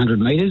in another 100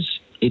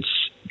 metres.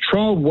 It's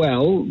trialled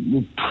well,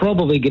 will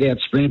probably get out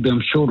sprinted, but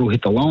I'm sure it'll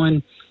hit the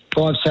line.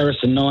 5,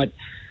 Saracen Knight.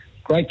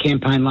 Great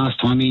campaign last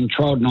time in,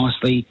 trialled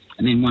nicely,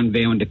 and then 1,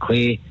 Vow and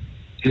Declare,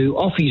 who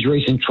off his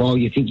recent trial,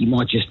 you think he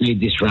might just need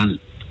this run.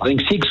 I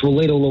think 6 will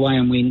lead all the way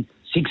and win.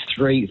 6,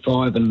 3,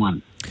 5 and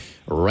 1.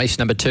 Race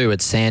number 2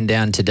 at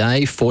Sandown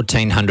today,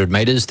 1,400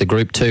 metres, the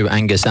Group 2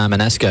 Angus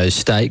Armanasco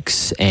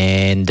Stakes,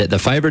 and the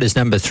favourite is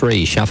number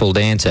 3, Shuffle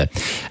Dancer,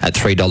 at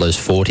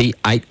 $3.40,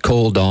 8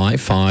 Call Die,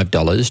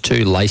 $5,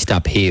 2 Laced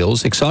Up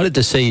Heels. Excited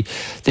to see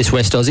this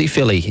West Aussie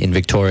filly in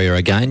Victoria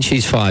again.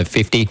 She's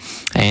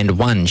 $5.50, and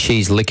 1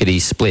 She's Lickety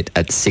Split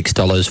at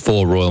 $6,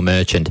 4 Royal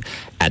Merchant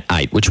at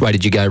 8. Which way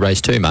did you go race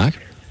 2, Mark?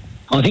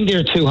 I think there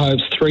are 2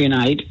 hopes, 3 and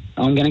 8.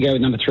 I'm going to go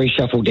with number 3,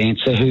 Shuffle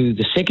Dancer, who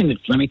the second at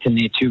Flemington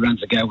there 2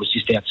 runs ago was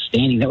just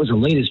outstanding. That was a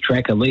leader's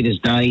track, a leader's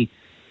day,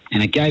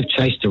 and it gave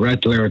chase to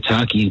Road to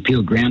Arataki and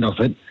peeled ground off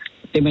it.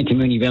 Then went to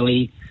Moonee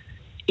Valley.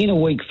 In a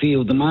weak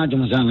field, the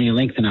margin was only a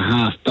length and a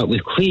half, but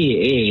with clear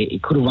air,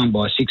 it could have won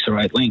by 6 or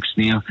 8 lengths.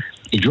 Now,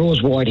 it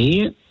draws wide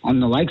here. On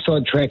the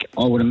Lakeside track,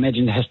 I would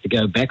imagine it has to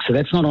go back, so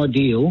that's not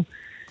ideal.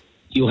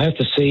 You'll have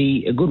to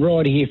see a good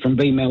rider here from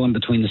B. Mellon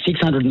between the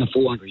 600 and the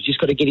 400. He's just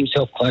got to get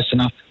himself close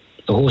enough.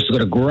 The horse has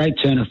got a great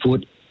turn of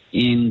foot,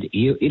 and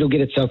it'll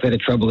get itself out of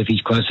trouble if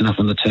he's close enough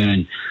on the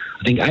turn.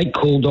 I think 8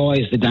 Call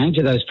Die is the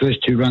danger. Those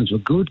first 2 runs were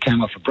good,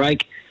 came off a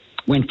break,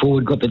 went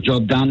forward, got the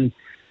job done.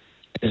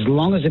 As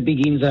long as it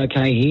begins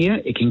okay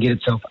here, it can get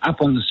itself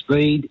up on the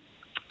speed.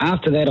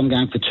 After that, I'm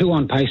going for 2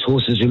 on-pace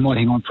horses who might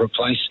hang on for a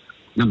place.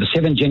 Number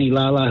 7, Jenny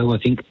Lala, who I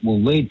think will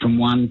lead from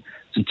 1,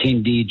 and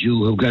 10, Dear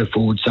Jewel, who'll go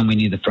forward somewhere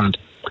near the front.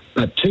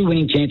 But 2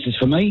 winning chances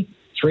for me.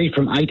 3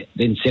 from 8,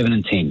 then 7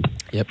 and 10.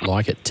 Yep,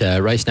 like it.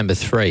 Race number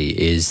 3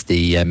 is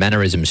the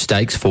Mannerism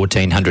Stakes,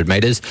 1,400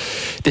 metres.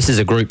 This is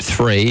a Group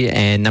 3,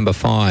 and number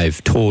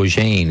 5,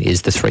 Torgine,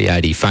 is the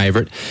 380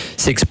 favourite.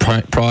 6,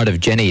 Pride of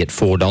Jenny at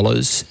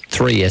 $4,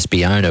 3,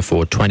 Espiona,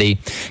 $4.20,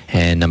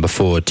 and number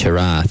 4,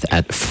 Tirath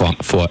at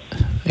 4,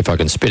 if I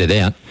can spit it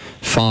out,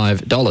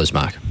 $5,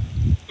 Mark.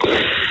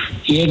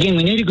 Yeah, again,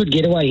 we need a good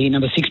getaway here.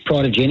 Number 6,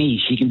 Pride of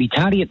Jenny. She can be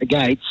tardy at the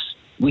gates,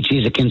 which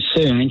is a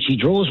concern. She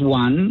draws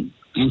 1,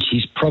 and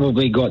she's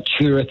probably got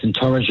Turith and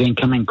Toragine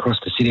coming across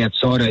to sit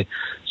outside her.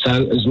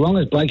 So as long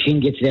as Blake Sheen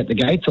gets it out the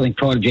gates, I think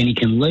Pride of Jenny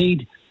can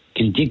lead,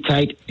 can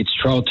dictate. It's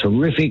trial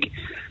terrific.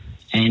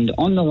 And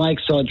on the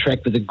Lakeside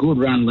track with a good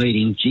run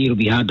leading, gee, it'll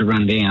be hard to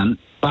run down.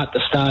 But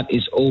the start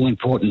is all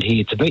important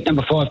here. To beat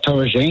number 5,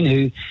 Toragine,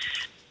 who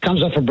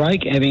comes off a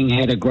break, having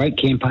had a great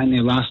campaign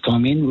there last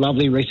time in.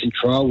 Lovely recent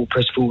trial, will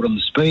press forward on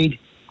the speed.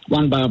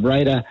 1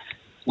 Barbrada,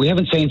 we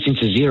haven't seen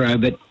since a 0,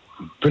 but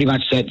pretty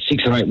much sat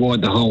 6 or 8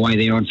 wide the whole way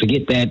there. I'd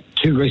forget that.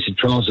 2 recent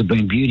trials have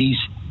been beauties.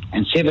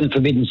 And 7,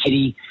 Forbidden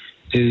City,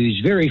 who's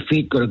very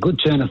fit, got a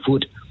good turn of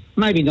foot,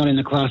 maybe not in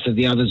the class of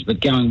the others, but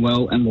going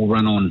well and will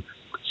run on.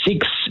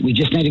 6, we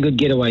just need a good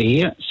getaway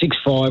here. 6,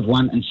 5,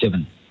 1 and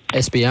 7.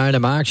 Espiona,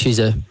 Mark, she's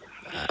a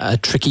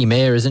tricky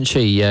mare, isn't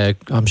she?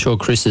 I'm sure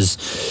Chris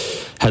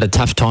has had a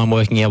tough time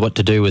working out what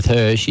to do with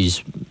her.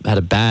 She's had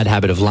a bad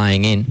habit of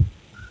laying in.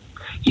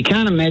 You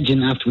can't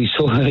imagine, after we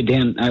saw her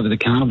down over the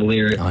carnival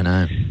area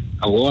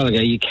a while ago,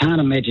 you can't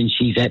imagine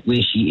she's at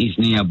where she is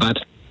now. But,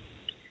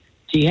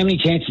 gee, how many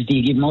chances do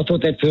you give them? I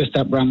thought that first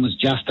up run was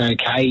just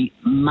okay.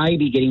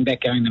 Maybe getting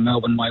back going the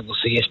Melbourne way, we'll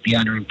see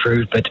Espiona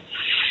improve. But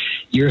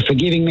you're a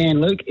forgiving man,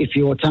 Luke, if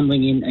you're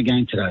tumbling in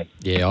again today.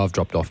 Yeah, I've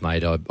dropped off,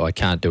 mate. I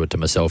can't do it to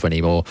myself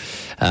anymore.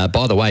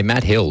 By the way,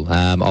 Matt Hill,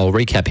 I'll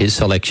recap his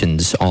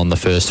selections on the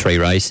first 3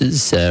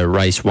 races.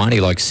 Race 1,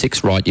 he likes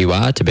 6, Right You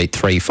Are, to beat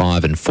 3,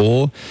 5 and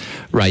 4.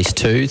 Race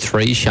 2,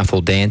 3,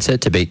 Shuffle Dancer,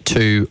 to beat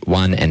 2,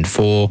 1 and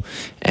 4.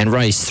 And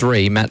race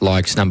 3, Matt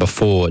likes number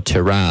 4,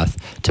 Tirath,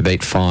 to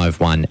beat 5,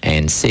 1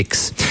 and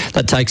 6.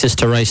 That takes us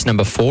to race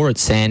number 4 at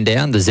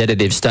Sandown, the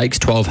Zeditive Stakes,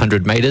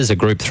 1,200 metres, a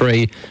Group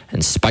 3,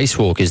 and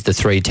Spacewalk is the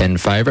 3.10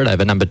 favourite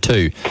over number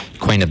 2,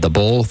 Queen of the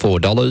Ball,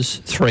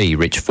 $4, 3,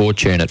 Rich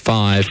Fortune at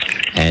 5,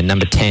 and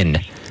number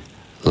 10,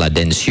 La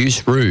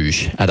Danseuse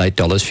Rouge at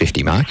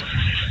 $8.50, Mark.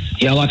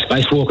 Yeah, I like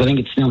Spacewalk. I think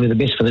it's nearly the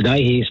best for the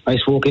day here.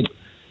 Spacewalk, it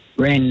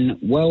ran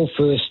well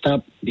first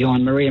up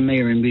behind Maria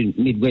Mia in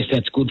Midwest.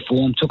 That's good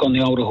form. Took on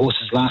the older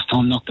horses last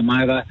time, knocked them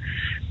over.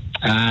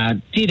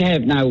 Did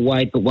have no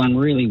weight, but won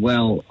really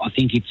well. I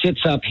think it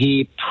sets up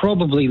here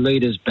probably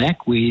leaders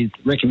back with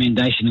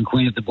Recommendation and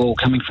Queen of the Ball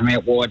coming from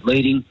out wide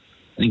leading.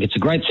 I think it's a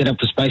great setup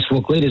for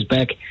Spacewalk. Leaders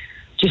back.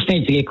 Just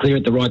needs to get clear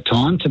at the right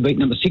time to beat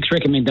number 6,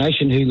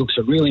 Recommendation, who looks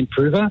a real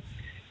improver.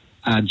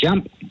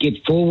 Jump,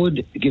 get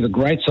forward, give a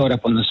great side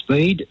up on the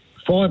speed.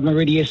 5,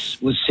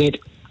 Meridius was set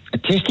a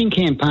testing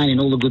campaign in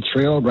all the good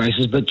 3-year-old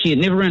races, but gee, it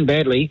never ran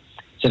badly.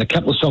 It's had a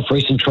couple of soft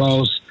recent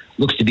trials,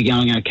 looks to be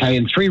going okay.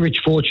 And 3,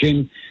 Rich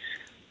Fortune,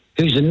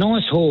 who's a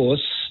nice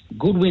horse,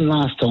 good win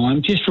last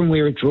time. Just from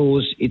where it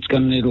draws, it's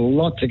going to need a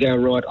lot to go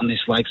right on this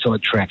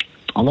Lakeside track.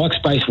 I like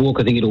Spacewalk.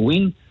 I think it'll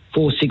win.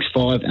 4, 6,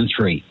 5 and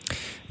 3.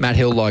 Matt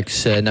Hill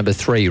likes number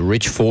 3,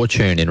 Rich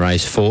Fortune, in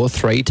race 4,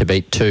 3 to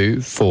beat 2,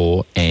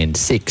 4 and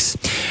 6.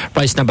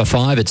 Race number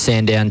 5 at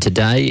Sandown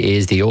today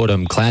is the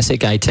Autumn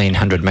Classic,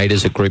 1,800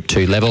 metres at Group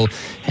 2 level,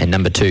 and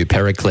number 2,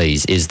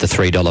 Pericles, is the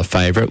 $3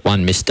 favourite.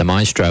 1, Mr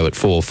Maestro at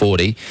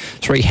 $4.40,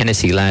 3,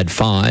 Hennessy Lad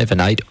 5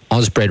 and 8,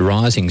 Osbred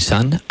Rising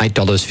Sun,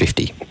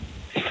 $8.50.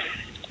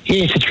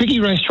 Yeah, it's a tricky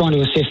race trying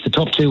to assess the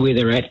top 2 where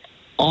they're at.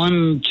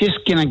 I'm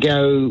just going to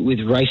go with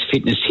race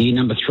fitness here,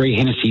 number 3,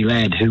 Hennessy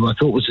Lad, who I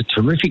thought was a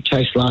terrific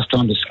chase last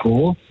time to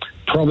score.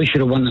 Probably should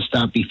have won the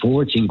start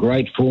before. It's in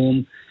great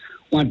form.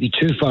 Won't be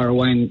too far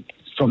away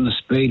from the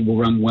speed. Will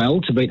run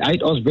well to beat 8,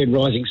 Osbred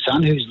Rising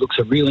Sun, who looks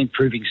a real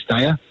improving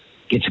stayer.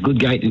 Gets a good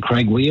gate in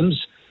Craig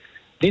Williams.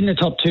 Then the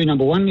top 2,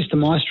 number 1, Mr.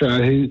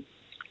 Maestro, who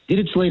did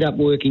its lead-up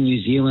work in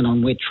New Zealand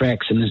on wet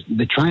tracks, and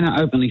the trainer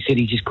openly said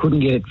he just couldn't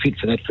get it fit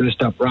for that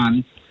first-up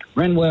run.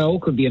 Ran well,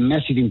 could be a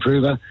massive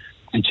improver.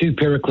 And 2,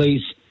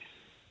 Pericles,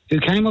 who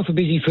came off a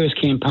busy first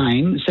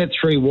campaign, sat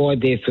 3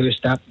 wide there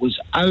first up, was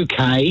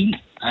okay.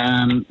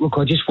 Look,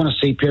 I just want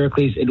to see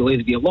Pericles. It'll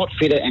either be a lot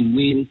fitter and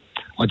win.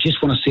 I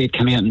just want to see it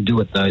come out and do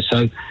it, though.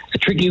 So a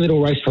tricky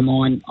little race for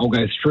mine. I'll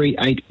go 3,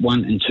 8,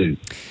 1 and 2.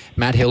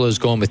 Matt Hill has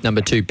gone with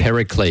number 2,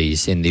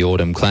 Pericles, in the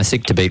Autumn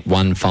Classic to beat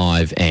 1,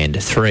 5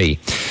 and 3.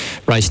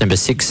 Race number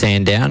 6,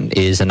 Sandown,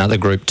 is another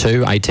Group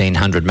 2,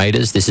 1,800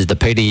 metres. This is the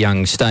Peter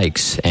Young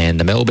Stakes, and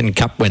the Melbourne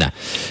Cup winner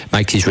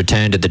makes his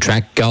return to the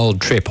track.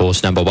 Gold Trip,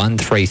 horse number 1,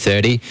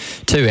 330.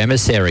 2,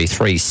 Emissary,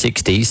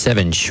 360.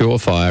 7,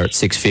 Surefire at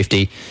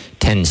 650.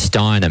 10,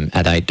 Steinem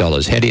at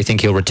 $8. How do you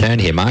think he'll return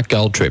here, Mark?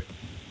 Gold Trip.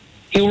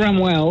 He'll run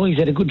well. He's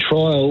had a good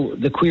trial.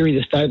 The query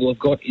the stable have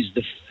got is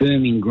the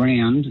firming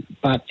ground,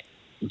 but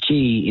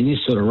gee, in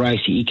this sort of race,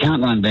 he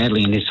can't run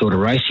badly in this sort of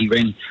race. He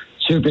ran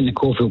super in the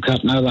Caulfield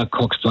Cup, no luck,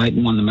 Cox Plate,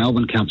 and won the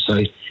Melbourne Cup.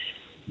 So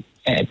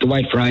at the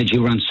weight for age,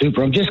 he'll run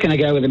super. I'm just going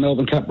to go with the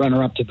Melbourne Cup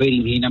runner-up to beat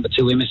him here, number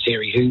 2,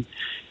 Emissary, who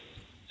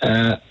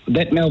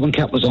that Melbourne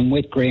Cup was on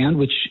wet ground,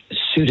 which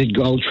suited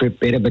Gold Trip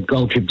better, but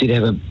Gold Trip did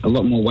have a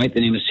lot more weight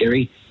than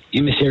Emissary.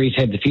 Emissary's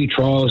had the few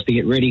trials to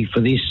get ready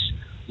for this.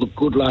 Looked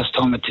good last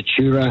time at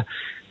Tatura.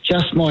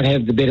 Just might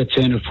have the better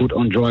turn of foot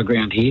on dry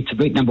ground here to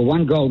beat number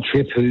 1, Gold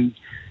Trip, who,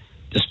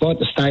 despite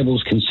the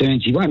stable's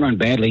concerns, he won't run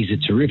badly. He's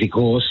a terrific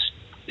horse.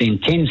 Then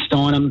 10,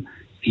 Steinem.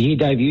 If you hear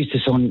Dave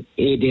Eustace on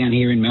air down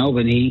here in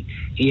Melbourne,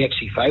 he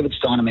actually favoured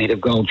Steinem ahead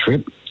of Gold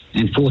Trip.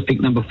 And 4th pick,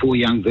 number 4,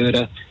 Young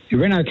Verda, who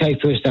ran okay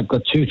first up,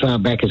 got too far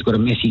back, has got a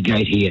messy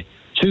gate here.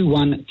 2,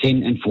 1,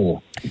 10 and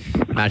 4.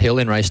 Matt Hill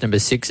in race number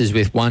 6 is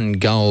with 1,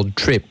 Gold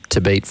Trip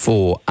to beat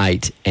 4,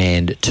 8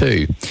 and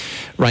 2.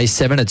 Race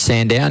 7 at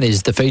Sandown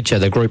is the feature,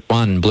 the Group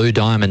 1 Blue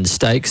Diamond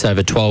Stakes over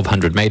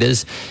 1,200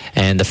 metres,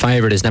 and the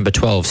favourite is number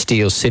 12,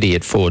 Steel City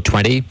at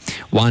 $4.20,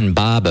 1,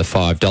 Barber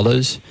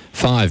 $5,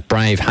 5,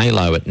 Brave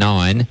Halo at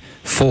 $9,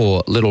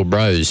 4, Little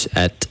Bros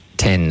at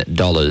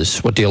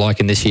 $10. What do you like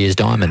in this year's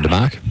Diamond,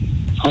 Mark?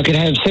 I could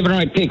have 7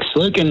 or 8 picks,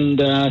 Luke, and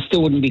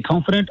still wouldn't be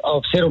confident.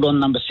 I've settled on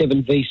number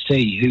 7,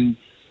 VC, who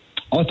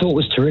I thought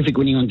was terrific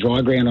winning on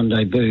dry ground on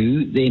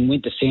debut, then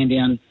went to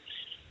Sandown,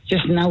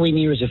 just nowhere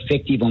near as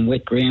effective on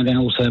wet ground and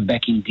also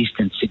back in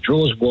distance. It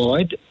draws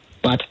wide,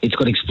 but it's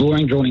got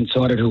Exploring drawn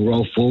inside it who'll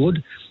roll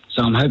forward.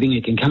 So I'm hoping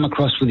it can come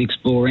across with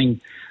Exploring,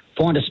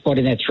 find a spot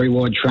in that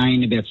 3-wide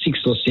train, about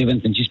 6th or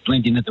 7th, and just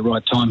blend in at the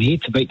right time here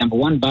to beat number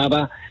 1,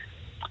 Barber.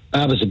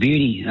 Barber's a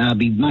beauty.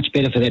 Be much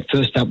better for that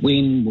first up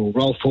win. Will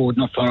roll forward,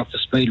 not far off the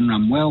speed and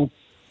run well.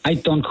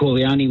 8, Don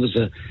Corleone was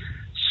a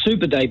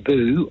super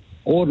debut.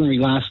 Ordinary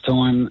last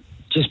time,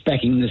 just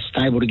backing the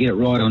stable to get it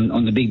right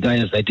on the big day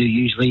as they do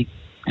usually.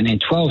 And then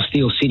 12,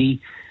 Steel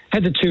City.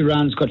 Had the 2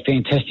 runs, got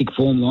fantastic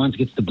form lines,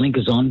 gets the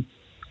blinkers on.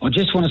 I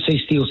just want to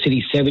see Steel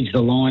City savage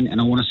the line,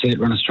 and I want to see it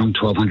run a strong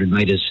 1,200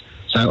 metres.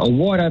 So a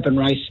wide open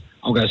race.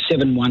 I'll go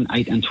 7, 1,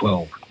 8 and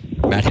 12.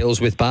 Matt Hill's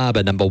with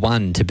Barber, number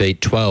 1 to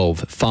beat 12,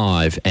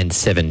 5 and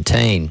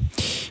 17.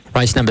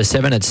 Race number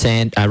 7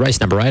 at race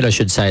number 8, I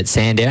should say, at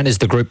Sandown is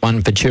the Group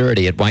 1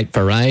 Futurity at weight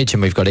for age,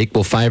 and we've got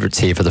equal favourites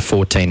here for the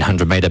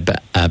 1,400 metre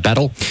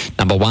battle.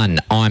 Number 1,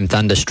 I'm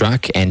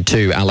Thunderstruck, and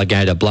 2,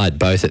 Alligator Blood,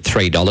 both at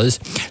 $3.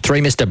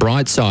 3, Mr.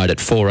 Brightside at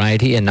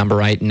 $4.80, and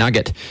number 8,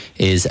 Nugget,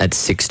 is at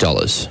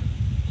 $6.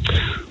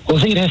 Well,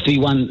 I think it has to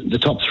be the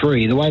top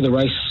 3. The way the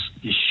race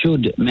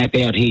should map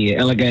out here,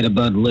 Alligator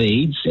Blood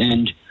leads,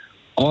 and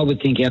I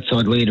would think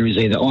outside leader is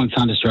either I'm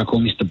Thunderstruck or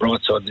Mr.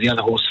 Brightside, the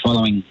other horse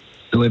following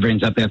whoever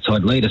ends up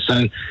outside leader.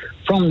 So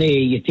from there,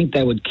 you think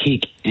they would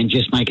kick and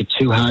just make it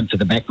too hard for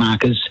the back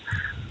markers.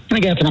 I'm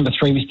going to go for number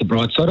 3, Mr.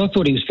 Brightside. I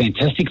thought he was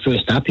fantastic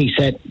first up. He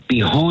sat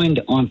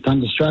behind I'm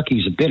Thunderstruck. He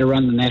was a better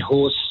run than that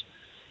horse.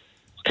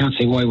 I can't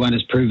see why he won't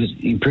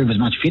improve as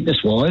much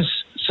fitness-wise.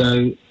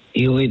 So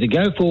he'll either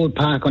go forward,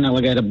 park on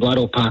Alligator Blood,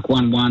 or park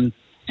 1-1,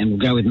 and we'll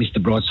go with Mr.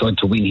 Brightside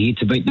to win here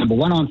to beat number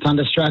 1 on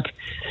Thunderstruck,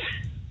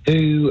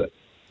 who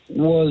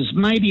was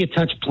maybe a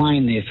touch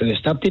plain there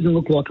first up. Didn't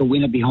look like a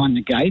winner behind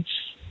the gates,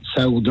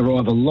 so will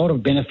derive a lot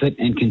of benefit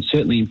and can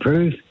certainly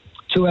improve.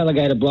 2,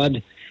 Alligator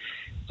Blood.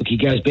 Look, he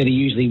goes better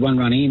usually 1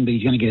 run in, but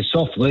he's going to get a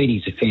soft lead.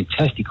 He's a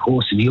fantastic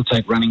horse, and he'll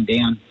take running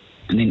down.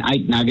 And then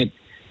 8, Nugget,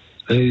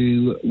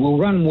 who will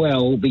run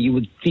well, but you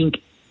would think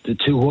the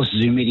 2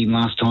 horses who met him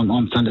last time,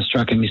 I'm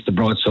Thunderstruck and Mr.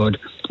 Brightside,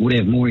 would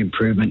have more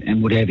improvement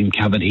and would have him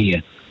covered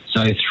here.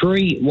 So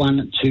 3,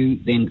 1, 2,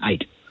 then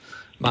 8.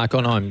 Mark,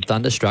 on I'm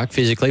Thunderstruck,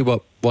 physically,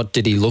 what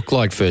did he look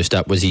like first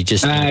up? Was he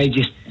just...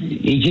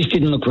 he just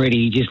didn't look ready.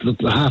 He just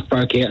looked half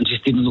broke out and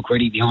just didn't look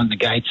ready behind the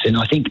gates. And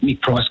I think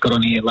Mick Price got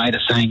on here later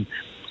saying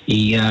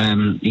he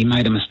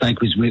made a mistake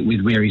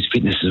with where his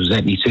fitness was at,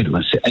 and he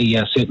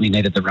certainly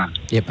needed the run.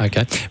 Yep,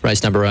 okay.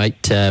 Race number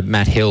 8,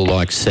 Matt Hill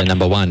likes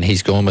number 1.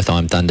 He's gone with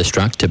I'm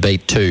Thunderstruck to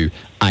beat 2,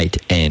 8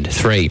 and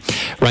 3.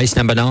 Race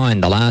number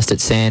 9, the last at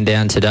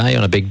Sandown today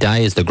on a big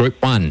day, is the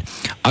Group 1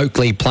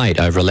 Oakley Plate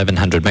over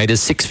 1,100 metres.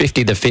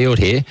 $6.50 the field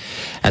here.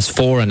 As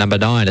 4 and number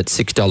 9 at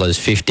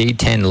 $6.50.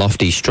 10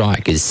 Lofty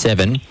Strike is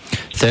 $7.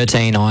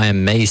 13 I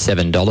Am Me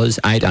 $7.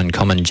 8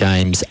 Uncommon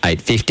James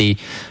 $8.50.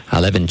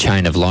 11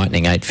 Chain of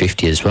Lightning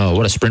 $8.50 as well.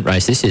 What a sprint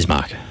race this is,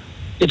 Mark.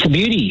 It's a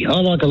beauty. I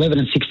like 11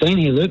 and 16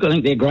 here, Luke. I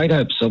think they're great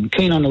hopes. I'm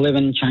keen on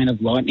 11 Chain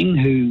of Lightning,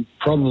 who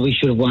probably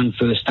should have won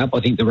first up. I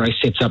think the race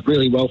sets up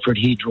really well for it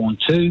here, drawn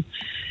 2.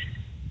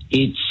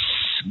 It's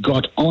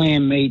got I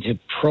Am Me to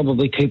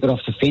probably keep it off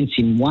the fence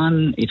in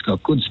 1. It's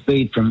got good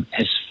speed from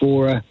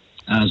Asphora,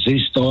 Zoo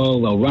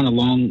Style. They'll run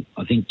along.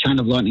 I think Chain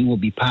of Lightning will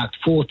be parked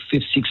 4th,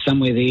 5th, 6th,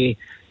 somewhere there.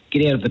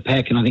 Get out of the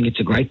pack, and I think it's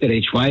a great bet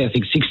each way. I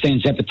think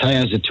 16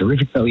 Zapateo is a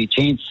terrific value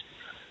chance.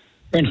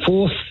 Ran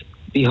 4th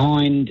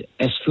behind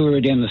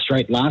Asphora down the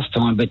straight last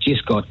time, but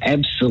just got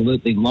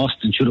absolutely lost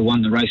and should have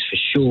won the race for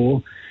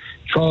sure.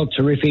 Trial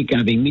terrific, going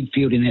to be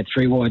midfield in that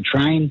 3-wide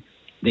train.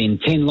 Then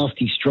 10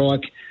 Lofty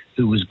Strike,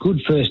 who was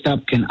good first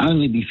up, can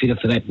only be fitter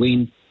for that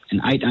win.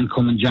 And 8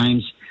 Uncommon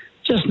James,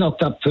 just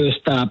knocked up first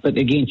start, but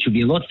again should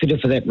be a lot fitter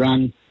for that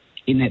run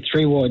in that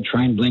 3-wide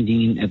train,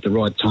 blending in at the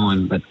right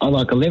time. But I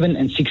like 11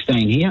 and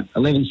 16 here.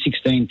 11,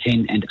 16,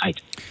 10 and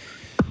 8.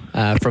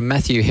 From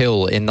Matthew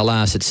Hill in the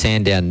last at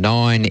Sandown,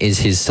 9 is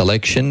his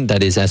selection.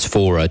 That is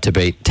Asphora to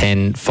beat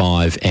 10,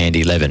 5 and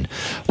 11.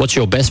 What's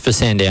your best for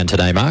Sandown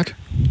today, Mark?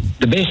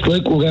 The best,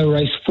 Luke, will go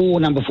race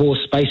 4, number 4,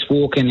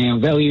 Spacewalk, and our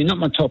value, not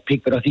my top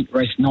pick, but I think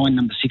race 9,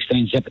 number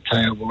 16,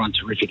 Zapateo, will run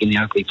terrific in the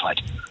Oakley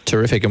Plate.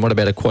 Terrific. And what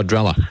about a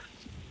quadrella?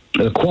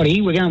 The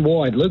quaddie, we're going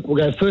wide, Luke. We'll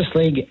go first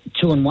leg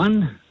 2 and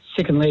 1.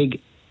 Second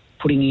leg,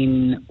 putting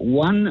in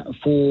 1,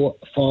 4,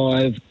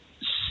 5,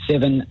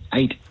 7,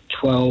 8,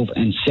 12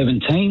 and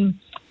 17.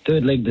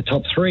 Third leg, the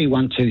top 3,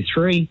 1, 2,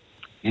 3.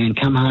 And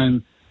come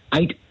home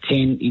 8,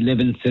 10,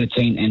 11,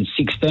 13 and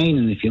 16.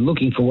 And if you're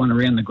looking for one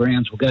around the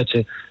grounds, we'll go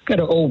to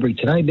Albury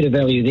today. Bit of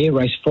value there.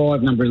 Race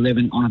 5, number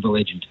 11, Honour the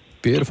Legend.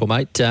 Beautiful,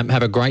 mate.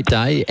 Have a great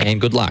day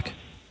and good luck.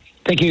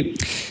 Thank you.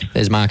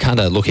 There's Mark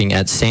Hunter looking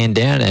at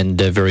Sandown, and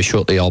very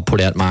shortly I'll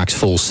put out Mark's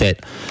full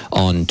set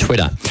on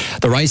Twitter.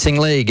 The Racing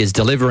League is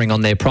delivering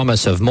on their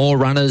promise of more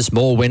runners,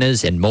 more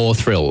winners and more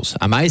thrills.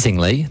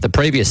 Amazingly, the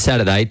previous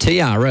Saturday,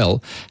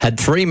 TRL had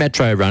 3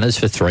 Metro runners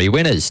for 3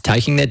 winners,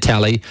 taking their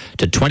tally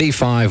to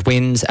 25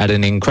 wins at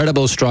an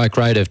incredible strike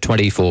rate of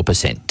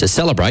 24%. To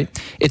celebrate,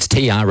 it's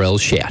TRL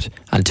Shout.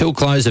 Until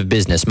close of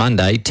business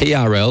Monday,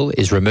 TRL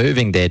is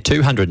removing their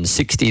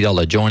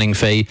 $260 joining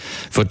fee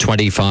for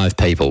 25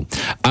 people.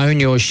 Own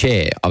your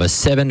share of a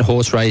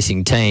 7-horse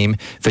racing team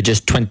for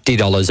just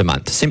 $20 a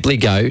month. Simply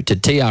go to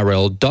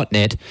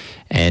trl.net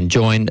and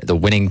join the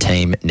winning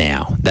team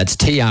now. That's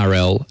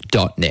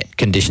trl.net.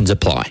 Conditions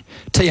apply.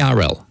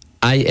 TRL,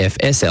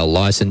 AFSL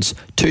licence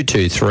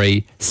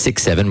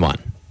 223671.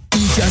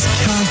 You just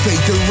can't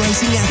beat the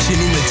racing action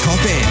in the top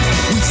end.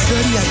 With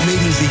 38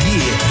 meetings a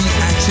year, the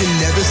action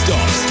never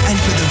stops. And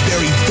for the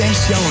very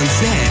best show on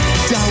sand,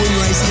 Darwin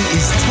Racing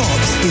is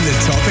tops in the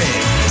top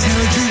end.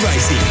 Territory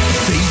Racing,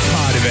 be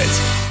part of it.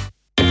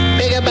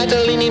 Bigger, better,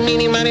 leany,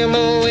 meeny, money,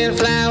 mo, and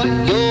flower.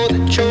 You're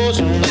the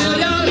chosen one.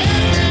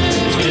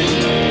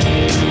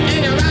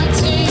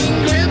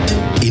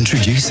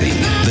 Introducing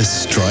the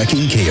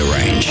striking Kia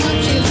range.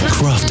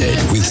 Crafted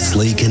with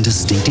sleek and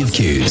distinctive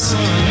cues.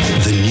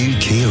 The new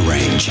Kia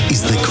range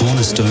is the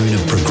cornerstone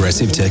of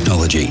progressive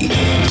technology,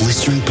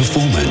 blistering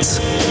performance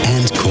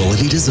and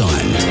quality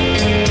design.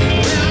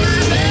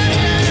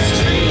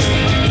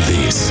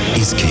 This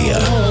is Kia.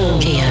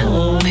 Kia,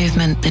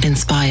 movement that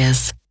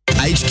inspires.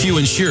 HQ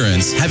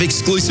Insurance have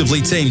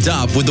exclusively teamed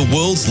up with the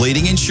world's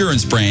leading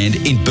insurance brand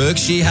in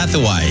Berkshire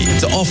Hathaway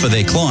to offer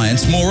their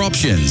clients more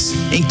options,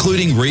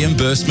 including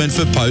reimbursement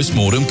for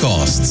post-mortem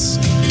costs.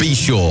 Be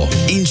sure,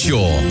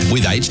 insure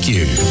with HQ.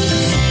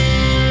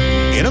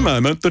 In a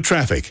moment, the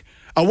traffic.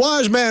 A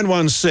wise man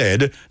once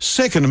said,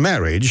 second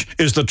marriage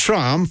is the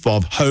triumph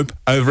of hope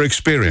over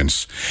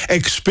experience.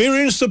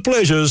 Experience the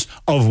pleasures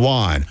of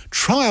wine.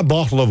 Try a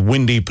bottle of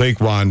Windy Peak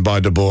wine by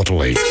De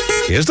Bortoli.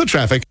 Here's the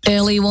traffic.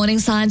 Early warning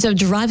signs of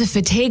driver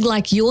fatigue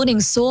like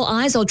yawning, sore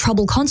eyes or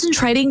trouble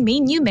concentrating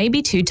mean you may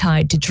be too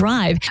tired to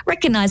drive.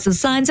 Recognise the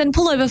signs and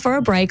pull over for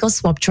a break or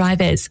swap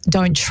drivers.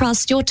 Don't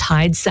trust your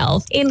tired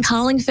self. In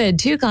Carlingford,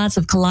 2 cars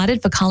have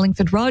collided for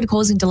Carlingford Road,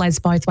 causing delays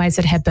both ways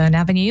at Hepburn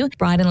Avenue.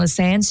 Brighton Les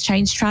Sands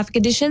changed traffic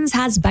conditions,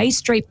 has Bay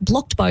Street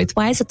blocked both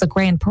ways at the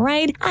Grand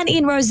Parade. And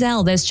in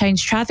Rozelle, there's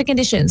changed traffic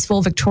conditions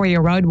for Victoria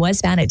Road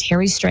westbound at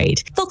Terry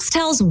Street.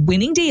 Foxtel's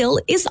winning deal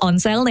is on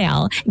sale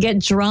now. Get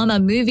drama,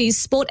 movies,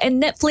 sport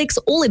and Netflix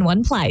all in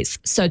one place.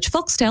 Search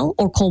Foxtel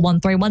or call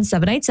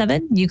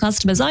 131787. New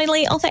customers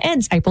only. Offer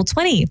ends April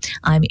 20.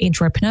 I'm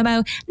Indra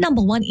Panomo,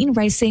 number 1 in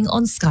racing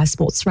on Sky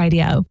Sports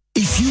Radio.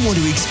 If you want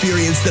to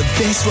experience the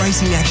best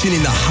racing action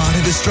in the heart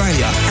of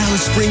Australia,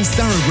 Alice Springs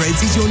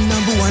Thoroughbreds is your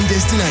 #1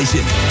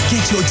 destination.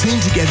 Get your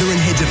team together and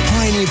head to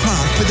Pioneer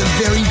Park for the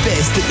very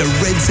best that the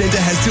Red Centre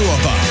has to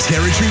offer.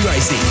 Territory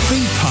Racing.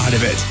 Be part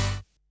of it.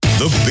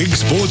 The Big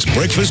Sports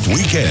Breakfast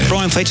Weekend.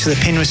 Brian Fletcher, the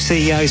Penrith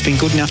CEO, has been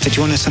good enough to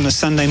join us on a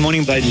Sunday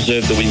morning. They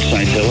deserved the win,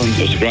 St Helens.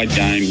 It was a great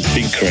game,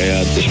 big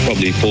crowd. There's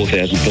probably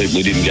 4,000 people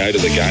who didn't go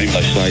to the game.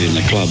 They stayed in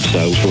the club,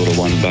 so it sort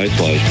of won both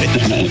ways.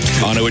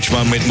 I know which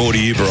one meant more to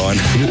you, Brian.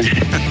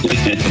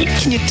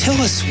 Can you tell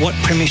us what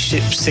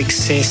premiership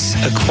success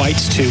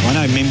equates to? I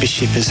know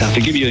membership is up.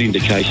 To give you an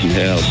indication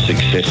how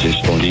success is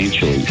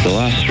financially, the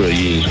last 3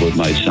 years we've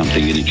made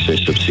something in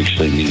excess of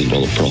 $16 million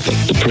profit.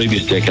 The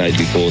previous decade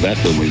before that,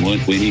 when we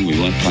weren't winning, we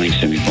weren't playing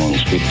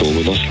semi-finals football,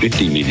 we lost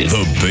 $50 million.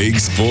 The Big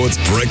Sports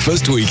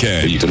Breakfast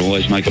Weekend. You can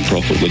always make a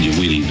profit when you're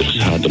winning, but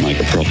it's hard to make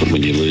a profit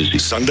when you're losing.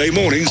 Sunday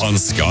mornings on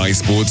Sky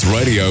Sports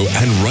Radio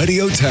and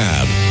Radio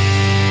Tab.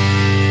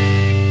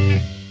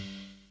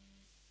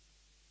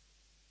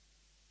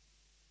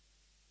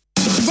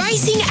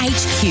 Racing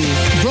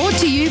HQ, brought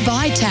to you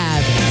by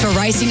Tab. For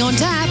Racing on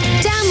Tab,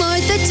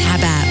 download the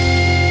Tab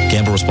app.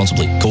 Gamble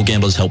responsibly. Call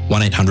Gamblers Help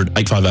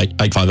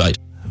 1-800-858-858.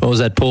 What was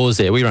that pause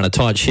there? We run a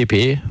tight ship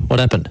here. What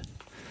happened?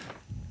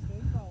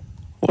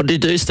 What did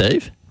you do,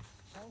 Steve?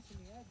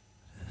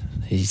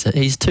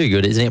 He's too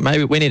good, isn't he?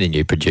 Maybe we need a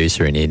new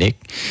producer in here, Nick.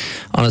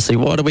 Honestly,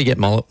 why do we get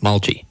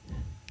Mulchy?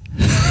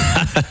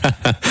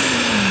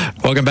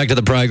 Welcome back to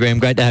the program.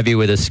 Great to have you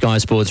with us, Sky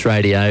Sports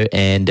Radio.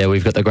 And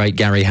we've got the great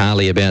Gary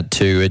Harley about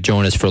to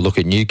join us for a look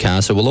at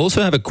Newcastle. We'll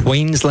also have a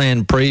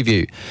Queensland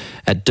preview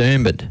at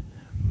Doomben.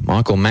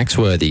 Michael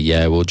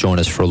Maxworthy will join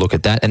us for a look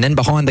at that. And then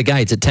behind the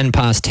gates at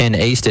 10:10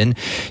 Eastern,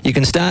 you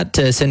can start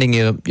sending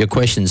your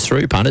questions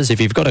through, punters. If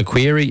you've got a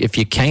query, if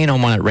you're keen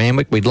on one at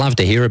Randwick, we'd love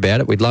to hear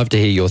about it. We'd love to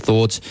hear your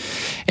thoughts.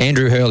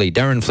 Andrew Hurley,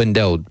 Darren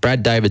Flindell,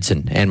 Brad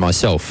Davidson and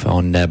myself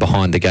on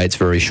Behind the Gates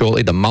very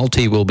shortly. The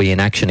multi will be in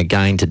action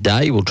again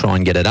today. We'll try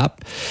and get it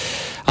up.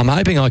 I'm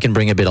hoping I can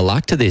bring a bit of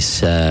luck to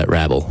this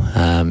rabble.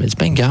 It's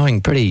been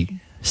going pretty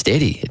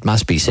steady, it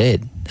must be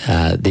said,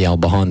 the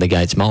old Behind the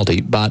Gates multi,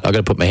 but I've got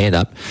to put my hand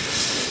up.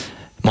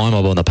 My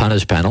mob on the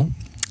punters panel,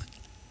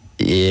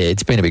 yeah,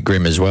 it's been a bit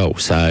grim as well.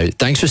 So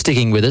thanks for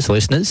sticking with us,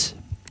 listeners.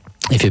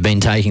 If you've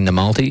been taking the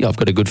multi, I've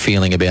got a good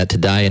feeling about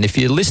today. And if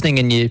you're listening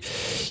and you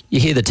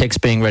hear the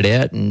text being read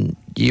out and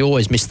you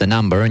always miss the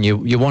number and you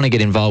want to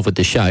get involved with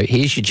the show,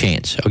 here's your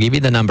chance. I'll give you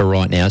the number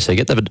right now. So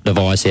get the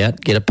device out,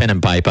 get a pen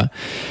and paper,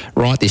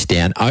 write this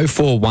down,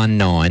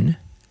 0419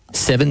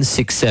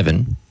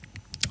 767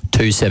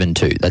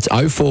 272. That's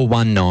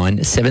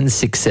 0419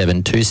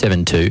 767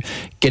 272.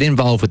 Get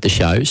involved with the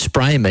show.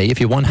 Spray me if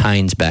you want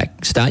Haynes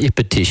back. Start your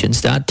petition,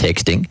 start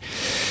texting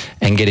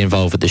and get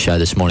involved with the show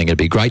this morning. It'd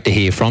be great to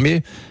hear from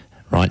you.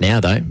 Right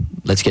now, though,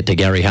 let's get to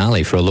Gary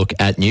Harley for a look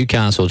at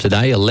Newcastle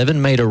today.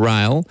 11-metre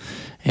rail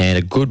and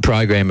a good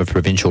program of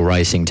provincial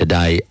racing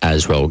today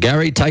as well.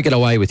 Gary, take it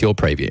away with your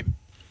preview.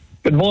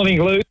 Good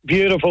morning, Luke.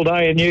 Beautiful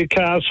day in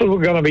Newcastle.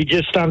 We're going to be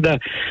just under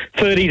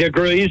 30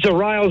 degrees. The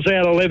rail's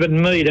out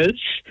 11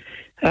 metres,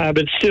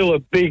 but still a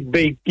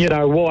big,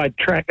 wide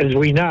track, as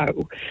we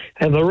know.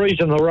 And the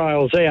reason the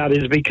rail's out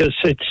is because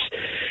it's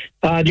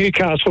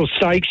Newcastle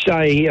Stakes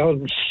Day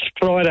on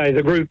Friday,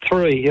 the Group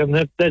 3, and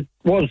that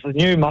was the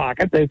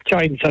Newmarket. They've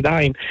changed the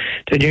name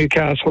to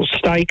Newcastle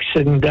Stakes,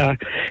 and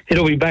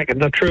it'll be back in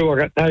the True, I've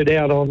got no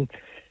doubt, on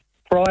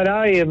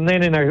Friday. And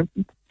then in a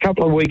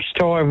couple of weeks'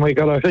 time, we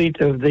got a heat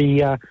of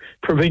the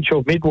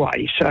provincial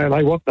midway, so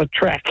they want the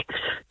track,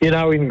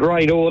 in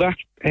great order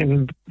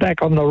and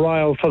back on the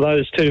rail for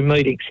those two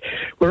meetings.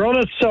 We're on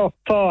a soft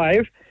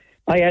 5.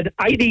 They had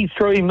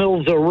 83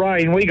 mils of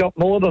rain. We got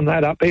more than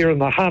that up here in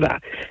the Hunter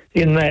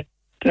in that,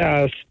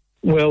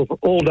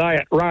 all day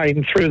it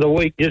rained through the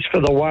week just for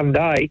the one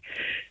day.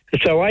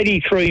 So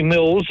 83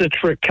 mils,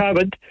 it's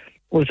recovered.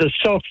 It was a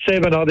soft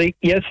 7, I think,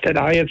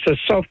 yesterday. It's a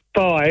soft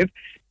 5.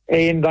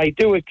 And they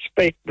do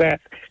expect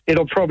that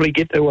it'll probably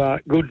get to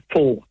a good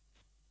 4.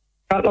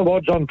 Couple of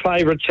odds on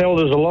favourites held.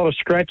 There's a lot of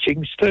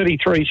scratchings,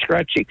 33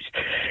 scratchings.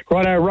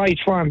 Righto, race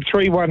 1,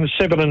 3, 1,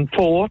 7 and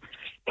 4.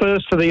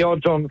 First of the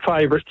odds on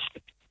favourites.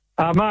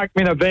 Mark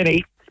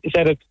Minaveni is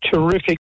at a terrific